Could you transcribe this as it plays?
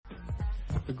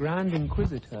The Grand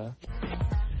Inquisitor.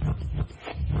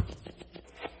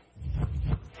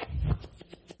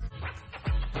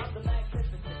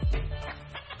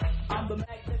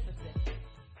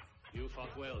 You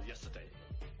fought well yesterday.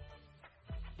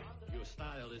 Your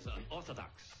style is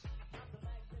unorthodox.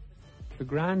 The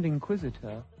Grand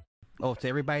Inquisitor. Oh, to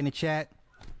everybody in the chat,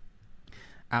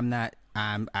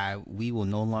 we will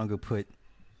no longer put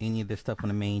any of this stuff on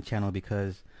the main channel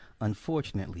because,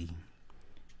 unfortunately,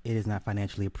 it is not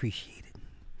financially appreciated.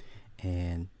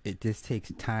 And it just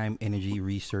takes time, energy,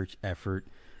 research, effort.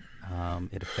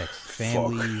 It affects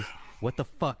families. Fuck. What the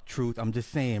fuck, Truth? I'm just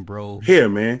saying, bro. Here,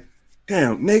 man.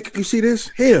 Damn, Nick, you see this?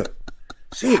 Here.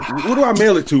 See it. What do I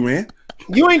mail it to, man?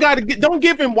 You ain't got to get. Don't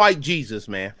give him white Jesus,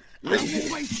 man. White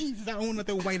Jesus. I don't want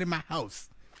nothing white in my house.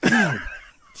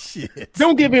 Shit.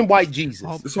 Don't give him white Jesus.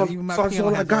 That's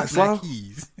all I got, Slav.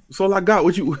 That's all I got.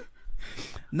 What you?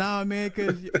 Nah, man,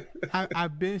 because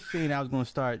I've been saying I was going to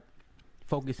start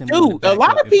focusing. Dude, a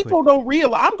lot of people don't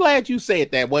realize. I'm glad you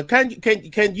said that. Well, can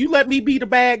you let me be the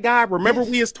bad guy? Remember,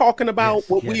 we was talking about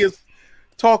we was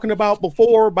talking about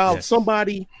before about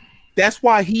somebody. That's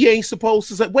why he ain't supposed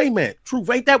to say. Wait a minute, Truth,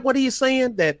 ain't that what he is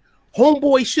saying? That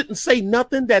homeboy shouldn't say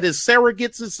nothing. That his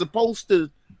surrogates is supposed to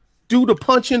do the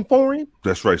punching for him.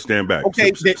 That's right. Stand back.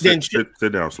 Okay, sit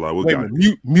down, Slav. Wait a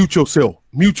minute. Mute yourself.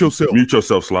 Mute yourself. Mute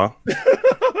yourself, Slav.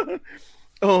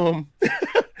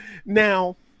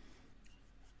 Now,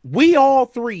 we all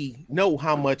three know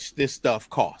how much this stuff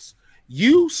costs.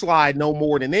 You slide no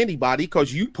more than anybody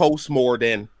because you post more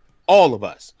than all of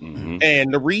us. Mm-hmm.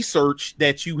 And the research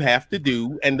that you have to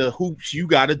do and the hoops you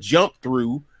got to jump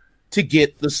through to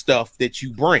get the stuff that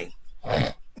you bring.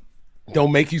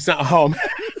 Don't make you sound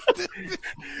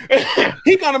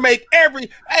he gonna make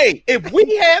if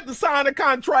we had to sign a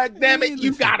contract, damn it,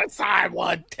 you gotta sign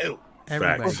one too.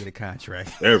 Everybody Facts. get a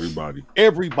contract. Everybody.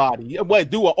 What,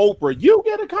 do a Oprah? You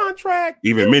get a contract.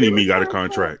 Even Mini-Me got a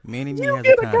contract. Mini-Me has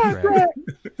a contract.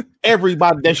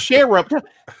 Everybody, the sheriff. Nick,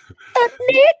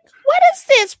 what is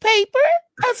this paper?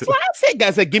 A slide said,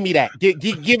 guys, said, give me that. Give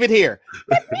it here.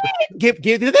 Give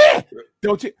it there.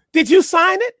 Don't you? Did you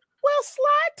sign it? Well,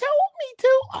 Slide told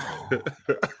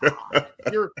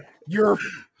me to. You're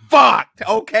fucked.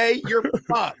 Okay, you're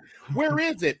fucked. Where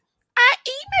is it? I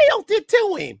emailed it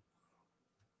to him.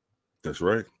 That's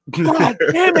right. God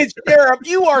damn it, Sheriff.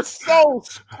 You are so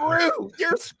screwed.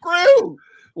 You're screwed.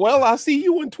 Well, I'll see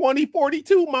you in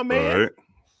 2042, my man. All right.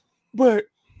 But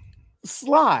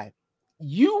Sly,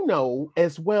 you know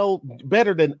as well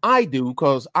better than I do,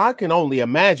 because I can only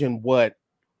imagine what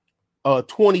a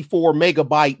 24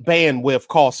 megabyte bandwidth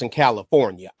costs in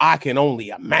California. I can only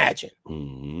imagine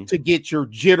to get your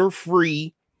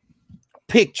jitter-free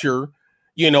picture,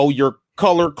 your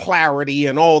color clarity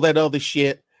and all that other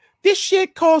shit. This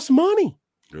shit costs money.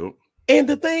 Yep. And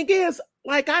the thing is,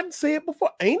 like I said before,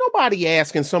 ain't nobody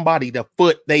asking somebody to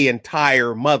foot their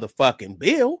entire motherfucking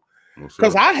bill.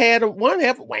 Because I had one,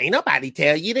 ain't nobody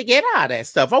tell you to get out of that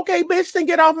stuff. Okay, bitch, then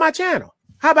get off my channel.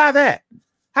 How about that?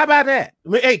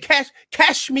 Hey,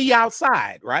 cash me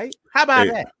outside, right? How about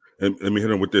that? Let me hit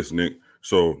him with this, Nick.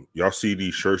 So y'all see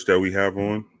these shirts that we have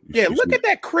on? Look at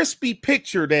that crispy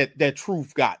picture that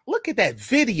Truth got. Look at that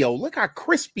video. Look how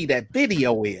crispy that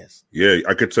video is. Yeah,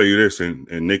 I could tell you this, and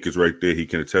Nick is right there. He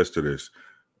can attest to this.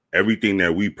 Everything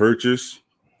that we purchase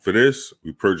for this,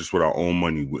 we purchase with our own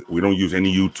money. We don't use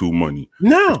any YouTube money.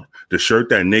 No. The shirt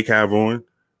that Nick have on,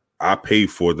 I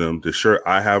paid for them. The shirt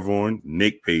I have on,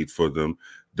 Nick paid for them.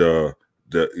 The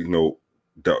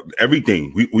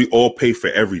everything. We all pay for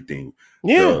everything.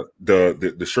 Yeah.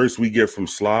 The shirts we get from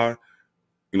Sly,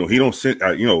 he don't send.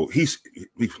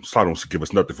 Sly don't give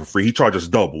us nothing for free. He charges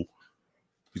double.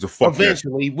 He's a fuck.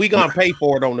 Eventually, we gonna pay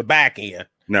for it on the back end.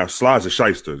 Now Sly's a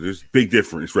shyster. There's a big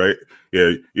difference, right?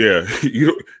 Yeah.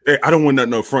 I don't want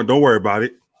nothing up front. Don't worry about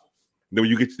it. Then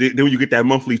when you get that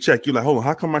monthly check, you're like, hold on,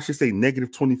 how come I should say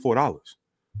negative $24?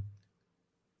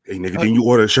 Hey, nigga, didn't you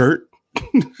order a shirt?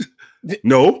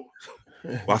 No.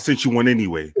 Well, I sent you one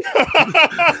anyway.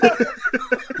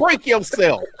 Break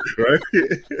yourself. Right?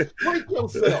 Break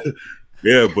yourself.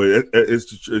 Yeah, but it's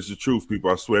the truth,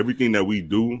 people. I swear, everything that we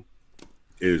do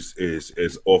is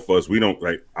off us. We don't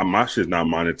my shit's not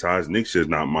monetized. Nick's shit's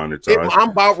not monetized.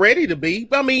 I'm about ready to be.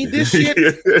 I mean, this shit.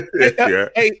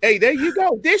 Hey, there you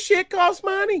go. This shit costs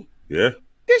money. Yeah.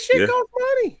 This shit costs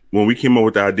money. When we came up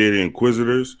with the idea of the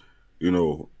Inquisitors,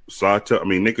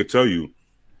 Nick could tell you,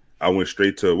 I went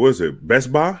straight to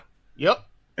Best Buy? Yep.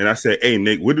 And I said, hey,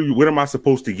 Nick, what am I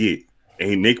supposed to get?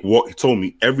 And Nick he told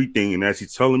me everything. And as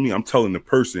he's telling me, I'm telling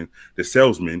the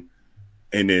salesman.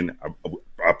 And then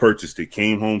I purchased it,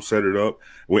 came home, set it up,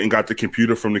 went and got the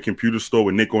computer from the computer store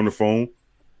with Nick on the phone.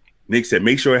 Nick said,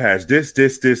 make sure it has this,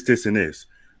 this, this, this, and this.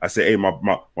 I said, hey, my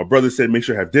brother said, make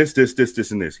sure it have this, this, this,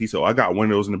 this, and this. He said, I got one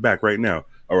of those in the back right now.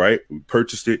 All right. We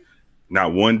purchased it.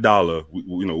 Not $1.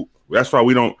 You know, that's why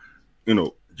we don't, you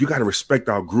know, you got to respect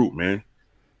our group, man.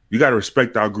 You got to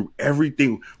respect our group.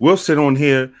 Everything. We'll sit on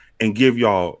here and give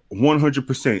y'all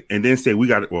 100% and then say we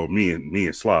got it. Well, me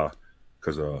and Sly,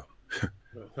 because good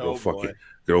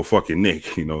old fucking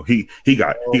Nick, you know, he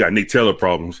got Nick Taylor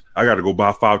problems. I got to go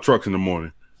buy 5 trucks in the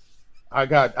morning. I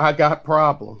got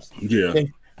problems. Yeah.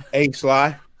 Hey,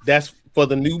 Sly, that's for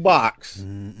the new box.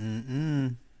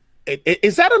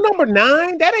 Is that a number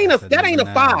 9? That ain't a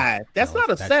 5. That's not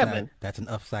a 7. That's an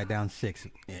upside down 6.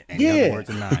 And yeah. Words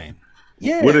a 9.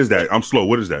 Yeah. What is that? I'm slow.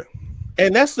 What is that?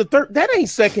 And that's the third. That ain't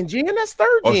second gen. That's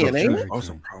third gen, ain't it?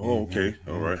 Oh, okay.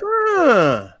 All right.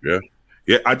 Yeah.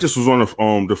 Yeah. I just was on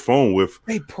the phone with.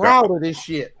 They proud of this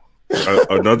shit.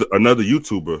 another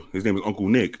YouTuber. His name is Uncle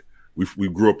Nick. We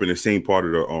grew up in the same part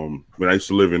of the when I used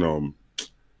to live in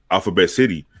Alphabet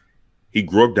City. He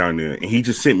grew up down there, and he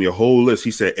just sent me a whole list.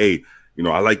 He said, "Hey, you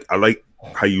know, I like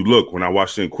how you look when I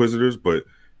watch the Inquisitors, but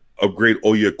upgrade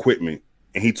all your equipment."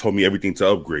 And he told me everything to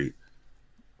upgrade.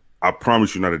 I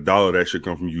promise you, not $1 of that should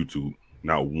come from YouTube.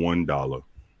 Not $1.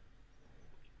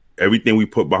 Everything we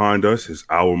put behind us is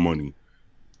our money.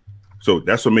 So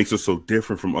that's what makes us so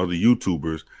different from other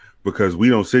YouTubers, because we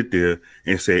don't sit there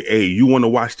and say, hey, you want to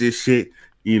watch this shit?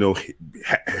 You know,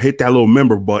 hit that little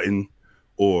member button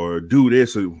or do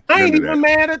this. Or I ain't even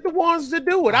mad at the ones that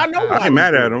do it. I know. I ain't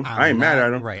mad at them. I ain't mad at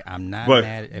them. Right. I'm not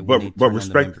mad at them. But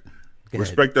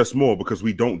respect us more because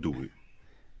we don't do it.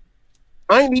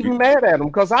 I ain't even mad at them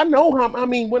because I know how. I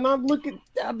mean, when I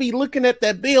be looking at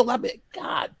that bill. I be,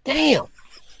 God damn.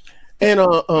 And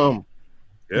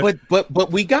yeah.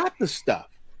 but we got the stuff.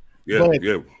 Yeah,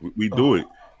 we do it.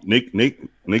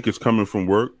 Nick is coming from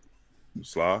work.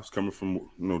 Sly's coming from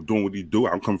doing what he do.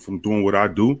 I'm coming from doing what I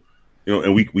do.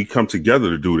 And we come together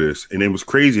to do this. And then what's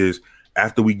crazy is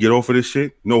after we get off of this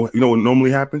shit, you know what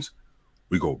normally happens?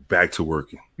 We go back to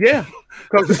working. Yeah,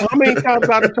 because how many times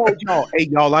I've told y'all, hey,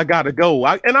 y'all, I gotta go.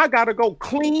 I gotta go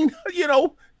clean,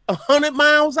 100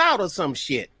 miles out or some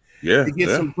shit. Yeah, to get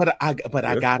some. But I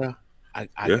gotta.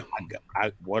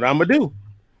 What I'm gonna do?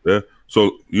 Yeah.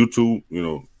 So YouTube,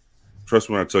 trust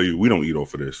me when I tell you, we don't eat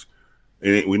off of this.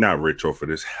 And we're not rich off of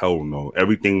this. Hell no.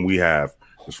 Everything we have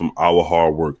is from our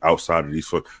hard work outside of these.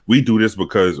 So we do this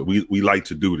because we like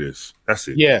to do this. That's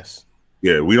it. Yes.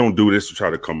 Yeah, we don't do this to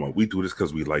try to come up. We do this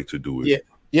because we like to do it.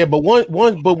 Yeah. But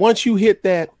once you hit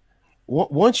that,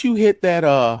 once you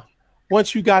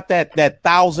got that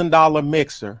 $1,000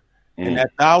 mixer and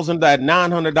that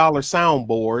 $900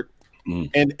 soundboard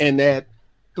and that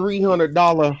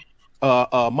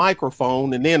 $300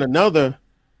 microphone, and then another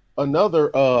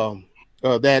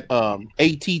that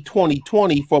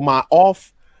AT2020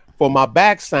 for my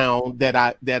back sound that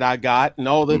I got, and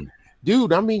all the.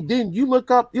 Dude, I mean, didn't you look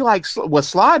up? You like what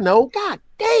Sly know? God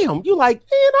damn, you like, man,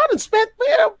 I done spent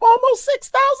almost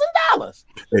 $6,000.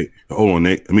 Hey, hold on,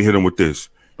 Nate. Let me hit him with this.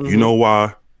 You know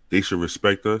why they should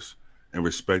respect us and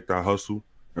respect our hustle?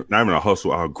 Not even our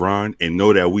hustle, our grind, and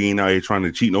know that we ain't out here trying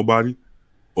to cheat nobody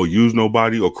or use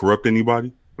nobody or corrupt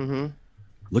anybody.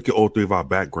 Look at all 3 of our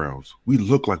backgrounds. We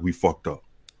look like we fucked up.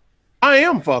 I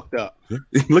am fucked up.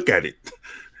 Look at it.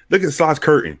 Look at Sly's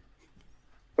curtain.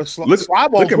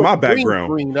 Look at my background.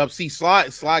 Green up. See, Sly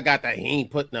got that. He ain't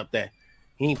putting up that.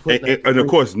 He ain't putting up. And of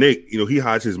course, Nick, he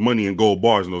hides his money in gold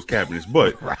bars in those cabinets.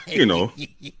 But right.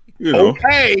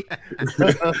 Okay.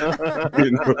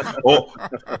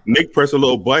 Nick press a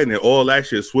little button and all that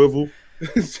shit swivel.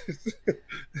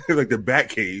 Like the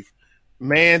Batcave.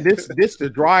 Man, this the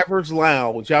driver's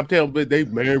lounge. I'm telling you,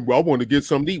 I want to get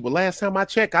something to eat. Well, last time I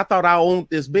checked, I thought I owned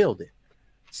this building.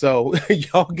 So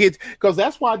y'all get, because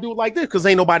that's why I do it like this, because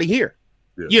ain't nobody here.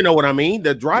 Yeah. You know what I mean?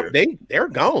 The drive, they're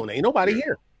gone. Ain't nobody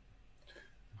here.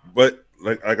 But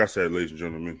like I said, ladies and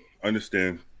gentlemen,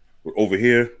 understand, over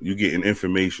here you getting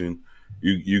information,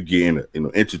 you getting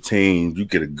entertained, you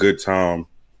get a good time,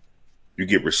 you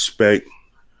get respect.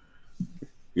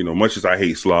 Much as I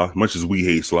hate Sly, much as we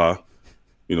hate Sly,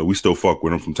 we still fuck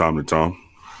with him from time to time.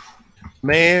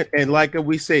 Man, and like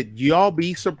we said, y'all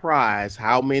be surprised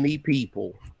how many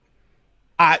people.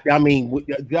 I mean,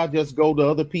 y'all just go to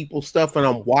other people's stuff and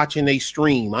I'm watching a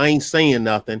stream. I ain't saying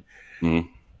nothing,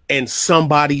 and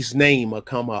somebody's name will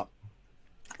come up.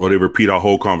 Or they repeat our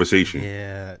whole conversation.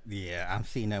 Yeah, I'm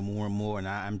seeing that more and more, and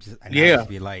I just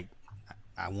be like,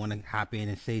 I want to hop in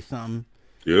and say something.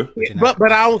 Yeah,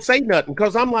 but I don't say nothing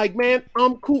because I'm like, man,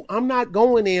 I'm cool. I'm not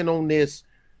going in on this.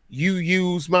 You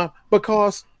use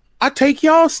because I take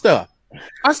y'all stuff.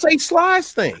 I say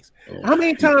Sly's things. How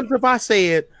many times have I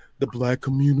said the black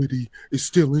community is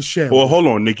still in shambles. Well, hold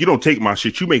on, Nick. You don't take my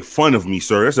shit. You make fun of me,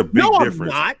 sir. That's a big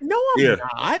difference. No, I'm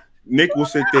not. Nick will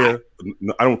sit there.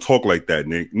 No, I don't talk like that,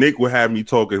 Nick. Nick will have me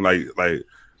talking like I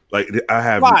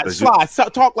have. Slide.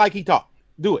 Talk like he talk.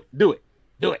 Do it.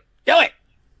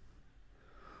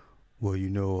 Well, you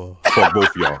know, Fuck both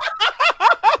of y'all.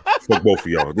 Fuck both of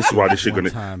y'all. This is why this shit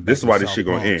gonna. This is why this shit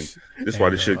gonna end. This is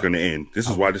why this shit gonna end. This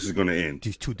is why this is gonna end.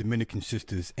 these two Dominican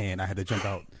sisters, and I had to jump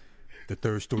out the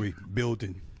third story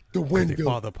building. The 'cause window. their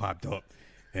father popped up,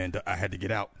 and I had to get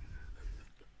out.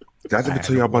 Did I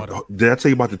tell you about? Did I tell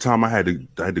you about the time I had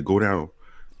to go down?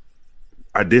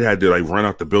 I did have to like run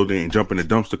out the building and jump in the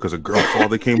dumpster because a girl's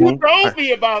father came home. You told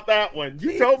me about that one.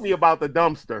 You told me about the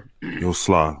dumpster. Yo,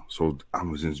 Sly. So I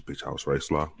was in this bitch house, right,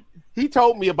 Sly? He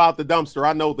told me about the dumpster.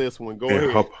 I know this one. Go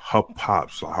And ahead. her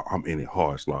pops. So I'm in it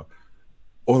hard, Sly.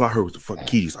 All I heard was the fucking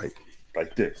keys,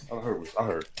 like this. I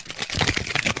heard.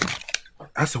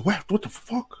 I said, what the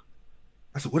fuck?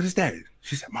 I said, what is that?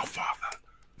 She said, my father.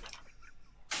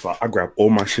 So I grabbed all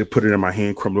my shit, put it in my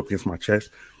hand, crumbled up against my chest.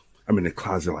 I'm in the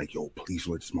closet like, yo, please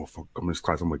let this motherfucker come in this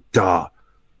closet. I'm like, duh.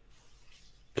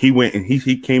 He went and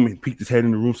he came and peeked his head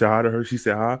in the room, said hi to her. She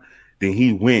said hi. Then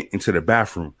he went into the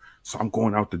bathroom. So I'm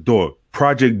going out the door.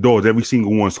 Project doors, every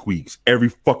single one squeaks. Every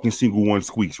fucking single one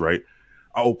squeaks, right?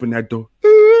 I opened that door.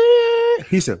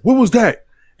 He said, what was that?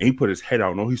 And he put his head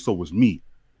out and all he saw was me.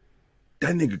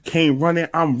 That nigga came running.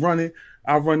 I'm running.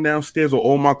 I run downstairs with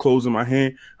all my clothes in my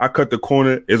hand. I cut the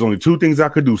corner. There's only two things I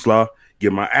could do, Sly.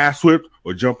 Get my ass whipped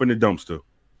or jump in the dumpster.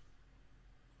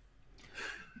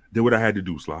 Did what I had to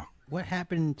do, Sly. What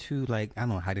happened to, like, I don't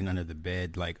know, hiding under the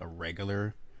bed like a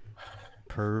regular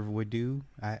perv would do?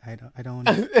 I don't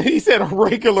know. He said a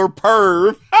regular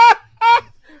perv.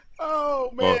 Oh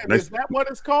man, nice. Is that what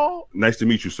it's called? Nice to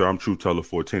meet you, sir. I'm True Teller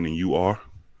 410, and you are?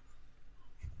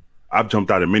 I've jumped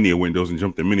out of many windows and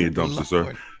jumped in many a dumpster,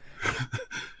 sir.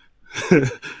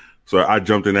 So I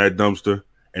jumped in that dumpster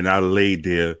and I laid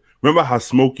there. Remember how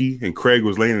Smokey and Craig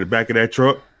was laying in the back of that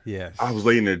truck? Yes. I was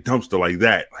laying in the dumpster like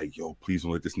that. Like, yo, please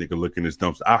don't let this nigga look in this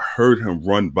dumpster. I heard him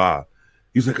run by.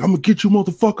 He's like, I'm going to get you,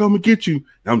 motherfucker. I'm going to get you. And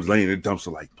I'm just laying in the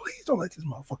dumpster like, please don't let this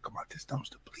motherfucker come out this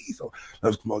dumpster. Please don't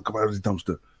let this motherfucker come out of this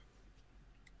dumpster.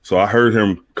 So I heard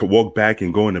him walk back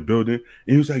and go in the building. And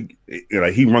he was like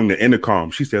he rung the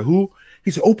intercom. She said, who? He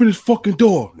said, open this fucking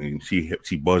door. And she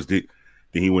buzzed it.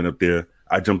 Then he went up there.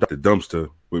 I jumped out the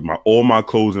dumpster with all my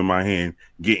clothes in my hand,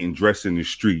 getting dressed in the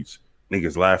streets.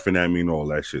 Niggas laughing at me and all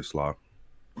that shit, Slob.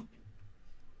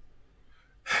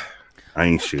 I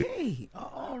ain't shit. Hey,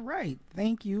 all right.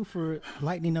 Thank you for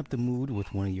lightening up the mood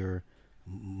with one of your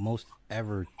most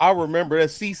ever. I remember that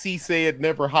CC said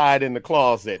never hide in the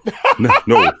closet.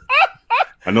 No.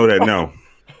 I know that now.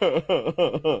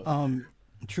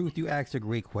 Truth, you asked a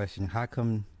great question. How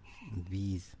come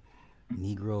these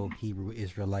Negro Hebrew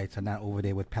Israelites are not over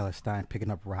there with Palestine picking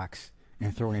up rocks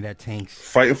and throwing it at tanks?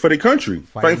 Fighting for their country.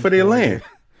 Fighting for their land.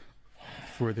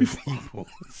 For the people.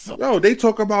 So, No, they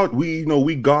talk about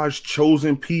we God's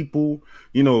chosen people.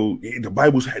 You know, the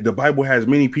Bible has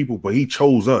many people, but he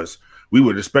chose us. We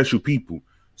were the special people.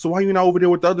 So why you not over there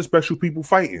with the other special people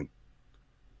fighting?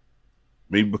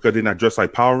 Maybe because they're not dressed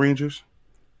like Power Rangers?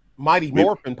 Mighty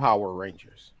Morphin Power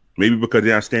Rangers. Maybe because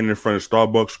they're not standing in front of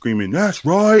Starbucks screaming, that's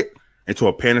right, into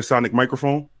a Panasonic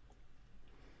microphone?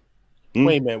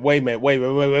 Wait a minute.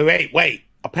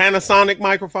 A Panasonic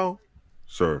microphone?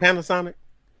 Sir. Panasonic?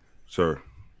 Sir.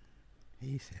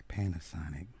 he said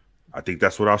Panasonic. I think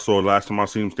that's what I saw last time I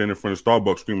seen him standing in front of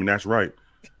Starbucks screaming, that's right.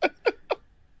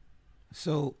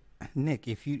 So, Nick,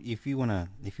 if you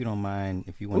don't mind,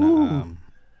 if you wanna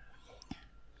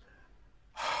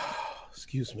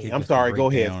Excuse me. Give I'm us a sorry. Go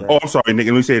ahead. breakdown. Bro. Oh, I'm sorry, Nick.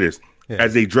 Let me say this. Yeah.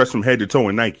 As they dress from head to toe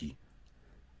in Nike,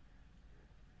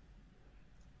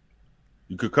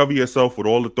 you could cover yourself with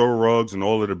all the throw rugs and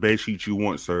all of the bed sheets you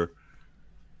want, sir.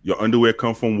 Your underwear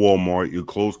come from Walmart. Your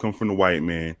clothes come from the white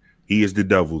man. He is the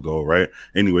devil, though, right?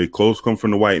 Anyway, clothes come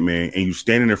from the white man, and you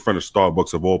standing in front of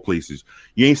Starbucks of all places.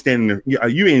 You ain't standing there.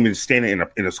 You ain't even standing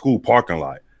in a school parking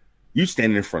lot. You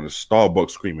standing in front of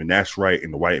Starbucks screaming, "That's right!"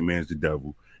 And the white man's the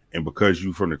devil. And because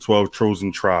you from the 12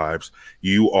 chosen tribes,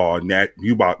 you are by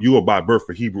birth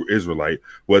a Hebrew Israelite,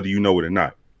 whether you know it or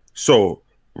not. So,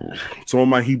 some of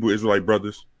my Hebrew Israelite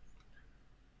brothers,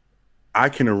 I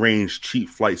can arrange cheap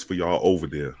flights for y'all over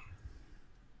there,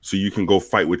 so you can go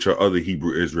fight with your other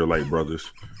Hebrew Israelite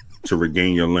brothers to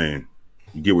regain your land.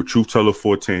 You get with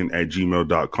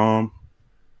truthteller410@gmail.com.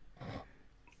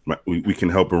 We can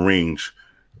help arrange,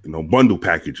 bundle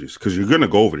packages, because you're gonna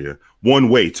go over there one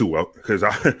way too. Because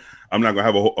I'm not gonna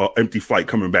have a empty flight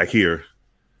coming back here.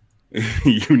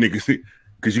 You niggas,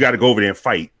 because you got to go over there and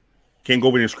fight. Can't go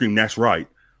over there and scream, "That's right,"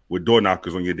 with door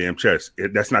knockers on your damn chest.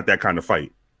 That's not that kind of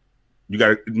fight. You got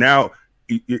to now.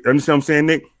 You understand what I'm saying,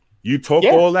 Nick? You talk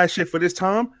all that shit for this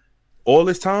time, all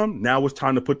this time. Now it's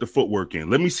time to put the footwork in.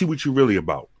 Let me see what you're really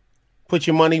about. Put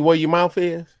your money where your mouth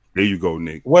is. There you go,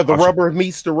 Nick. Where the rubber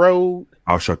meets the road.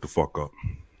 I'll shut the fuck up.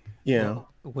 Yeah.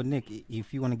 Well, Nick,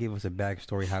 if you want to give us a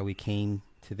backstory how we came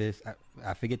to this,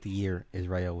 I forget the year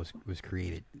Israel was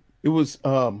created. It was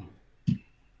what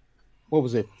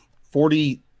was it?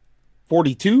 40,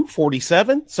 42,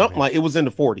 47, something like it was in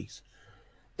the 40s.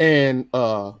 And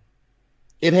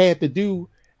it had to do,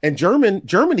 and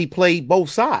Germany played both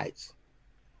sides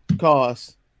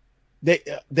because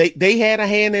they had a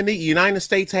hand in it. The United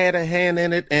States had a hand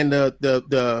in it, and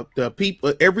the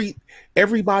people,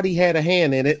 everybody had a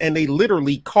hand in it, and they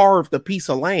literally carved a piece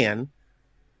of land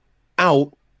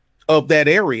out of that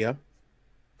area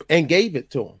and gave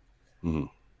it to them.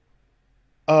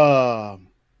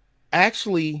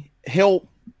 Actually helped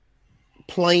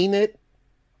plane it,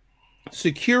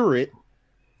 secure it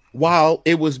while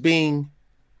it was being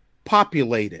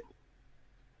populated.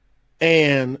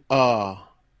 And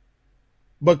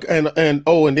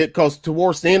because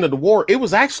towards the end of the war, it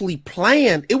was actually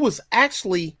planned. It was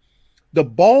actually, the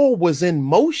ball was in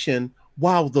motion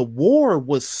while the war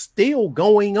was still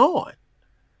going on.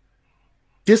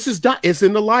 It's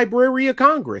in the Library of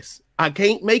Congress. I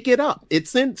can't make it up.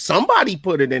 It's in, somebody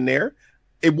put it in there.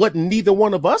 It wasn't neither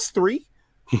one of us three.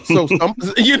 So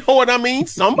you know what I mean?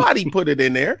 Somebody put it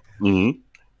in there. Mm-hmm.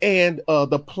 And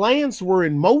the plans were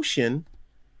in motion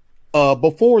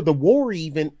before the war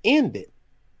even ended.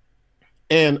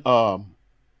 And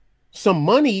some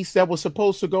monies that was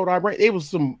supposed to go to Iran, it was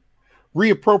some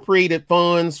reappropriated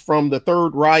funds from the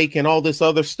Third Reich and all this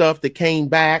other stuff that came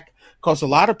back, because a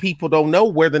lot of people don't know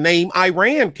where the name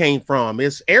Iran came from.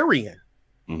 It's Aryan.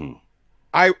 Mm-hmm.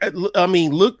 I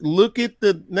mean, look at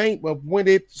the name of when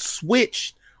it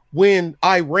switched, when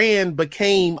Iran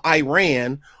became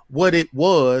Iran, what it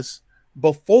was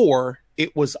before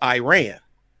it was Iran.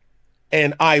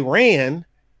 And Iran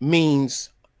means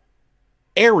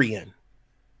Aryan,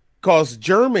 because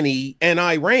Germany and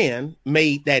Iran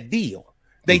made that deal.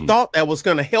 They thought that was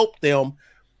going to help them.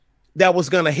 That was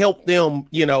going to help them,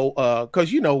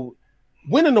 because,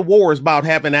 winning the war is about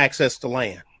having access to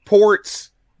land, ports.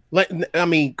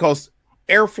 Because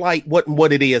air flight wasn't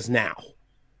what it is now.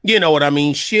 You know what I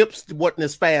mean? Ships wasn't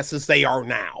as fast as they are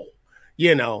now,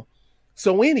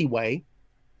 So anyway,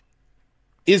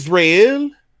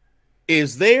 Israel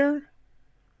is there.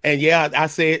 And yeah, I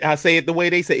say it the way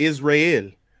they say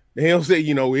Israel. They don't say,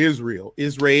 Israel.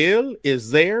 Israel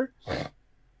is there.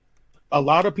 A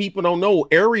lot of people don't know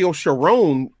Ariel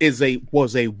Sharon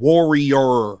was a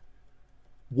warrior,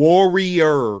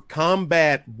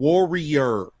 combat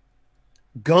warrior,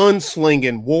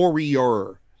 gunslinging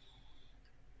warrior.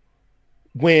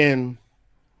 When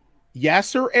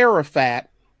Yasser Arafat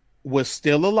was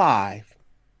still alive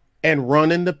and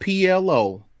running the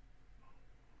PLO,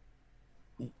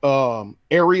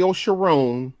 Ariel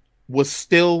Sharon was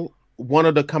still one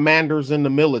of the commanders in the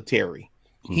military.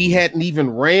 Mm-hmm. He hadn't even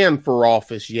ran for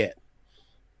office yet.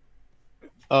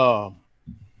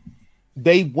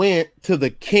 They went to the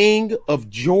king of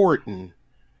Jordan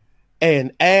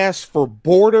and asked for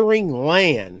bordering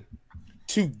land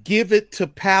to give it to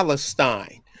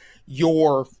Palestine,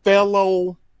 your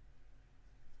fellow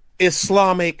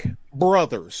Islamic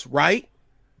brothers, right?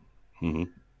 Mm-hmm.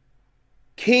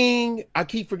 King, I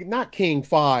keep forgetting, not King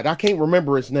Fahd, I can't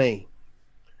remember his name.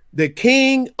 The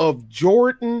king of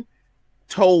Jordan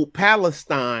told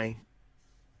Palestine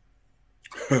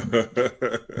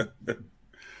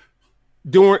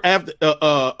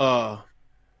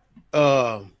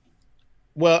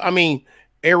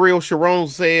Ariel Sharon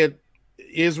said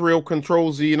Israel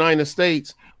controls the United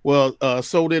States. Well,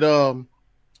 so did oh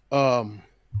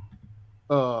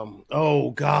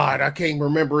God, I can't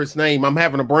remember his name. I'm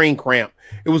having a brain cramp.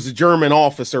 It was a German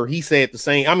officer. He said the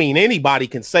same. I mean, anybody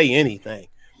can say anything.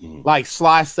 Mm-hmm. Like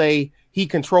Sly say he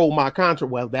controlled my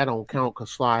contract. Well, that don't count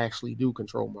because Sly actually do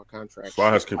control my contract.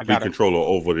 Sly has complete control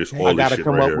over this. I got to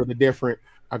come up with a different.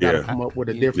 I got to come up with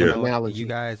a different analogy. You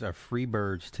guys are free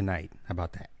birds tonight. How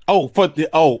about that?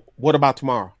 What about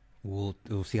tomorrow? We'll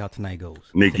see how tonight goes.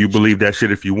 Nick, you believe that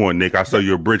shit if you want, Nick. I saw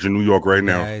you a bridge in New York right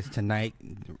now. Guys, tonight,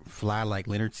 fly like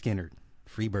Leonard Skinner.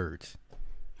 Free birds.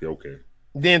 Okay.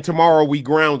 Then tomorrow we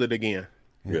grounded again.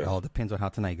 It all depends on how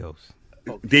tonight goes.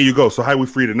 There you go. So how we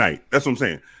free tonight? That's what I'm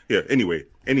saying. Yeah. Anyway,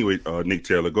 Nick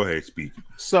Taylor, go ahead, speak.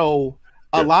 So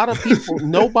a lot of people,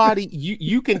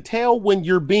 you can tell when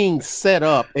you're being set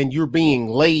up and you're being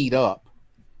laid up,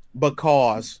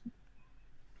 because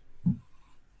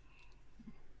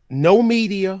No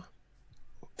media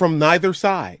from neither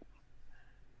side.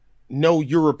 No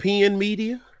European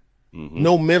media,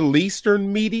 no Middle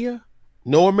Eastern media,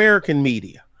 no American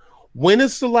media. When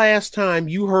is the last time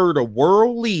you heard a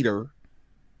world leader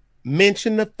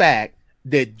mention the fact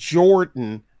that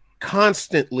Jordan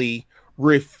constantly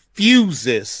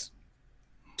refuses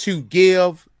to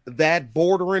give that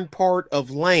bordering part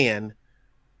of land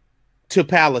to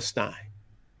Palestine?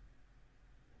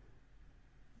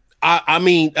 I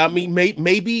mean,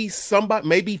 maybe somebody,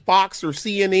 maybe Fox or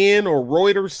CNN or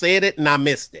Reuters said it and I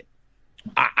missed it.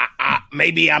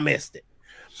 Maybe I missed it.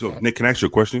 So, Nick, can I ask you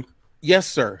a question? Yes,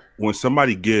 sir. When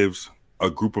somebody gives a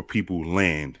group of people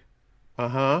land,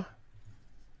 because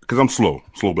I'm slow,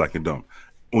 black, and dumb.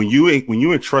 When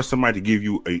you entrust somebody to give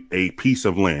you a piece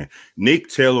of land, Nick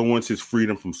Taylor wants his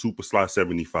freedom from Super Sly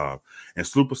 75, and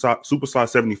Super Sly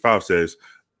 75 says,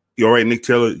 "All right, Nick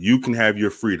Taylor, you can have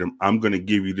your freedom. I'm going to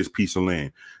give you this piece of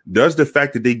land." Does the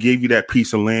fact that they gave you that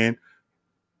piece of land,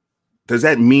 does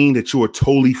that mean that you are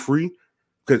totally free?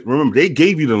 Because remember, they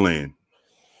gave you the land.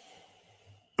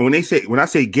 And when I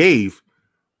say gave,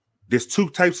 there's two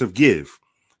types of give.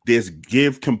 There's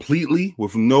give completely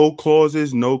with no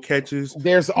clauses, no catches.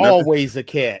 There's nothing. Always a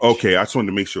catch. Okay, I just wanted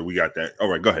to make sure we got that. All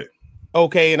right, go ahead.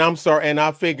 Okay, and I'm sorry, and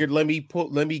I figured let me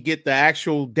get the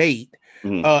actual date.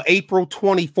 April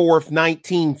 24th,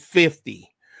 1950,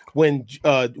 when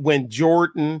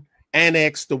Jordan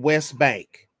annexed the West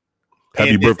Bank.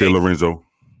 Happy birthday, Lorenzo.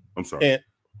 I'm sorry.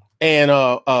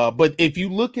 But if you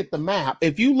look at the map,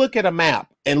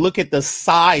 and look at the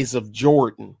size of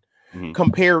Jordan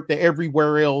compared to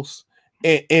everywhere else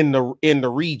in the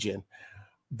region,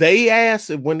 they asked,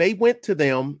 when they went to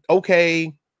them,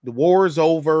 okay, the war is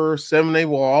over, 7-Day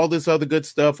War, all this other good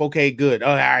stuff. Okay, good.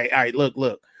 All right.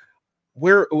 Look.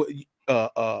 We're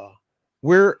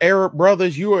Arab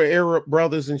brothers. You are Arab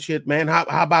brothers and shit, man. How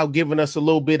about giving us a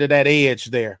little bit of that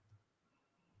edge there?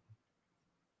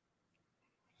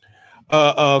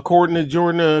 According to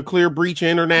Jordan, a clear breach of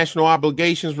international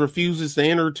obligations, refuses to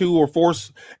enter to or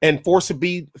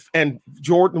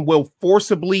Jordan will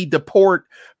forcibly deport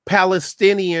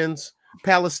Palestinian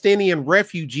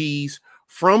refugees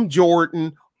from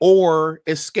Jordan or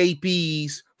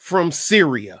escapees from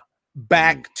Syria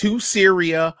back to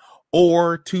Syria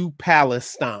or to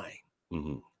Palestine.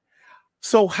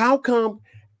 So how come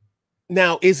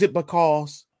now? Is it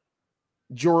because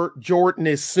Jordan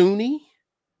is Sunni?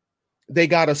 They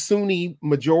got a Sunni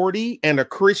majority and a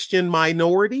Christian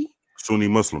minority. Sunni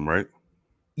Muslim, right?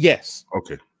 Yes.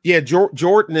 Okay. Yeah,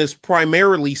 Jordan is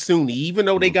primarily Sunni, even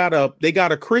though they got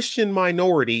a Christian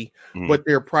minority, but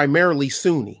they're primarily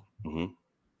Sunni.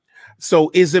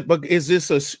 So is this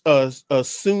a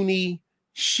Sunni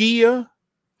Shia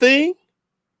thing,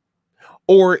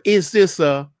 or is this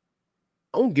I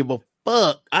don't give a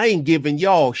fuck, I ain't giving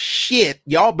y'all shit,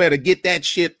 y'all better get that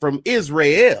shit from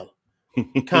Israel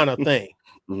kind of thing?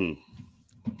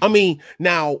 I mean,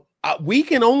 now we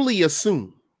can only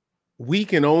assume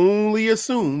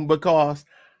because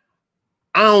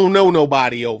I don't know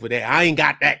nobody over there. I ain't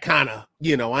got that kind of,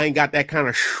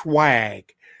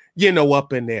 swag,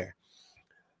 up in there.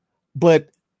 But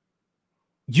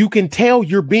you can tell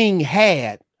you're being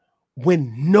had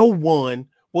when no one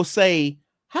will say,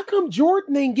 how come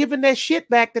Jordan ain't giving that shit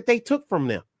back that they took from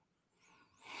them?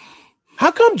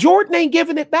 How come Jordan ain't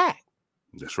giving it back?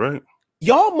 That's right.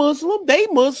 Y'all Muslim, they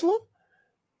Muslim.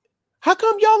 How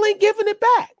come y'all ain't giving it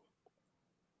back?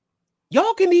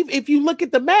 Y'all can even, if you look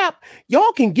at the map,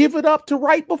 y'all can give it up to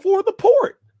right before the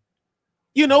port.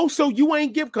 So you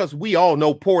ain't give, because we all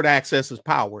know port access is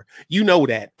power. You know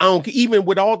that. Even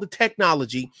with all the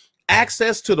technology,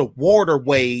 access to the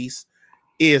waterways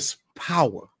is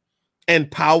power. And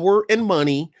power and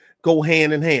money go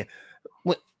hand in hand.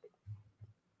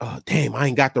 Damn, I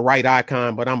ain't got the right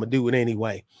icon, but I'm going to do it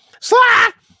anyway.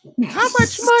 Sly, how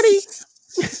much money?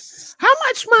 How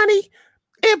much money?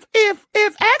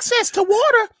 If access to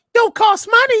water don't cost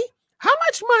money, how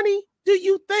much money do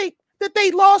you think that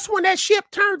they lost when that ship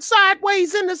turned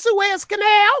sideways in the Suez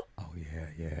Canal? Oh,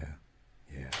 yeah.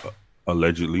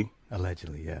 Allegedly,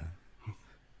 yeah.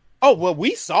 Oh, well,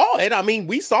 we saw it. I mean,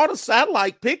 we saw the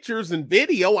satellite pictures and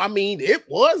video. I mean, it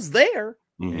was there.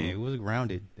 Yeah, it was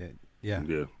grounded. Yeah.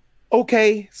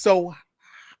 Okay, so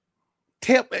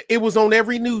it was on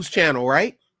every news channel,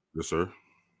 right? Yes, sir.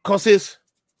 Because it's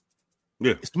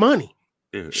money.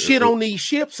 Yeah, Shit on these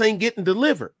ships ain't getting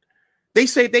delivered. They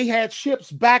say they had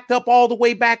ships backed up all the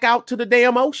way back out to the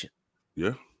damn ocean.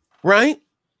 Yeah. Right?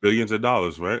 Billions of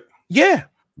dollars, right? Yeah.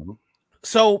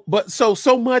 So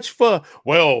much for,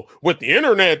 well, with the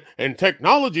internet and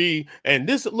technology and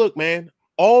this, look, man,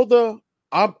 all the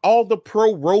I'm all the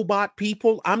pro robot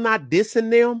people. I'm not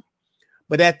dissing them,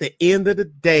 but at the end of the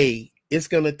day, it's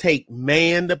gonna take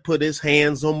man to put his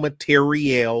hands on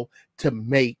material to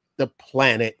make the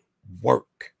planet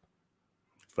work.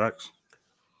 Facts.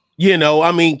 You know,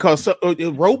 I mean, because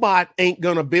a robot ain't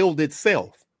gonna build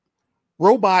itself.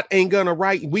 Robot ain't gonna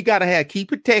write. We gotta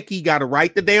keep it techie. Got to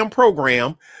write the damn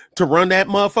program to run that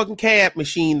motherfucking CAD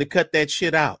machine to cut that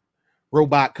shit out.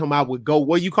 Robot come out with gold.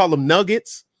 What do you call them?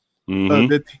 Nuggets?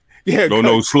 Mm-hmm.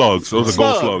 No slugs. Those are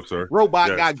gold slugs, sir.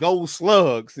 Robot got gold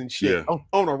slugs and shit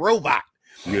on a robot.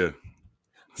 Yeah.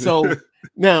 So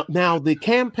now the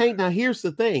campaign. Now here's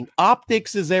the thing: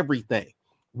 optics is everything.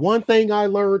 One thing I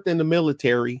learned in the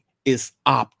military is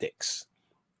optics.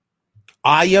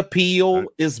 Eye appeal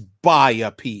is buy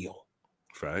appeal.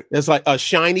 Right. It's like a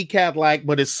shiny Cadillac,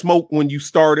 but it's smoke when you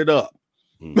start it up.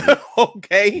 Mm-hmm.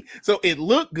 Okay, so it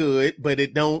looked good, but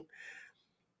it don't.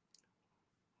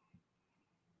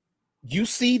 You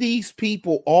see these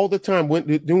people all the time when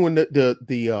doing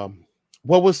the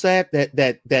what was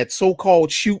that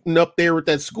so-called shooting up there at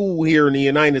that school here in the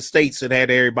United States that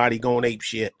had everybody going ape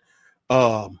shit.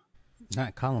 Not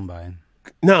Columbine.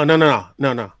 No.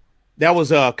 That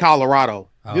was Colorado.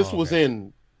 This was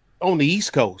okay. on the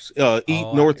East Coast,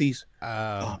 Northeast.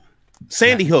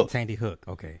 Sandy Hook. Sandy Hook.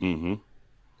 Okay. Mm-hmm.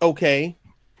 Okay.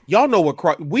 Y'all know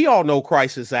we all know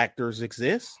crisis actors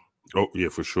exist. Oh yeah,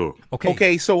 for sure.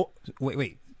 Okay. So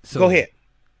wait. So go ahead.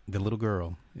 The little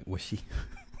girl, was she?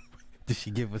 Did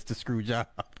she give us the screw job?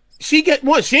 She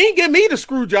ain't give me the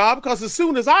screw job because as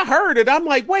soon as I heard it, I'm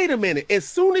like, wait a minute. As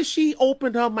soon as she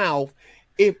opened her mouth,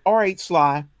 all right,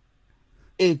 Sly,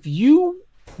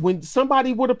 when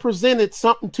somebody would have presented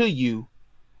something to you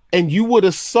and you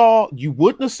wouldn't have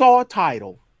saw a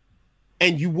title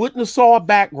and you wouldn't have saw a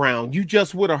background, you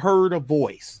just would have heard a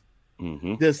voice.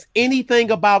 Mm-hmm. Does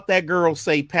anything about that girl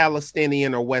say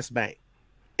Palestinian or West Bank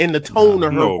in the tone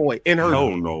of her voice, in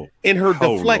her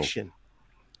deflection?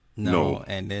 No,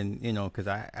 and then because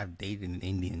I've dated an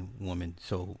Indian woman,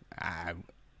 so I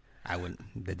wouldn't.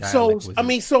 The dialect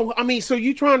So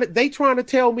they trying to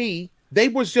tell me they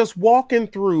was just walking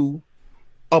through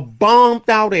a bombed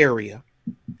out area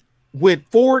with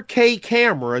 4K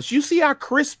cameras. You see how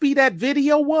crispy that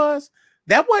video was?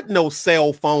 That wasn't no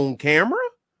cell phone camera.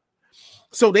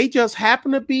 So they just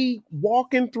happened to be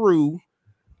walking through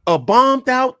a bombed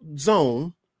out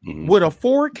zone with a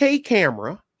 4K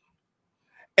camera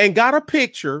and got a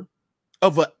picture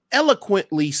of an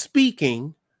eloquently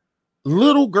speaking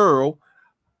little girl.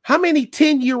 How many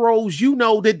 10-year-olds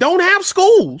that don't have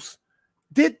schools,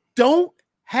 that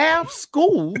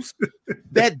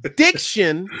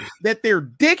their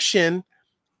diction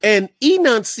and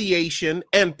enunciation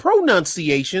and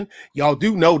pronunciation, y'all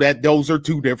do know that those are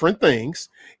two different things.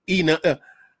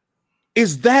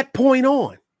 Is that point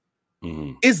on?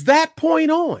 Mm-hmm. Is that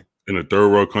point on? In a third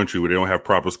world country where they don't have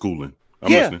proper schooling.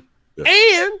 I'm listening. Yeah.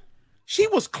 And she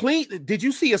was clean. Did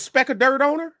you see a speck of dirt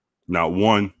on her? Not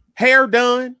one. Hair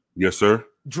done. Yes, sir.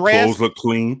 Dress. Clothes look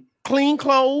clean. Clean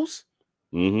clothes.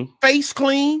 Mm-hmm. Face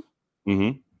clean.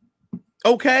 Mm-hmm.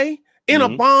 Okay. In a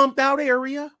bombed out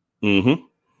area. Mm-hmm.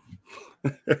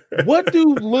 What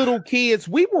do little kids?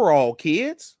 We were all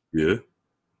kids. Yeah.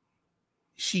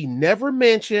 She never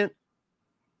mentioned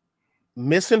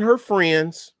missing her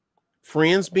friends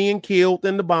being killed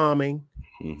in the bombing.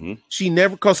 Mm-hmm. She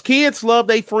never, because kids love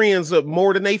their friends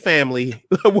more than their family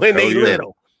when they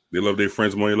little. They love their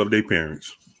friends more than they love their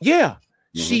parents. Yeah.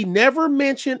 She never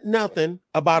mentioned nothing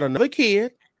about another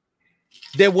kid.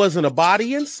 There wasn't a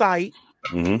body in sight.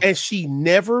 And she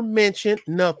never mentioned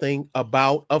nothing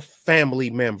about a family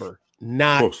member.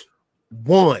 Not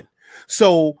one.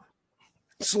 So,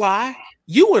 Sly,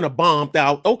 you in a bombed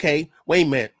out. Okay, wait a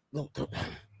minute.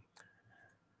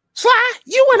 Sly,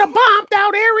 you in a bombed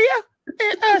out area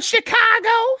in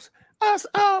Chicago's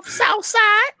South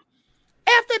Side.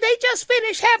 After they just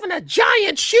finished having a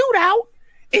giant shootout,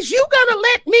 is you gonna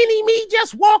let Mini-Me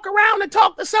just walk around and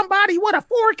talk to somebody with a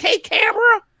 4K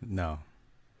camera? No.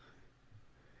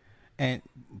 And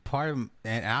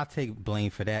I'll take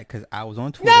blame for that because I was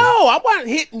on Twitter. No, I wasn't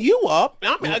hitting you up.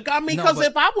 I mean, because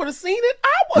if I would have seen it,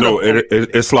 I would have. No,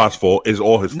 it's Sly's fault. It's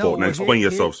all his fault. Now explain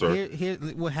yourself, sir. Here's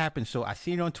what happened. So I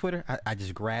seen it on Twitter. I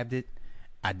just grabbed it.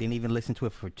 I didn't even listen to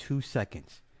it for 2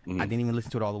 seconds. I didn't even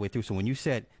listen to it all the way through. So when you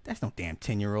said, that's no damn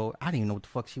 10-year-old, I didn't even know what the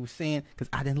fuck she was saying because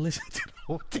I didn't listen to the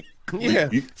whole thing. Yeah.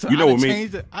 So you know what I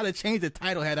mean? I'd have changed the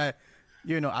title had I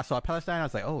saw Palestine. I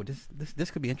was like, oh,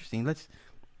 this could be interesting.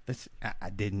 I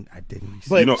didn't.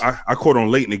 But I caught on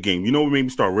late in the game. You know what made me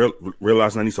start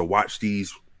realizing I need to watch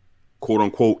these quote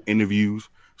unquote interviews.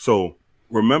 So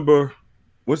remember,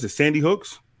 what's it, Sandy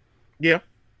Hooks? Yeah.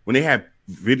 When they had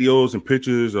videos and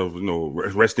pictures of,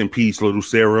 rest in peace, little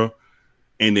Sarah,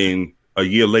 and then a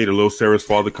year later, little Sarah's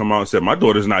father come out and said, "My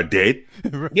daughter's not dead."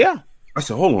 Yeah. I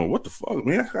said, "Hold on, what the fuck,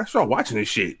 man?" I started watching this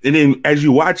shit, and then as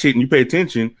you watch it and you pay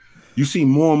attention, you see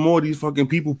more and more of these fucking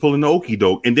people pulling the okie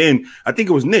doke. And then I think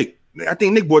it was Nick. I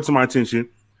think Nick brought to my attention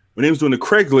when they was doing the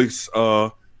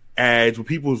Craigslist ads with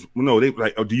people's, they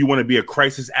like, "Oh, do you want to be a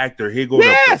crisis actor?" Here goes.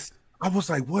 Yes. I was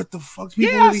like, "What the fuck?"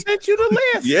 Yeah, I sent you the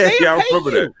list. Yeah, I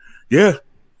remember that. Yeah,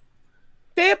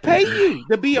 they'll pay you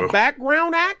to be a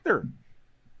background actor.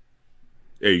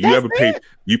 Hey,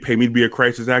 you pay me to be a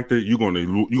crisis actor, you're gonna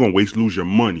lose your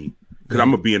money because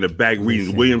I'm gonna be in the back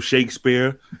reading William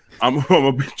Shakespeare. I'm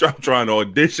gonna be trying to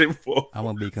audition for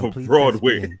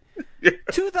Broadway.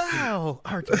 To thou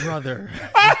art brother,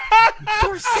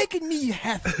 forsaken me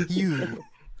hath you.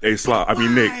 Hey, Slob. I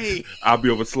mean Nick. I'll be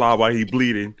over Slob while he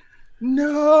bleeding.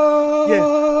 No.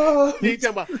 Yeah. He's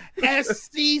talking about, as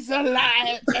Caesar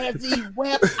alive, as he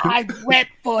wept, I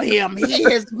wept for him. He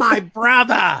is my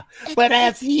brother. But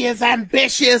as he is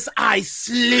ambitious, I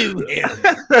slew him.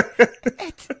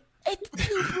 Et tu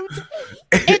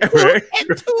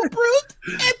brute.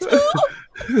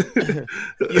 You know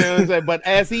what I'm saying? But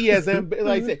as he is,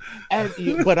 like I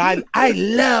said, but I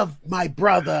love my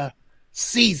brother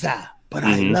Caesar, but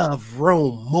I love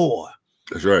Rome more.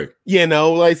 That's right.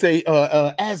 Like say,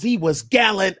 as he was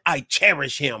gallant, I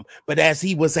cherish him, but as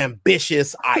he was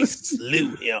ambitious, I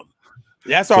slew him.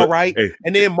 That's all right. Hey.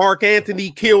 And then Mark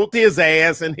Antony killed his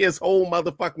ass and his whole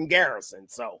motherfucking garrison.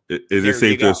 So is it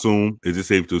safe to assume? Is it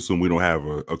safe to assume we don't have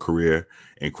a career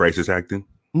in crisis acting?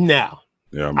 No.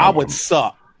 Yeah, I would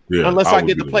suck. Yeah, unless I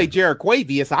get to play Jared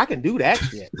Quavius, I can do that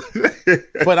shit.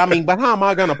 but how am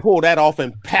I gonna pull that off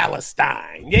in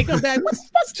Palestine? They gonna be like,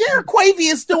 what's Jared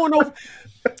Quavius doing over?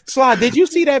 Sly, did you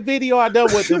see that video I done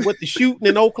with the shooting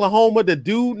in Oklahoma? The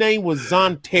dude name was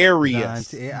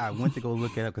Zontarius. I went to go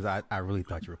look it up because I really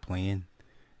thought you were playing.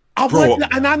 I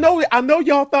know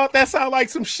y'all thought that sounded like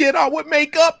some shit I would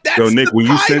make up. That's Nick, when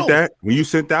you sent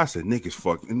that, I said, Nick is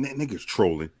fucking, Nick is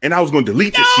trolling, and I was gonna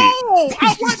delete this shit. No,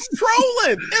 I wasn't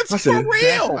trolling. It's for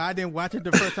real. I didn't watch it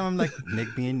the first time. I'm like,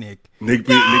 Nick being Nick. Nick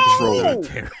trolling.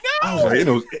 No. I was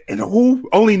like, and who?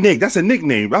 Only Nick. That's a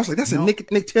nickname. I was like, that's a Nick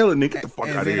Taylor. Nick, get the fuck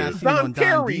out of here.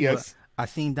 Zontarius. I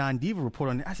seen Don Diva report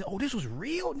on it. I said, "Oh, this was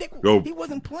real. Nick, he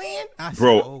wasn't playing." I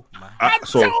said, I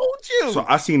told you. So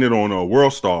I seen it on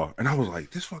World Star, and I was like,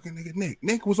 "This fucking nigga Nick.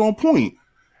 Nick was on point."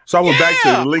 So I went back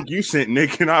to the link you sent,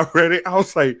 Nick, and I read it. I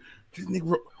was like, "This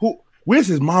nigga, where's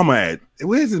his mama at?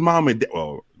 Where's his mama at?"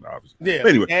 Well, yeah.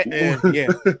 Anyway, yeah.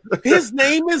 His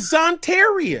name is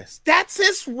Zontarius. That's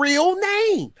his real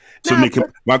name. So, Nick,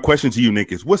 my question to you,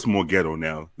 Nick, is what's more ghetto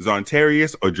now,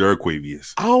 Zontarius or Jared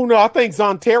Quavius? I don't know. I think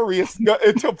Zontarius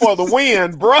for the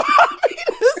win, bro.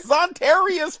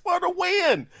 Zontarius for the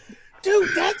win, dude.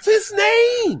 That's his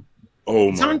name.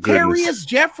 Oh my Zontarius goodness.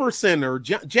 Jefferson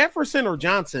or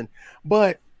Johnson.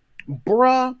 But,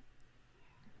 bruh,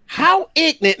 how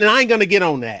ignorant? And I ain't gonna get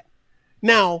on that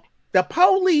now. The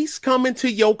police come into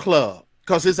your club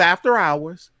because it's after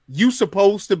hours. You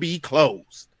supposed to be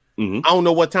closed. I don't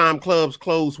know what time clubs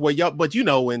close but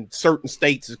in certain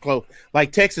states it's closed.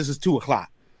 Like Texas is 2:00,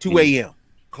 2 a.m.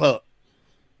 club.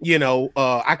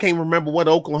 I can't remember what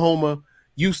Oklahoma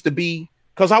used to be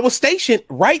because I was stationed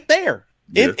right there.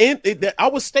 I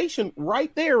was stationed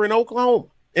right there in Oklahoma,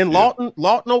 in Lawton,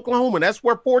 Oklahoma. That's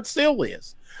where Fort Sill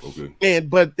is. Okay.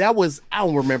 But that was, I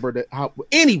don't remember that.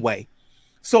 Anyway.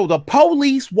 So the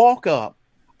police walk up,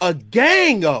 a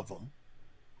gang of them,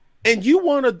 and you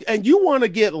want to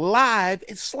get live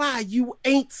and Sly. You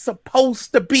ain't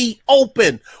supposed to be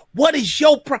open. What is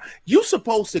your you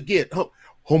supposed to get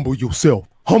humble yourself.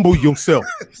 Humble yourself.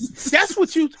 That's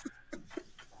what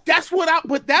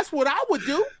I would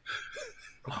do.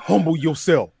 Humble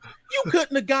yourself. You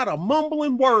couldn't have got a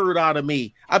mumbling word out of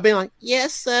me. I've been like,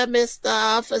 "Yes, sir, Mr.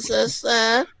 Officer,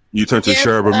 sir." You turned to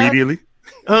sheriff immediately.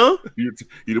 Huh? You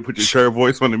didn't put your sheriff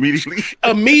voice on immediately?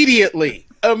 Immediately.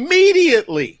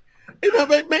 And I'm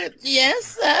like, "Man,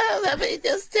 yes, sir. Let me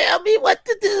just tell me what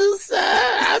to do,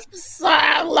 sir. I'm sorry,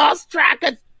 I lost track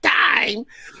of time."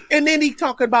 And then he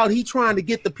talking about he trying to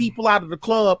get the people out of the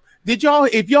club.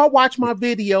 If y'all watch my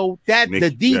video,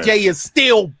 the DJ is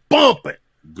still bumping.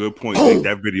 Good point. Nick.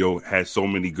 That video had so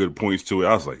many good points to it.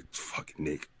 I was like, "Fucking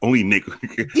Nick." Only Nick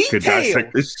could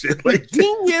dissect this shit. Like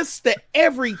genius to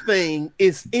everything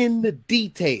is in the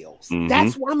details.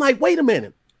 That's why I'm like, wait a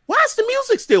minute. Why is the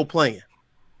music still playing?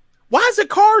 Why is the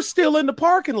car still in the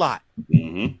parking lot?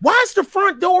 Why is the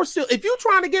front door still? If you're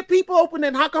trying to get people open,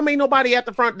 then how come ain't nobody at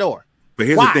the front door? But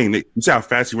here's the thing, Nick. You see how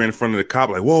fast he ran in front of the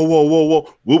cop? Like,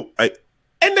 whoa.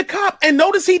 And the cop, and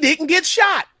notice he didn't get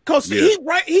shot because he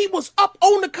was up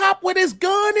on the cop with his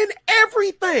gun and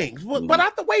everything. But I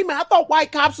thought, wait a minute, I thought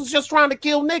white cops was just trying to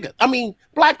kill niggas. I mean,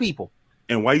 black people.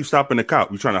 And why you stopping the cop?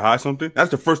 You trying to hide something?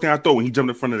 That's the first thing I thought when he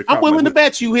jumped in front of the cop. I'm willing to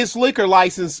bet you his liquor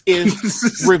license is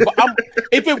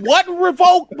if it wasn't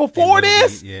revoked before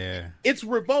this, it's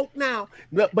revoked now.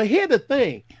 But here's the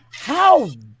thing: how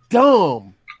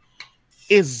dumb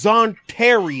is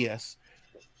Zontarius?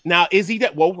 Now is he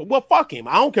that? Well, fuck him.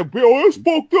 I don't care. Oh, it's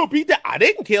fucked up. I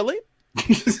didn't kill him.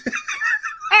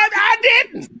 I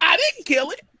didn't kill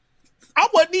him. I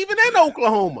wasn't even in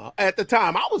Oklahoma at the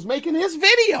time. I was making his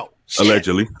video. Shit.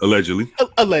 Allegedly.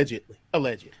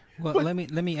 Well, let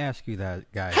me ask you that,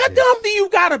 guys. How dumb do you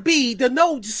gotta be to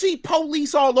know to see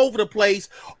police all over the place?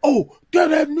 Oh,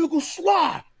 that nigga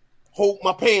Sly. Hold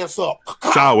my pants up.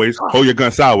 Sideways. Hold your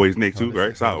gun sideways, Nick, too,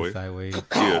 right? Sideways.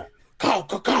 Yeah.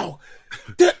 Go.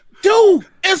 Dude,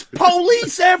 it's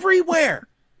police everywhere.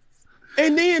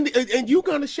 And then, and you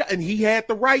gonna shot, and he had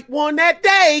the right one that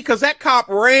day because that cop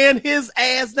ran his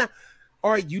ass down.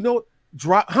 All right, you know,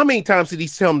 how many times did he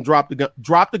tell him drop the gun?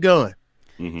 Drop the gun.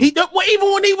 Mm-hmm.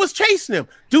 Even when he was chasing him,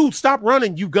 dude, stop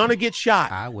running. You gonna get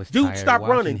shot. I was dude, stop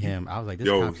running. Him. I was like, this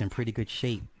cop's in pretty good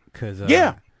shape because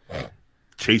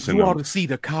chasing. You ought to see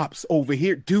the cops over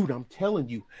here, dude. I'm telling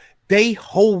you, they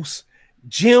host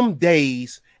gym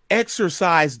days,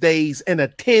 exercise days, and a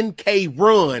 10K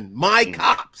run. My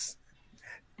cops.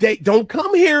 They don't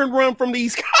come here and run from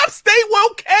these cops. They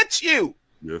will catch you.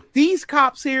 Yeah. These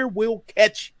cops here will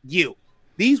catch you.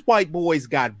 These white boys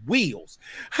got wheels.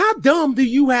 How dumb do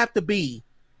you have to be?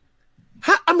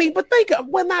 But think of,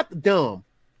 well, not dumb.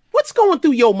 What's going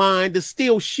through your mind to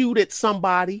still shoot at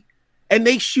somebody and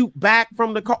they shoot back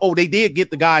from the car? Oh, they did get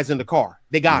the guys in the car.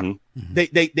 They got them.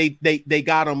 Mm-hmm. They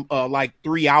got them like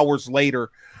 3 hours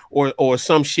later or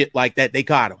some shit like that. They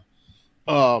got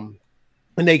them.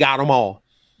 And they got them all.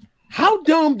 How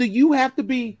dumb do you have to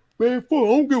be? Man, I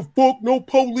don't give a fuck, no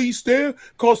police there,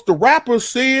 because the rapper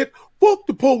said, fuck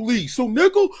the police. So,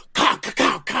 nigga, cow.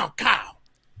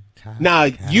 Now,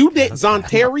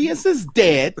 Zontarius is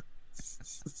dead.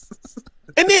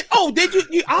 And then, did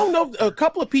you? I don't know, a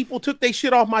couple of people took their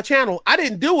shit off my channel. I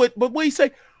didn't do it, but we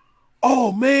say,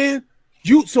 oh, man,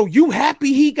 you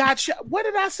happy he got shot? What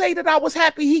did I say that I was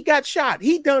happy he got shot?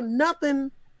 He done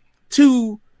nothing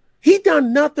to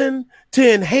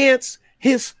enhance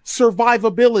his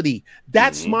survivability.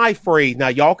 That's my phrase. Now,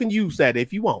 y'all can use that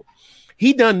if you want.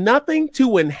 He done nothing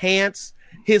to enhance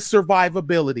his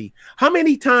survivability. How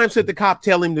many times did the cop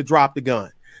tell him to drop the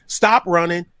gun? Stop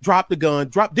running, drop the gun,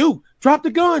 drop the gun.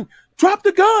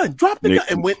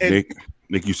 And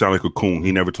Nick, you sound like a coon.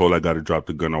 He never told that guy to drop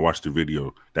the gun. I watched the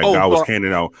video. That guy was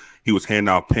handing out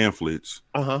pamphlets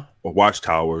or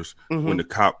watchtowers when the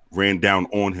cop ran down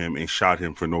on him and shot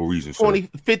him for no reason.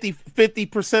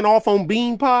 50% off on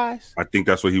bean pies. I think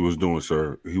that's what he was doing,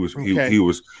 sir. He was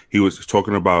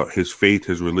talking about his faith,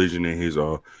 his religion, and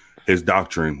his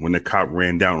doctrine when the cop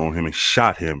ran down on him and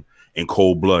shot him in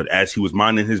cold blood as he was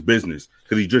minding his business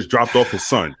because he just dropped off his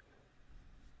son.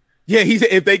 Yeah, he said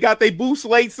if they got their boots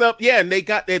laced up, and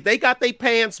if they got their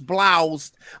pants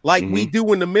bloused like we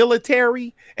do in the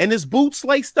military, and his boots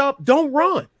laced up, don't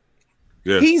run.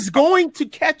 Yeah. He's going to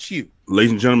catch you.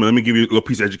 Ladies and gentlemen, let me give you a little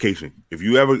piece of education. If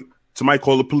you ever somebody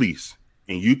call the police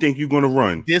and you think you're going to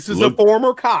run, this is a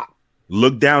former cop.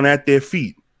 Look down at their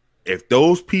feet. If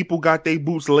those people got their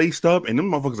boots laced up and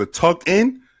them motherfuckers are tucked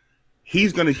in,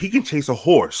 he can chase a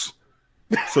horse.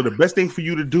 So the best thing for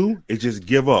you to do is just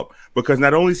give up because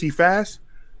not only is he fast,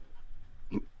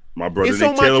 my brother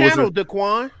Nick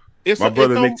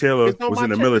Taylor was in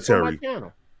the military.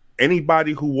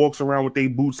 Anybody who walks around with their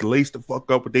boots laced the fuck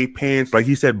up with their pants, like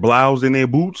he said, blouse in their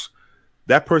boots,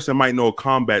 that person might know a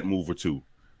combat move or two.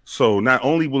 So not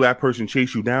only will that person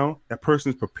chase you down, that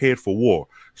person is prepared for war.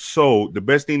 So the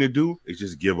best thing to do is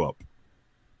just give up.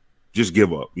 Just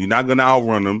give up. You're not gonna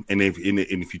outrun them, and if you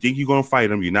think you're gonna fight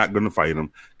him, you're not gonna fight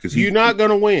him because you're not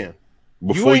gonna win.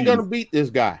 You ain't gonna beat this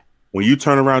guy. When you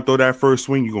turn around, throw that first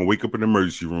swing, you're gonna wake up in the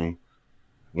emergency room,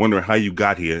 wondering how you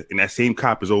got here, and that same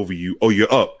cop is over you. Oh,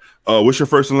 you're up. What's your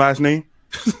first and last name?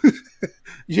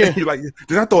 Yeah, you're like,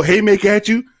 did I throw a haymaker at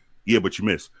you? Yeah, but you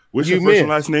missed. What's your first and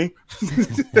last name?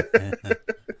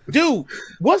 Dude,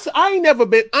 I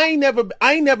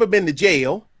ain't never been to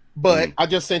jail, but I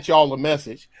just sent y'all a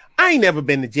message. I ain't never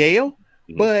been to jail,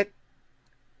 but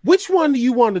which one do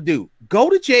you want to do? Go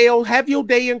to jail, have your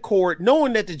day in court,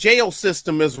 knowing that the jail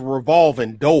system is a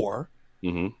revolving door,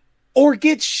 or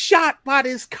get shot by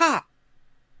this cop?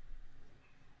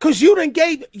 Because you done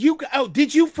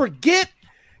did you forget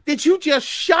that you just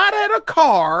shot at a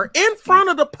car in front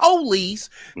of the police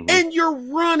Mhm. and you're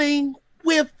running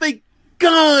with the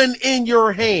gun in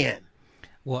your hand.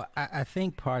 Well, I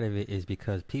think part of it is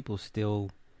because people still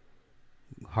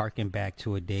harken back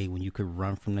to a day when you could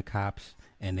run from the cops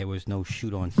and there was no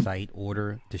shoot on sight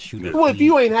order to shoot. Yeah. a Well, if flea.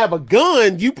 you ain't have a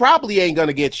gun, you probably ain't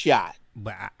gonna get shot.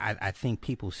 But I think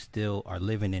people still are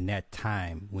living in that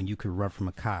time when you could run from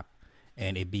a cop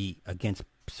and it be against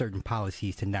certain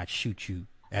policies to not shoot you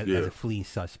as Yeah. a fleeing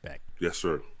suspect. Yes,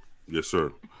 sir. Yes,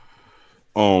 sir.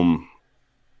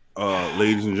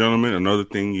 Ladies and gentlemen, another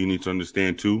thing you need to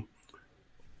understand too,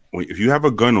 if you have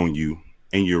a gun on you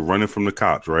and you're running from the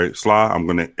cops, right? Sly, I'm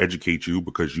going to educate you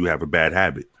because you have a bad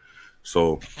habit.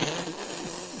 So,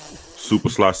 Super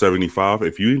Sly 75,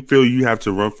 if you feel you have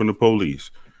to run from the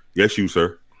police, yes, you,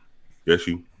 sir. Yes,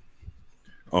 you.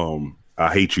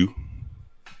 I hate you.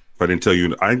 If I didn't tell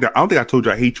you, I don't think I told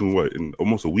you I hate you in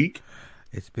almost a week.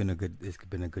 It's been a good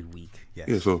week. Yes.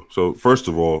 Yeah. So first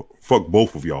of all, fuck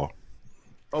both of y'all.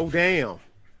 Oh damn!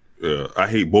 I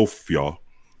hate both of y'all,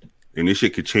 and this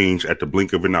shit could change at the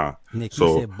blink of an eye. Nick,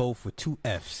 So you said both with two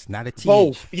F's, not a TH.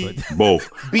 Both. But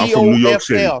both. I'm from New York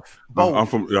City. BOFF. Both.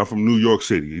 I'm from New York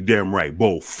City. You're damn right.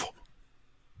 Both.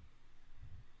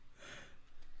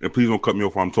 And please don't cut me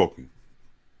off while I'm talking.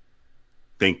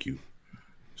 Thank you.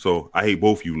 So I hate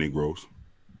both you Negroes.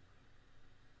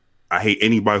 I hate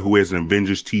anybody who wears an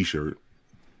Avengers t-shirt.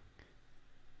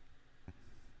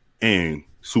 And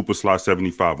Super Sly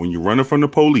 75. When you're running from the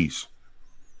police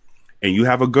and you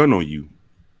have a gun on you,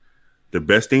 the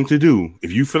best thing to do,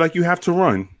 if you feel like you have to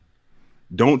run,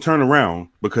 don't turn around,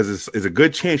 because it's a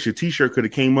good chance your t-shirt could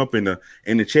have came up in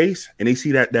the chase and they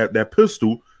see that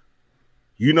pistol.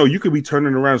 You know, you could be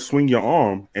turning around, swing your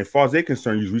arm, and as far as they're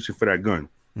concerned, you're reaching for that gun.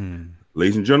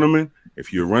 Ladies and gentlemen,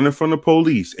 if you're running from the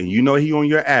police and you know he on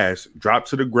your ass, drop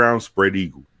to the ground, spread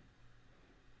eagle.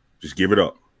 Just give it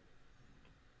up.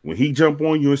 When he jump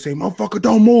on you and say, motherfucker,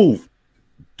 don't move,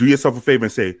 do yourself a favor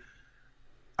and say,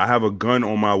 I have a gun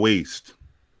on my waist.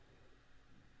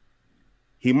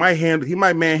 He might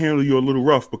manhandle you a little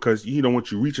rough because he don't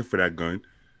want you reaching for that gun.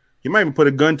 He might even put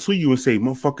a gun to you and say,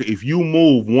 motherfucker, if you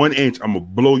move 1 inch, I'm going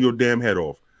to blow your damn head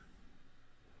off.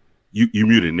 You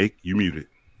muted, Nick. You muted.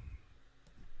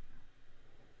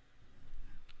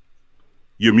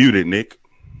 You're muted, Nick.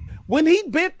 When he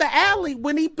bent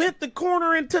the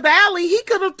corner into the alley, he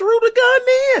could have threw the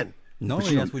gun in.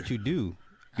 normally that's what you do.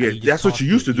 Yeah, You just that's what toss you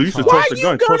used to do. You used to Why toss the you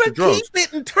gun, toss gonna the drugs. keep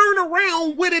it and turn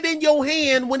around with it in your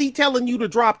hand when he telling you to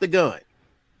drop the gun?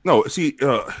 No, see,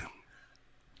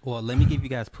 Well, let me give you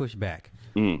guys pushback.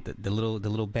 Mm. The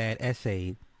little bad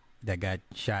essay that got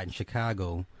shot in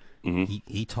Chicago. Mm-hmm.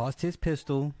 He tossed his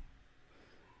pistol,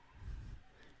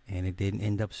 and it didn't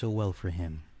end up so well for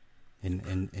him in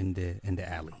the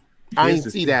alley. I ain't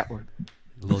see that one.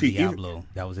 Lil See, Diablo,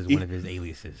 that was one of his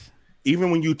aliases.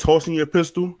 even when you tossing your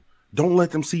pistol, don't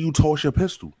let them see you toss your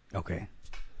pistol. Okay.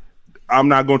 I'm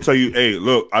not gonna tell you, hey,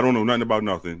 look, I don't know nothing about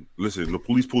nothing. Listen, the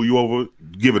police pull you over,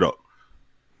 give it up.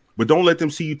 But don't let them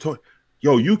see you toss.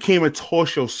 Yo, you came and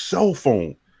tossed your cell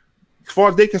phone. As far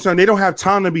as they're concerned, they don't have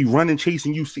time to be running,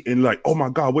 chasing you, and like, oh my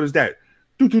God, what is that?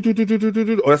 Oh,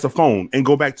 that's a phone, and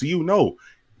go back to you. No,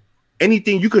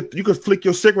 anything you could flick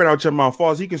your cigarette out your mouth. As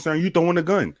far as he's concerned, you throwing a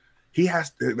gun.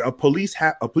 A police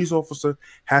officer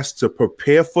has to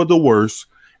prepare for the worst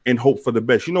and hope for the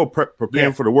best. You know,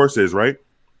 preparing for the worst is, right?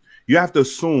 You have to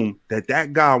assume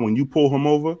that guy, when you pull him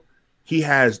over, he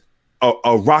has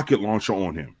a rocket launcher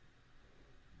on him.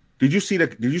 Did you see the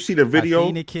video? I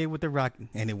seen the kid with the rocket,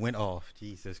 and it went off.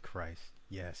 Jesus Christ!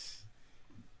 Yes.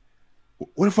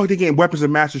 Where the fuck they getting weapons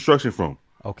of mass destruction from?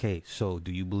 Okay, so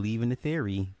do you believe in the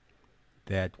theory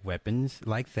that weapons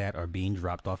like that are being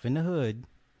dropped off in the hood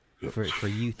for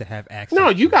youth to have access? No,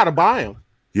 you to? got to buy them.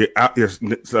 Yeah, yes,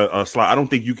 Sly. I don't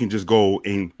think you can just go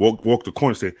and walk the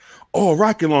corner and say, "Oh, a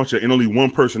rocket launcher," and only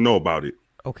one person know about it.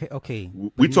 Okay.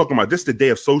 We talking about this the day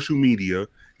of social media.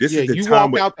 This is the You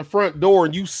time walk out the front door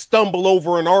and you stumble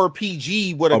over an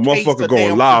RPG with a case motherfucker of going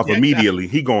damn live projectile. immediately.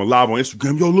 He going live on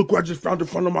Instagram. Yo, look what I just found in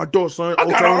front of my door, son. I Oh,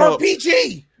 got turn an up.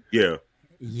 RPG. Yeah,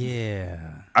 Yeah.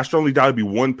 I strongly doubt it'd be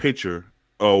one picture,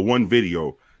 one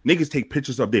video. Niggas take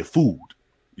pictures of their food.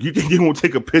 You think you won't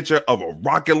take a picture of a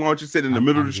rocket launcher sitting in the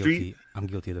middle of the street? I'm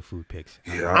guilty of the food pics.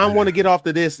 Yeah, I want to get off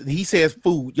to this. He says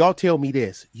food. Y'all tell me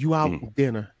this. You out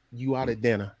dinner. You out at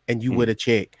dinner and you with a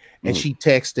chick and she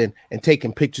texting and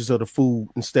taking pictures of the food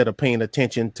instead of paying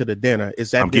attention to the dinner.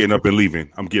 Is that I'm getting up and leaving.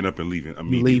 I'm getting up and leaving.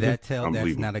 leaving? That's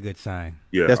leaving. not a good sign.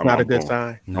 Yeah, That's I'm not a good going.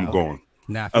 sign. I'm No. going.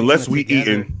 Now, if you're Unless doing we it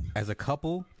together eating. as a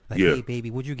couple, like, Yeah. hey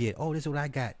baby, what'd you get? Oh, this is what I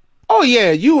got. Oh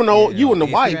yeah, you and the If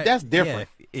wife. you're That's different.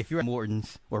 if you're at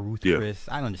Morton's or Ruth Yeah. Chris,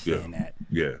 I understand that.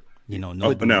 Yeah. You know,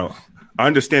 no. But now, I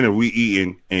understand if we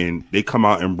eating and they come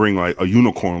out and bring like a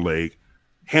unicorn leg,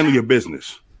 handle your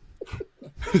business.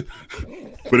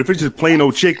 But if it's just plain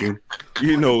old chicken,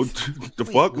 you know, the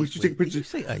fuck? We should take a Did you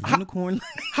picture. say a unicorn?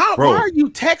 How? Bro. Why are you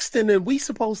texting and we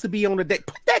supposed to be on the date?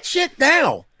 Put that shit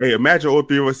down. Hey, imagine all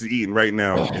three of us is eating right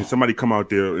now, and somebody come out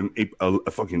there and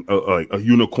a fucking a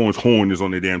unicorn's horn is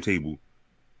on their damn table.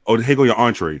 Oh, here go your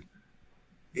entree.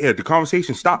 Yeah, the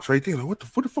conversation stops right there. Like, where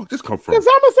the fuck this come from? Because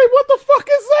I'm gonna say, what the fuck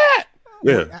is that?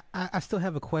 Yeah, I still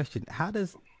have a question. How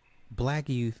does black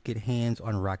youth get hands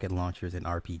on rocket launchers and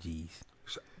RPGs?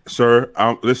 sir.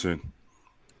 Listen,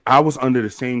 I was under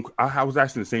the same. I was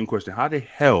asking the same question. How the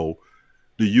hell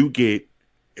do you get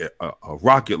a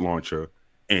rocket launcher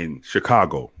in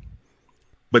Chicago?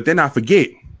 But then I forget,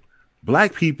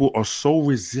 black people are so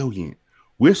resilient.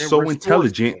 We're so resourceful.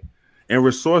 intelligent and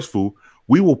resourceful.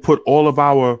 We will put all of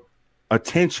our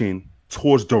attention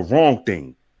towards the wrong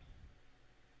thing.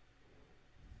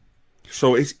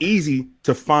 So it's easy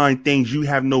to find things you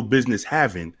have no business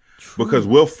having because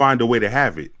we'll find a way to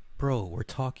have it. Bro, we're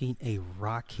talking a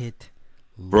rocket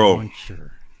Bro.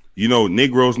 launcher. You know,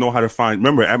 Negroes know how to find.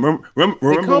 Remember They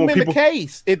when come in people the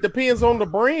case. It depends on the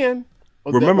brand.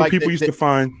 remember Like, people used to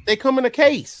find. They come in a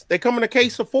case. They come in a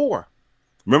case of 4.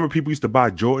 Remember people used to buy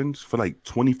Jordans for like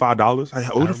 $25.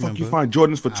 Where the fuck you remember. find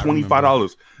Jordans for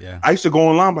 $25? Yeah. I used to go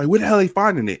online like, where the hell are they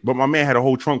finding it? But my man had a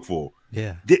whole trunk full.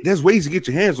 Yeah. There's ways to get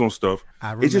your hands on stuff. I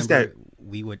remember It's just that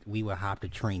we would hop the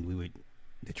train.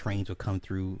 The trains would come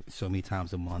through so many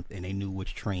times a month, and they knew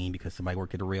which train because somebody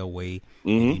worked at the railway.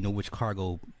 And you know which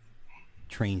cargo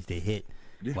trains they hit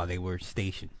while they were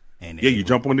stationed. And you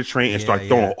jump on the train and Yeah, start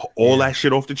throwing all yeah. that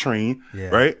shit off the train, Yeah.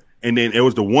 right? And then it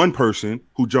was the one person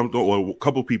who jumped on, or a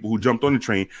couple people who jumped on the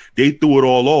train. They threw it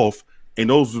all off, and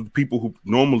those are the people who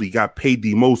normally got paid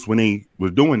the most when they were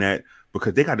doing that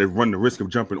because they got to run the risk of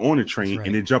jumping on the train right.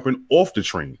 and then jumping off the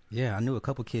train. Yeah, I knew a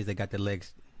couple kids that got their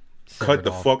legs Cut severed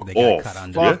the off. fuck They got off. cut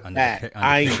under Fuck the- under that. the- under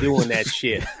I the- ain't doing that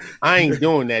shit. I ain't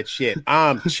doing that shit.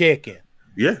 I'm checking.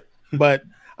 Yeah, But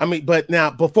I mean, but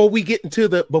now before we get into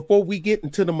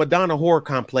the Madonna horror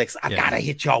complex, I gotta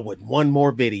hit y'all with one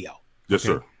more video, yes,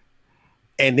 sir.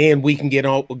 and then we can get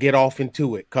off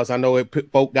into it because I know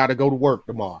folk got to go to work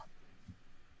tomorrow.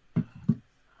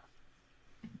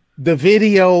 The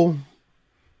video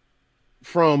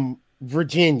from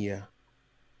Virginia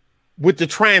with the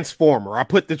transformer. I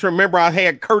put remember I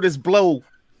had Curtis Blow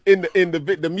in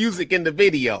the music in the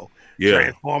video. Yeah,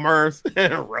 Transformers,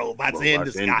 robots in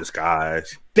the sky.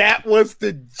 disguise. That was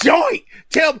the joint.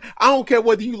 I don't care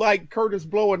whether you like Curtis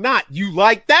Blow or not. You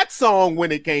like that song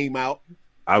when it came out.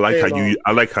 I like And,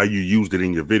 how you used it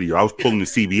in your video. I was pulling the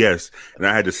CBS and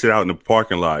I had to sit out in the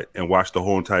parking lot and watch the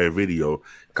whole entire video.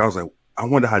 'Cause I was like, I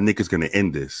wonder how Nick is gonna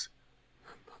end this.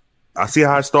 I see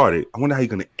how I started. I wonder how he's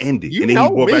gonna end it. You and then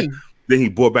know he me. then he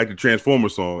brought back the Transformer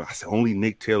song. I said, only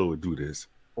Nick Taylor would do this.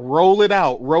 Roll it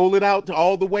out to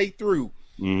all the way through.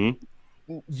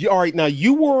 Mm-hmm. All right, now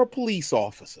you were a police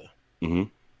officer. Mm-hmm.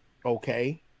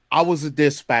 Okay. I was a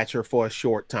dispatcher for a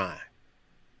short time.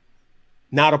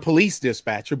 Not a police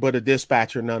dispatcher, but a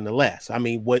dispatcher nonetheless. I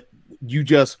mean, what you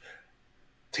just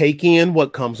take in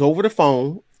what comes over the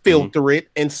phone, filter it,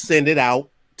 and send it out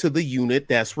to the unit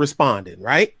that's responding,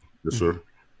 right? Yes, sir.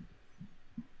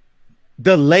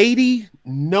 The lady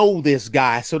know this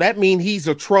guy, so that means he's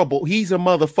a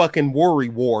motherfucking worry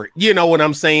wart. You know what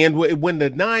I'm saying? When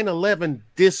the 911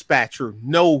 dispatcher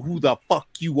know who the fuck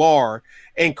you are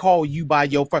and call you by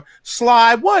your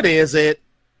Sly, what is it?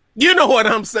 You know what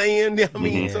I'm saying? I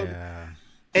mean, so,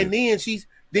 and then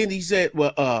he said,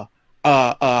 well,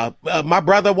 my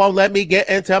brother won't let me get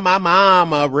into my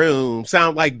mama room.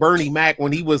 Sound like Bernie Mac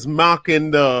when he was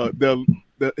mocking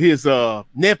his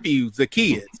nephews, the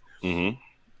kids.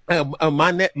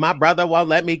 Mm-hmm. My brother won't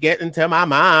let me get into my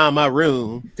mama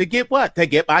room to get what? To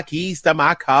get my keys to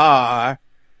my car.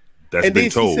 That's And been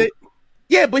then told. she said,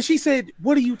 yeah, but she said,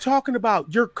 what are you talking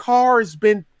about? Your car's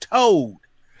been towed.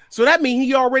 So that means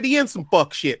he already in some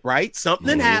fuck shit, right?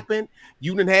 Something happened.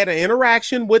 You done had an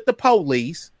interaction with the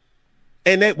police.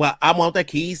 And they, well, I want the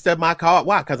keys to my car.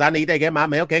 Why? Because I need to get my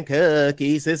milk and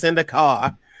cookies. It's in the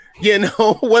car. You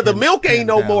know, well, the milk ain't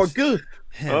no more good.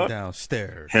 Him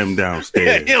downstairs. Him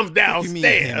downstairs. Him What do you mean,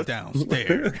 him downstairs.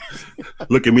 downstairs.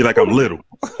 Look at me like I'm little.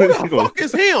 Who the fuck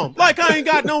is him? Like I ain't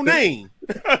got no name.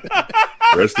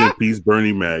 Rest in peace,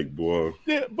 Bernie Mac, boy.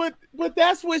 Yeah, but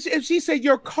that's what if she said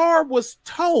your car was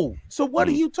towed. So what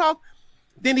are you talking?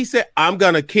 Then he said, I'm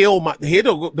gonna kill my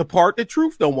the part the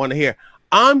truth don't want to hear.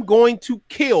 I'm going to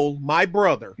kill my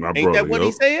brother. Ain't that what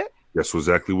he said? That's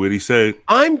exactly what he said.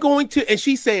 I'm going to, and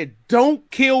she said, don't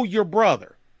kill your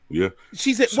brother. Yeah.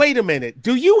 She said, wait a minute,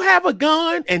 do you have a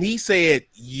gun? And he said,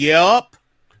 yup.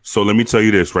 So let me tell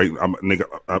you this, right? Nigga,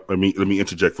 let me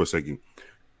interject for a second.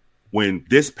 When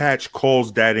dispatch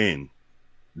calls that in,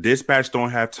 dispatch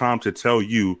don't have time to tell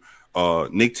you.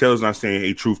 Nick Taylor's not saying,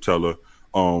 "Hey, truth teller."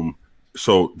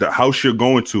 So the house you're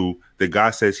going to, the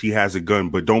guy says he has a gun,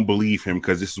 but don't believe him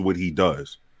because this is what he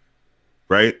does.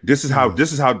 Right? This is how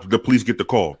the police get the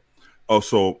call. Oh,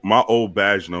 so my old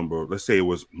badge number, let's say it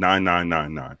was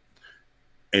 9999,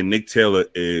 and Nick Taylor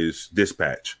is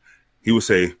dispatch. He would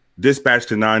say, dispatch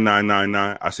to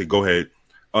 9999. I say, go ahead.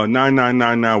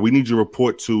 9999, we need your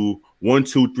report to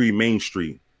 123 Main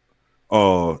Street.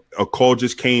 A call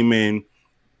just came in.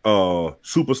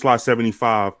 Super Slot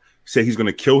 75 said he's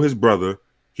gonna kill his brother.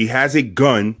 He has a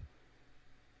gun.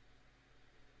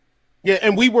 Yeah,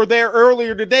 and we were there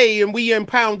earlier today and we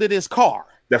impounded his car.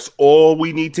 That's all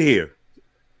we need to hear.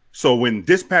 So when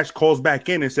dispatch calls back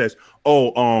in and says,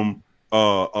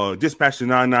 dispatch to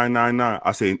 9999,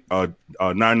 I say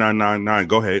 9999,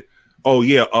 go ahead. Oh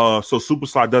yeah, so Super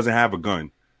Slot doesn't have a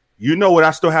gun. You know what I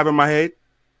still have in my head?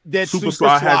 That Super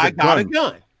Slot has a gun.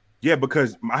 Yeah,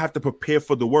 because I have to prepare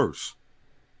for the worst.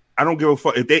 I don't give a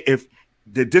fuck if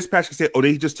the dispatch can say, "Oh,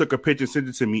 they just took a picture and sent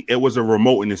it to me. It was a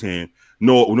remote in his hand."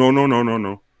 No.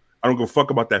 I don't give a fuck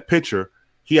about that picture.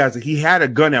 He had a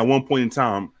gun at one point in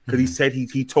time because he said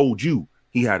he told you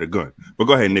he had a gun. But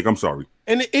go ahead, Nick. I'm sorry.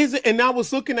 And I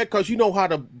was looking at, because you know how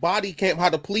the body cam, how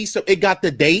the police, it got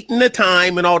the date and the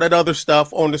time and all that other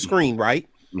stuff on the screen, right?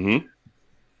 Mm-hmm.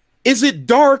 Is it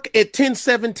dark at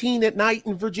 10:17 at night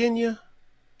in Virginia?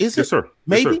 Is it? Yes, sir.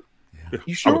 Maybe. Yes, sir. Yeah.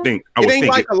 You sure? I would think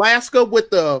like Alaska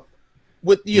with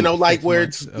you know, like where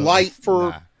it's light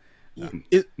for.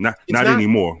 Not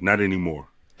anymore. Not anymore.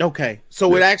 Okay,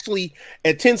 so it actually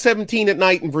at 10:17 at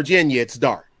night in Virginia, it's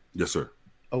dark. Yes, sir.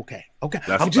 Okay.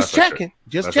 I'm just checking.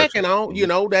 Just checking out. You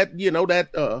know that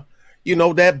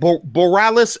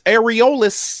Borealis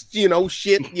areolis,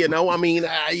 shit. I mean,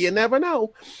 you never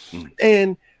know.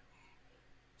 And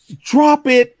drop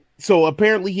it. So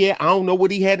apparently, I don't know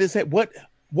what he had to say.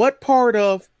 What part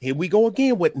of, here we go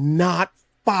again with not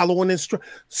following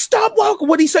instructions. Stop walking.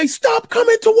 What did he say? Stop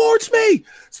coming towards me.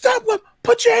 Stop.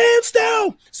 Put your hands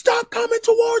down. Stop coming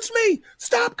towards me.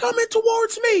 Stop coming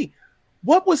towards me.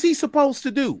 What was he supposed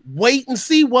to do? Wait and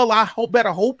see. Well, I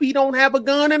better hope he don't have a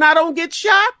gun and I don't get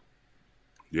shot.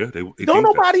 Yeah, don't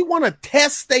nobody want to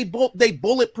test they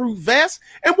bulletproof vest.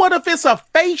 And what if it's a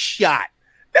face shot?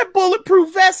 That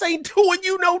bulletproof vest ain't doing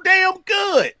you no damn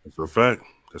good. That's a fact.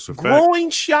 That's a fact. Groin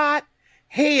shot,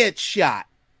 head shot.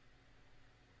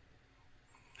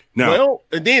 Now,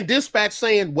 and then dispatch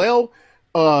saying,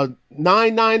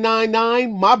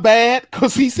 9999, my bad,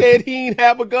 because he said he ain't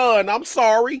have a gun. I'm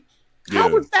sorry. Yeah.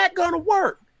 How is that gonna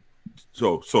work?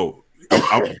 So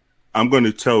I'm going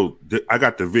to tell. I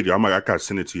got the video. I got to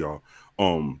send it to y'all.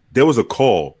 There was a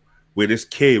call where this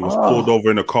kid was pulled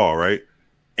over in a car, right?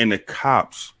 And the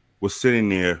cops were sitting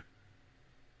there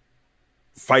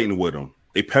fighting with him.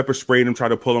 They pepper sprayed him, tried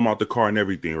to pull him out the car and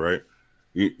everything, right?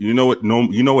 You know what? No,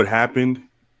 you know what happened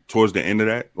towards the end of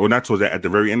that, or not towards that, at the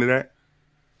very end of that,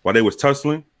 while they was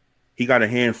tussling, he got a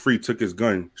hand free, took his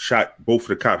gun, shot both of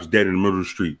the cops dead in the middle of the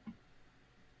street.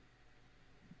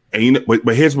 And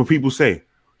but here's what people say: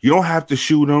 you don't have to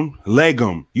shoot them, leg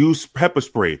them, use pepper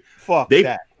spray. Fuck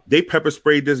that. They pepper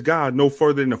sprayed this guy no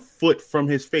further than a foot from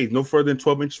his face, no further than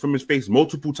 12 inches from his face,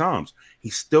 multiple times. He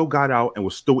still got out and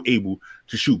was still able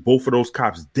to shoot both of those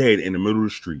cops dead in the middle of the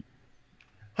street.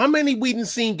 How many we done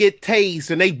seen get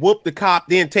tased and they whoop the cop,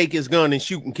 then take his gun and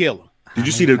shoot and kill him? Did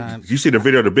you see the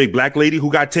video of the big black lady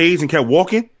who got tased and kept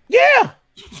walking? Yeah.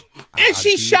 And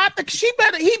she shot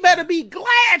he better be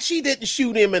glad she didn't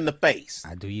shoot him in the face.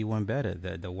 I do you one better.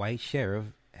 The white sheriff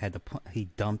he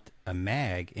dumped a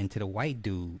mag into the white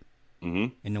dude.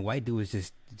 Mm-hmm. And the white dude was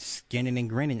just skinning and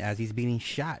grinning as he's being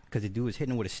shot because the dude was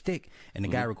hitting him with a stick. And the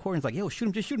guy recording's like, yo, shoot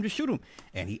him, just shoot him, just shoot him.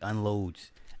 And he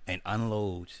unloads and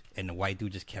unloads. And the white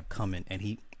dude just kept coming. And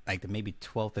he, like the maybe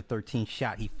 12th or 13th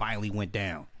shot, he finally went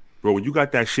down. Bro, when you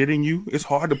got that shit in you, it's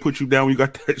hard to put you down when you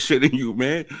got that shit in you,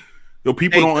 man. Yo,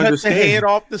 people don't understand. Cut the head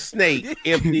off the snake.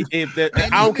 I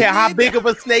don't care how big of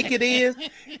a snake it is.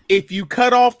 If you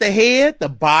cut off the head, the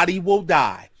body will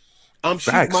die. I'm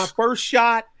shooting my first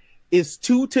shot. Is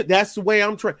that's the way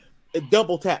I'm trying.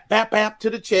 Double tap, bap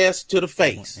to the chest, to the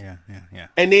face. Yeah.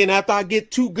 And then after I get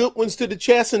 2 good ones to the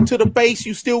chest and to the face,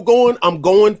 you still going? I'm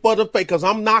going for the face because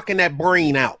I'm knocking that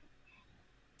brain out.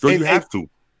 So you have to.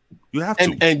 You have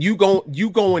to. And you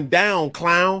going down,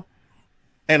 clown.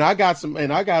 And I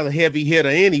got a heavy hitter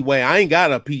anyway. I ain't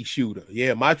got a pea shooter.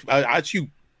 Yeah, I shoot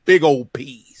big old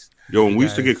peas. Yo, and we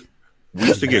used to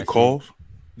get calls.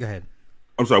 Go ahead.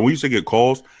 I'm sorry. We used to get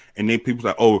calls, and then people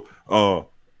like, "Oh,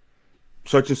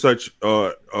 such and such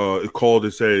called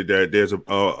and said that there's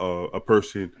a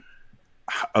person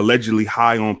allegedly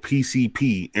high on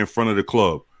PCP in front of the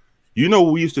club." You know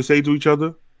what we used to say to each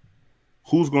other?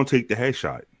 Who's gonna take the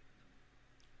headshot?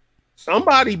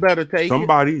 Somebody better take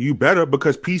Somebody, you better,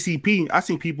 because PCP. I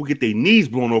seen people get their knees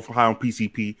blown off high on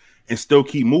PCP and still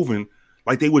keep moving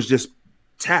like they was just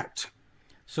tapped.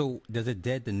 So does it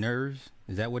dead the nerves?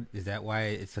 Is that why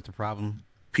it's such a problem?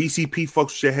 PCP fucks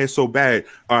with your head so bad.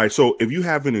 All right, so if you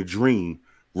having a dream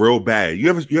real bad, you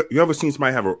ever seen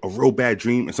somebody have a real bad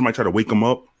dream and somebody try to wake them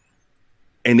up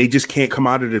and they just can't come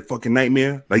out of the fucking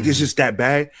nightmare? Like it's just that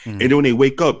bad. And then when they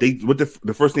wake up,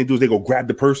 the first thing they do is they go grab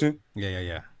the person.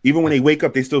 Yeah. Even when they wake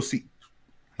up, they still see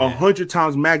 100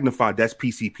 times magnified. That's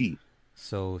PCP.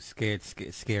 So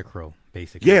scarecrow,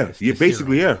 basically. Yeah,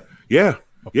 basically, serum. yeah.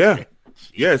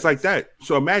 Yeah, it's like that.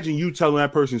 So imagine you telling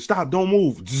that person, stop, don't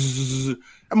move. That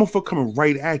motherfucker coming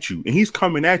right at you. And he's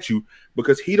coming at you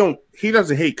because he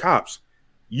doesn't hate cops.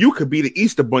 You could be the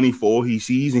Easter Bunny for all he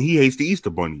sees, and he hates the Easter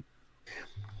Bunny.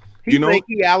 He think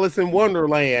he Alice in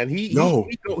Wonderland.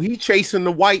 He chasing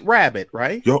the white rabbit,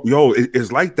 right?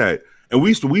 It's like that. And we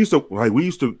used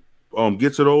to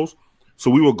get to those.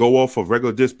 So we would go off of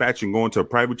regular dispatch and go into a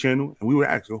private channel, and we would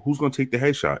ask, who's going to take the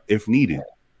headshot if needed?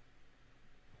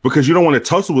 Because you don't want to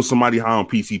tussle with somebody high on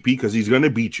PCP because he's going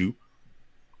to beat you.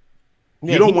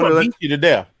 Yeah, you don't want to beat you to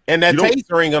death. And that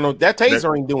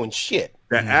taser ain't doing shit.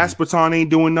 That aspartame ain't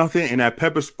doing nothing, and that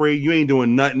pepper spray, you ain't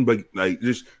doing nothing but like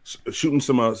just shooting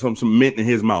some mint in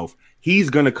his mouth. He's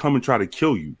gonna come and try to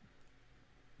kill you.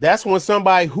 That's when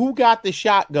somebody who got the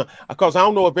shotgun, because I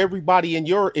don't know if everybody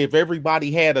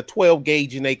had a 12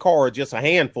 gauge in their car, or just a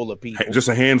handful of people. Just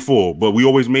a handful, but we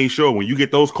always made sure when you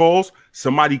get those calls,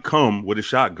 somebody come with a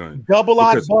shotgun.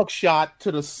 Double-eyed buckshot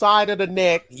to the side of the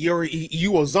neck.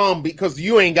 You a zombie because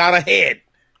you ain't got a head.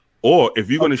 Or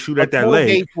if you're going to shoot at that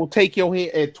leg, will take your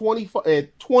head at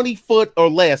 20 foot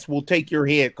or less. Will take your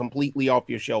head completely off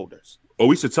your shoulders. Or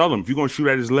we should tell him if you're going to shoot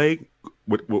at his leg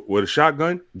with a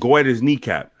shotgun, go at his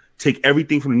kneecap. Take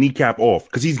everything from the kneecap off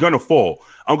because he's going to fall.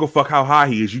 I don't give a fuck how high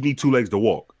he is. You need two legs to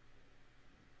walk.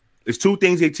 There's two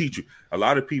things they teach you. A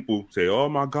lot of people say, "Oh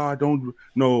my God, don't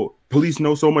know. Police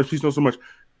know so much. Police know so much."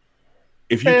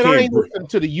 If you can't, I ain't listen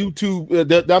to the YouTube.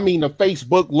 The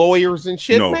Facebook lawyers and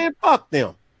shit. No. Man, fuck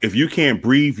them. If you can't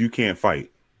breathe, you can't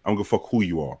fight. I don't give a fuck who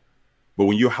you are. But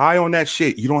when you're high on that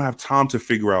shit, you don't have time to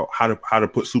figure out how to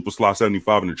put Super Slot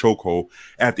 75 in the chokehold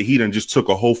after he done just took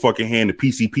a whole fucking hand of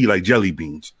PCP like jelly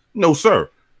beans. No, sir.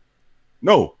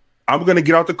 No. I'm going to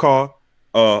get out the car.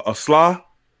 Sly,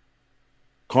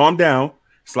 calm down.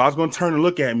 Sly's going to turn and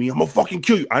look at me. I'm going to fucking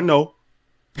kill you. I know.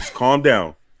 Just calm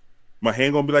down. My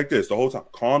hand going to be like this the whole time.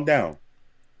 Calm down.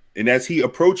 And as he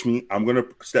approached me, I'm going to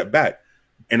step back.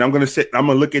 And I'm going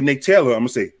to look at Nick Taylor. I'm going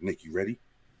to say, Nick, you ready?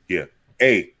 Yeah.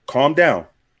 Hey, calm down.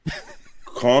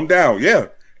 Calm down. Yeah.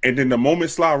 And then the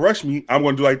moment Sly rushed me, I'm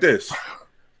going to do like this.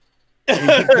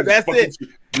 That's it.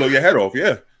 Blow your head off.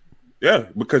 Yeah. Yeah.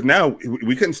 Because now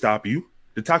we couldn't stop you.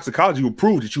 The toxicology will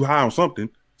prove that you high on something.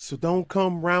 So don't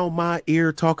come around my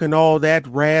ear talking all that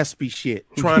raspy shit,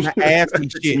 trying to ask me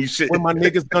shit. When my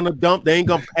niggas gonna dump, they ain't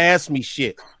gonna pass me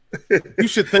shit. You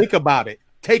should think about it.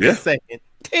 Take a second.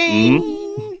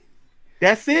 Mm-hmm.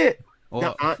 That's it.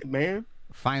 Well, now, man.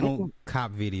 Final cop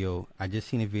video. I just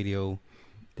seen a video.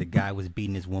 The guy was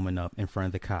beating his woman up in front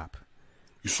of the cop.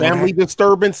 Family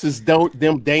disturbances,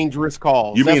 them dangerous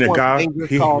calls. You mean a guy?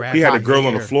 He had a girl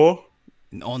on the floor?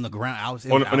 On the ground,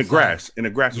 in the grass, or something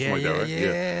like that,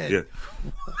 right?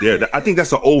 Yeah. I think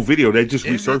that's an old video that just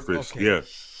resurfaced. Okay. Yeah.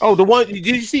 Oh, the one. Did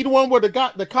you see the one where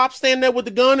the cop stand there with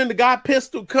the gun and the guy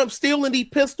comes stealing? He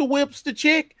pistol whips the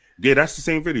chick. Yeah, that's the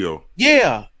same video.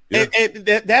 Yeah. And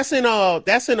that's in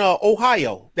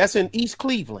Ohio. That's in East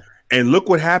Cleveland. And look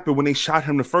what happened when they shot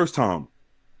him the first time.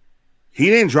 He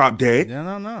didn't drop dead.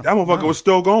 No. That motherfucker was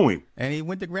still going. And he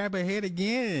went to grab her head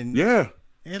again. Yeah.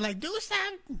 And like, do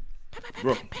something.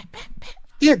 Bro.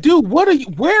 Yeah, dude,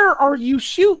 where are you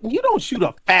shooting? You don't shoot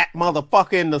a fat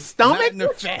motherfucker in the stomach.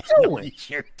 What you doing?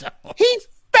 He's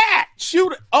fat.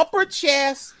 Shoot upper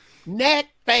chest, neck,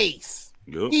 face.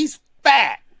 Yep. He's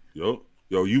fat. Yo,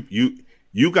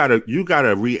 you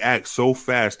gotta react so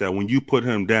fast that when you put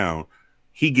him down,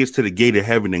 he gets to the gate of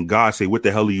heaven and God say, "What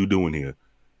the hell are you doing here?"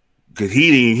 Because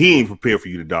he ain't prepared for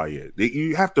you to die yet.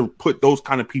 You have to put those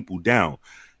kind of people down.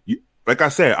 Like I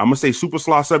said, I'm gonna say Super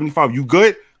Slaw 75. You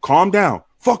good? Calm down.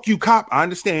 Fuck you, cop. I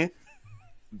understand.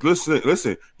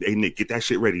 Listen. Hey, Nick, get that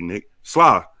shit ready, Nick.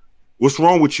 Sly, what's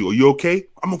wrong with you? Are you okay?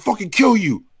 I'm gonna fucking kill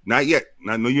you. Not yet.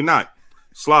 No, you're not.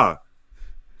 Sly,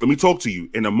 let me talk to you.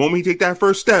 And the moment he take that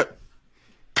first step,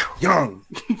 young.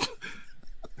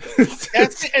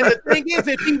 That's it. And the thing is,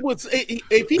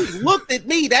 if he looked at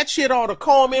me, that shit ought to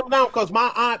calm him down because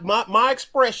my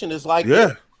expression is like,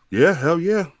 yeah, hell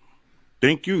yeah.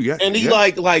 Thank you. Yeah. And he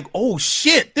like, oh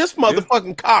shit, this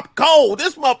motherfucking cop cold.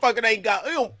 This motherfucker ain't got.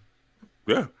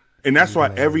 Yeah. And that's why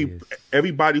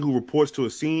everybody who reports to a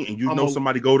scene and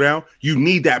somebody go down, you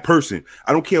need that person.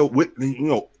 I don't care what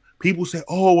people say,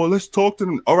 oh well, let's talk to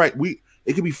them. All right,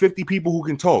 it could be 50 people who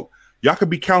can talk. Y'all could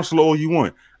be counselor all you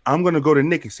want. I'm gonna go to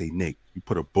Nick and say, Nick, you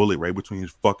put a bullet right between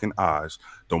his fucking eyes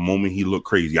the moment he looked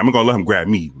crazy. I'm gonna let him grab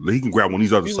me. He can grab one of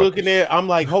these other suckers. Looking there, I'm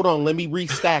like, hold on, let me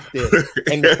restack this.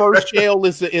 And the first shell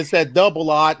is that double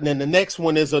odd, and then the next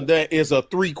one is a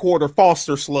 3/4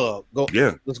 Foster slug. Go,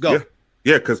 yeah, let's go.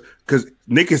 Yeah, because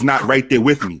Nick is not right there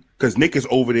with me. Because Nick is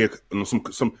over there,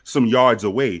 some yards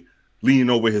away,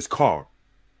 leaning over his car.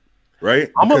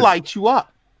 Right, I'm gonna light you up.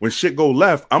 When shit go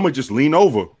left, I'm gonna just lean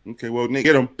over. Okay, well, Nick,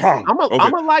 get him. Pong. I'm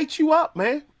gonna light you up,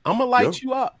 man. I'm gonna light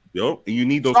you up. Yo, and you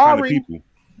need those kind of people.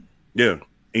 Yeah, and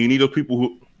you need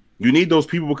those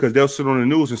people because they'll sit on the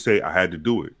news and say, "I had to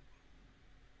do it."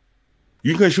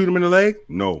 You can shoot him in the leg?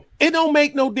 No. It don't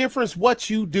make no difference what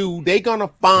you do. They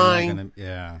gonna find.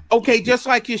 Okay, just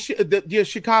like your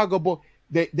Chicago boy.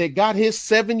 They got his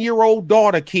 7-year-old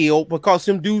daughter killed because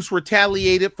some dudes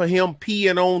retaliated for him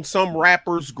peeing on some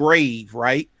rapper's grave,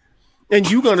 right? And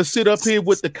you gonna sit up here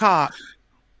with the cop.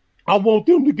 I want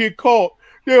them to get caught.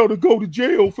 They ought to go to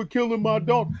jail for killing my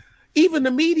daughter. Even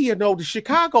the media know, the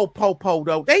Chicago Popo,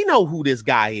 though, they know who this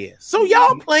guy is. So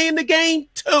y'all playing the game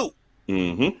too.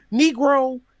 Mm-hmm.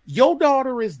 Negro, your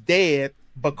daughter is dead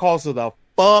because of the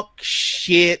fuck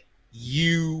shit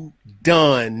you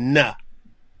done.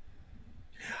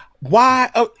 Why?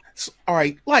 All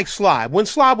right, like Sly. When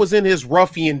Sly was in his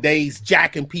ruffian days,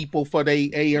 jacking people for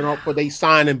they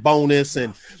signing bonus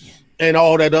and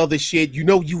all that other shit. You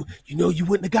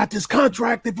wouldn't have got this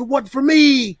contract if it wasn't for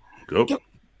me. Yep.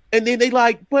 And then they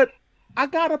like, but I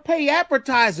gotta pay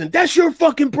advertising. That's your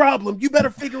fucking problem. You better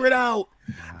figure it out.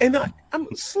 And I'm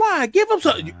Sly. Give him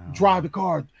something. Drive the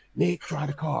car, Nick. Drive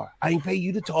the car. I ain't pay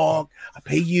you to talk. I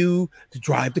pay you to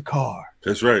drive the car.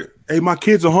 That's right. Hey, my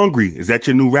kids are hungry. Is that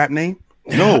your new rap name?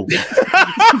 No.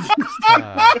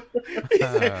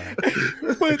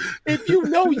 But if you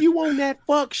know you on that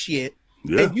fuck shit,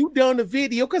 and you done the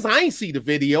video, because I ain't see the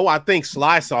video. I think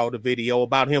Sly saw the video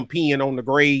about him peeing on the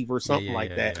grave or something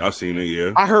like that. I've seen it,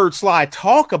 yeah. I heard Sly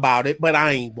talk about it, but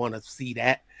I ain't want to see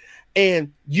that.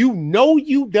 And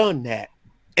you done that.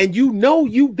 And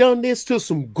you done this to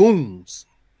some goons.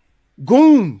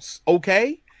 Goons,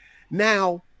 okay?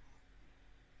 Now,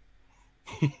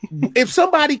 if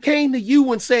somebody came to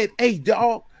you and said, hey,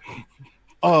 dog,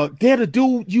 they're the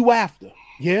dude you after.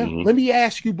 Yeah. Mm-hmm. Let me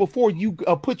ask you before you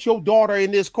put your daughter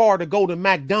in this car to go to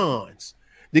McDonald's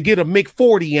to get a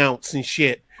McForty ounce and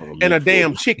shit and a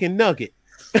damn chicken nugget.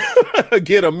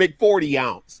 Get a McForty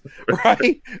ounce,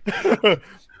 right?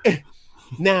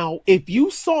 Now, if you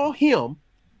saw him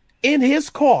in his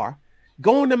car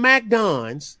going to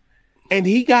McDonald's and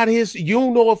he got you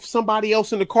don't know if somebody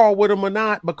else in the car with him or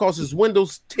not because his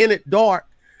windows tinted dark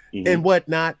and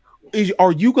whatnot,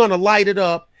 are you going to light it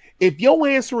up? If your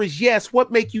answer is yes,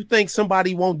 what make you think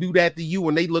somebody won't do that to you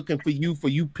when they looking for you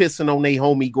pissing on their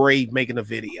homie grave making a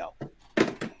video?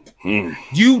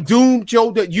 You doomed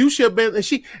you should have been.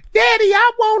 Daddy,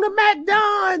 I want a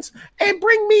McDonald's and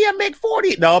bring me a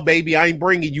McForty. No, baby, I ain't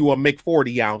bringing you a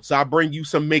McForty ounce. I'll bring you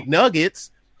some McNuggets,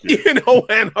 and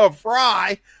a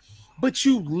fry. But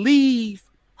you leave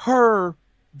her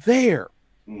there.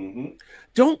 Mm-hmm.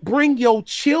 Don't bring your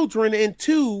children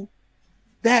into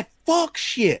that fuck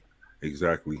shit.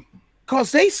 Exactly.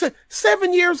 Because they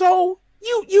 7 years old.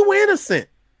 You innocent.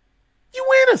 You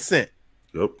innocent.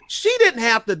 Yep. She didn't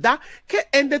have to die.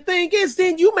 And the thing is,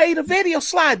 then you made a video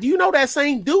slide. Do you know that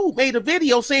same dude made a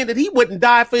video saying that he wouldn't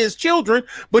die for his children,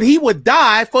 but he would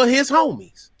die for his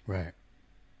homies? Right.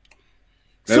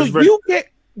 So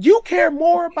you care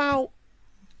more about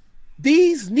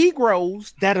these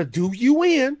Negroes that'll do you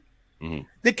in. Mm-hmm.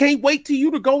 They can't wait till you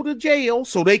to go to jail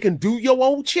so they can do your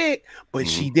old chick. But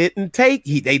she didn't take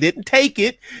it. They didn't take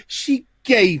it. She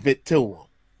gave it to them.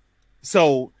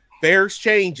 So fair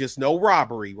exchange is no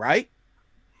robbery, right?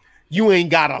 You ain't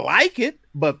gotta like it,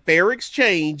 but fair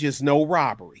exchange is no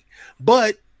robbery.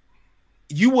 But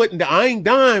I ain't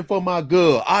dying for my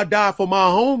girl. I die for my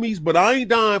homies, but I ain't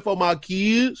dying for my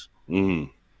kids.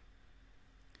 Mm-hmm.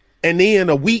 And then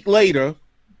a week later,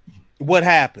 what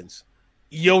happens?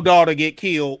 your daughter get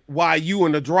killed while you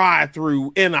in the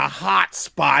drive-through in a hot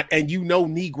spot and you know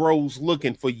Negroes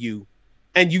looking for you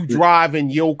and you drive in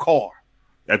your car.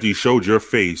 After you showed your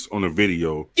face on a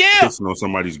video, Yeah. pissing on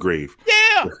somebody's grave.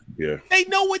 Yeah. Yeah. They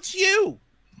know it's you.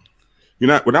 You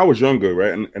know, when I was younger,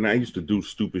 right, and I used to do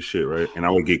stupid shit, right, and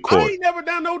I would get I caught. ain't never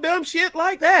done no dumb shit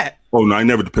like that. Oh no, I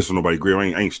never piss on nobody's grave. I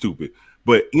ain't stupid.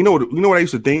 But you know what I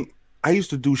used to think? I used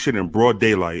to do shit in broad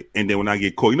daylight, and then when I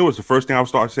get caught, you know what's the first thing I would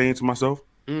start saying to myself?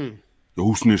 Yo,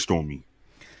 who snitched on me?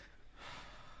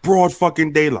 Broad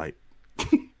fucking daylight.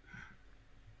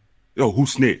 Yo, who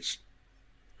snitched?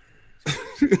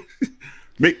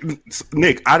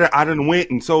 Nick, I done went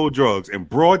and sold drugs in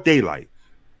broad daylight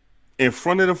in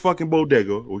front of the fucking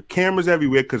bodega with cameras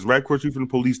everywhere because right across you from the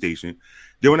police station.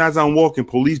 Then as I'm walking,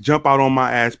 police jump out on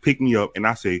my ass, pick me up, and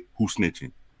I say, who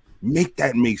snitching? Make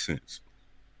that make sense.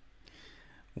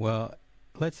 Well,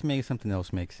 let's make something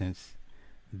else make sense.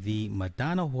 The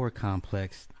Madonna whore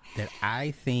complex that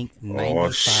I think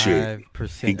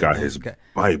 95% He got of his those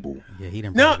Bible. yeah, he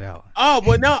done No,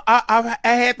 brought it out. I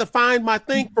had to find my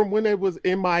thing from when it was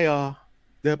in my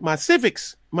my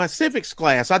civics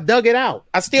class. I dug it out.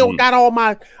 I still got all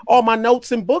my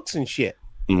notes and books and shit.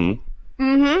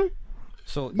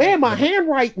 So Man, my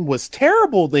handwriting was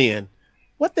terrible then.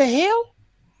 What the hell?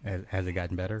 has it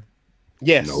gotten better?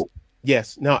 Yes. Nope.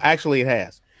 Yes. No, actually it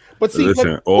has. But see,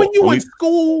 Listen, when you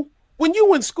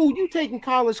in school, you taking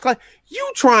college class,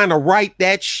 you trying to write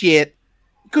that shit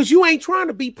because you ain't trying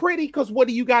to be pretty. Because what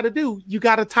do you got to do? You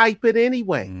got to type it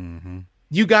anyway. Mm-hmm.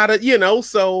 You got to,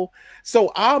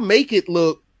 so I'll make it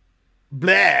look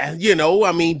blah,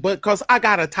 I mean, but because I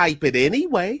got to type it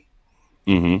anyway.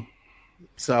 Mm-hmm.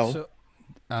 So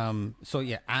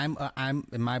yeah, I'm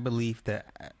in my belief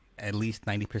that at least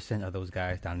 90% of those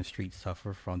guys down the street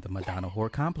suffer from the Madonna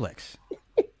whore complex.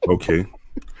 Okay.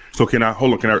 So can I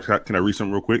read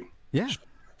something real quick? Yeah.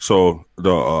 So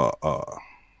the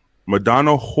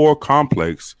Madonna whore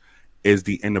complex is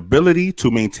the inability to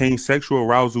maintain sexual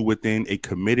arousal within a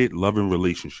committed loving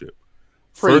relationship.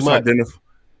 Pretty much.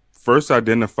 First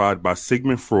identified by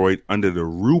Sigmund Freud under the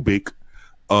rubric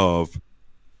of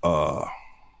I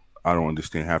don't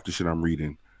understand half the shit I'm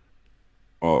reading.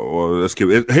 Or let's give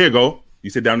it. Here you go. You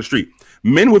said down the street.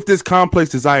 Men with this complex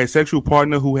desire a sexual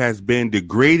partner who has been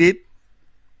degraded,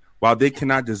 while they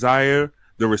cannot desire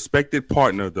the respected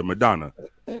partner, the Madonna.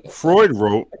 Freud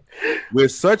wrote, "Where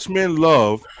such men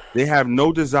love, they have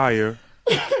no desire,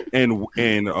 and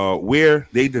where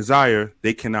they desire,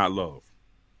 they cannot love."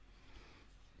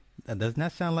 Doesn't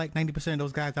that sound like 90% of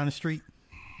those guys down the street?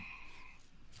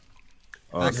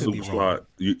 I could be Super wrong. Slot,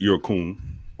 you're a coon.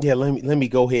 yeah, let me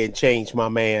go ahead and change my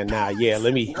man now. Yeah,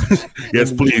 let me.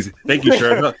 Yes, please. Thank you,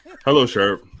 Sheriff. Hello,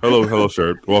 Sheriff. Hello,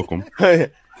 Sheriff. Welcome. Hey,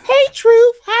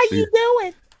 Truth, how you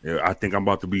doing? Yeah, I think I'm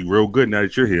about to be real good now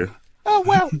that you're here. Oh,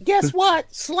 well, guess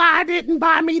what? Sly didn't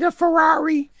buy me the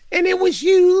Ferrari, and it was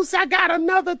used. I got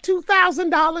another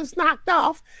 $2,000 knocked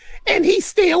off, and he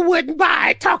still wouldn't buy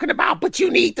it, talking about, but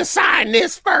you need to sign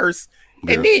this first,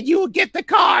 and then you'll get the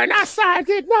car, and I signed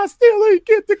it, and I still ain't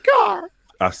get the car.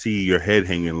 I see your head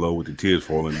hanging low with the tears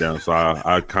falling down, so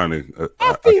I kind of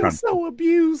I feel so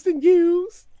abused and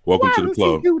used. welcome Why to the does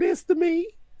club. he do this to me?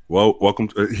 Well, welcome.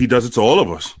 He does it to all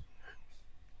of us.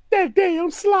 That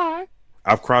damn Sly.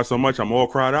 I've cried so much, I'm all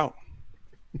cried out.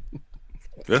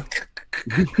 Yeah.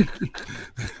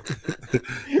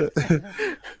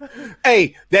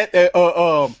 Hey,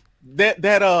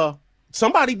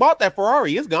 somebody bought that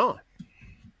Ferrari. It's gone.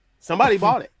 Somebody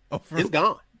bought it. It's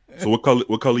gone. So what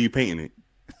color you painting it?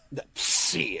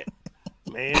 Shit,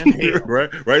 man. Hell.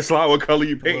 right, Sly. What color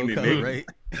you painting it, Nick?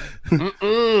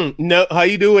 Right? No, how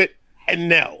you do it? And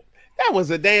no, that was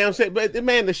a damn shit. But the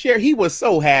man, the sheriff, he was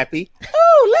so happy.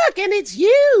 Oh, look, and it's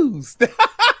used.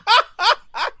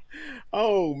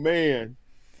 Oh man.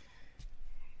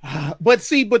 But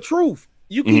truth,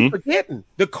 you keep forgetting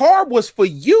the car was for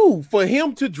you, for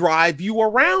him to drive you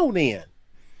around in.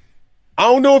 I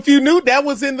don't know if you knew that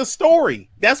was in the story.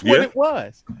 That's what it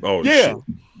was. Oh yeah. Shit.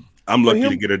 I'm lucky him-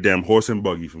 to get a damn horse and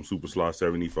buggy from Super Slot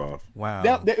 75. Wow.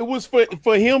 It was for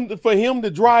him to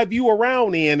drive you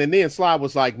around in, and then Sly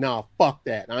was like, "Nah, fuck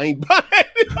that. I ain't buying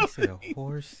it." I said a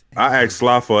horse. I asked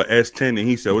Sly for a S10, and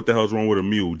he said, "What the hell's wrong with a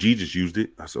mule? Jesus used it."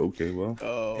 I said, "Okay, well,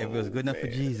 If it was good enough for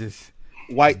Jesus,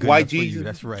 White good enough for you, Jesus.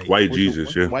 that's right. white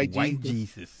Jesus, yeah, White White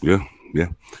Jesus. Jesus. yeah."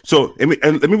 So let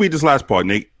me read this last part,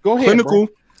 Nate. Go ahead, Clinical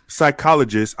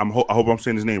psychologist. I hope I'm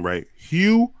saying his name right.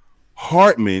 Hugh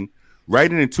Hartman,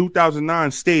 writing in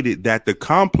 2009, stated that the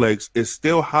complex is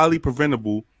still highly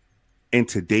preventable in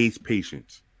today's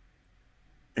patients.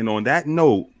 And on that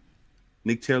note,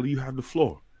 Nick Taylor, you have the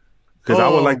floor. Because I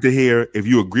would like to hear if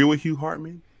you agree with Hugh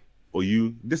Hartman or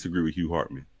you disagree with Hugh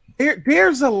Hartman.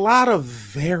 There's a lot of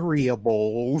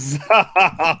variables,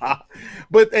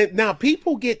 but now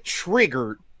people get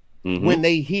triggered when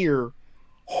they hear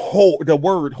the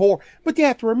word whore. But you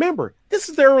have to remember, this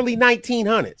is the early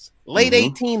 1900s, late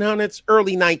 1800s,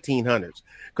 early 1900s.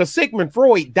 Because Sigmund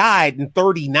Freud died in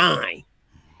 39.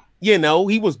 You know,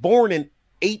 he was born in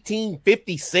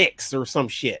 1856 or some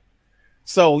shit.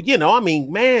 So, you know, I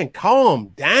mean, man, calm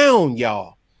down,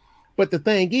 y'all. But the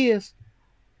thing is,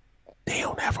 they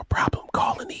don't have a problem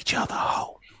calling each other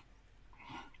hoe.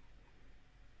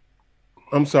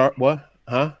 I'm sorry. What?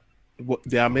 Huh? What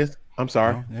did I miss? I'm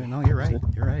sorry. No, you're right.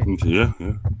 You're right. Yeah.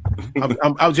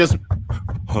 I'll just.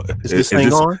 Is this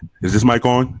thing on? Is this mic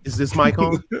on? Is this mic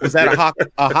on? Was that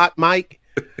a hot mic?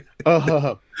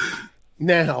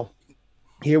 Now,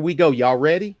 here we go. Y'all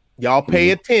ready? Y'all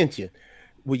pay attention.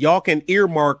 Well, y'all can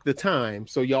earmark the time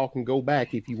so y'all can go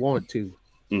back if you want to.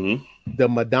 The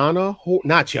Madonna,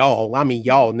 not y'all. I mean,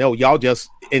 y'all know, y'all just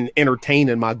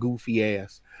entertaining my goofy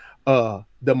ass.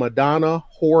 The Madonna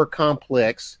horror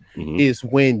complex is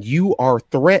when you are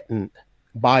threatened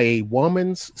by a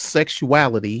woman's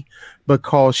sexuality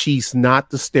because she's not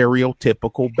the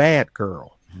stereotypical bad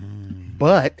girl,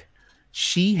 but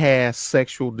she has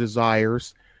sexual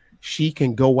desires. She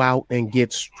can go out and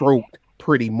get stroked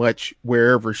pretty much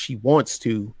wherever she wants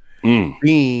to,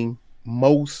 being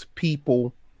most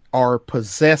people are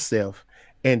possessive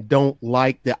and don't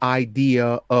like the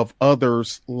idea of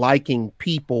others liking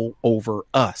people over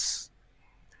us.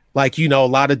 Like, you know, a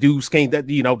lot of dudes can't,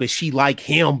 you know, that she like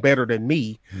him better than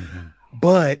me.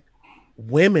 But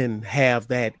women have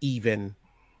that even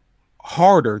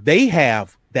harder. They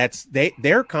have they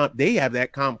have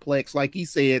that complex, like he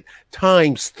said,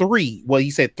 times 3. Well, he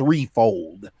said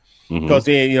threefold. Because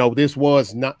then, you know, this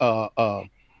was not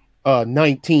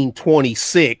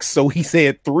 1926, so he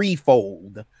said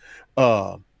threefold.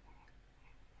 And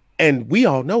we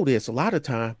all know this. A lot of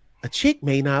time, a chick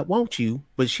may not want you,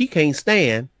 but she can't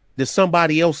stand that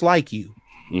somebody else like you.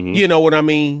 You know what I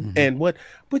mean? And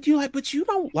but you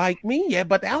don't like me, yeah.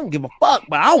 But I don't give a fuck.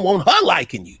 But I don't want her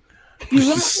liking you. You know,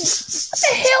 what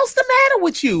the hell's the matter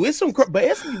with you? It's some,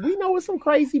 we know it's some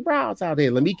crazy brows out there.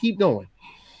 Let me keep going.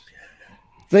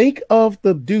 Think of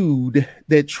the dude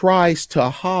that tries to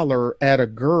holler at a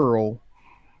girl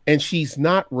and she's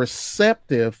not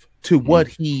receptive to what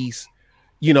he's,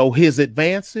 you know, his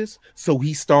advances. So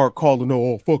he start calling,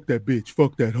 oh, fuck that bitch,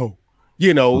 fuck that hoe.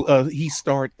 You know, he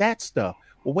start that stuff.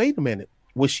 Well, wait a minute.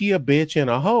 Was she a bitch and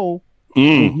a hoe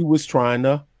when he was trying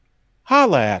to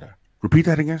holler at her? Repeat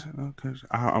that again, because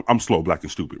I'm slow, black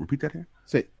and stupid. Repeat that again.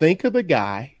 So think of the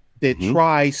guy that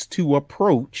tries to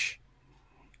approach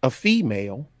a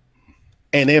female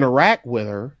and interact with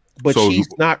her, but she's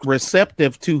not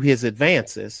receptive to his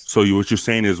advances. So what you're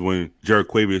saying is when Jared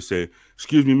Quavier said,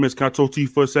 "Excuse me, miss, can I talk to you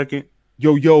for a second?"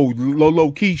 Yo,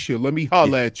 Lolo Keisha, let me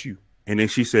holler at you. And then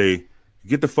she say,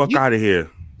 "Get the fuck out of here.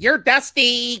 You're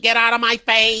dusty. Get out of my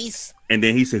face." And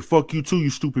then he said, "Fuck you too, you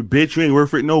stupid bitch. You ain't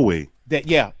worth it no way." That's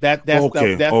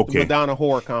the Madonna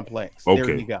horror complex. Okay.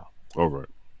 There you go. All right.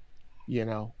 You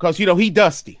know, because you know he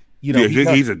dusty. You know,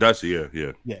 yeah, he's a dusty.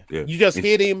 Yeah. You just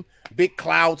hit him, big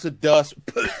clouds of dust.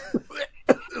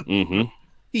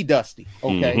 He dusty.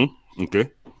 Okay.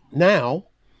 Okay. Now,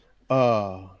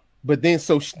 but then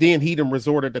then he done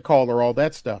resorted to call her all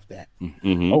that stuff.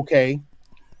 Okay.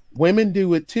 Women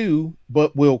do it too,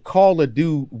 but will call a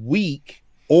dude weak,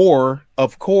 or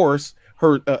of course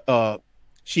her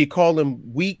she called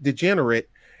him weak, degenerate,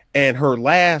 and her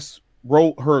last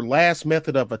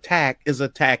method of attack is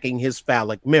attacking his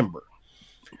phallic member,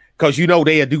 because you know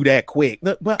they'll do that quick.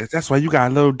 But that's why you got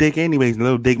a little dick, anyways.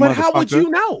 Little dick. But how would you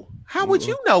know? How would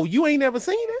you know? You ain't never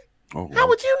seen it. How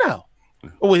would you know?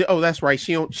 Oh, that's right.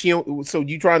 She don't. So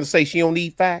you trying to say she don't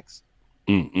need facts?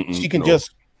 She can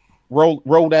just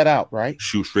roll that out, right?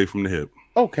 Shoot straight from the hip.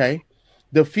 Okay.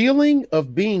 The feeling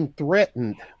of being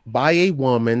threatened by a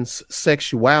woman's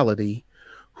sexuality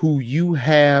who you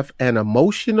have an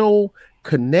emotional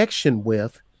connection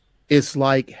with is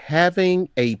like having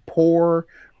a poor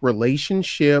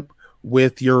relationship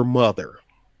with your mother.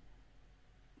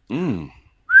 Man,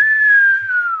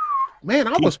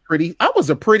 I was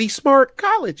a pretty smart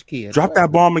college kid. Drop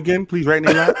that bomb again, please, right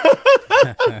now.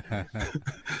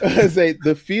 Say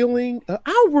the feeling. I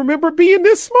don't remember being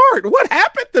this smart. What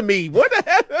happened to me?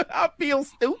 I feel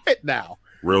stupid now.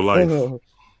 Real life.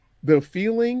 The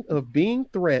feeling of being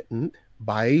threatened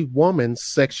by a woman's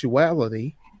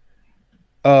sexuality,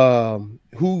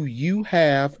 who you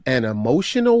have an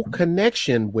emotional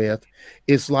connection with,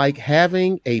 is like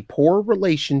having a poor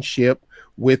relationship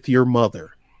with your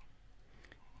mother.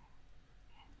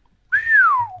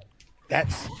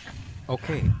 That's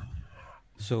Okay.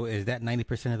 So is that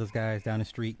 90% of those guys down the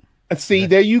street? see,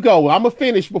 there you go. I'm gonna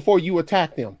finish before you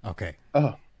attack them. Okay.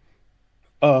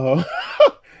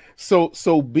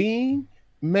 So being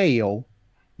male,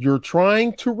 you're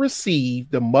trying to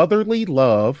receive the motherly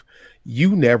love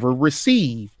you never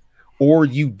received, or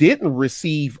you didn't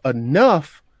receive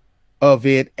enough of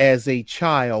it as a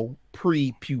child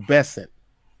pre-pubescent.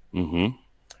 Mm-hmm.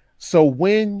 So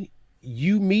when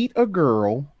you meet a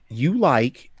girl you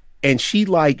like and she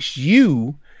likes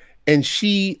you, and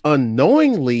she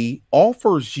unknowingly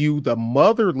offers you the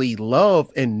motherly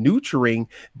love and nurturing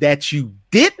that you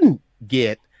didn't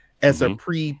get as a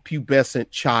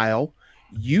prepubescent child,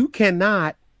 you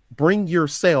cannot bring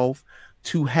yourself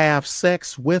to have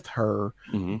sex with her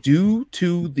due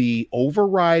to the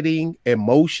overriding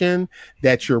emotion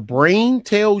that your brain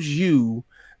tells you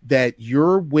that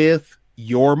you're with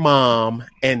your mom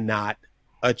and not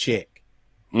a chick.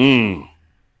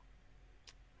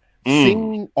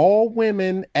 Seeing all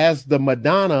women as the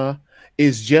Madonna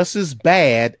is just as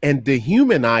bad and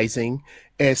dehumanizing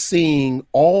as seeing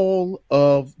all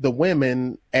of the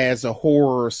women as a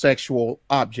horror sexual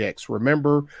objects.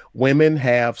 Remember, women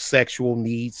have sexual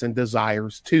needs and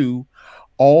desires too.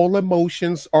 All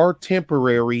emotions are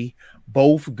temporary,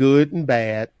 both good and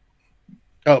bad.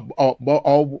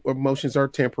 All emotions are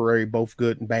temporary, both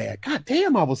good and bad. God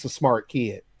damn, I was a smart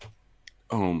kid.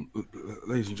 Ladies and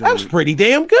That was gentlemen, pretty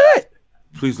damn good.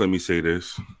 please let me say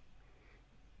this.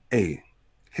 Hey,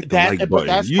 hit the That, like but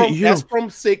button. that's from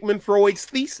Sigmund Freud's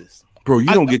thesis. Bro,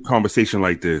 you don't get conversation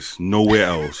like this nowhere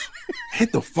else.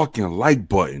 Hit the fucking like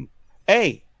button.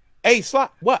 Hey,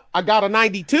 what? I got a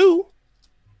 92.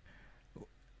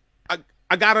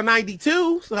 I got a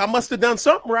 92, so I must have done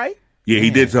something right. Yeah,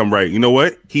 he did something right. You know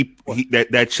what? He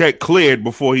that check cleared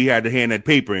before he had to hand that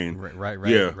paper in.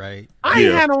 Right. I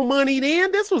ain't had no money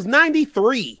then. This was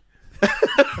 93.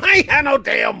 I ain't had no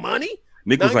damn money.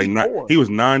 Nick was 94. he was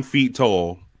 9 feet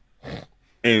tall.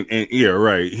 And yeah,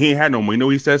 right. He ain't had no money. You know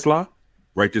what he said, Sly?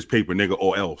 Write this paper, nigga,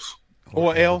 or else.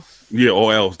 Or else. Yeah,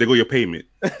 or else. They go your payment.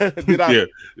 Did I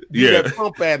do that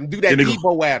pump at him? Do that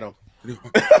Debo at him?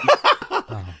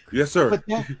 Yes, sir.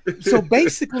 So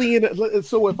basically,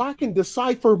 so if I can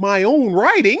decipher my own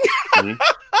writing,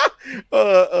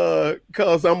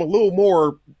 because I'm a little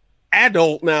more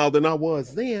adult now than I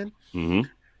was then.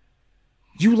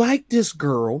 You like this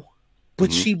girl,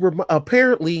 but she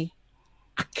apparently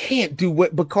I can't do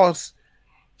it because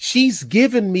she's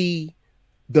given me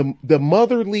the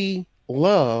motherly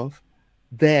love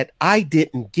that I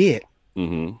didn't get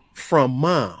from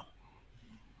mom.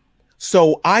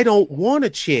 So I don't want a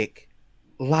chick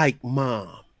like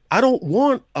mom. I don't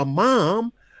want a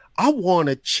mom. I want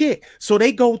a chick. So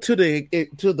they go to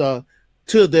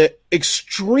the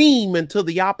extreme and to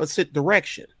the opposite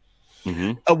direction.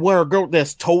 Where a girl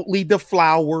that's totally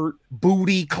deflowered,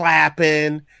 booty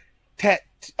clapping,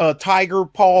 tiger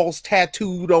paws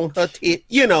tattooed on her tit,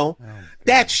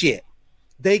 that shit.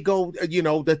 They go,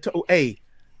 hey,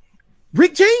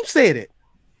 Rick James said it.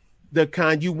 The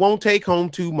kind you won't take home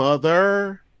to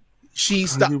mother.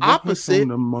 She's the opposite.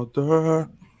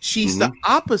 She's the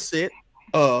opposite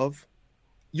of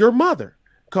your mother.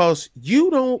 Because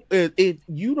you don't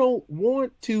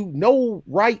want to, no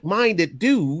right-minded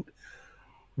dude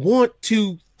want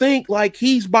to think like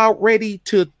he's about ready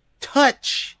to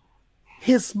touch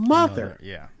his mother.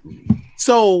 Yeah.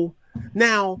 So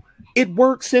now it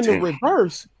works in the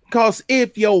reverse, because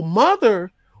if your mother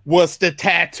was the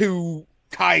tattoo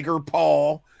tiger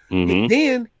paw,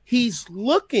 then he's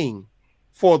looking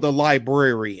for the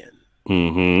librarian.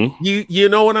 You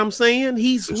know what I'm saying?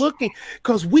 He's looking,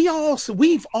 because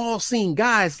we've all seen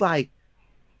guys like,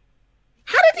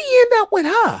 how did he end up with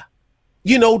her?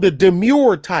 The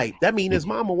demure type. That means his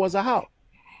mama was a hoe.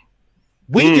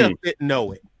 We just didn't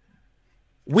know it.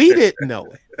 We didn't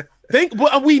know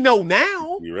it. We know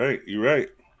now. You're right.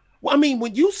 Well, I mean,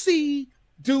 when you see,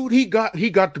 dude, he got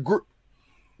the grip,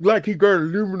 like he got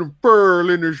aluminum foil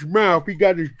in his mouth. He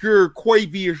got his Jared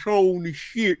Quavius on and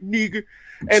shit, nigga.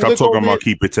 And stop talking about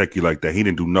Keep It Techie like that. He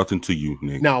didn't do nothing to you,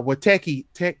 nigga. No, well,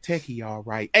 Techie, all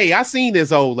right. Hey, I seen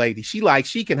this old lady. She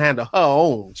can handle her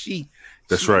own.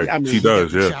 That's right. I mean, she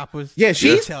does. Yeah,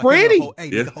 she's pretty.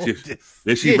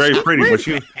 She's very pretty,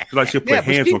 but she'll put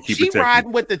hands on Keep It Techie. She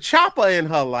riding with the chopper in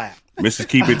her lap. Mrs.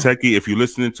 Keep It Techie, if you're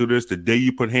listening to this, the day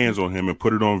you put hands on him and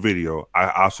put it on video,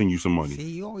 I'll send you some money. See,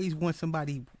 you always want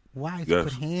somebody wise to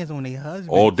put hands on their husband.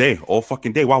 All day, all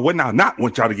fucking day. Why wouldn't I not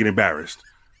want y'all to get embarrassed?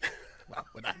 Why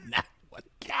would I not?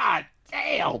 God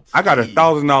damn. I got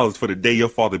 $1,000 for the day your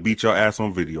father beat your ass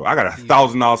on video. I got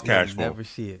 $1,000 cash for. Never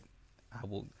see it. I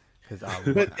will.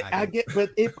 because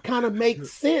but it kind of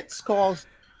makes sense because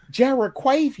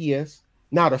Jeriquavius,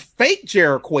 now the fake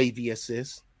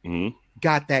Jeriquavius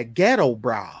got that ghetto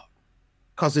brow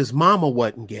because his mama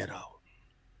wasn't ghetto.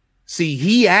 See,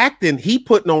 he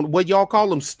putting on what y'all call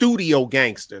them studio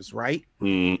gangsters, right?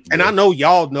 And I know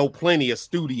y'all know plenty of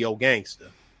studio gangster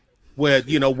where,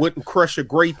 wouldn't crush a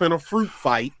grape in a fruit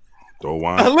fight.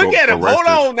 Look at him. Hold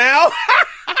on now.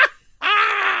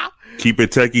 Keep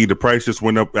it techie. The price just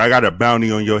went up. I got a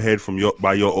bounty on your head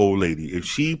by your old lady. If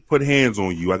she put hands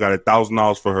on you, I got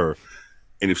 $1,000 for her.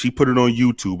 And if she put it on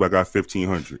YouTube, I got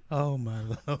 $1,500. Oh my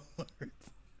Lord.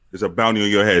 There's a bounty on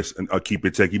your head, and Keep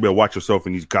it tech. You better watch yourself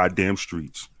in these goddamn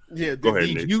streets. Yeah, go ahead,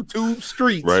 these Nick. YouTube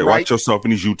streets, right? Watch yourself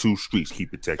in these YouTube streets.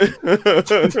 Keep it techy.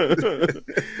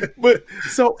 But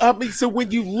so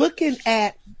when you looking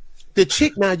at the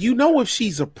chick now, if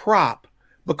she's a prop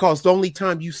because the only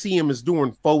time you see him is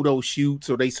during photo shoots,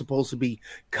 or they supposed to be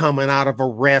coming out of a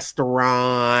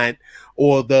restaurant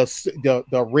or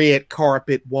the red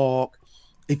carpet walk.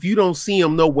 If you don't see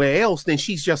him nowhere else, then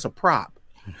she's just a prop.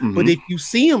 But if you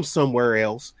see him somewhere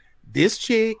else, this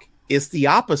chick is the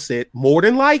opposite, more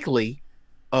than likely,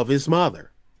 of his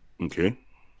mother. Okay.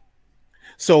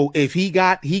 So if he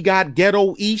got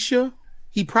ghetto Isha,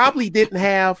 he probably didn't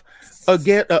have a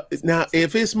ghetto. Now,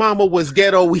 if his mama was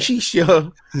ghetto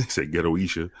Isha, say ghetto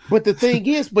Isha. But the thing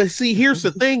is, here's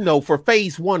the thing though. For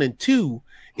phase 1 and 2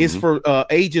 is for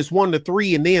ages 1 to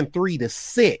 3 and then 3 to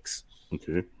 6.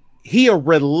 Okay. He'll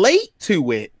relate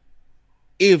to it.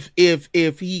 If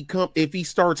he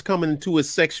starts coming into his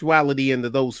sexuality into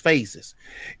those phases.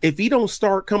 If he don't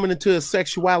start coming into his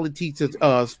sexuality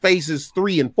to phases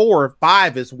 3 and 4,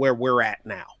 5 is where we're at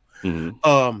now.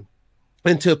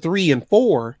 Until 3 and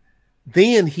 4,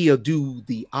 then he'll do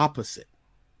the opposite.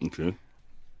 Okay.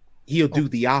 He'll do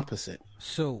the opposite.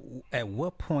 So at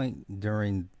what point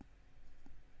during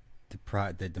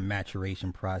the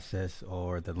maturation process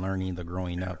or the learning, the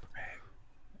growing up,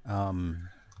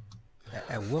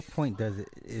 at what point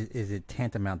is it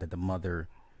tantamount that the mother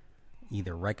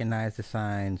either recognize the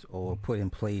signs or put in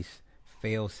place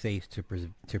fail safes to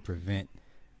prevent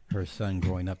her son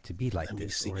growing up to be like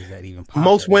this? Or is that even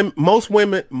possible? Most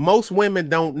women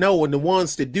don't know, and the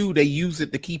ones that do, they use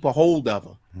it to keep a hold of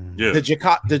them. Yeah. The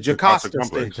Jocasta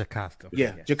complex.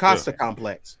 Jocasta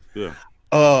complex. Yeah.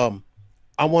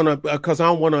 I want to because I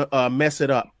don't want to mess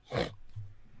it up.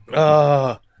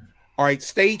 All right,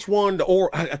 stage 1, the oral,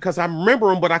 because I remember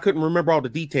them, but I couldn't remember all the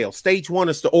details. Stage 1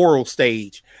 is the oral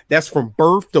stage. That's from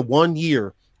birth to 1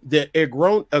 year. The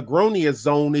agronia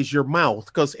zone is your mouth,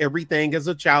 because everything as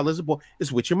a child, as a boy,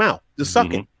 is with your mouth. The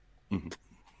sucking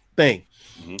thing.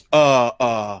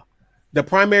 The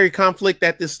primary conflict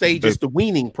at this stage is the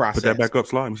weaning process. Put that back up,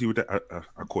 slide. Let me see what that.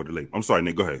 I caught it late. I'm sorry,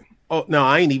 Nick. Go ahead. Oh no,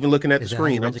 I ain't even looking at the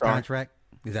screen. I'm sorry. Contract?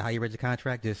 Is that how you read your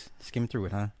contract? Just skim through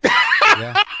it, huh?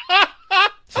 Yeah.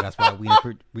 So that's why we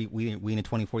in the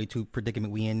 2042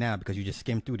 predicament we in now, because you just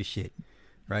skimmed through the shit,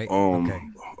 right? Okay.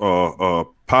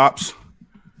 Pops,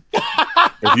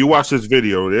 if you watch this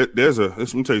video, let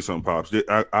me tell you something, Pops.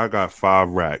 I got 5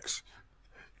 racks.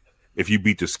 If you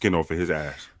beat the skin off of his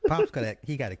ass, Pops got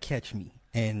to catch me,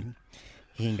 and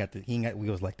he ain't got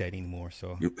wheels like that anymore.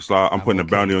 So I'm putting a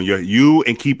bounty on you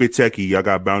and Keep It Techie. Y'all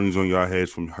got bounties on your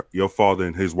heads from your father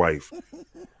and his wife.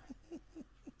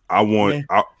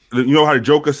 You know how the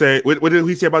Joker said? What did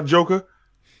he say about the Joker?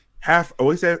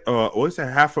 He said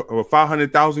half of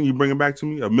 500,000. You bring it back to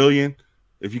me, $1 million.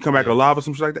 If you come back alive or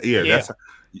something like that, that's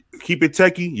Keep It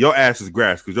Techie. Your ass is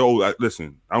grass because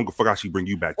listen, I don't forgot she bring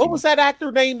you back. What was that actor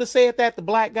name that said that? The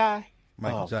black guy,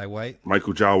 Michael Jai White.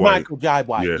 Michael Jai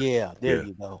White. Yeah, there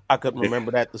you go. I couldn't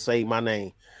remember that to say my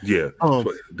name. Yeah,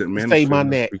 say my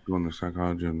neck. On the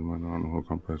psychology and the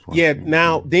complex. Yeah.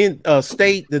 Now, then,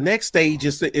 the next stage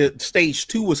is stage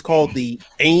 2 is called the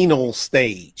anal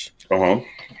stage.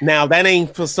 Now that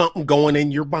ain't for something going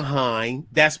in your behind.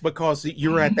 That's because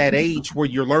you're at that age where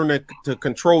you're learning to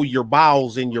control your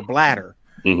bowels and your bladder.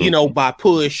 By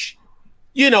push.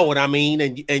 You know what I mean,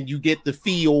 and you get to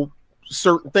feel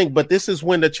certain thing. But this is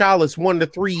when the child is 1 to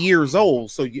 3 years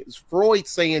old. So Freud's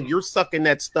saying you're sucking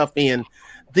that stuff in.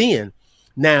 Then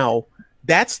now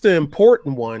that's the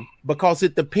important one, because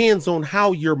it depends on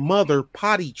how your mother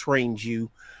potty trains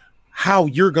you, how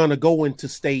you're going to go into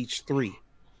stage 3.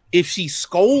 If she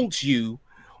scolds you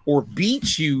or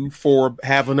beats you for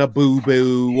having a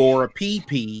boo-boo or a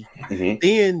pee-pee,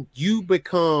 then you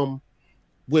become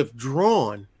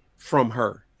withdrawn from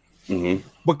her.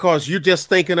 Because you're just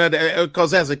thinking of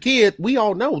because as a kid, we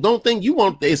all know, don't think you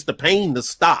want it's the pain to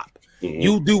stop.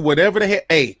 You do whatever the heck.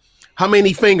 Hey, how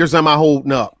many fingers am I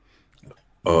holding up?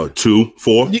 2,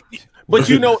 4. But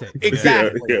you know, Yeah.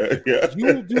 exactly. Yeah.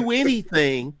 You'll do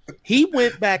anything. He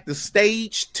went back to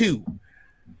stage 2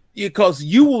 because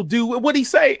you will do what he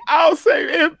say. I'll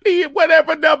say, MP,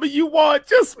 whatever number you want,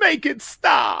 just make it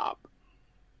stop.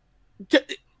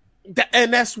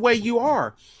 And that's where you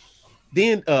are.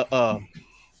 Then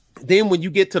when you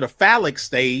get to the phallic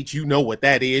stage, you know what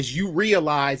that is. You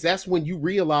realize that's when you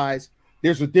realize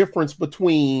there's a difference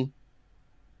between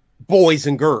boys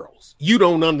and girls. You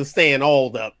don't understand all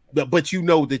but you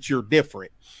know that you're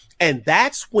different. And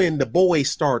that's when the boys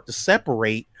start to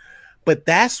separate. But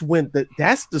that's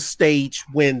the stage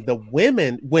when the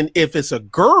women, if it's a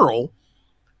girl,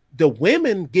 the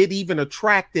women get even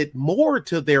attracted more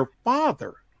to their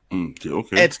father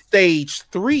Okay. at stage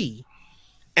 3.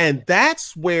 And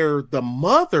that's where the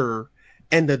mother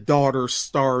and the daughter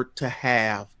start to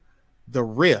have the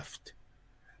rift.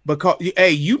 Because,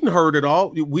 hey, you done heard it all.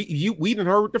 We done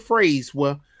heard the phrase,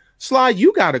 well, Sly,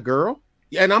 you got a girl.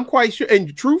 And I'm quite sure,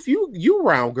 and truth, you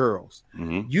around girls.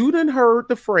 Mm-hmm. You done heard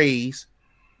the phrase,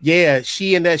 yeah,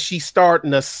 she's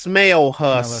starting to smell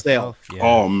herself. Yeah.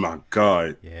 Oh my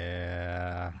God.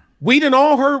 Yeah. We done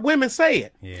all heard women say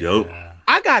it. Yeah. Yep.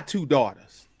 I got 2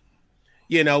 daughters.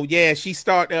 You know, yeah,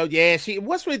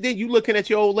 what's with then you looking at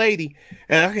your old lady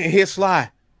and I can hear Sly,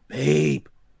 babe,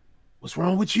 what's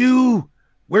wrong with you?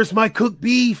 Where's my cooked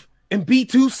beef and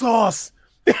B2 sauce?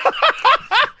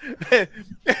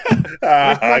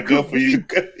 Go for you.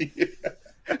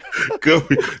 Go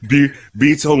for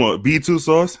B2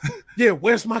 sauce. Yeah,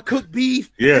 where's my cooked beef?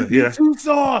 Yeah, and yeah. B2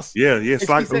 sauce. Yeah. It's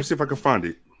like, she let me see if I can find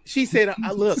it. She said,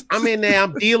 look, I'm in there.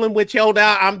 I'm dealing with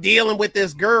I'm dealing with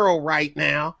this girl right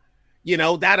now. You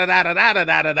know,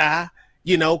 da.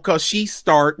 You know, because she's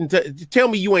starting to tell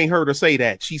me you ain't heard her say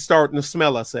that. She's starting to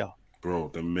smell herself. Bro,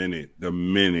 the minute of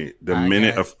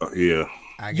yeah.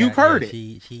 You've heard it.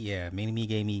 She me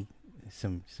gave me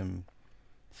some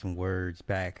words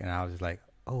back, and I was just like,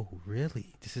 oh,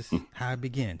 really? This is how it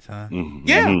begins, huh? Mm-hmm.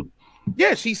 Yeah.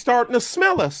 Yeah, she's starting to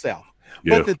smell herself.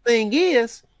 Yeah. But the thing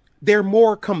is, they're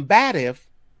more combative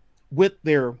with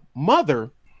their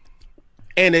mother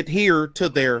and adhere to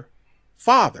their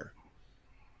father.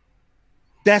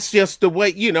 That's just the way,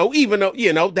 even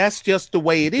though, that's just the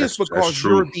way it is because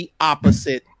you're the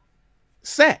opposite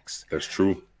sex. That's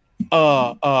true.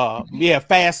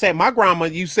 Fast ass. My grandma,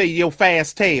 you say your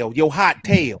fast tail, your hot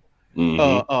tail,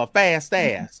 fast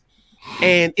ass.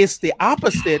 And it's the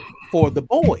opposite for the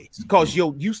boys because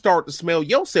you start to smell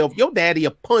yourself. Your daddy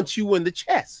will punch you in the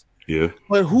chest. Yeah.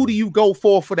 But who do you go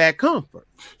for that comfort?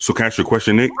 So can I ask you a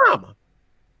question, Nick? Mama.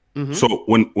 Mm-hmm. So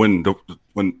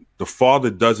when the father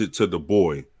does it to the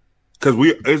boy, because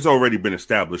it's already been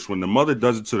established when the mother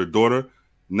does it to the daughter,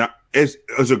 it's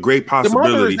a great possibility.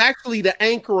 The mother is actually the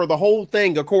anchor of the whole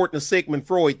thing, according to Sigmund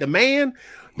Freud. The man,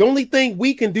 the only thing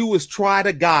we can do is try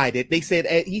to guide it. He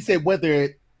said whether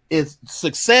it is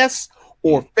success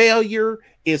or failure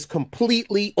is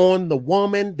completely on the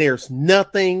woman. There's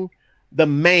nothing the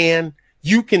man,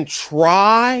 you can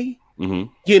try,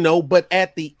 but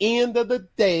at the end of the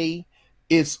day,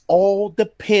 it's all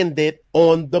dependent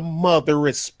on the mother,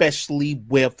 especially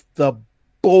with the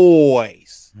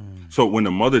boys. So when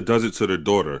the mother does it to the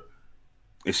daughter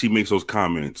and she makes those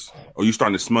comments, or you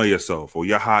starting to smell yourself, or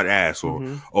your hot ass, or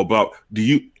about,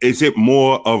 is it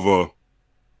more of a,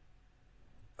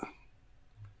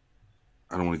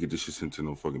 I don't want to get this shit sent to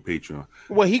no fucking Patreon.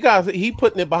 Well, he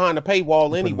putting it behind the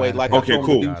paywall anyway. Like okay,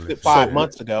 cool. 5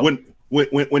 months ago.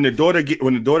 When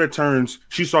the daughter turns,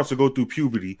 she starts to go through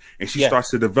puberty and she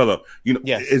starts to develop.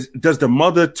 Does the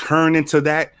mother turn into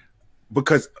that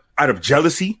because out of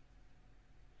jealousy?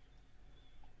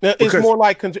 Now, it's more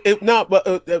like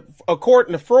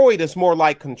according to Freud, it's more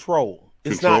like control.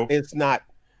 It's not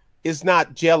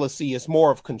jealousy. It's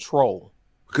more of control.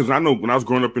 Because I know when I was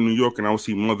growing up in New York and I would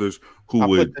see mothers who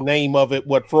put the name of it,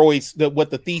 what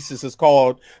the thesis is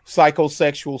called,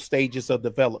 psychosexual stages of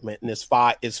development, and it's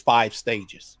 5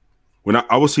 stages. When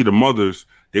I would see the mothers,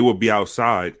 they would be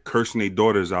outside cursing their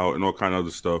daughters out and all kind of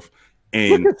other stuff.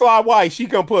 And look at Fly White, she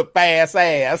gonna put fast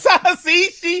ass.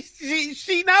 See,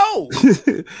 she knows.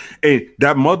 And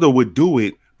that mother would do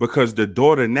it because the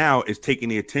daughter now is taking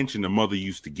the attention the mother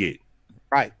used to get.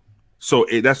 Right. So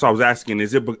that's what I was asking.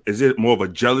 Is it more of a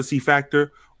jealousy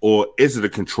factor or is it a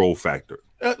control factor?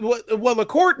 Well,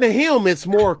 according to him, it's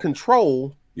more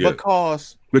control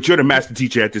because. But you're the master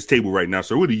teacher at this table right now.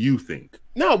 So what do you think?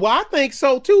 No, well, I think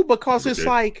so too because it's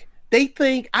like I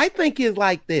think it's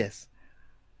like this.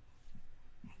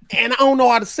 And I don't know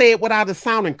how to say it without it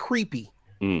sounding creepy.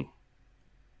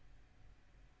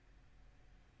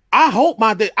 I hope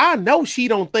I know she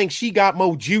don't think she got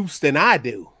more juice than I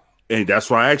do. And that's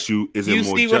why I asked you, is it You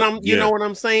more see what I'm you know what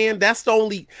I'm saying? That's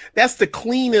the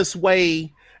cleanest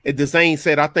way. Zane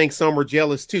said, I think some are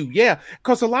jealous too. Yeah,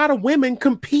 because a lot of women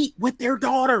compete with their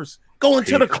daughters, going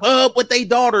to the club with their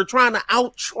daughter, trying to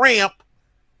out tramp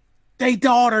their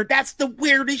daughter. That's the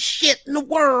weirdest shit in the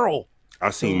world.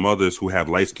 I've seen mothers who have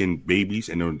light-skinned babies,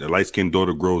 and then the light-skinned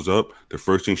daughter grows up. The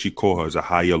first thing she call her is a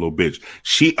high yellow bitch.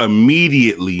 She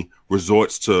immediately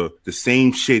resorts to the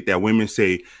same shit that women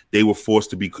say they were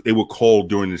called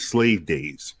during the slave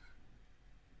days.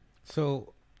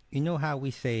 So, you know how we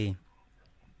say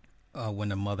when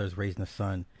the mother's raising a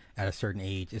son at a certain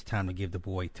age, it's time to give the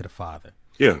boy to the father.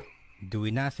 Yeah. Do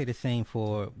we not say the same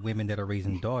for women that are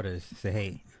raising daughters? Say,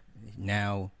 hey,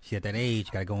 now she's at that age,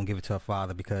 got to go and give it to her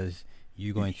father because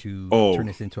you're going to turn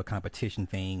this into a competition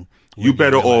thing. You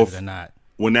better off or not.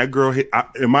 When that girl hit,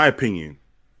 in my opinion,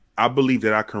 I believe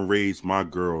that I can raise my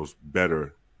girls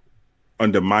better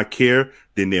under my care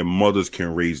than their mothers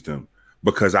can raise them,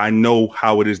 because I know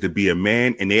how it is to be a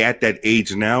man, and they're at that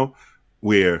age now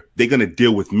where they're going to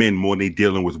deal with men more than they're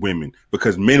dealing with women,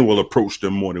 because men will approach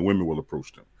them more than women will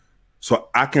approach them. So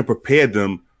I can prepare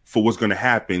them for what's going to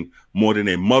happen more than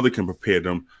their mother can prepare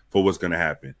them for what's going to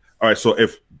happen. All right, so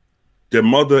if their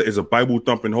mother is a Bible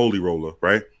thumping holy roller,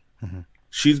 right? Mm-hmm.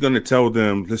 She's going to tell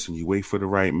them, listen, you wait for the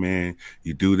right man,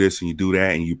 you do this and you do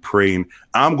that and you pray. And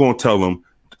I'm going to tell them,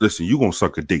 listen, you're going to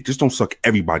suck a dick. Just don't suck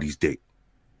everybody's dick.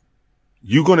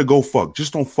 You're going to go fuck.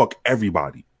 Just don't fuck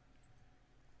everybody.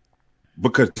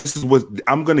 Because this is what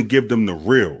I'm going to give them, the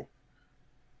real.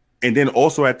 And then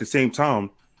also at the same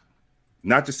time,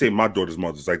 not to say my daughter's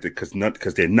mother's like that,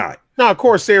 because they're not. No, of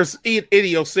course, there's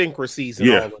idiosyncrasies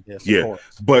in all of this. Yeah,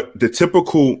 but the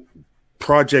typical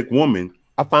project woman.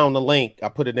 I found the link. I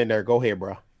put it in there. Go ahead,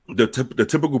 bro. The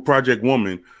typical project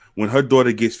woman, when her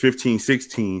daughter gets 15,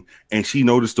 16, and she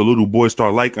noticed the little boys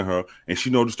start liking her, and she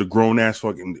noticed the grown-ass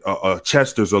fucking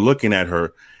Chesters are looking at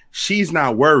her, she's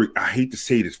not worried. I hate to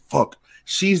say this, fuck.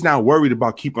 She's not worried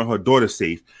about keeping her daughter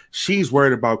safe. She's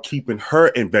worried about keeping her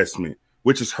investment,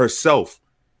 which is herself,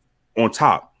 on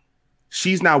top.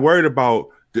 She's not worried about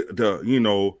the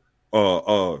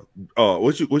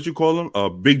what you call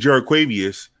him? Big Jerry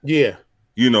Quavius. Yeah.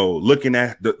 Looking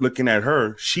at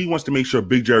her. She wants to make sure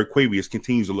Big Jerry Quavius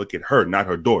continues to look at her, not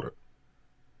her daughter.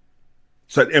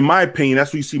 So in my opinion,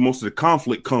 that's where you see most of the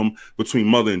conflict come between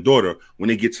mother and daughter when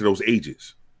they get to those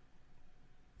ages.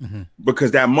 Mm-hmm.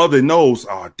 Because that mother knows,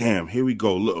 oh damn, here we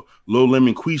go. Little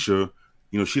Lemon Quisha,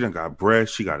 she done got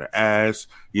breasts, she got an ass,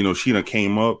 she done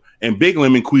came up. And Big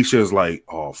Lemon Quisha is like,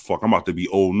 oh fuck, I'm about to be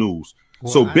old news.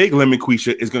 Well, so Big Lemon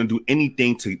Quisha is going to do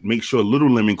anything to make sure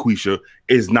Little Lemon Quisha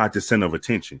is not the center of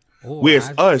attention.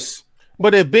 Whereas us.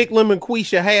 But if Big Lemon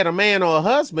Quisha had a man or a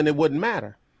husband, it wouldn't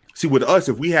matter. See, with us,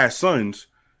 if we had sons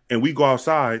and we go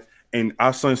outside and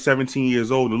our son's 17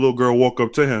 years old, and the little girl walk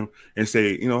up to him and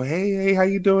say, hey, how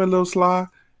you doing, little Sly?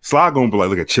 Sly gonna be like,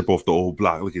 look at Chip off the old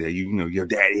block. Look at that, your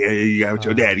daddy. You got what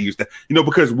your daddy used to.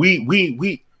 Because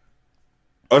we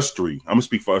us three. I'm gonna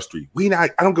speak for us three. I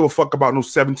don't give a fuck about no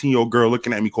 17-year-old girl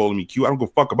looking at me calling me cute. I don't give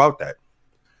a fuck about that.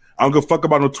 I don't give a fuck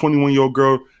about no 21-year-old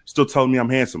girl still telling me I'm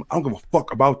handsome. I don't give a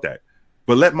fuck about that.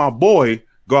 But let my boy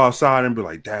go outside and be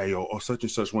like, Dad, such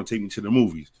and such want to take me to the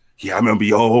movies. Yeah, I remember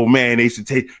your old man. They used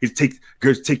to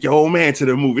take your old man to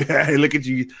the movie. Hey, look at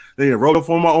you. They roll up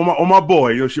on my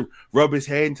boy. She rub his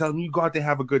head and tell him, you go out there and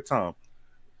have a good time.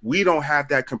 We don't have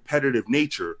that competitive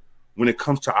nature when it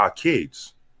comes to our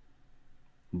kids,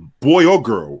 boy or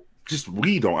girl. Just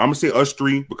we don't. I'm gonna say us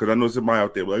three because I know somebody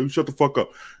out there like, shut the fuck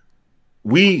up.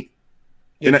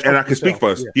 And I can speak for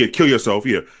us. Yeah, kill yourself.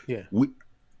 Yeah.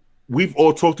 We've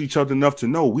all talked to each other enough to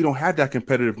know we don't have that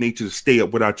competitive nature to stay up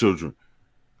with our children.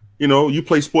 You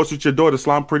play sports with your daughter,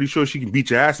 Sly. I'm pretty sure she can beat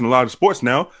your ass in a lot of sports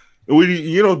now. Be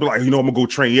like, I'm gonna go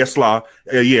train. Yes, Sly.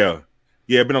 Yeah.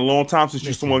 It's been a long time since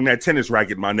you swung that tennis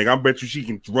racket, my nigga. I bet you she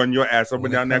can run your ass up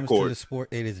and down that court. To the sport,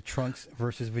 it is Trunks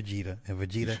versus Vegeta, and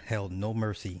Vegeta held no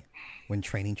mercy when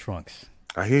training Trunks.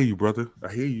 I hear you, brother.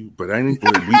 I hear you, but I didn't.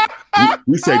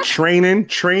 we said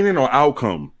training or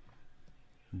outcome.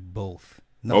 Both.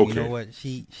 No, okay. You know what?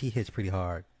 She hits pretty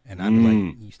hard, and I'm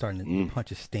like, you starting to punch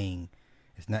a sting.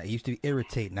 It's not. It used to be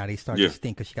irritate. Now they start to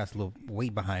sting because she got a little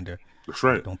weight behind her. That's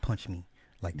right. Don't punch me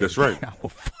like that. That's right.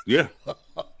 Yeah.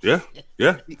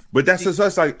 But that's just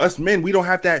us. Like us men, we don't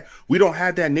have that. We don't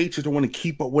have that nature to want to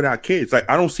keep up with our kids. Like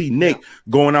I don't see Nick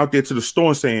going out there to the store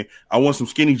and saying, "I want some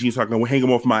skinny jeans so I can hang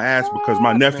them off my ass because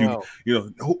my nephew."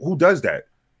 Who does that?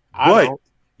 But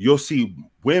you'll see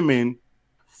women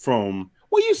from.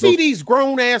 Well, you see these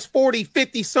grown ass 40,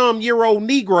 50 some year old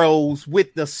Negroes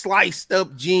with the sliced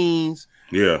up jeans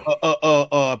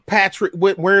Yeah. Patrick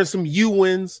wearing some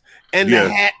Ewans and Yeah.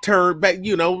 the hat turned back,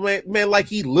 you know, man, like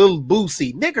he little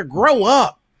Boosie. Nigga, grow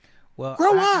up. Well,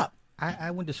 Grow up.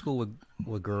 I went to school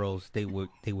with girls. They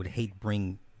would hate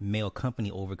bring male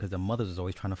company over because the mothers was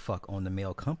always trying to fuck on the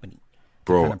male company.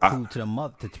 Bro, Trying to prove to the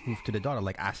mother, to prove to the daughter,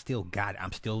 like I still got it.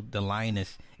 I'm still the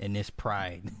lioness in this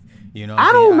pride. You know, what I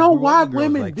I'm saying? don't know grew up why with girls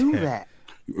women like do that.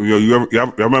 you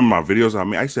remember my videos? I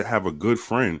mean, I used to have a good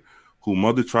friend who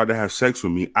mother tried to have sex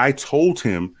with me. I told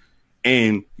him,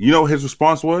 and you know his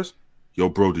response was, "Yo,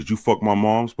 bro, did you fuck my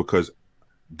mom's?" Because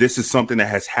this is something that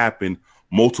has happened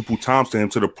multiple times to him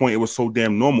to the point it was so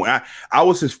damn normal. I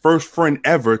was his first friend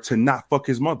ever to not fuck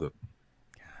his mother.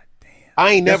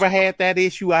 I ain't never had that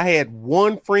issue. I had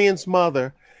one friend's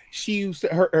mother. She used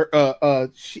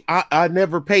to, I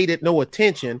never paid it no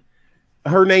attention.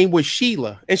 Her name was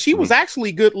Sheila, and she was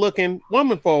actually good looking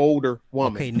woman for an older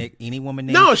woman. Okay, Nick, any woman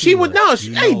named No, she Sheila, would no. you She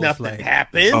know ain't it's nothing like-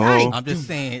 happened. Oh. I'm just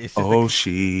saying. It's just Oh, like,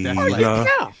 Sheila. that's like-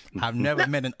 Yeah. I've never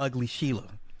met an ugly Sheila.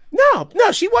 No,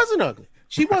 she wasn't ugly.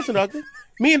 She wasn't ugly.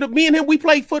 Me and him, we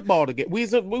played football together. We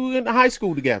were in high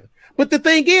school together. But the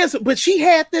thing is, but she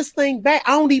had this thing back.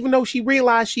 I don't even know she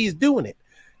realized she's doing it,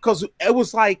 because it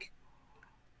was like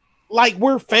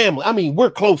we're family. I mean,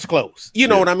 we're close. You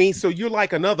know what I mean? So you're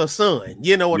like another son.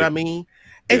 You know what I mean?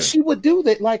 And she would do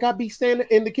that. Like I'd be standing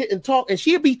in the kitchen and talk, and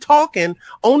she'd be talking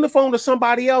on the phone to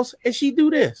somebody else, and she'd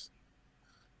do this.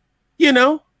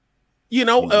 Or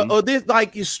this,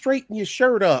 like you straighten your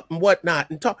shirt up and whatnot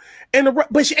and talk,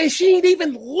 but she ain't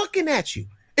even looking at you.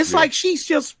 It's like she's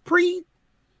just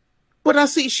but I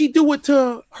see she do it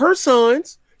to her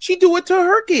sons. She do it to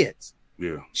her kids.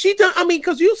 Yeah. She done. I mean,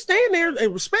 because you stand there,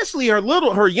 and especially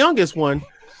her youngest one,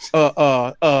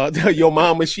 your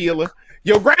mama Sheila,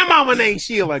 your grandmama named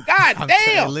Sheila. God I'm damn.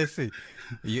 saying, listen,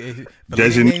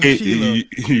 Designate,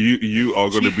 you are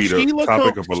going to be the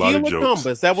topic of a lot of Sheila jokes.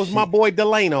 Cumbers. That was my boy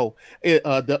Delano.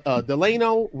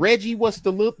 Delano, Reggie was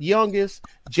the youngest.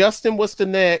 Justin was the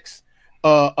next.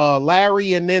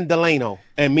 Larry, and then Delano.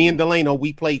 And me and Delano,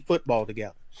 we played football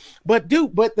together. But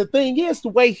the thing is, the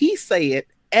way he say it,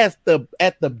 at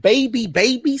the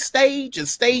baby stage, and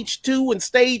stage 2 and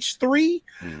stage 3,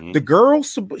 the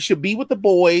girls should be with the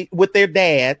boy, with their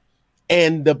dad,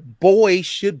 and the boys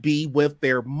should be with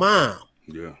their mom.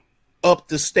 Yeah. Up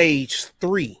to stage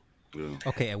 3. Yeah.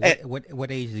 Okay, at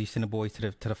what age do you send the boys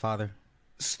to the father?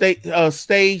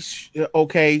 Stage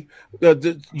okay.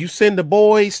 You send the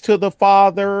boys to the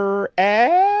father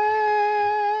at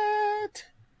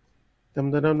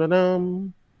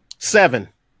 7.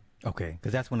 Okay,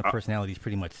 because that's when the personality is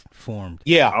pretty much formed.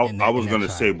 Yeah, I was going to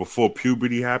say, before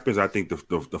puberty happens, I think the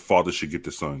father should get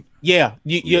the son. Yeah,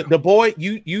 the boy,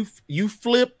 you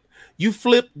flip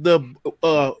the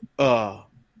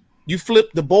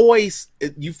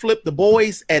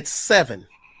boys at 7.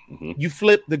 You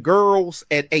flip the girls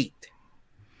at 8.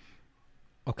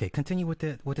 Okay, continue with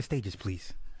the stages,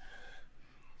 please.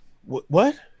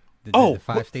 What? The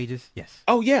 5 stages. Yes.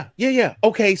 Oh yeah.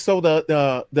 Okay, so the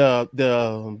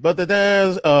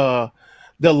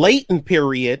latent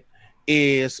period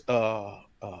is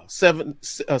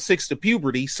 6 to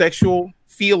puberty. Sexual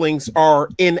feelings are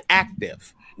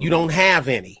inactive. You don't have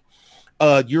any.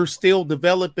 You're still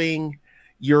developing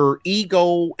your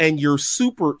ego and your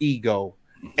super ego,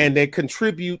 and they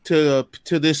contribute to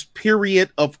this period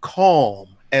of calm,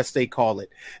 as they call it.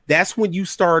 That's when you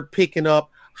start picking up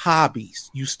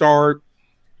hobbies. You start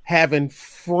having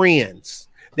friends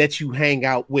that you hang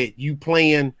out with. You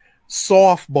playing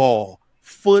softball,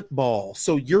 football.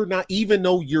 So you're not, even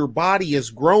though your body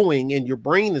is growing and your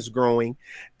brain is growing,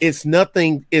 it's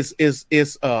nothing. It's your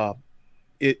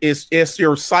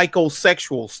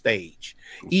psychosexual stage,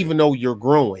 even though you're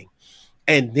growing.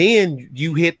 And then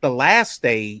you hit the last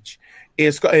stage,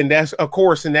 and that's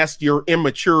your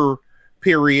immature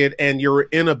period and your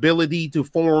inability to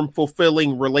form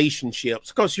fulfilling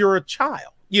relationships, because you're a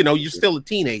child. You're still a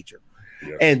teenager.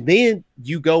 Yeah. And then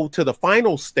you go to the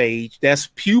final stage, that's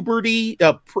puberty,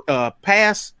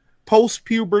 post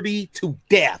puberty to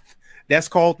death. That's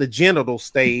called the genital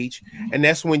stage, and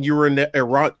that's when you're in the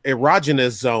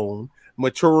erogenous zone,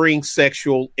 maturing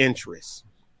sexual interest.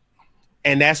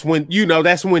 And that's when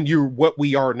you're what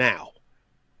we are now.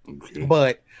 Okay.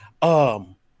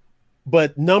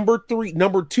 But number 2 and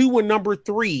number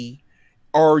 3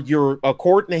 are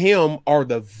according to him, are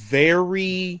the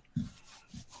very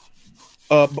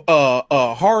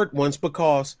hard ones,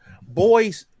 because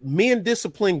men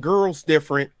discipline girls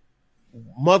different,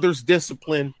 mothers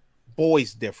discipline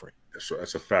boys different.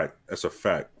 That's a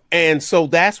fact. And so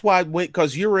that's why,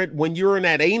 because when you're in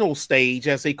that anal stage,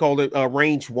 as they call it,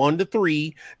 range 1 to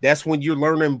 3, that's when you're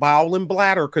learning bowel and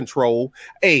bladder control.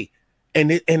 Hey,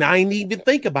 and I ain't even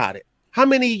think about it. How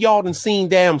many of y'all done seen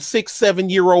damn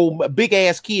 6-7-year-old big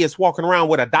ass kids walking around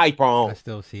with a diaper on? I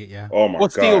still see it, yeah. Oh my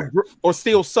God.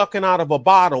 Still sucking out of a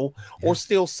bottle, or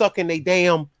still sucking a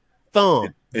damn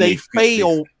thumb. And they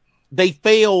failed. They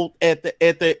failed at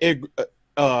the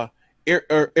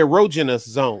erogenous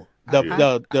zone.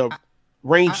 The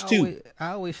range 2.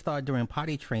 I always thought during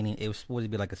potty training it was supposed to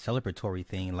be like a celebratory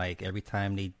thing. Like every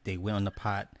time they went on the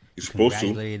pot, you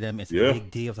congratulated them. It's a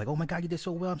big deal. It's like, oh my God, you did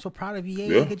so well. I'm so proud of you.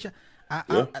 Yeah. Good job.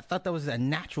 I thought that was a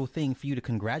natural thing for you to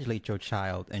congratulate your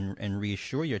child and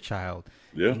reassure your child.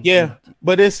 Yeah.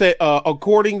 But it's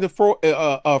according to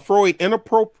Freud,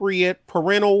 inappropriate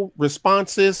parental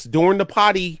responses during the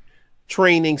potty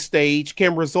training stage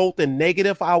can result in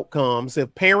negative outcomes.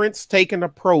 If parents take an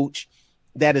approach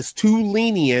that is too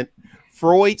lenient,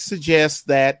 Freud suggests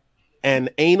that an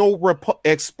anal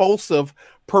expulsive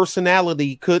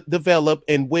personality could develop,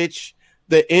 in which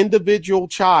the individual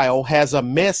child has a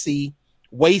messy,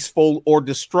 wasteful, or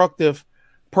destructive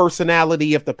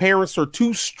personality. If the parents are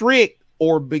too strict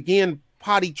or begin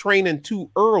potty training too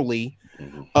early,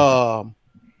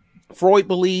 Freud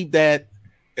believed that,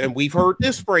 and we've heard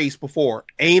this phrase before,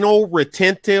 anal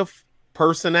retentive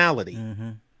personality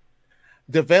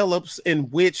develops, in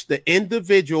which the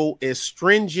individual is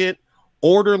stringent,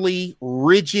 orderly,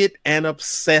 rigid, and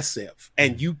obsessive.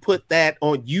 And you put that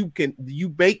on, you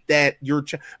make that your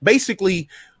basically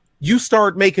you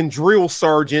start making drill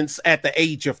sergeants at the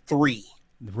age of 3.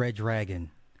 The Red Dragon.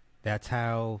 That's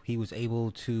how he was able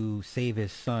to save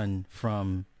his son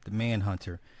from the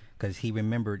manhunter, because he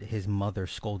remembered his mother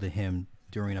scolded him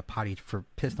during a potty for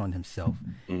pissed on himself,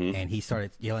 and he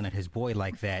started yelling at his boy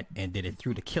like that, and then it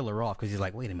threw the killer off, because he's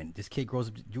like, wait a minute, this kid grew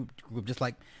up just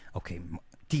like, okay,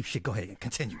 deep shit, go ahead,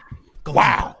 continue. Go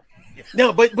wow. Deep.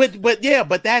 No, but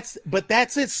that's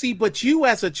it. See, but you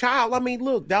as a child, I mean,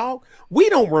 look, dog, we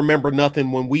don't remember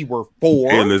nothing when we were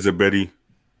 4. Hey, Elizabeth.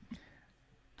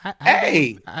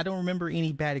 I don't remember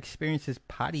any bad experiences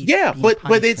potty. Yeah, but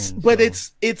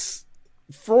it's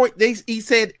Freud. He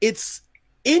said it's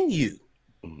in you.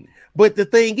 But the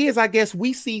thing is, I guess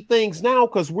we see things now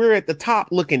because we're at the top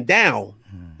looking down,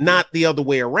 not the other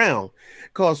way around.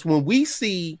 Because when we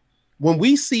see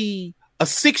a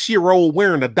 6-year-old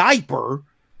wearing a diaper,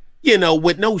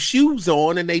 with no shoes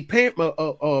on, and they parent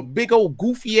a big old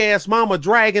goofy ass mama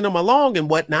dragging them along and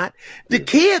whatnot, the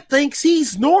kid thinks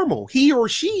he's normal. He or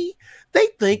she, they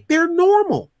think they're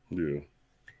normal. Yeah.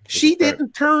 She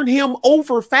didn't turn him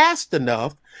over fast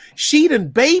enough. She done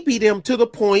babied him to the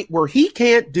point where he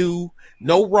can't do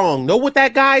no wrong. Know what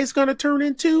that guy is going to turn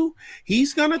into?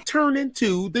 He's going to turn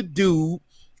into the dude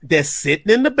that's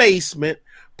sitting in the basement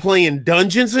playing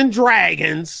Dungeons and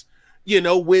Dragons,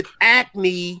 with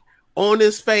acne on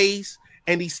his face,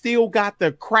 and he still got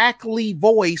the crackly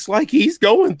voice like he's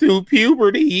going through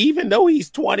puberty, even though he's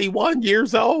 21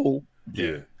 years old.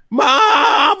 Yeah.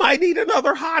 Mom, I need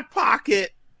another Hot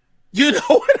Pocket. You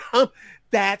know what?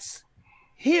 That's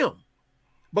him,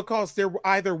 because there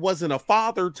either wasn't a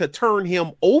father to turn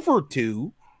him over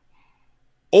to,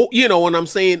 you know what I'm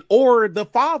saying, or the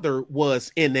father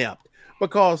was inept.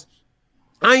 Because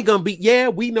I ain't gonna be,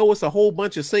 we know it's a whole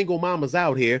bunch of single mamas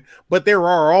out here, but there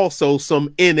are also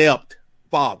some inept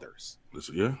fathers.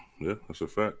 Yeah, that's a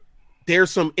fact.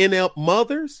 There's some inept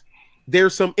mothers,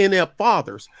 there's some inept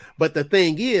fathers. But the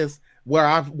thing is, where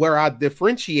I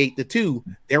differentiate the two,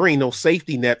 there ain't no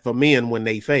safety net for men when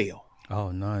they fail. Oh,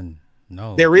 none.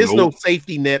 No. There is no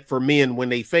safety net for men when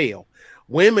they fail.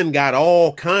 Women got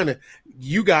all kind of,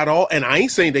 and I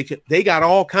ain't saying they got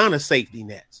all kind of safety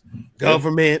nets.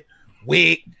 Government,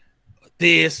 WIC,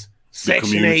 this,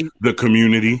 Section 8, the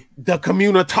community, the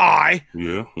community,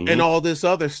 and all this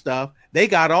other stuff. They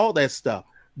got all that stuff.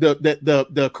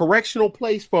 The correctional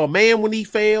place for a man when he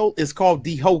failed is called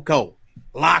DHOCO.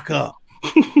 Lock up.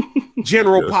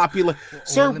 General population.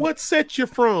 Sir, what set you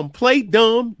from? Play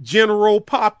dumb, general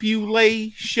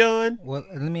population. Well,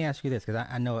 let me ask you this, because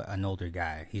I know an older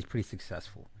guy. He's pretty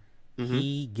successful.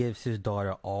 He gives his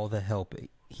daughter all the help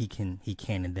he can,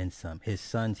 and then some. His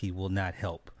sons, he will not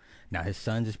help. Now, his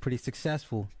sons is pretty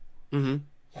successful.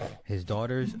 His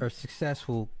daughters are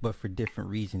successful, but for different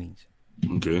reasonings.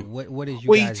 Okay. What is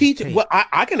your guys' take? take? Well,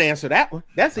 I can answer that one.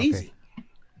 That's easy.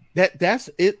 That's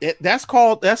it. That's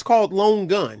called loan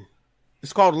gun.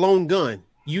 It's called loan gun.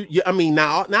 I mean,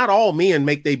 now not all men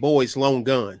make their boys loan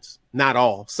guns. Not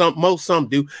all. Some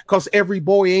do, because every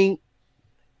boy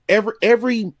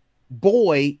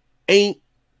ain't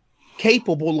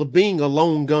capable of being a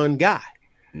loan gun guy.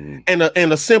 And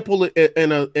a simple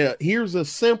here's a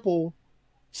simple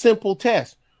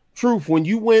test. Truth, when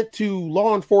you went to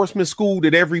law enforcement school,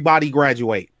 did everybody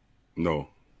graduate? No.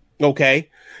 Okay.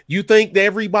 You think that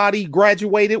everybody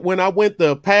graduated when I went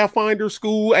to Pathfinder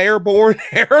school, airborne,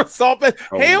 or something?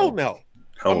 Hell no.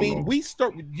 I mean,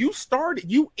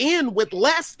 you end with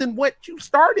less than what you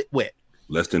started with.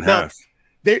 Less than Now, half.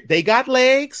 They got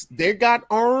legs, they got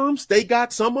arms, they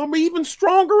got some of them even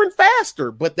stronger and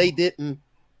faster, but they didn't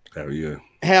Hell yeah.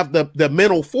 have the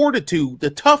mental fortitude, the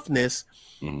toughness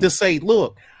to say,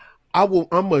 look, I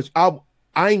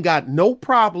ain't got no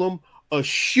problem of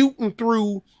shooting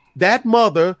through that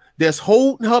mother that's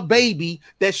holding her baby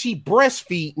that she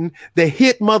breastfeeding, the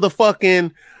hit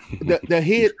motherfucking the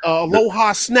hit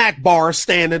Aloha snack bar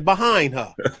standing behind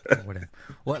her. Whatever.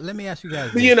 Well, let me ask you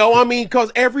guys. You know, I mean,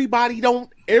 because everybody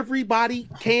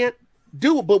can't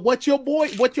do it. But what your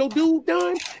dude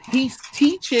done, he's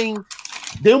teaching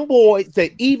them boys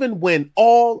that even when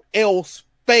all else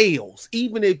fails,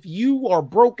 even if you are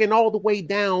broken all the way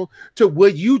down to where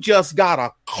you just got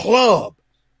a club,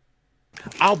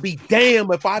 I'll be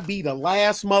damned if I be the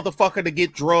last motherfucker to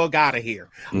get drug out of here.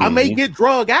 I may get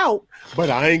drug out, but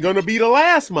I ain't gonna be the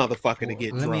last motherfucker to get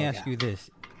drug out. Let me ask you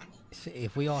this.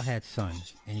 If we all had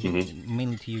sons, and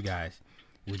mainly to you guys,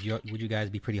 would you guys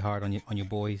be pretty hard on your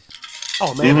boys?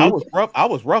 Oh man, I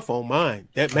was rough on mine.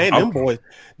 That man, them boys,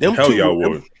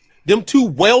 them two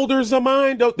welders of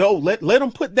mine. Don't let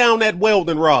them put down that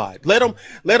welding rod. Let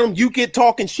them. You get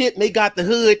talking shit, and they got the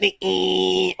hood.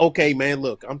 Okay, man,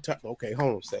 look, okay.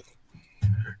 Hold on a second.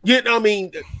 Yeah, I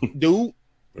mean, dude,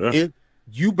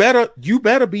 you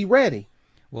better be ready.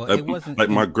 Well, it wasn't like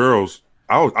my girls.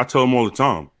 I tell them all the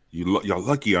time. Y'all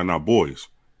lucky y'all not boys.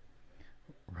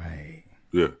 Right.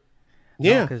 Yeah.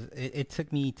 Yeah. Because it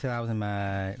took me till I was in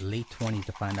my late 20s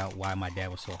to find out why my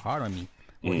dad was so hard on me.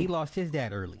 Well, he lost his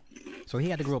dad early, so he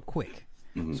had to grow up quick.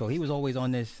 So he was always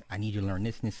on this, I need you to learn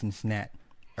this and that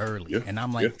early. And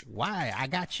I'm like, why? I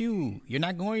got you. You're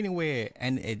not going anywhere.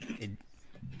 And it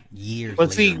years but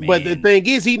later, see, man. but the thing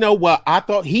is, I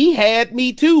thought he had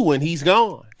me too, and he's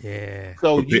gone. Yeah.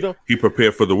 So he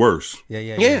prepared for the worst.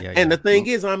 Yeah. And the thing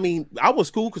is, I mean, I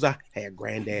was cool because I had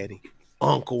granddaddy,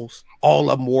 uncles, all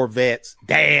of them were vets,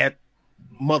 dad,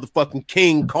 motherfucking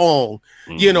King Kong.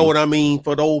 You know what I mean,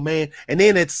 for the old man. And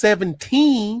then at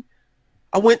 17,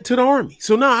 I went to the army.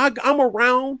 So now I'm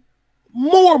around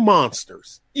more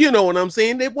monsters. You know what I'm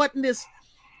saying? There wasn't this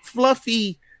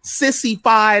fluffy,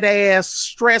 sissified ass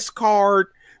stress card.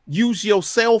 Use your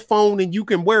cell phone and you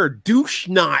can wear a douche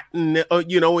knot in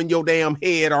your damn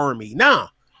head army. No.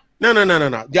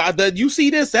 You see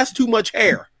this? That's too much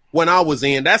hair. When I was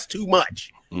in, that's too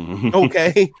much.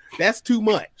 Okay, that's too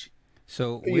much.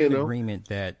 So we're in agreement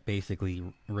that basically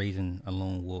raising a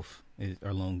lone wolf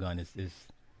or lone gun is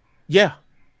yeah.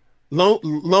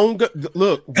 Lone gun.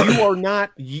 Look,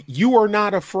 you are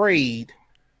not afraid.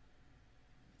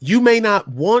 You may not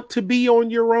want to be on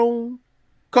your own.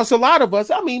 Because a lot of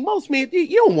us, I mean, most men,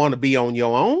 you don't want to be on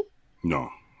your own. No.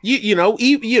 You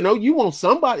want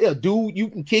somebody, a dude you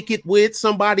can kick it with,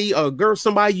 somebody, a girl,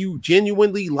 somebody you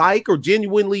genuinely like or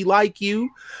genuinely like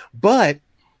you, but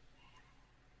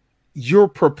you're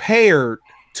prepared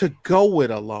to go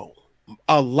it alone.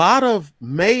 A lot of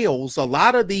males, a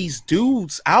lot of these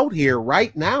dudes out here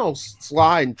right now,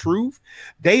 Sly and Truth,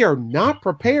 they are not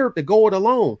prepared to go it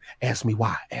alone. Ask me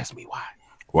why.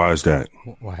 Why is that?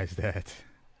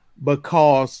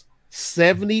 Because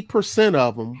 70%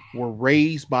 of them were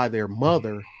raised by their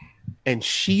mother and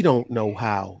she don't know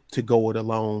how to go it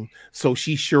alone. So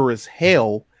she sure as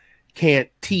hell can't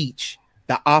teach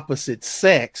the opposite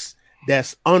sex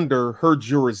that's under her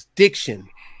jurisdiction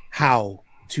how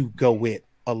to go it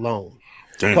alone.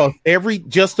 Because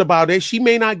just about it, she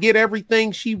may not get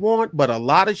everything she want, but a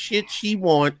lot of shit she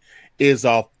want is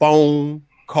a phone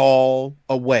call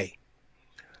away.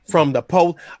 From the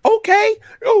post, okay,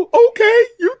 you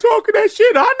talking that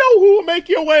shit. I know who will make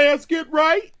your ass get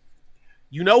right.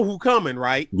 You know who coming,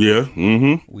 right? Yeah.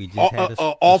 Mm-hmm. We just had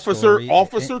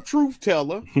Officer Truth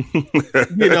Teller.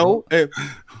 Hey,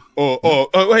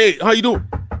 how you doing?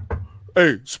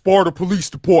 Hey, Sparta Police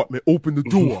Department, open the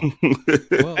door.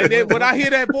 And then when I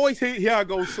hear that voice, here I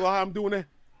go, Sly, I'm doing that.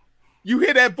 You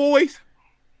hear that voice?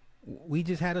 We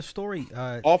just had a story.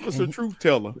 Officer Truth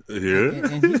Teller.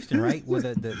 In Houston, right? With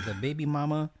the baby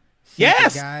mama.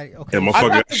 Yes. Guy. Okay. And motherfucker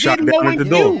got shot down at the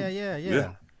door.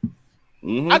 Yeah.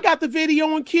 I got the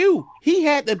video on cue. He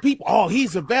had the people. Oh,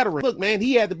 he's a veteran. Look, man,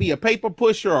 he had to be a paper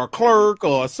pusher or a clerk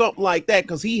or something like that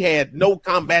because he had no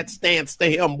combat stance to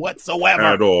him whatsoever.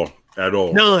 At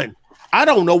all. None. I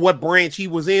don't know what branch he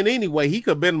was in anyway. He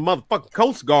could have been motherfucking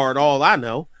Coast Guard, all I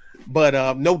know.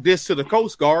 But no diss to the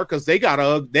Coast Guard because they got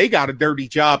a dirty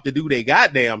job to do their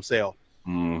goddamn self.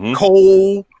 Mm-hmm.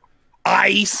 Coal,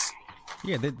 ice,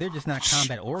 Yeah, they're just not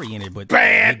combat oriented, but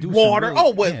bad they do water.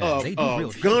 Real, they do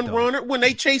real gun shit, runner when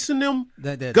they chasing them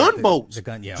the gunboats, the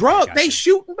gun, yeah, drug. okay, They gotcha.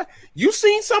 shooting. You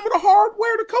seen some of the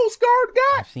hardware the Coast Guard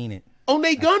got I've seen it. on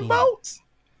their seen gunboats?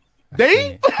 I've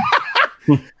They seen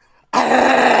it.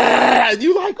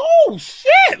 you like, oh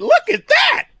shit, look at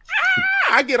that.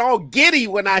 I get all giddy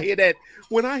when I hear that.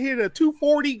 When I hear the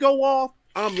 240 go off,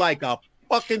 I'm like a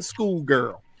fucking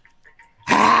schoolgirl.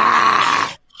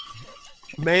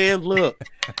 Man, look.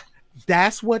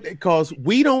 That's what, because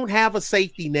we don't have a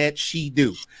safety net. She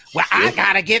do. Well, I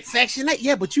gotta get Section 8.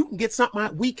 Yeah, but you can get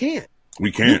something we can't. We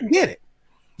You can't. can get it.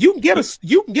 You can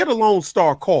get a Lone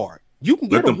Star card. You can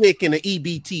get a WIC and an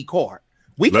EBT card.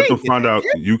 Let them can't get find that out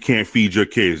shit. you can't feed your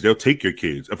kids. They'll take your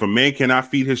kids. If a man cannot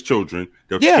feed his children,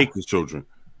 they'll Yeah. take his children.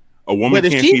 A woman But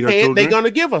if can't she feed her can't, they're children.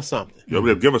 gonna give us something.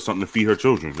 They'll give us something to feed her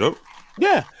children. Yep.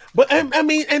 Yeah, but I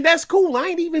mean, and that's cool. I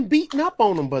ain't even beating up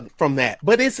on them, but from that,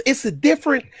 but it's a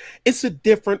different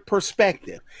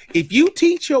perspective. If you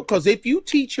teach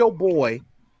your boy,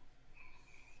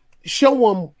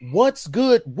 show him what's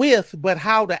good with, but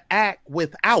how to act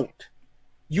without,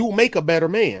 you'll make a better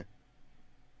man.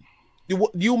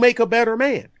 You make a better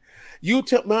man. You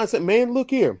tell me, I said, man, look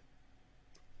here.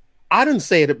 I didn't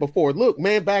say it before. Look,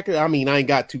 man, I ain't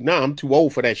got to now. I'm too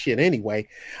old for that shit anyway.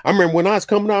 I remember when I was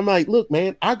coming out, I'm like, look,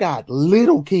 man, I got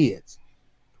little kids.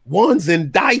 One's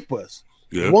in diapers.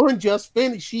 Yeah. One just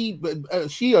finished. She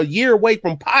a year away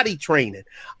from potty training.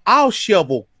 I'll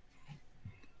shovel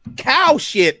cow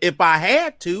shit if I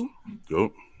had to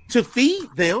feed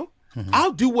them. Mhm.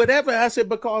 I'll do whatever. I said,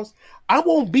 because I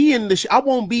won't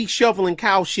be shoveling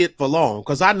cow shit for long,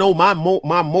 because I know my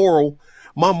moral.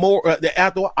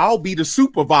 After I'll be the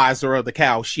supervisor of the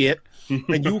cow shit,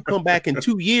 and you come back in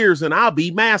 2 years, and I'll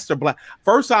be master blast.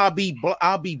 First, I'll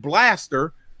be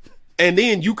blaster, and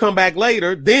then you come back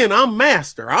later. Then I'm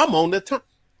master. I'm on the top.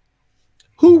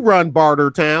 Who run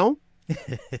Bartertown?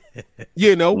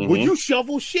 Will you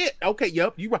shovel shit? Okay,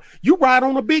 yep. You ride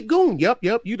on a big goon. Yep.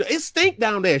 It stink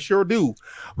down there. Sure do.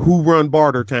 Who run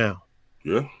Bartertown?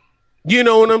 Yeah. You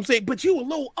know what I'm saying? But you a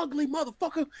little ugly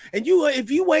motherfucker, and if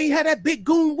you ain't had that big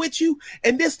goon with you,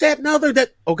 and this, that, and other,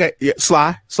 that okay, yeah,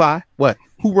 Sly, what?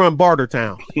 Who run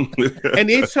Bartertown?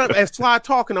 And each time as Sly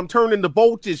talking, I'm turning the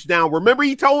voltage down. Remember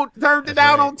he turned it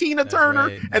down on Tina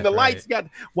Turner, and the lights got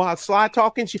while Sly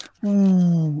talking.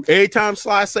 Every time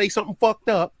Sly say something fucked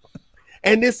up,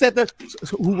 and this, that,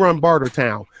 who run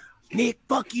Bartertown? Nick,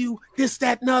 fuck you. This,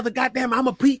 that, and other. Goddamn, I'm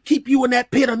gonna keep you in that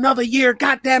pit another year.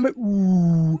 Goddamn it.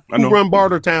 Who run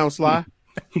Bartertown, Sly?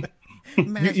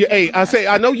 Hey,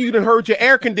 I know you done heard your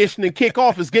air conditioning kick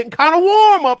off. It's getting kind of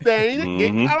warm up there. Ain't it?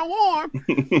 Getting kind of warm.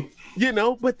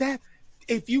 But that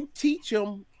if you teach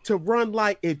them to run,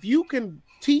 if you can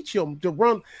teach them to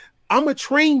run, I'm gonna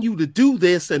train you to do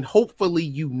this, and hopefully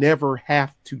you never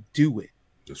have to do it.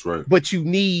 That's right. But you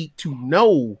need to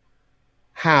know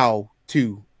how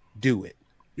to do it.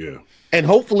 Yeah. And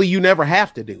hopefully you never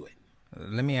have to do it.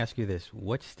 Let me ask you this: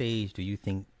 what stage do you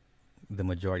think the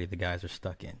majority of the guys are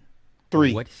stuck in?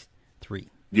 3. What's 3?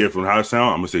 Yeah, from how it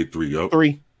sound, I'm gonna say 3. Yo.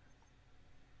 3.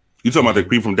 You talking about the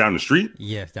people from down the street?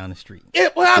 Yes, down the street.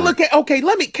 I look at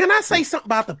can I say something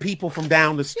about the people from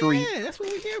down the street? Yeah, that's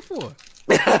what we're here for.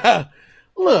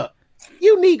 Look,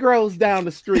 you Negroes down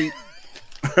the street.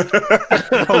 Start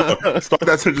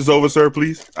that sentence over, sir,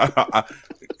 please.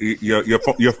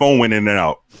 Your phone went in and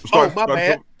out. My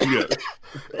bad. Yeah.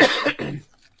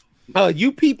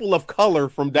 You people of color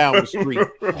from down the street.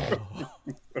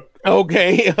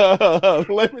 Okay,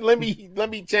 let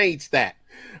me change that.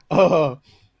 I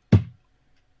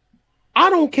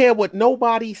don't care what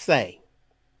nobody say.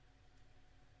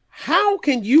 How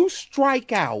can you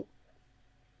strike out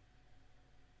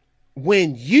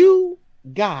when you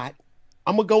got?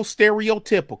 I'm gonna go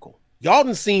stereotypical. Y'all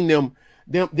done seen them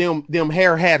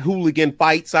hair hat hooligan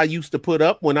fights I used to put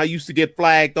up when I used to get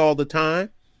flagged all the time.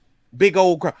 Big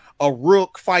old a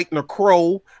rook fighting a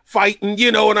crow, fighting,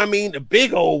 you know what I mean? The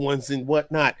big old ones and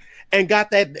whatnot. And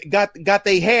got their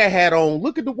hair hat on.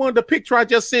 Look at the picture I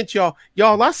just sent y'all.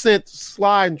 Y'all, I sent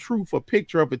Sly and Truth a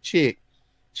picture of a chick.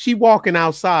 She walking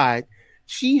outside.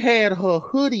 She had her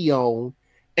hoodie on,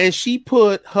 and she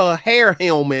put her hair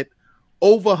helmet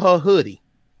over her hoodie.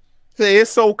 So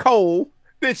it's so cold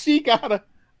that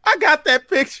I got that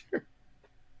picture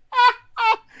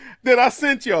that I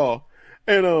sent y'all.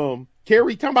 And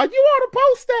Carrie talking about, you ought to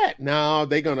post that. No,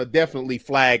 they're gonna definitely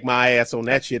flag my ass on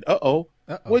that shit. Uh-oh.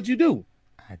 What'd you do?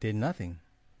 I I did nothing.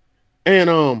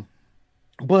 And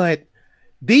but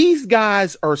these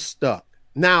guys are stuck.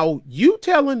 Now, you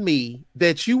telling me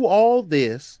that you all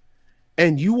this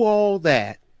and you all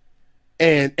that,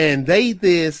 and they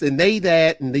this and they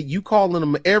that, and that you calling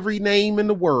them every name in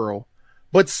the world,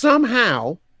 but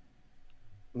somehow,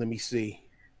 let me see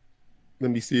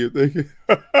it.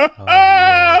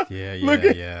 Look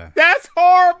at that's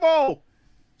horrible.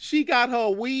 She got her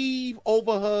weave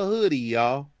over her hoodie,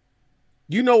 y'all.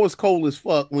 You know it's cold as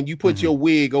fuck when you put your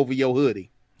wig over your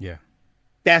hoodie. Yeah.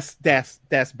 That's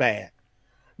bad.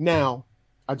 Now,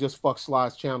 I just fucked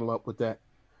Sly's channel up with that.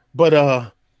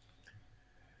 But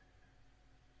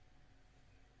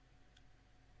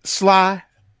Sly,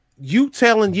 you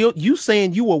saying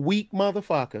you a weak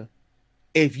motherfucker.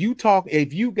 If you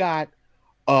got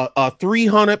a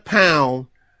 300-pound,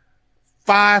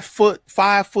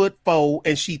 5'4",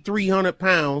 and she 300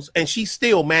 pounds, and she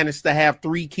still managed to have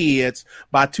 3 kids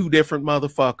by 2 different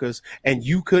motherfuckers, and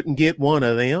you couldn't get one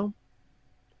of them?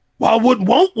 Well, I wouldn't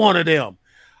want one of them.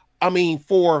 I mean,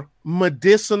 for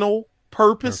medicinal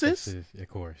purposes. Of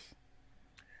course.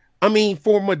 I mean,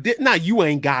 now you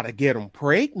ain't got to get them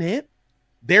pregnant.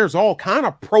 There's all kind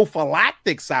of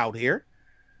prophylactics out here.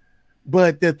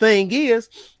 But the thing is,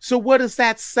 so what does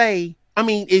that say? I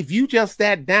mean, if you just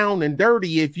that down and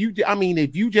dirty, if you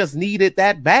just need it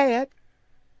that bad,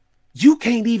 you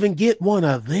can't even get one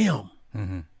of them.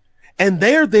 Mm-hmm. And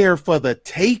they're there for the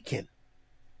taking.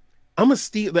 I'm going to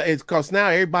steal it's because now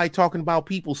everybody talking about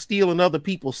people stealing other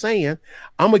people's saying,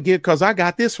 I'm going to get, because I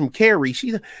got this from Carrie.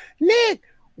 She's Nick,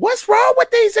 what's wrong with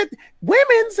these?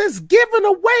 Women's is giving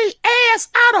away ass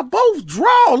out of both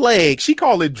draw legs. She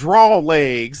call it draw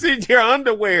legs in your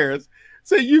underwears.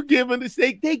 So you giving this,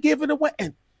 they giving away,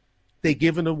 and they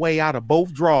giving away out of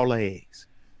both draw legs.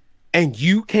 And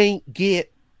you can't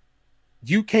get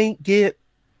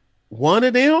one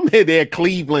of them. They're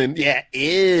Cleveland. Yeah,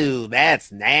 ew,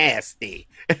 that's nasty.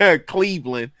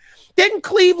 Cleveland. Didn't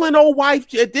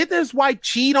his wife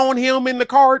cheat on him in the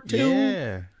cartoon?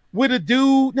 Yeah. With a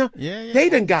dude? No, yeah. They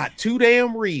done got too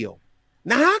damn real.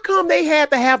 Now, how come they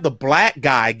had to have the black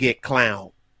guy get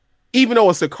clowned? Even though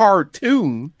it's a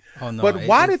cartoon. Oh, no, but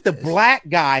why did the black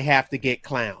guy have to get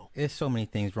clowned? There's so many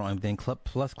things wrong. Then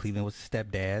plus Cleveland was a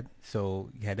stepdad, so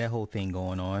you had that whole thing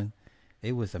going on.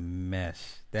 It was a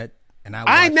mess.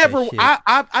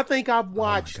 I think I've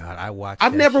watched. Oh my God,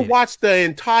 I've never watched the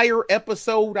entire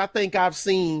episode. I think I've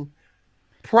seen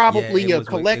probably a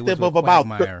collective of about.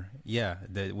 With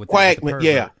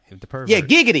Quagmire. The pervert.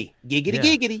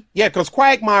 Giggity. Yeah, because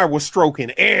Quagmire was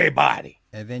stroking everybody.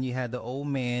 And then you had the old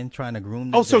man trying to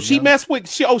groom. So she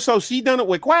done it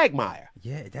with Quagmire.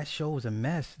 Yeah, that show was a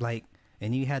mess. Like,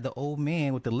 and you had the old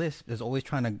man with the lisp that's always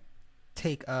trying to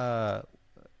take the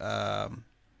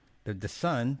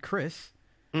son, Chris,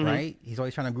 right? He's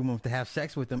always trying to groom him to have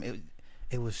sex with him.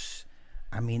 It was,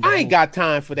 I mean, I ain't got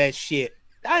time for that shit.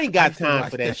 I ain't got time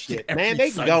for that shit, man.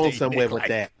 They can go somewhere with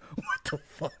that. What the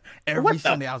fuck? Every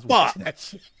Sunday I was watching that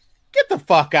shit. Get the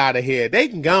fuck out of here. They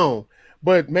can go.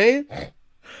 But man,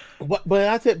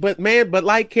 but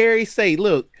like Carrie say,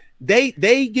 look, they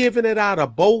giving it out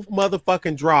of both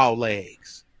motherfucking draw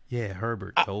legs. Yeah,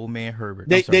 Herbert, the old man Herbert.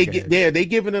 They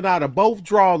giving it out of both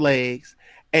draw legs,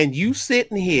 and you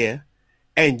sitting here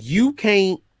and you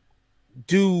can't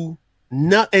do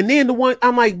nothing. And then the one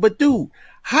I'm like, but dude,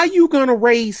 how you gonna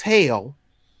raise hell?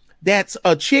 That's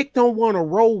a chick don't want to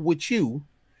roll with you.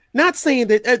 Not saying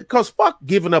that because fuck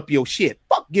giving up your shit.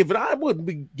 I wouldn't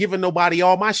be giving nobody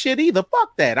all my shit either.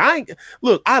 Fuck that.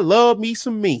 I love me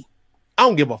some me. I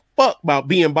don't give a fuck about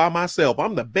being by myself.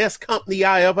 I'm the best company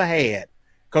I ever had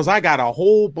because I got a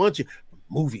whole bunch of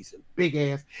movies and big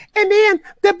ass. And then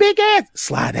the big ass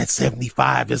slide at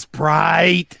 75 is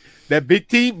bright. That big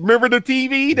TV, remember the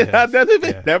TV? Yes,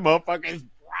 that motherfucker is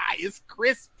bright. It's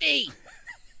crispy.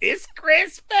 It's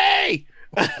crispy.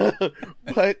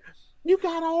 But you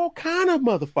got all kind of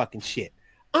motherfucking shit.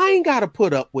 I ain't got to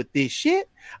put up with this shit.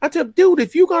 I tell dude,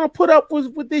 if you're going to put up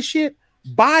with this shit,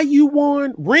 buy you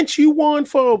one, rent you one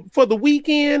for the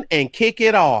weekend and kick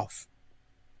it off.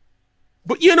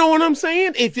 But you know what I'm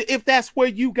saying? If that's where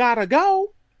you got to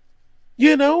go,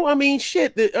 you know, I mean,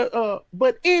 shit.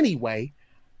 But anyway,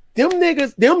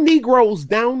 them Negroes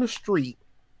down the street,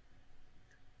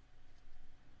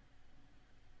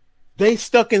 they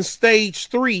stuck in stage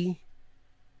 3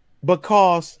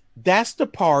 because that's the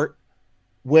part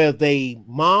where they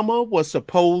mama was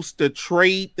supposed to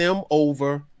trade them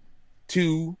over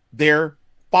to their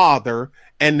father,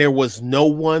 and there was no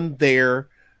one there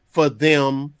for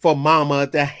mama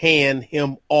to hand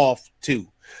him off to.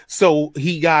 So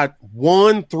he got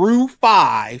 1 through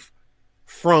 5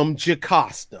 from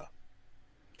Jocasta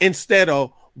instead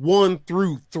of 1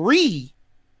 through 3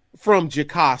 from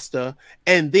Jocasta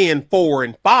and then 4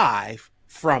 and 5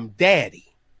 from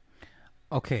Daddy.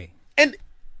 Okay. And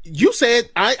you said,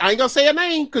 I ain't gonna say her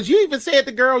name because you even said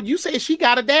the girl, you said she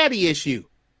got a daddy issue.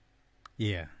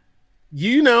 Yeah.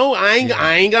 You know, I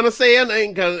ain't gonna say her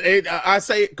name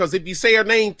because if you say her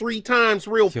name 3 times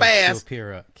real fast, she'll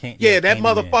appear up. that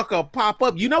motherfucker will pop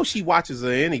up. You know she watches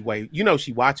her anyway. You know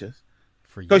she watches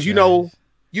because you know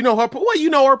her. Well, you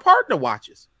know her partner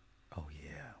watches. Oh yeah.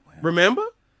 Well, remember,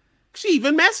 she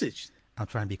even messaged. I'm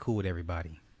trying to be cool with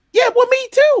everybody. Yeah, well, me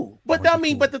too. But I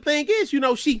mean, but the thing is, you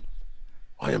know,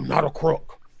 I am not a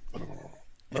crook.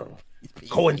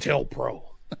 COINTELPRO.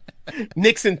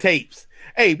 Nixon tapes.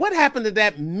 Hey, what happened to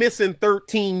that missing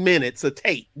 13 minutes of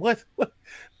tape? What?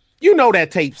 You know that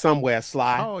tape somewhere,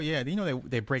 Sly. Oh yeah, you know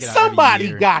they break it out. Somebody every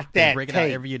year. got that. They break it tape. out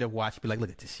every year to watch. Be like, look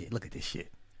at this shit. Look at this shit.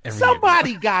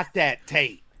 Somebody got that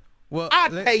tape. Well,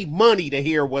 I'd pay money to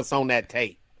hear what's on that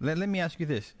tape. Let me ask you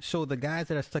this. So the guys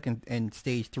that are stuck in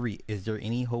stage 3, is there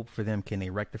any hope for them? Can they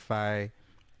rectify?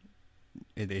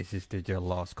 Is this their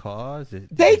lost cause?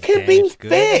 They can be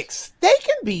fixed. They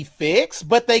can be fixed,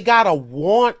 but they gotta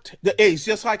want. It's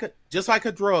just like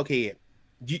a drug head.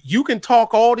 You can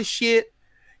talk all the shit.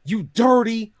 You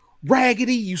dirty,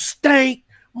 raggedy, you stink,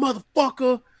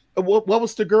 motherfucker. What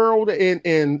was the girl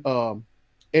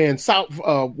in South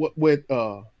with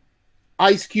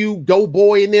Ice Cube,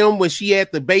 Doughboy and them when she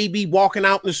had the baby walking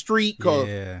out in the street? Cause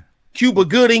Cuba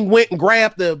Gooding went and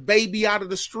grabbed the baby out of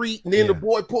the street, and then the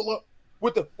boy pulled up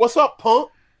with the "What's up, punk?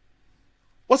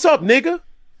 What's up, nigga?"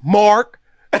 Mark.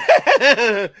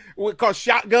 Cause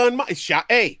Shotgun Mike.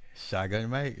 Shotgun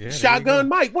Mike. Yeah, Shotgun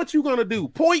Mike. What you gonna do?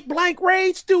 Point blank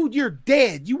rage, dude. You're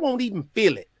dead. You won't even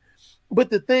feel it. But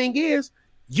the thing is,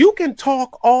 you can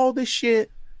talk all the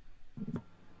shit.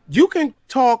 You can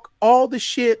talk all the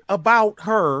shit about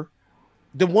her,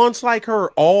 the ones like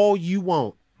her, all you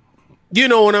want. You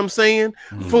know what I'm saying?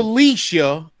 Mm-hmm.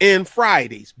 Felicia and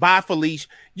Fridays. Bye, Felicia.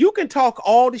 You can talk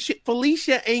all the shit.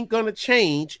 Felicia ain't gonna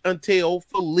change until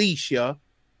Felicia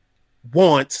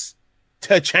wants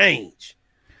to change.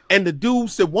 And the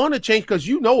dudes that want to change, because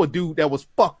you know a dude that was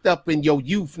fucked up in your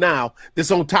youth now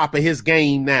that's on top of his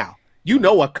game now. You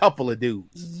know a couple of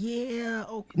dudes. Yeah.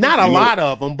 Okay. Not a lot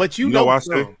of them, but you know.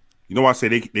 You know why I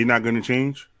say they're not going to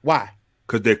change? Why?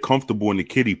 Because they're comfortable in the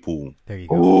kiddie pool. There you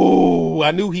go. Oh,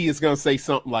 I knew he was going to say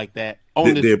something like that.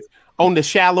 On the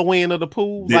shallow end of the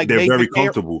pool. They're very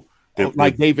comfortable.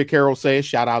 Like David Carroll says.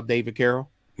 Shout out David Carroll.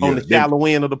 On the shallow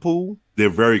end of the pool. They're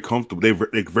very comfortable.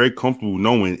 They're very comfortable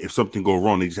knowing if something go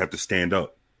wrong, they just have to stand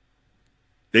up.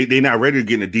 They're not ready to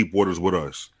get in the deep waters with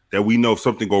us. That we know if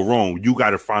something go wrong, you got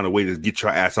to find a way to get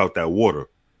your ass out that water.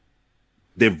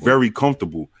 They're very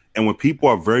comfortable. And when people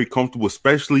are very comfortable,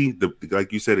 especially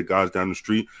like you said, the guys down the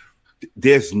street,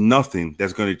 there's nothing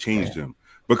that's going to change them.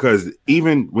 Because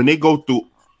even when they go through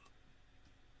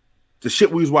the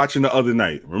shit we was watching the other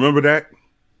night, remember that?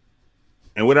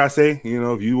 And what I say, you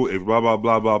know, if blah, blah,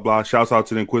 blah, blah, blah, shouts out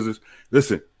to the Inquisitors.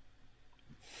 Listen,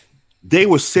 they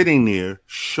were sitting there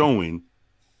showing.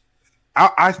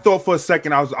 I thought for a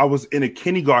second I was in a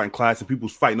kindergarten class and people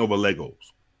was fighting over Legos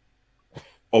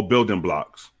or building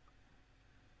blocks.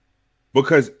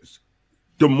 Because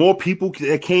the more people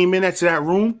that came into that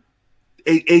room,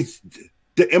 it's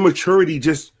the immaturity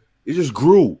just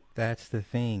grew. That's the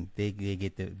thing. They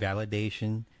get the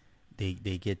validation, they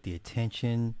get the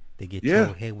attention, they get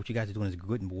told, hey, what you guys are doing is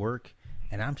good work.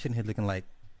 And I'm sitting here looking like,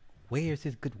 where's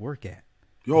this good work at?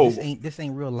 Yo, this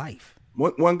ain't real life.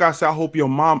 One guy said, I hope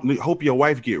your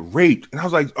wife get raped. And I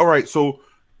was like, all right, so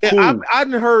cool. Yeah, I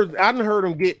done heard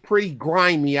them get pretty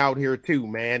grimy out here too,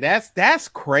 man. That's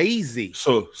crazy.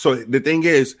 So the thing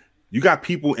is, you got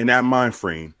people in that mind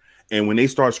frame, and when they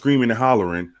start screaming and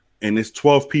hollering, and there's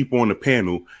 12 people on the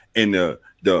panel, and the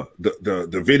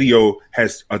video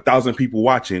has 1,000 people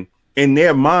watching, in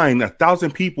their mind,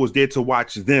 1,000 people is there to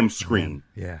watch them scream.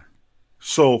 Yeah.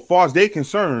 So far as they're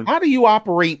concerned, how do you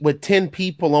operate with 10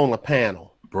 people on a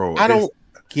panel, bro? I don't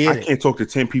get it. I can't talk to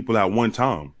 10 people at one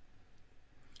time.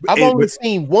 I've only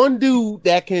seen one dude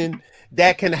that can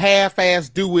half-ass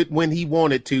do it when he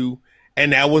wanted to,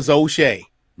 and that was O'Shea.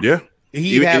 Yeah,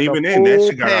 even then that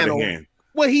shit got out of hand.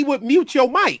 Well, he would mute your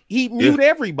mic. He'd mute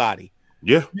everybody.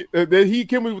 Yeah. Then he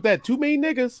came with that too many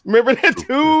niggas. Remember that?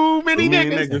 Too many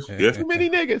niggas. Yeah. Too many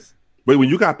niggas. But when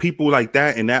you got people like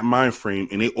that in that mind frame,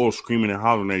 and they all screaming and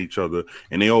hollering at each other,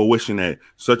 and they all wishing that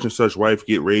such and such wife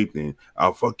get raped, and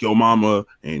I'll fuck your mama,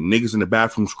 and niggas in the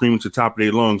bathroom screaming to the top of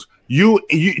their lungs, you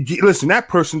listen. That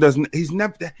person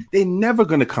they're never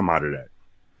gonna come out of that.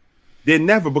 They're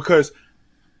never, because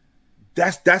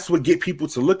That's what get people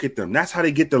to look at them. That's how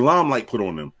they get the limelight put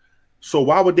on them. So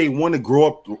why would they want to grow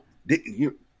up?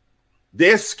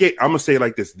 They're scared. I'm gonna say it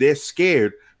like this: they're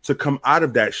scared to come out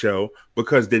of that shell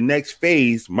because the next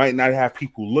phase might not have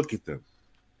people look at them.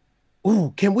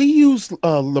 Ooh, can we use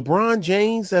LeBron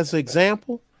James as an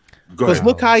example? Because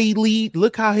look how he lead,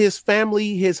 look how his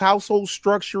family, his household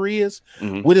structure is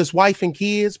with his wife and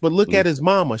kids. But look at his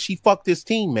mama; she fucked his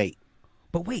teammate.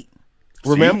 But wait,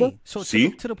 remember? So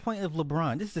See? to the point of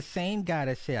LeBron, this is the same guy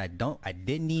that said, I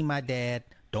didn't need my dad,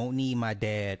 don't need my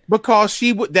dad. Because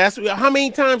she would. That's how many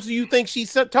times do you think she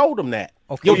told him that?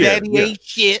 Okay. Your Yeah, daddy yeah. ain't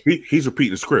shit. He's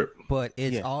repeating the script. But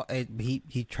it's Yeah. all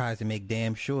he tries to make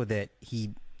damn sure that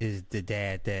he is the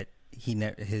dad that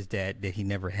his dad that he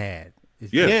never had.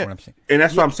 Yeah. That's what I'm saying. And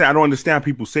that's what I'm saying. I don't understand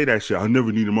people say that shit. I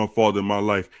never needed my father in my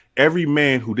life. Every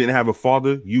man who didn't have a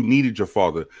father, you needed your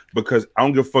father. Because I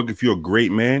don't give a fuck if you're a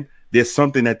great man. There's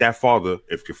something that father,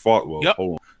 if your father,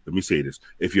 hold on, let me say this.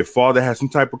 If your father has some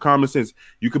type of common sense,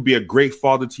 you could be a great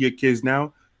father to your kids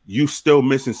now. You still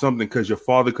missing something because your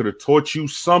father could have taught you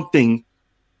something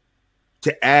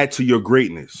to add to your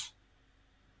greatness.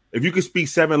 If you could speak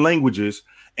 7 languages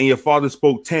and your father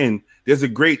spoke 10, there's a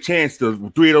great chance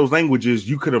the 3 of those languages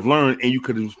you could have learned and you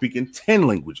could have been speaking 10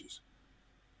 languages.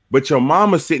 But your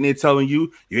mama sitting there telling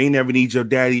you, you ain't never need your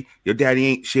daddy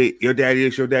ain't shit, your daddy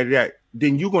is your daddy that.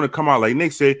 Then you're going to come out like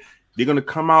Nick said, they're going to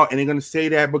come out and they're going to say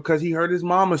that because he heard his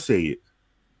mama say it.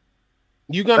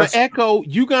 You're gonna echo.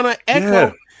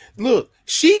 Yeah. Look,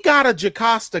 she got a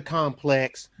Jocasta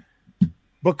complex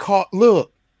because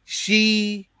look,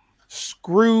 she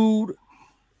screwed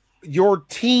your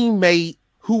teammate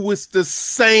who was the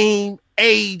same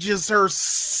age as her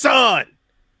son.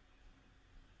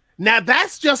 Now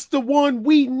that's just the one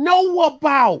we know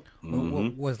about.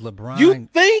 Was LeBron? You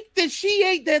think that she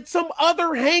ain't that some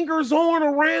other hangers on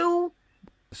around?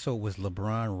 So was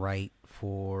LeBron right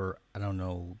for, I don't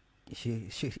know,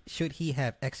 should he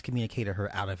have excommunicated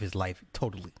her out of his life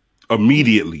totally?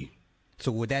 Immediately.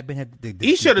 So would that been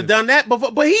He should have done that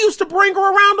before, but he used to bring her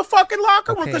around the fucking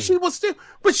locker room because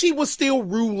Okay. she was still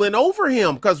ruling over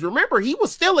him. Because remember, he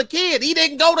was still a kid. He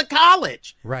didn't go to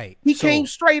college. Right. He So came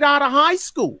straight out of high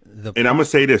school. the And I'm gonna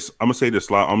say this.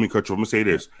 Like, I'm gonna cut you. I'm gonna say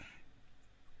this.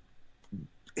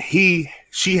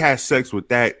 She has sex with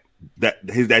that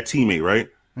teammate, right?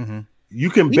 You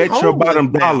can He bet your homeless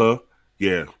bottom now. dollar.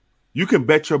 Yeah, you can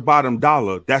bet your bottom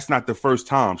dollar. That's not the first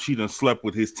time she done slept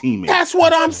with his teammate. That's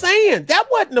what I'm saying. That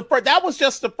wasn't the first. That was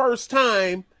just the first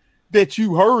time that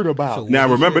you heard about. So- it. Now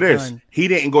He remember should've this. done- He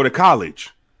didn't go to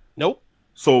college, Nope.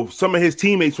 so some of his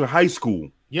teammates were high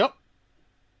school. Yep.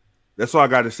 That's all I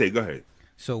got to say. Go ahead.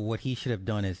 So what he should have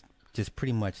done is just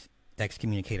pretty much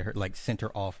excommunicated her, like sent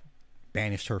her off,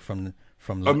 banished her from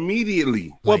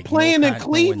Immediately. Well, like, playing no in con- no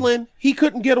Cleveland, he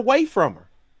couldn't get away from her.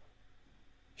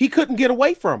 He couldn't get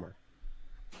away from her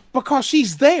because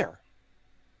she's there.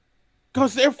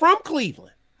 Because they're from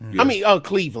Cleveland. I mean,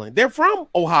 Cleveland. They're from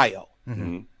Ohio.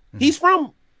 He's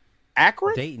from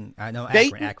Akron. Dayton. I know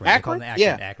Dayton, Akron. They call it Akron.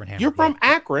 Yeah. Akron Hammer. You're from Yeah.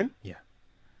 Akron.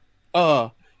 Yeah.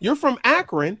 You're from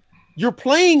Akron. You're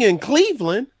playing in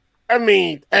Cleveland. I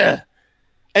mean, and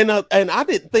I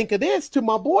didn't think of this till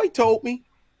my boy told me.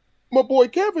 My boy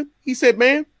Kevin. He said,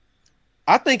 "Man,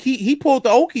 I think he pulled the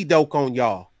okie doke on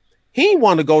y'all. He didn't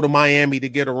want to go to Miami to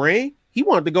get a ring. He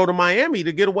wanted to go to Miami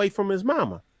to get away from his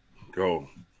mama." Go.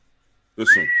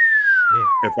 Listen.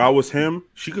 If I was him,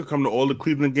 she could come to all the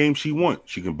Cleveland games she wants.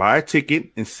 She can buy a ticket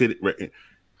and sit.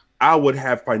 I would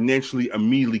have financially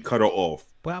immediately cut her off.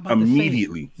 But I'm about to say,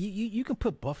 Immediately. you can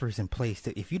put buffers in place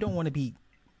to, if you don't want to be.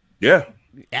 Yeah.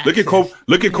 Look at Kobe.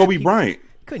 Look at Kobe Bryant.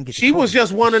 Couldn't get. She was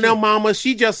just one of them mamas.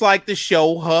 She just liked to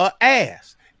show her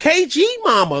ass. KG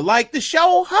mama liked to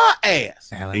show her ass.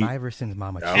 Allen Iverson's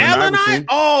mama. Allen Allen Iverson.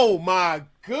 Oh my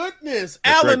goodness.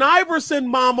 That's Allen right. Iverson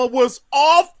mama was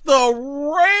off the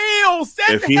rails.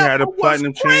 That If he had a heifer was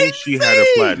platinum chain, she had a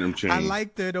crazy. platinum chain. I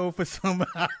liked it though for some.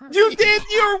 You did.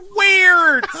 You're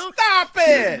weird. Stop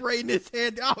it. Right in his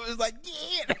head. I was like,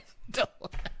 yeah.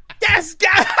 That's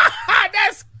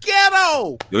that's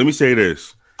ghetto. Let me say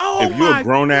this. Oh If you're my a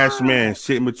grown ass God. man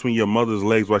sitting between your mother's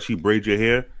legs while she braids your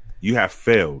hair, you have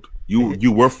failed.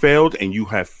 You were failed and you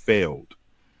have failed.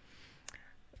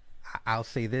 I'll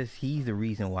say this: he's the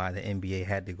reason why the NBA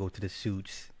had to go to the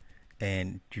suits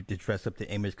and to dress up the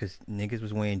image, because niggas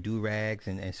was wearing do rags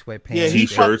and sweatpants. Yeah, he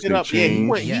T-shirts fucked it and up. Yeah, he chains.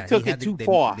 went. He Yeah, took he it had to- too they-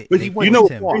 far. they- But they you went know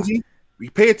with what's him. crazy? We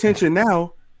pay attention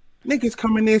now. Niggas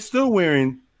coming there still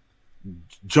wearing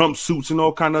jumpsuits and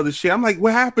all kind of other shit. I'm like,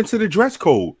 what happened to the dress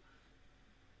code?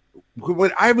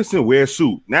 When Iverson wear a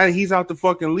suit, now that he's out the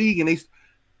fucking league and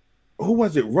who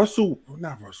was it? Russell,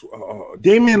 not Russell.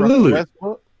 Damian Russell Lillard.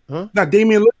 Westbrook? Huh? Not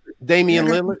Damian Lillard. Damian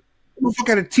Lillard. Motherfucker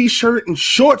had a t-shirt and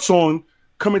shorts on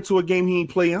coming to a game he ain't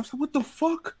playing. I was like, what the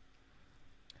fuck?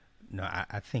 No,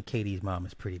 I think Katie's mom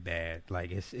is pretty bad.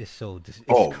 Like it's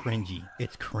cringy.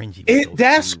 It's cringy.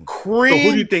 That's cringy. So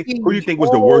who do you think was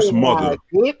the worst mother?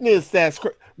 My goodness, that's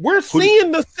we're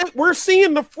seeing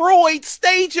the Freud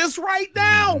stages right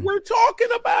now. Mm-hmm. We're talking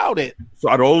about it. So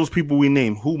out of all those people we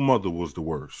named, who mother was the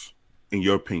worst in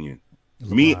your opinion?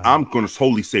 LeBron. Me, I'm gonna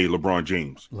totally say LeBron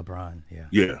James. LeBron, yeah.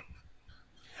 Yeah.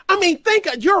 I mean,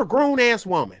 you're a grown ass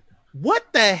woman.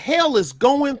 What the hell is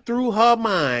going through her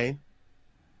mind?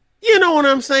 You know what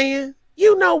I'm saying?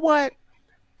 You know what?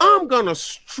 I'm gonna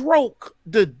stroke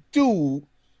the dude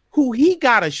who he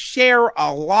gotta share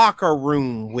a locker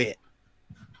room with.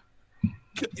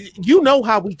 You know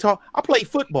how we talk. I play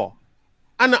football.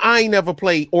 I ain't never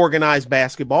played organized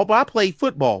basketball, but I play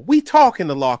football. We talk in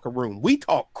the locker room. We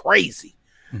talk crazy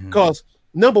because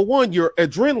number one, you're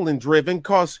adrenaline driven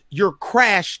because you're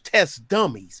crash test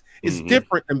dummies. It's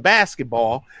different than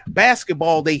basketball.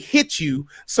 Basketball, they hit you,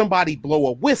 somebody blow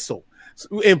a whistle.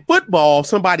 In football,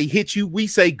 somebody hit you, we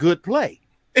say good play.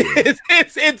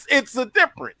 It's a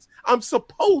difference. I'm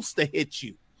supposed to hit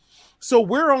you. So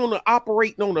we're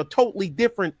operating on a totally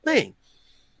different thing.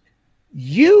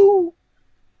 You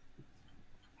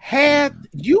had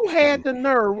the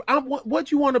nerve.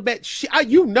 What you want to bet? She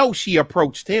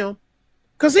approached him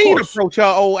because he didn't approach her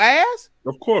old ass.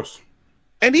 Of course.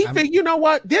 And he figured, you know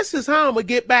what? This is how I'm gonna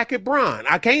get back at Bron.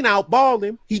 I can't outball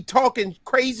him. He talking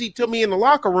crazy to me in the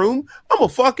locker room. I'm gonna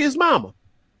fuck his mama.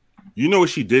 You know what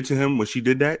she did to him when she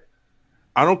did that?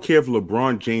 I don't care if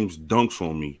LeBron James dunks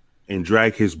on me and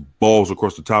drag his balls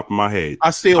across the top of my head.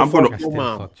 I still fuck your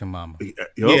mama.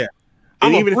 Yeah.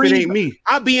 And even if it ain't me.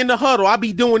 I be in the huddle. I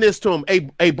be doing this to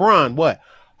him. Hey, Bron, what?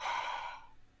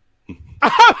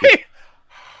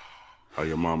 How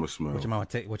your mama smell? What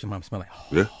your mama smell like?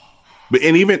 Yeah. But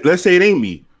and even let's say it ain't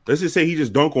me. Let's just say he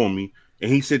just dunk on me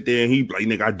and he sit there and he like,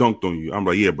 nigga, I dunked on you. I'm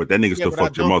like, yeah, but that nigga still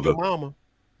fucked your mother. Mama.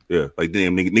 Yeah, like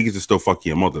damn, niggas just still fuck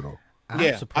your mother though.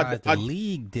 I'm surprised the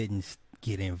league didn't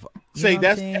get involved. Say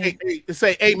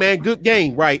hey man, good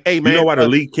game, right? Hey man, you know why the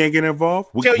league can't get involved?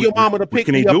 Tell your mama to pick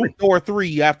me up at door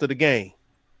 3 after the game.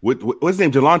 What's his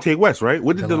name? Delonte West, right?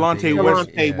 What did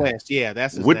Delonte West? Yeah,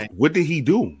 that's his name. What did he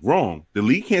do wrong? The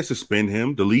league can't suspend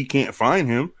him. The league can't fine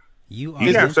him. You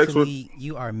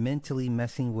are mentally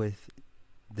messing with.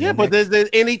 But there's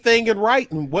anything in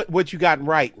writing. What you got in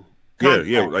writing?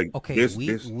 Yeah. Like okay,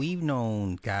 we've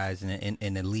known guys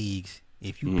in the leagues.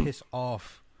 If you piss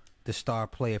off the star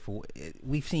player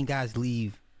we've seen guys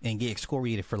leave and get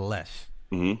excoriated for less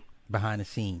behind the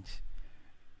scenes.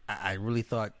 I really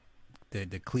thought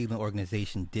the Cleveland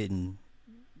organization didn't.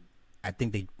 I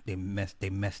think they messed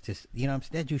this. You know,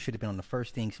 that dude should have been on the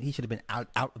first thing. He should have been out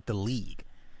of the league.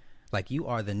 Like, you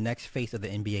are the next face of the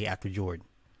NBA after Jordan.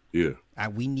 Yeah.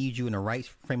 We need you in the right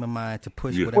frame of mind to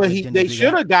push whatever. Well, they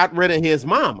should have got rid of his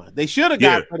mama. They should have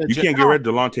got rid of. You can't get rid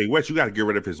of Delonte West. You got to get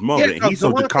rid of his mother. And he's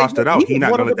so decosted out. He's not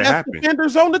going to let that happen.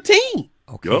 Defenders on the team.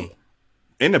 Okay. Yep.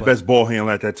 And the best ball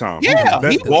handler at that time. Yeah.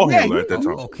 Best ball handler at that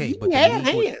time. Okay, but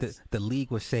the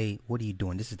league would say, what are you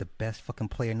doing? This is the best fucking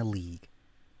player in the league.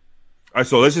 All right,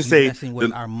 so let's just say messing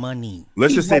with our money.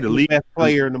 Let's just say the league best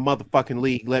player in the motherfucking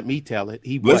league. Let me tell it.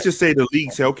 Let's just say the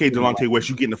league say, okay, Delonte West,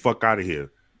 you getting the fuck out of here.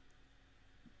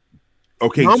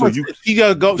 Okay, Mama, so she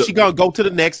gonna go. She gonna go to the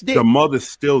next day. The mother's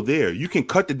still there. You can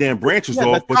cut the damn branches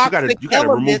off, but you gotta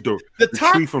remove the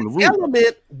tree from the root.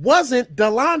 Element wasn't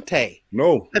Delonte.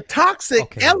 No, the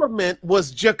toxic element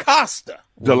was Jocasta.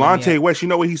 Delonte West. You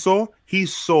know what he saw? He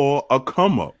saw a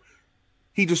come up.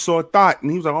 He just saw a thought, and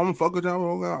he was like, "I'm gonna fuck with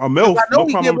y'all. A MILF. I know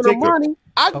he giving him money.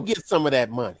 I can get some of that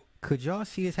money." Could y'all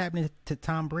see this happening to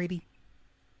Tom Brady?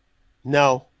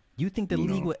 No. You think the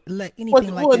league would let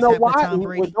anything like this happen to Tom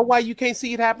Brady? Know why you can't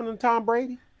see it happening to Tom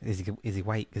Brady? Is he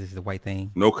white? Because it's the white thing.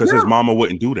 No, because his mama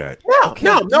wouldn't do that.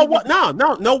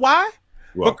 No. Why?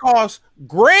 Well, because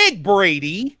Greg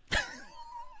Brady,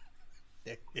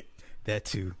 that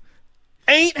too,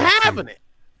 ain't having it.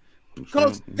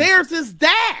 Because there's his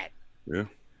dad. Yeah.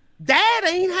 Dad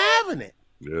ain't having it.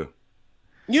 Yeah.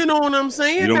 You know what I'm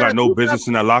saying? You don't got no business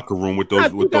in that locker room with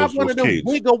those one of them kids.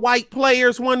 Wigger white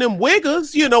players, one of them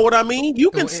wiggers. You know what I mean?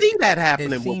 You can see that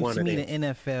happening with one of them. It seems to me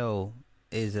the NFL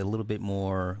is a little bit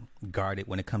more guarded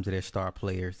when it comes to their star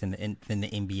players than the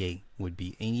NBA would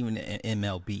be, and even the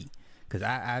MLB. Because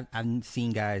I've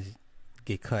seen guys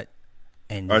get cut.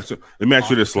 And all right, so let me ask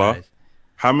you this, Slaw.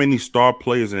 How many star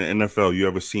players in the NFL you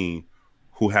ever seen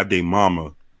who have their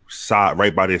mama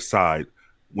right by their side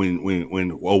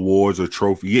when awards or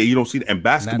trophy. Yeah, you don't see that in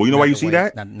basketball. You know why you see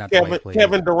that? Not the white players.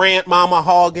 Kevin Durant, mama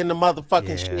hogging the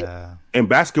motherfucking shit. In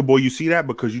basketball, you see that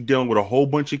because you're dealing with a whole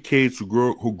bunch of kids who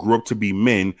grew up to be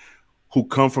men, who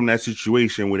come from that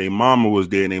situation where their mama was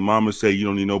there and their mama said, "You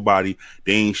don't need nobody.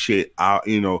 They ain't shit."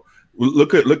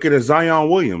 Look at a Zion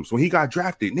Williams when he got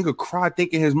drafted. Nigga cried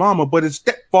thinking his mama, but his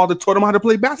stepfather taught him how to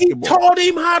play basketball. He taught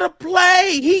him how to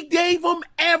play. He gave him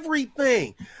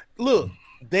everything. Look,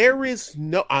 there is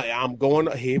no. I'm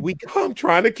going here. I'm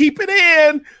trying to keep it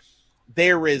in.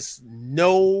 There is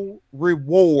no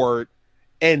reward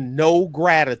and no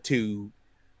gratitude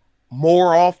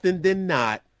more often than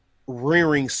not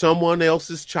rearing someone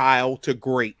else's child to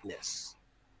greatness.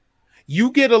 You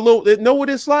get a little. Know what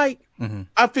it's like? Mm-hmm.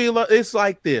 I feel like it's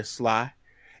like this, Sly.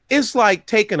 It's like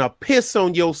taking a piss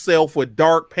on yourself with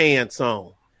dark pants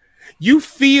on. You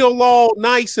feel all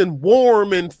nice and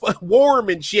warm and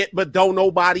shit, but don't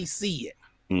nobody see it.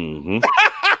 Mm-hmm.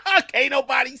 Can't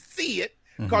nobody see it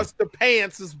because the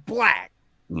pants is black.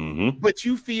 Mm-hmm. But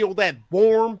you feel that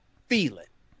warm feeling.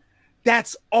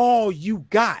 That's all you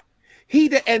got.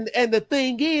 And the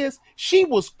thing is, she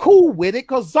was cool with it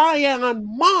because Zion's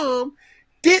mom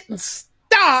didn't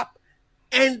stop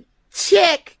and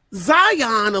check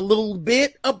Zion a little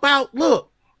bit about,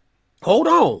 look, hold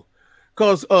on,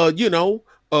 because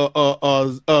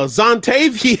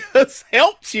Zontavious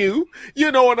helped you.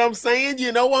 You know what I'm saying?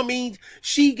 You know, I mean,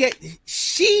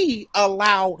 she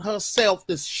allowed herself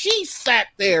to. She sat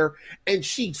there and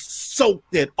she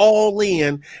soaked it all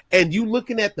in. And you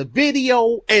looking at the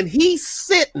video, and he's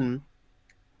sitting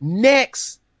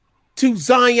next to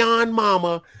Zion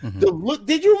mama. Mm-hmm. The look.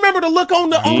 Did you remember the look on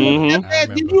the?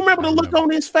 Mm-hmm. Did you remember the look on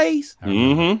his face?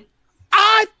 Mm-hmm.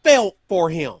 I felt for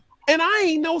him, and I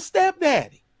ain't no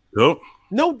stepdaddy. Yep.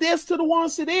 No diss to the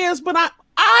ones it is, but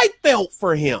I felt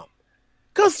for him,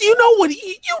 cause you know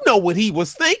what he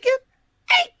was thinking.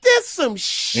 Ain't this some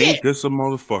shit? Ain't this a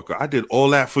motherfucker? I did all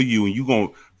that for you, and you gonna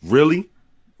really?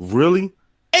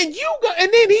 And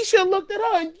then he should have looked at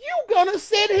her, and you gonna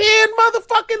sit here and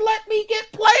motherfucking let me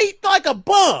get played like a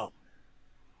bum?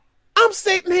 I'm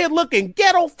sitting here looking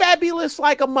ghetto fabulous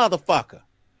like a motherfucker.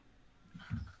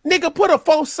 Nigga, put a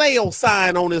for sale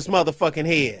sign on his motherfucking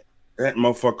head. That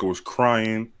motherfucker was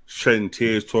crying, shedding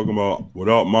tears, talking about,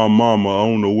 without my mama, I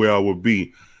don't know where I would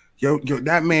be. Yo,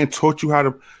 that man taught you how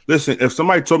to listen. If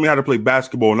somebody told me how to play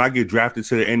basketball and I get drafted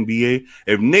to the NBA,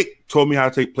 if Nick told me how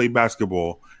to play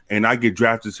basketball and I get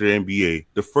drafted to the NBA,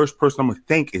 the first person I'm gonna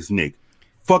thank is Nick.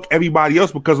 Fuck everybody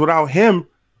else, because without him,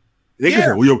 they can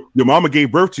say, well, your mama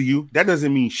gave birth to you. That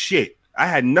doesn't mean shit. I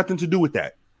had nothing to do with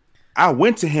that. I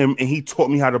went to him and he taught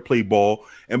me how to play ball.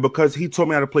 And because he taught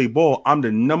me how to play ball, I'm the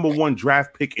 #1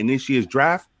 draft pick in this year's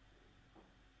draft.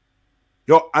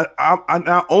 Yo, I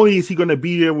not only is he going to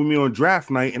be there with me on draft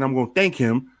night, and I'm going to thank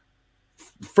him,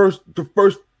 the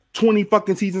first 20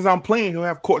 fucking seasons I'm playing, he'll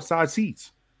have courtside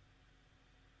seats.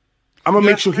 I'm going to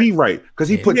make sure he right, because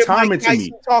he put time Mike into Tyson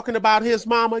me. Talking about his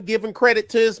mama, giving credit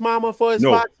to his mama for his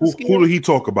boxing skills. Who did he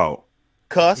talk about?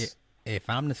 Cuss. If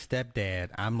I'm the stepdad,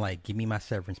 I'm like, give me my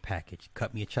severance package,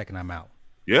 cut me a check, and I'm out.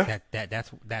 Yeah, that's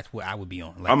what I would be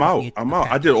on. Like, I'm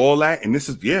out. I did all that, and this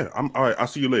is I'm all right. I'll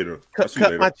see you later. Cut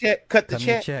my check. Cut the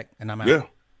check, and I'm out.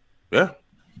 Yeah,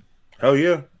 hell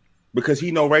yeah. Because he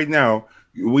know right now,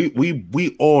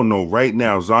 we all know right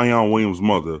now, Zion Williams'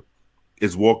 mother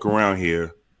is walking around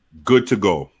here, good to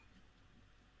go,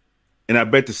 and I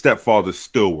bet the stepfather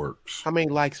still works. How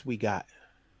many likes we got?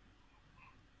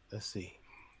 Let's see.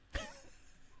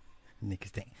 Niggas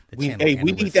think. We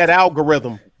need that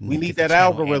algorithm. We need that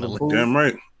algorithm. Damn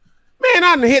right. Man,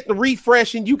 I'm hitting the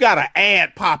refresh and you got an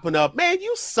ad popping up. Man,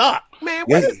 you suck. Man,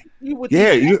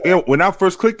 when I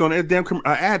first clicked on it, damn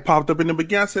ad popped up in the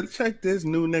beginning. I said, check this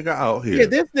new nigga out here. Yeah,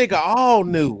 this nigga all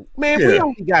new. Man, we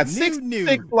only got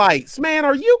 66 likes. Man,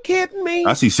 are you kidding me?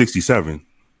 I see 67.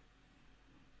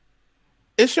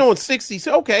 It's showing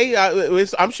 60. Okay,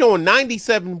 I'm showing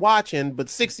 97 watching, but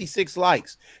 66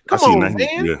 likes. Come on, 90,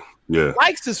 man. Yeah.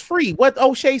 Likes is free. What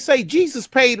O'Shea say? Jesus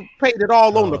paid it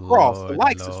all on the cross. The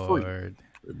likes is free.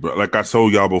 But like I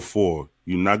told y'all before,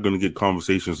 you're not gonna get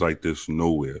conversations like this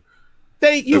nowhere.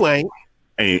 Ain't.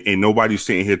 And nobody's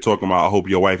sitting here talking about, I hope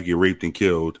your wife get raped and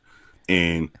killed.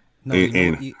 And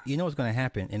you know what's gonna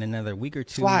happen in another week or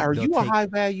two. Sly, are you a high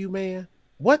value man?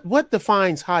 What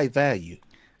defines high value?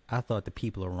 I thought the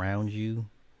people around you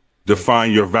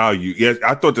define your value. Yes,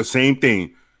 I thought the same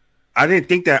thing. I didn't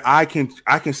think that I can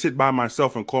sit by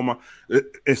myself and call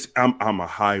I'm a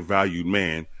high valued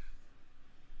man,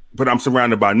 but I'm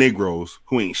surrounded by Negroes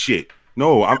who ain't shit.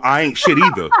 No, I ain't shit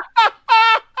either.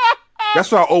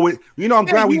 That's why I always, I'm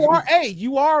Hey, glad we.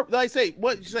 you are, like I say,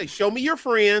 what you say, show me your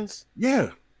friends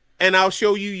Yeah. and I'll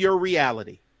show you your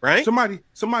reality, right?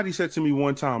 Somebody said to me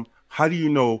one time, how do you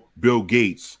know Bill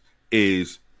Gates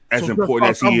is as So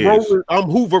important as he I'm is? I'm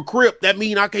Hoover Crip. That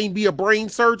mean I can't be a brain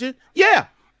surgeon? Yeah,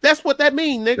 that's what that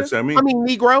mean, nigga. That's what I mean.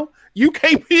 Negro, you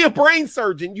can't be a brain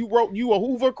surgeon. You a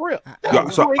Hoover Crip. Yeah,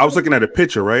 so I was looking at a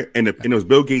picture, right? And it was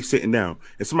Bill Gates sitting down.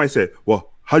 And somebody said,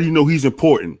 well, how do you know he's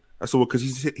important? I said, well, because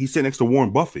he's sitting next to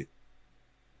Warren Buffett.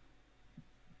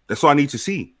 That's all I need to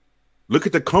see. Look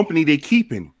at the company they're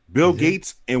keeping. Bill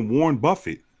Gates and Warren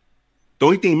Buffett. The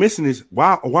only thing missing is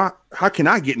why how can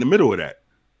I get in the middle of that?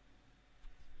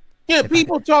 Yeah,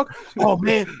 people talk, oh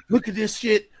man, look at this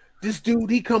shit. This dude,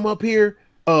 he come up here,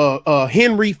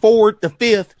 Henry Ford the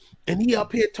Fifth, and he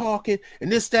up here talking,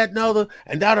 and this, that, and other,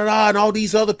 and da and all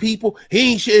these other people.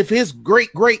 He ain't if his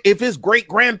great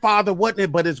grandfather wasn't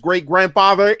it, but his great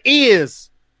grandfather is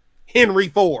Henry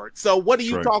Ford. So what are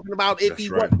you talking about if he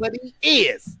wasn't, but he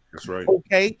is? That's right.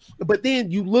 Okay, but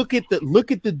then you look at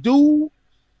the dude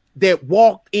that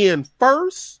walked in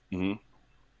 1st. Mm-hmm.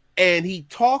 And he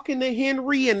talking to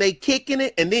Henry and they kicking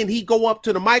it. And then he go up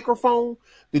to the microphone.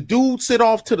 The dude sit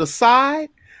off to the side.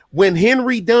 When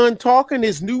Henry done talking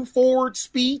his new Ford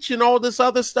speech and all this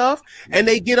other stuff, and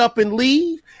they get up and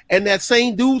leave. And that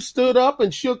same dude stood up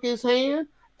and shook his hand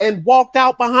and walked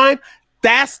out behind.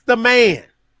 That's the man.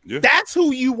 Yeah. That's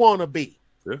who you want to be.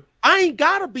 Yeah. I ain't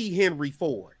got to be Henry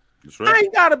Ford. That's right. I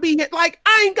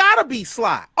ain't gotta be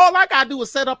Sly. All I gotta do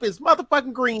is set up his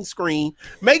motherfucking green screen,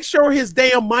 make sure his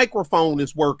damn microphone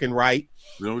is working right,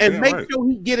 and make sure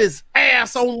he get his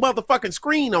ass on motherfucking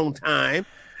screen on time,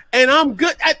 and I'm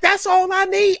good. That's all I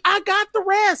need. I got the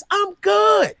rest. I'm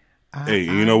good. Hey,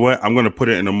 you know what? I'm gonna put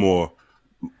it in a more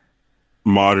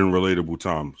modern, relatable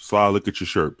time. Sly, look at your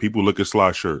shirt. People look at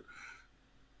Sly's shirt.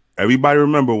 Everybody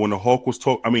remember when Thor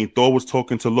was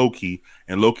talking to Loki,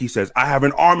 and Loki says, "I have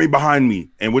an army behind me."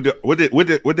 And what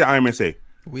did Iron Man say?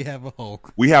 We have a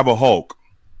Hulk. We have a Hulk.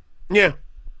 Yeah.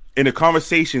 And the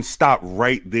conversation stopped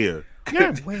right there.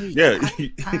 Yeah. Wait, Yeah.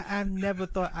 I never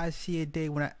thought I'd see a day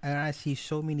when I see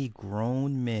so many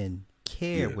grown men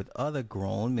care with other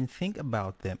grown men, think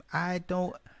about them. I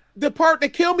don't. The part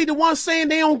that killed me, the ones saying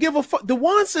they don't give a fuck, the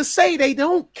ones that say they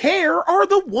don't care are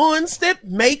the ones that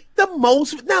make the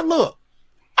most. Now look,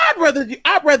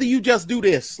 I'd rather you just do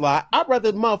this, Sly. I'd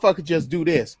rather the motherfucker just do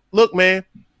this. Look, man,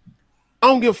 I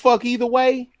don't give a fuck either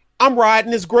way. I'm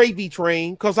riding this gravy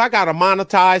train because I got a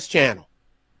monetized channel.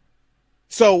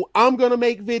 So I'm going to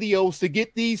make videos to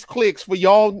get these clicks for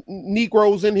y'all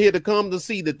Negroes in here to come to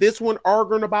see that this one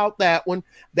arguing about that one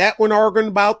arguing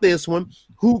about this one,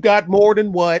 who got more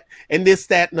than what, and this,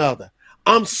 that, and other.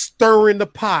 I'm stirring the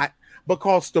pot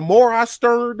because the more I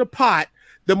stir the pot,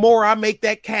 the more I make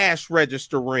that cash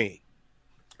register ring.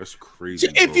 That's crazy.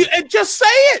 Just say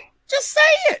it.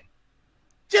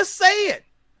 Just say it.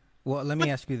 Well, let me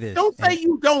ask you this. Don't say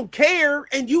you don't care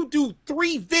and you do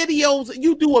 3 videos.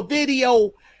 You do a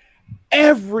video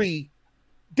every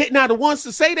day. Now, the ones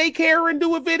that say they care and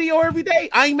do a video every day,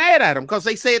 I ain't mad at them because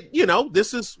they said,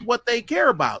 this is what they care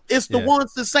about. It's the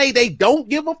ones that say they don't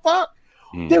give a fuck.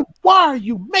 Then why are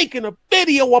you making a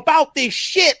video about this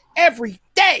shit every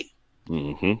day?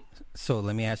 Mm-hmm. So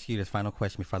let me ask you this final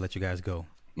question before I let you guys go.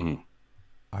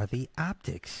 Are the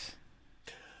optics?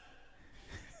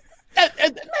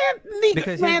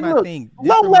 Because here's my look, thing.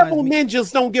 Low-level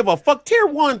ninjas don't give a fuck. Tier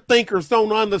 1 thinkers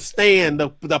don't understand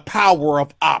the power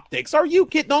of optics. Are you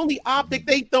kidding? The only optic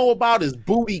they know about is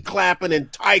booty clapping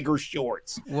and tiger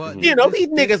shorts. Well, these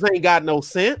niggas ain't got no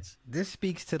sense. This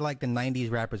speaks to like the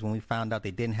 90s rappers when we found out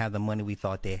they didn't have the money we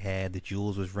thought they had. The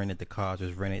jewels was rented, the cars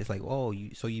was rented. It's like, oh,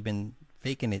 so you've been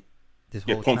faking it this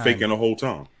whole time. Faking the whole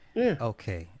time. Yeah.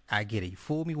 Okay, I get it. You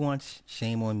fooled me once,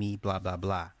 shame on me, blah, blah,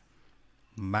 blah.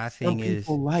 My Some thing is,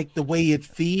 people like the way it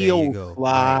feels,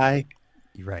 Fly. Right.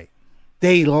 You're right.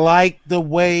 They like the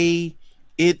way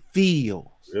it feels.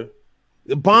 Yeah.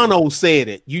 Bono said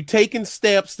it. You taking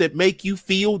steps that make you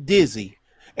feel dizzy,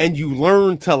 and you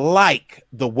learn to like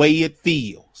the way it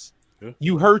feels. Yeah.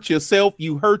 You hurt yourself,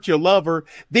 you hurt your lover,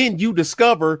 then you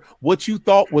discover what you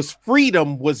thought was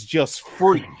freedom was just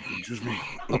free.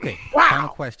 Okay. Wow. Final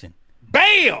question.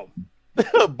 Bam!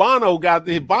 Bono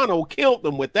killed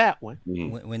them with that one.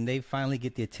 When they finally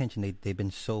get the attention, they've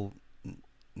been so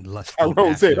lustful.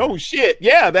 Tyrone said, "Oh shit,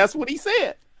 yeah, that's what he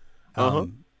said."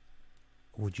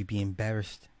 Would you be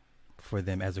embarrassed for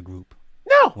them as a group?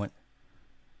 No,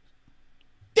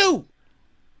 dude,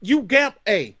 you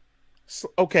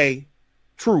okay,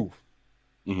 truth.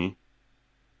 Me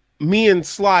and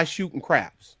Sly shooting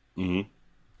craps.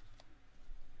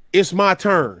 It's my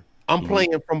turn. I'm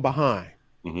playing from behind.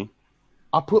 Mhm.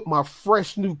 I put my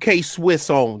fresh new K-Swiss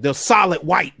on, the solid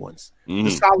white ones, the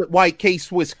solid white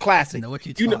K-Swiss I classic. know what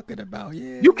you're talking about.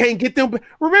 Yeah. You can't get them.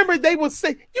 Remember, they would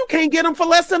say you can't get them for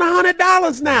less than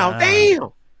 $100 now. Nah. Damn.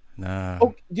 Nah.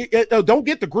 Oh, don't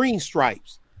get the green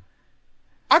stripes.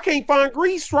 I can't find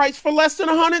green stripes for less than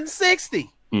 160.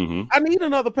 I need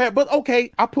another pair, but okay,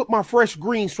 I put my fresh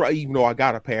green stripe, even though I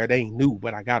got a pair. They ain't new,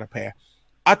 but I got a pair.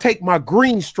 I take my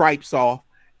green stripes off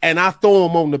and I throw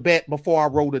them on the bet before I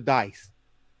roll the dice.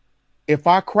 If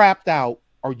I crapped out,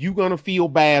 are you gonna feel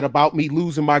bad about me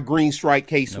losing my green stripe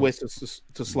K-Swiss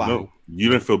to slide? No, you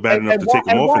didn't feel bad enough to take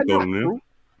them off and throw them in.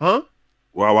 Huh?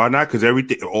 Well, why not? Because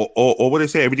everything, or what they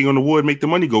say, everything on the wood make the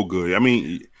money go good. I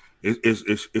mean,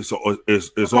 it's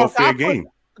all fair game.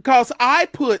 Because I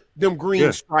put them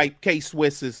green stripe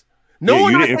K-Swisses,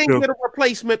 knowing I can't get a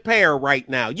replacement pair right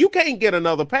now. You can't get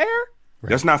another pair. Right.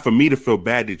 That's not for me to feel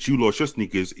bad that you lost your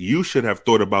sneakers. You should have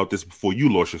thought about this before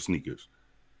you lost your sneakers.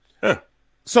 Yeah.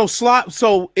 So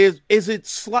is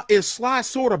Sly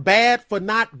sort of bad for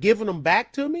not giving them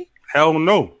back to me? Hell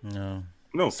no.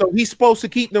 No. So he's supposed to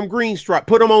keep them green stripe,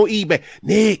 put them on eBay.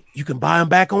 Nick, you can buy them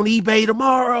back on eBay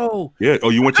tomorrow. Yeah. Oh,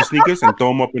 you want your sneakers and throw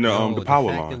them up in the power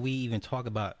fact line. that we even talk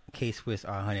about K-Swiss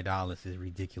are $100 is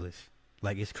ridiculous.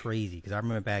 Like, it's crazy because I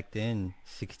remember back then,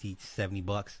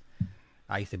 $60-$70.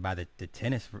 I used to buy the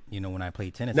tennis, when I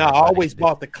played tennis. No, I always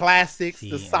bought the classics,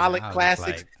 the solid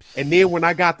classics. And then when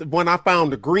I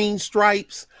found the green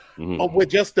stripes with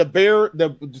just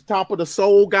the top of the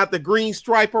sole got the green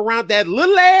stripe around, that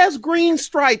little ass green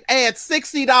stripe add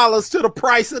 $60 to the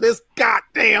price of this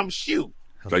goddamn shoe.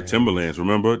 It's like Timberlands,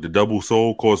 remember? The double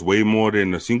sole costs way more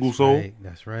than the single sole.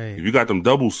 That's right. If you got them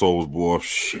double soles, boy,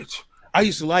 shit. I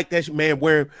used to like that shit, man,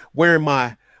 wearing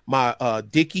my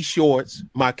Dickie shorts,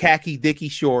 my khaki Dickie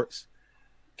shorts,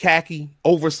 khaki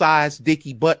oversized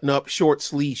Dickie button up short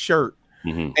sleeve shirt,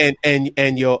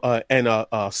 and your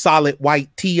solid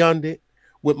white tee under it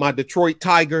with my Detroit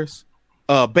Tigers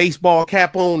baseball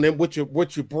cap on and with your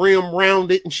brim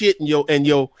rounded and shit, and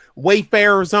your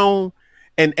Wayfarers on,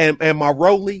 and my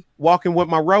Rolly, walking with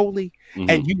my Rolly.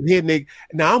 And you hear nigga,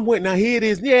 now here it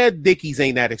is. Yeah, Dickies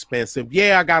ain't that expensive.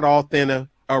 Yeah, I got authentic,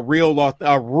 a real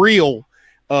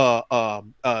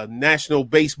National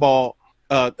Baseball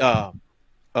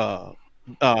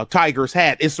Tigers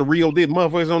hat. It's a real deal.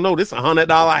 Motherfuckers don't know this is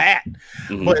 $100 hat.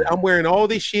 But I'm wearing all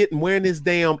this shit and wearing this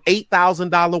damn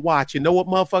 $8,000 watch. You know what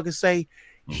motherfuckers say?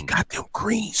 He got them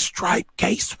green striped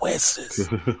K-Swisses.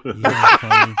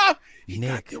 He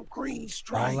got them green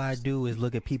stripes. All I do is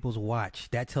look at people's watch.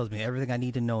 That tells me everything I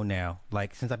need to know now.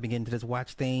 Like, since I've been getting to this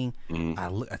watch thing,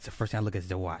 that's the first thing I look at is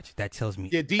the watch. That tells me.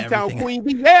 Yeah, D-Town Queen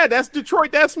Bee. Yeah, that's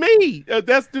Detroit. That's me.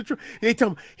 That's Detroit. They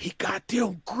tell me he got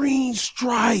them green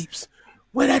stripes.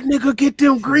 Where that nigga get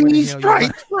them green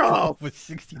stripes from? For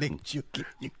 60, they juking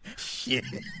you. Shit.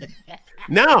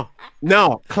 No,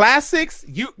 classics.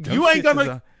 You ain't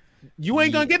gonna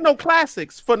get no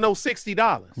classics for no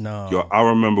 $60. No. Yo, I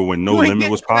remember when No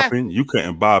Limit was popping, you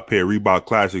couldn't buy a pair of Reebok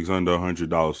Classics under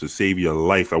 $100 to save your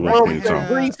life at one point in time.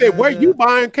 Green said, "Where you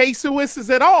buying K-Swisses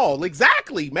at all?"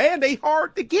 Exactly, man. They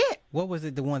hard to get. What was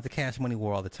it? The ones the Cash Money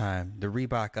wore all the time. The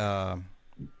Reebok.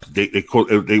 They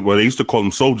used to call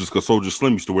them Soldiers because Soldier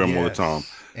Slim used to wear them all the time.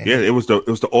 And it was the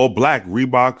all black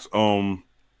Reeboks.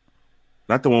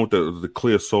 Not the one with the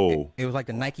clear sole. It was like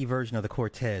the Nike version of the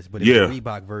Cortez, but it was the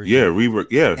Reebok version. Yeah, Reebok.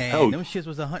 Yeah, and them shits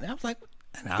was $100. I was like,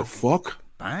 the fuck?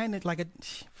 Buying it like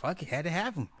fuck. It had to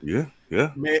have them. Yeah.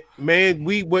 Man,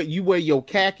 you wear your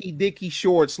khaki Dickie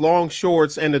shorts, long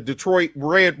shorts, and the Detroit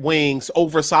Red Wings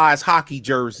oversized hockey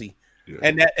jersey.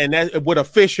 Yeah. And that with a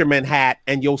fisherman hat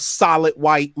and your solid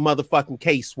white motherfucking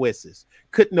K-Swisses.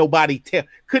 Couldn't nobody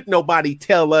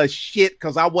tell us shit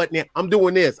because I wasn't there. I'm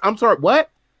doing this. I'm sorry. What?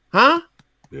 Huh?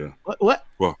 Yeah. What?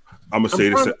 Well, I'm gonna say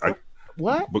this.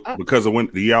 What? Because of when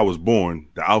the year I was born,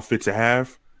 the outfit to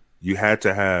have, you had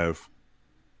to have.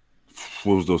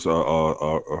 What was those? The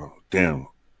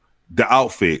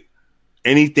outfit,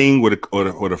 anything with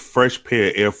a fresh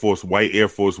pair of white Air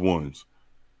Force Ones.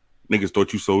 Niggas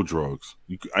thought you sold drugs.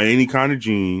 Any kind of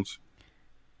jeans,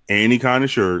 any kind of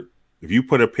shirt. If you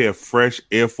put a pair of fresh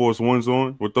Air Force Ones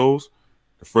on with those,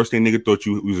 the first thing nigga thought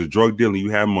you was a drug dealer. You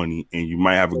had money and you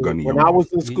might have a gun in your mouth. When I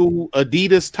was in school,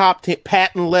 Adidas top 10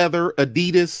 patent leather,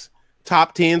 Adidas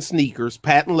top 10 sneakers,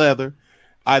 patent leather,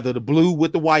 either the blue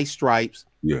with the white stripes,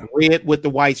 red with the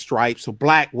white stripes, or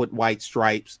black with white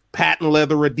stripes, patent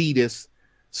leather Adidas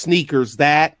sneakers,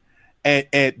 that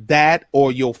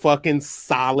or your fucking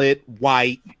solid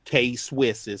white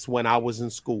K-Swisses when I was in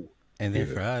school. And then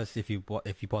for us, if you bought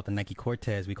the Nike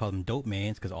Cortez, we call them dope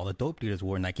mans because all the dope dealers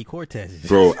wore Nike Cortezes.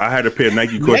 Bro, I had a pair of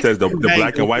Nike Cortez, the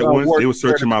black and white ones. They were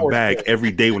searching my Cortez. bag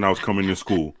every day when I was coming to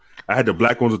school. I had the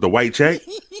black ones with the white check.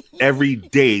 Every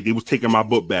day they was taking my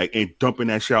book bag and dumping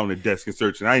that shit on the desk and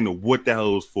searching. I didn't know what the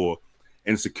hell it was for.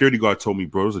 And the security guard told me,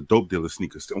 bro, those are dope dealer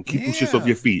sneakers. Don't keep them shits off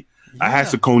your feet. I had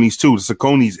Sauconys too. The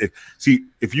Sauconys,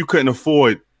 if you couldn't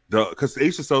afford because they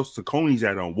used to sell Sauconys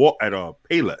at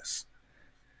Payless.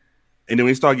 And then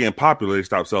when they started getting popular, they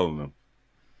stopped selling them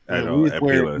at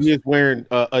Payless. We was wearing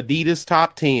Adidas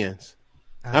top 10s.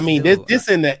 I mean, this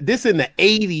in the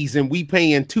 80s, and we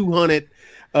paying 200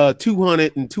 and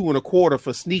 $2.25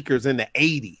 for sneakers in the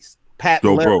 80s.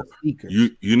 Patent leather sneakers.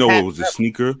 You know what was a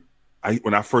sneaker?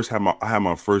 When I first had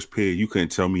my first pair, you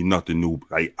couldn't tell me nothing new.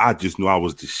 Like I just knew I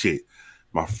was the shit.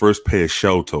 My first pair of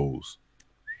shell toes.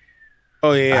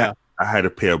 Oh yeah, I had a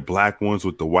pair of black ones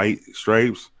with the white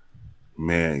stripes.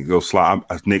 Man, go slide.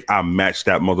 Nick, I matched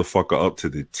that motherfucker up to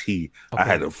the T. Okay. I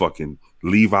had a fucking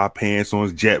Levi pants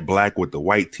on, jet black with the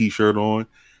white T-shirt on,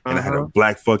 and I had a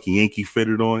black fucking Yankee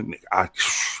fitted on.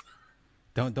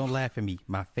 Don't laugh at me.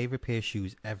 My favorite pair of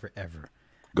shoes ever.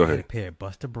 Go I ahead. had a pair of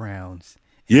Buster Browns.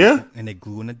 Yeah, and they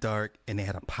glue in the dark, and they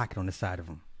had a pocket on the side of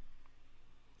them.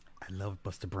 I love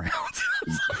Buster Browns.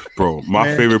 Bro,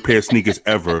 my favorite pair of sneakers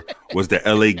ever was the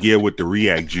LA Gear with the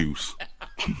React juice.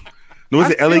 No,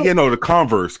 was it LA Gear? No, the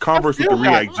Converse with the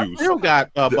React juice. Still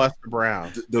got Buster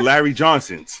Browns. The Larry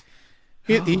Johnsons.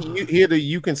 Here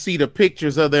you can see the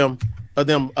pictures of them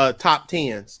top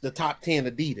 10s, the top 10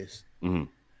 Adidas. Mm-hmm.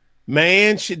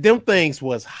 Man, them things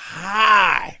was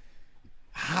high.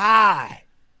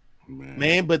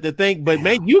 Man, but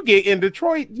man, you get in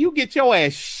Detroit, you get your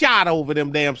ass shot over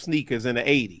them damn sneakers in the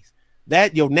 80s.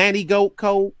 That your Nanny Goat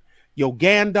coat, your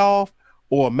Gandalf,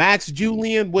 or Max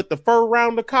Julian with the fur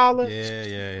around the collar.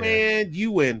 Yeah.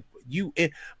 Man,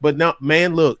 but now,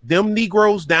 man, look, them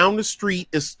Negroes down the street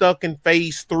is stuck in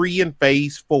phase 3 and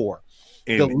phase 4.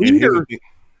 The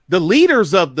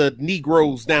leaders of the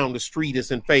Negroes down the street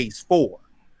is in phase 4.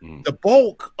 The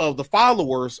bulk of the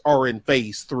followers are in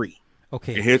phase 3.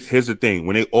 Okay. And here's the thing: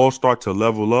 when they all start to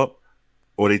level up,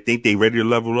 or they think they ready to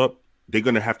level up, they're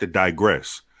gonna have to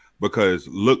digress because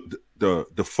look,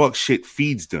 the fuck shit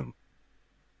feeds them,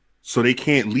 so they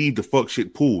can't leave the fuck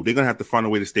shit pool. They're gonna have to find a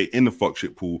way to stay in the fuck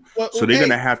shit pool. So they're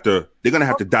gonna have to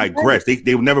digress.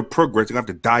 They will never progress. They're gonna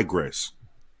have to digress,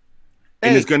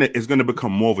 and it's gonna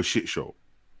become more of a shit show.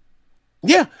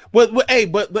 Yeah, but I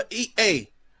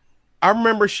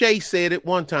remember Shay said it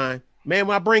one time. Man,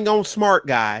 when I bring on smart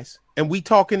guys and we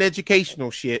talking educational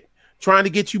shit, trying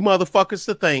to get you motherfuckers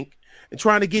to think and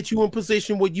trying to get you in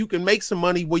position where you can make some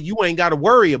money where you ain't got to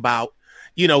worry about,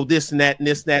 this and that and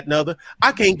this, that and other.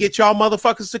 I can't get y'all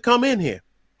motherfuckers to come in here.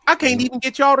 I can't even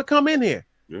get y'all to come in here.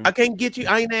 Yeah. I can't get you.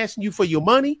 I ain't asking you for your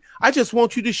money. I just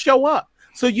want you to show up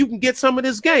so you can get some of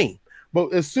this game.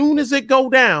 But as soon as it go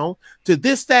down to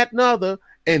this, that, and other,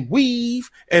 and weave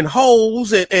and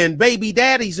hoes and baby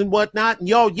daddies and whatnot, and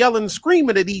y'all yelling and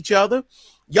screaming at each other,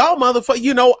 y'all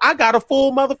motherfucker, I got a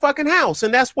full motherfucking house,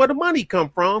 and that's where the money come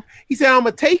from. He said, I'm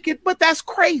gonna take it, but that's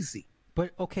crazy.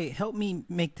 But okay, help me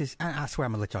make this. I swear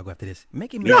I'm gonna let y'all go after this.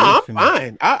 Make it. No, I'm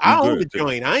fine. I own the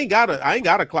joint. I ain't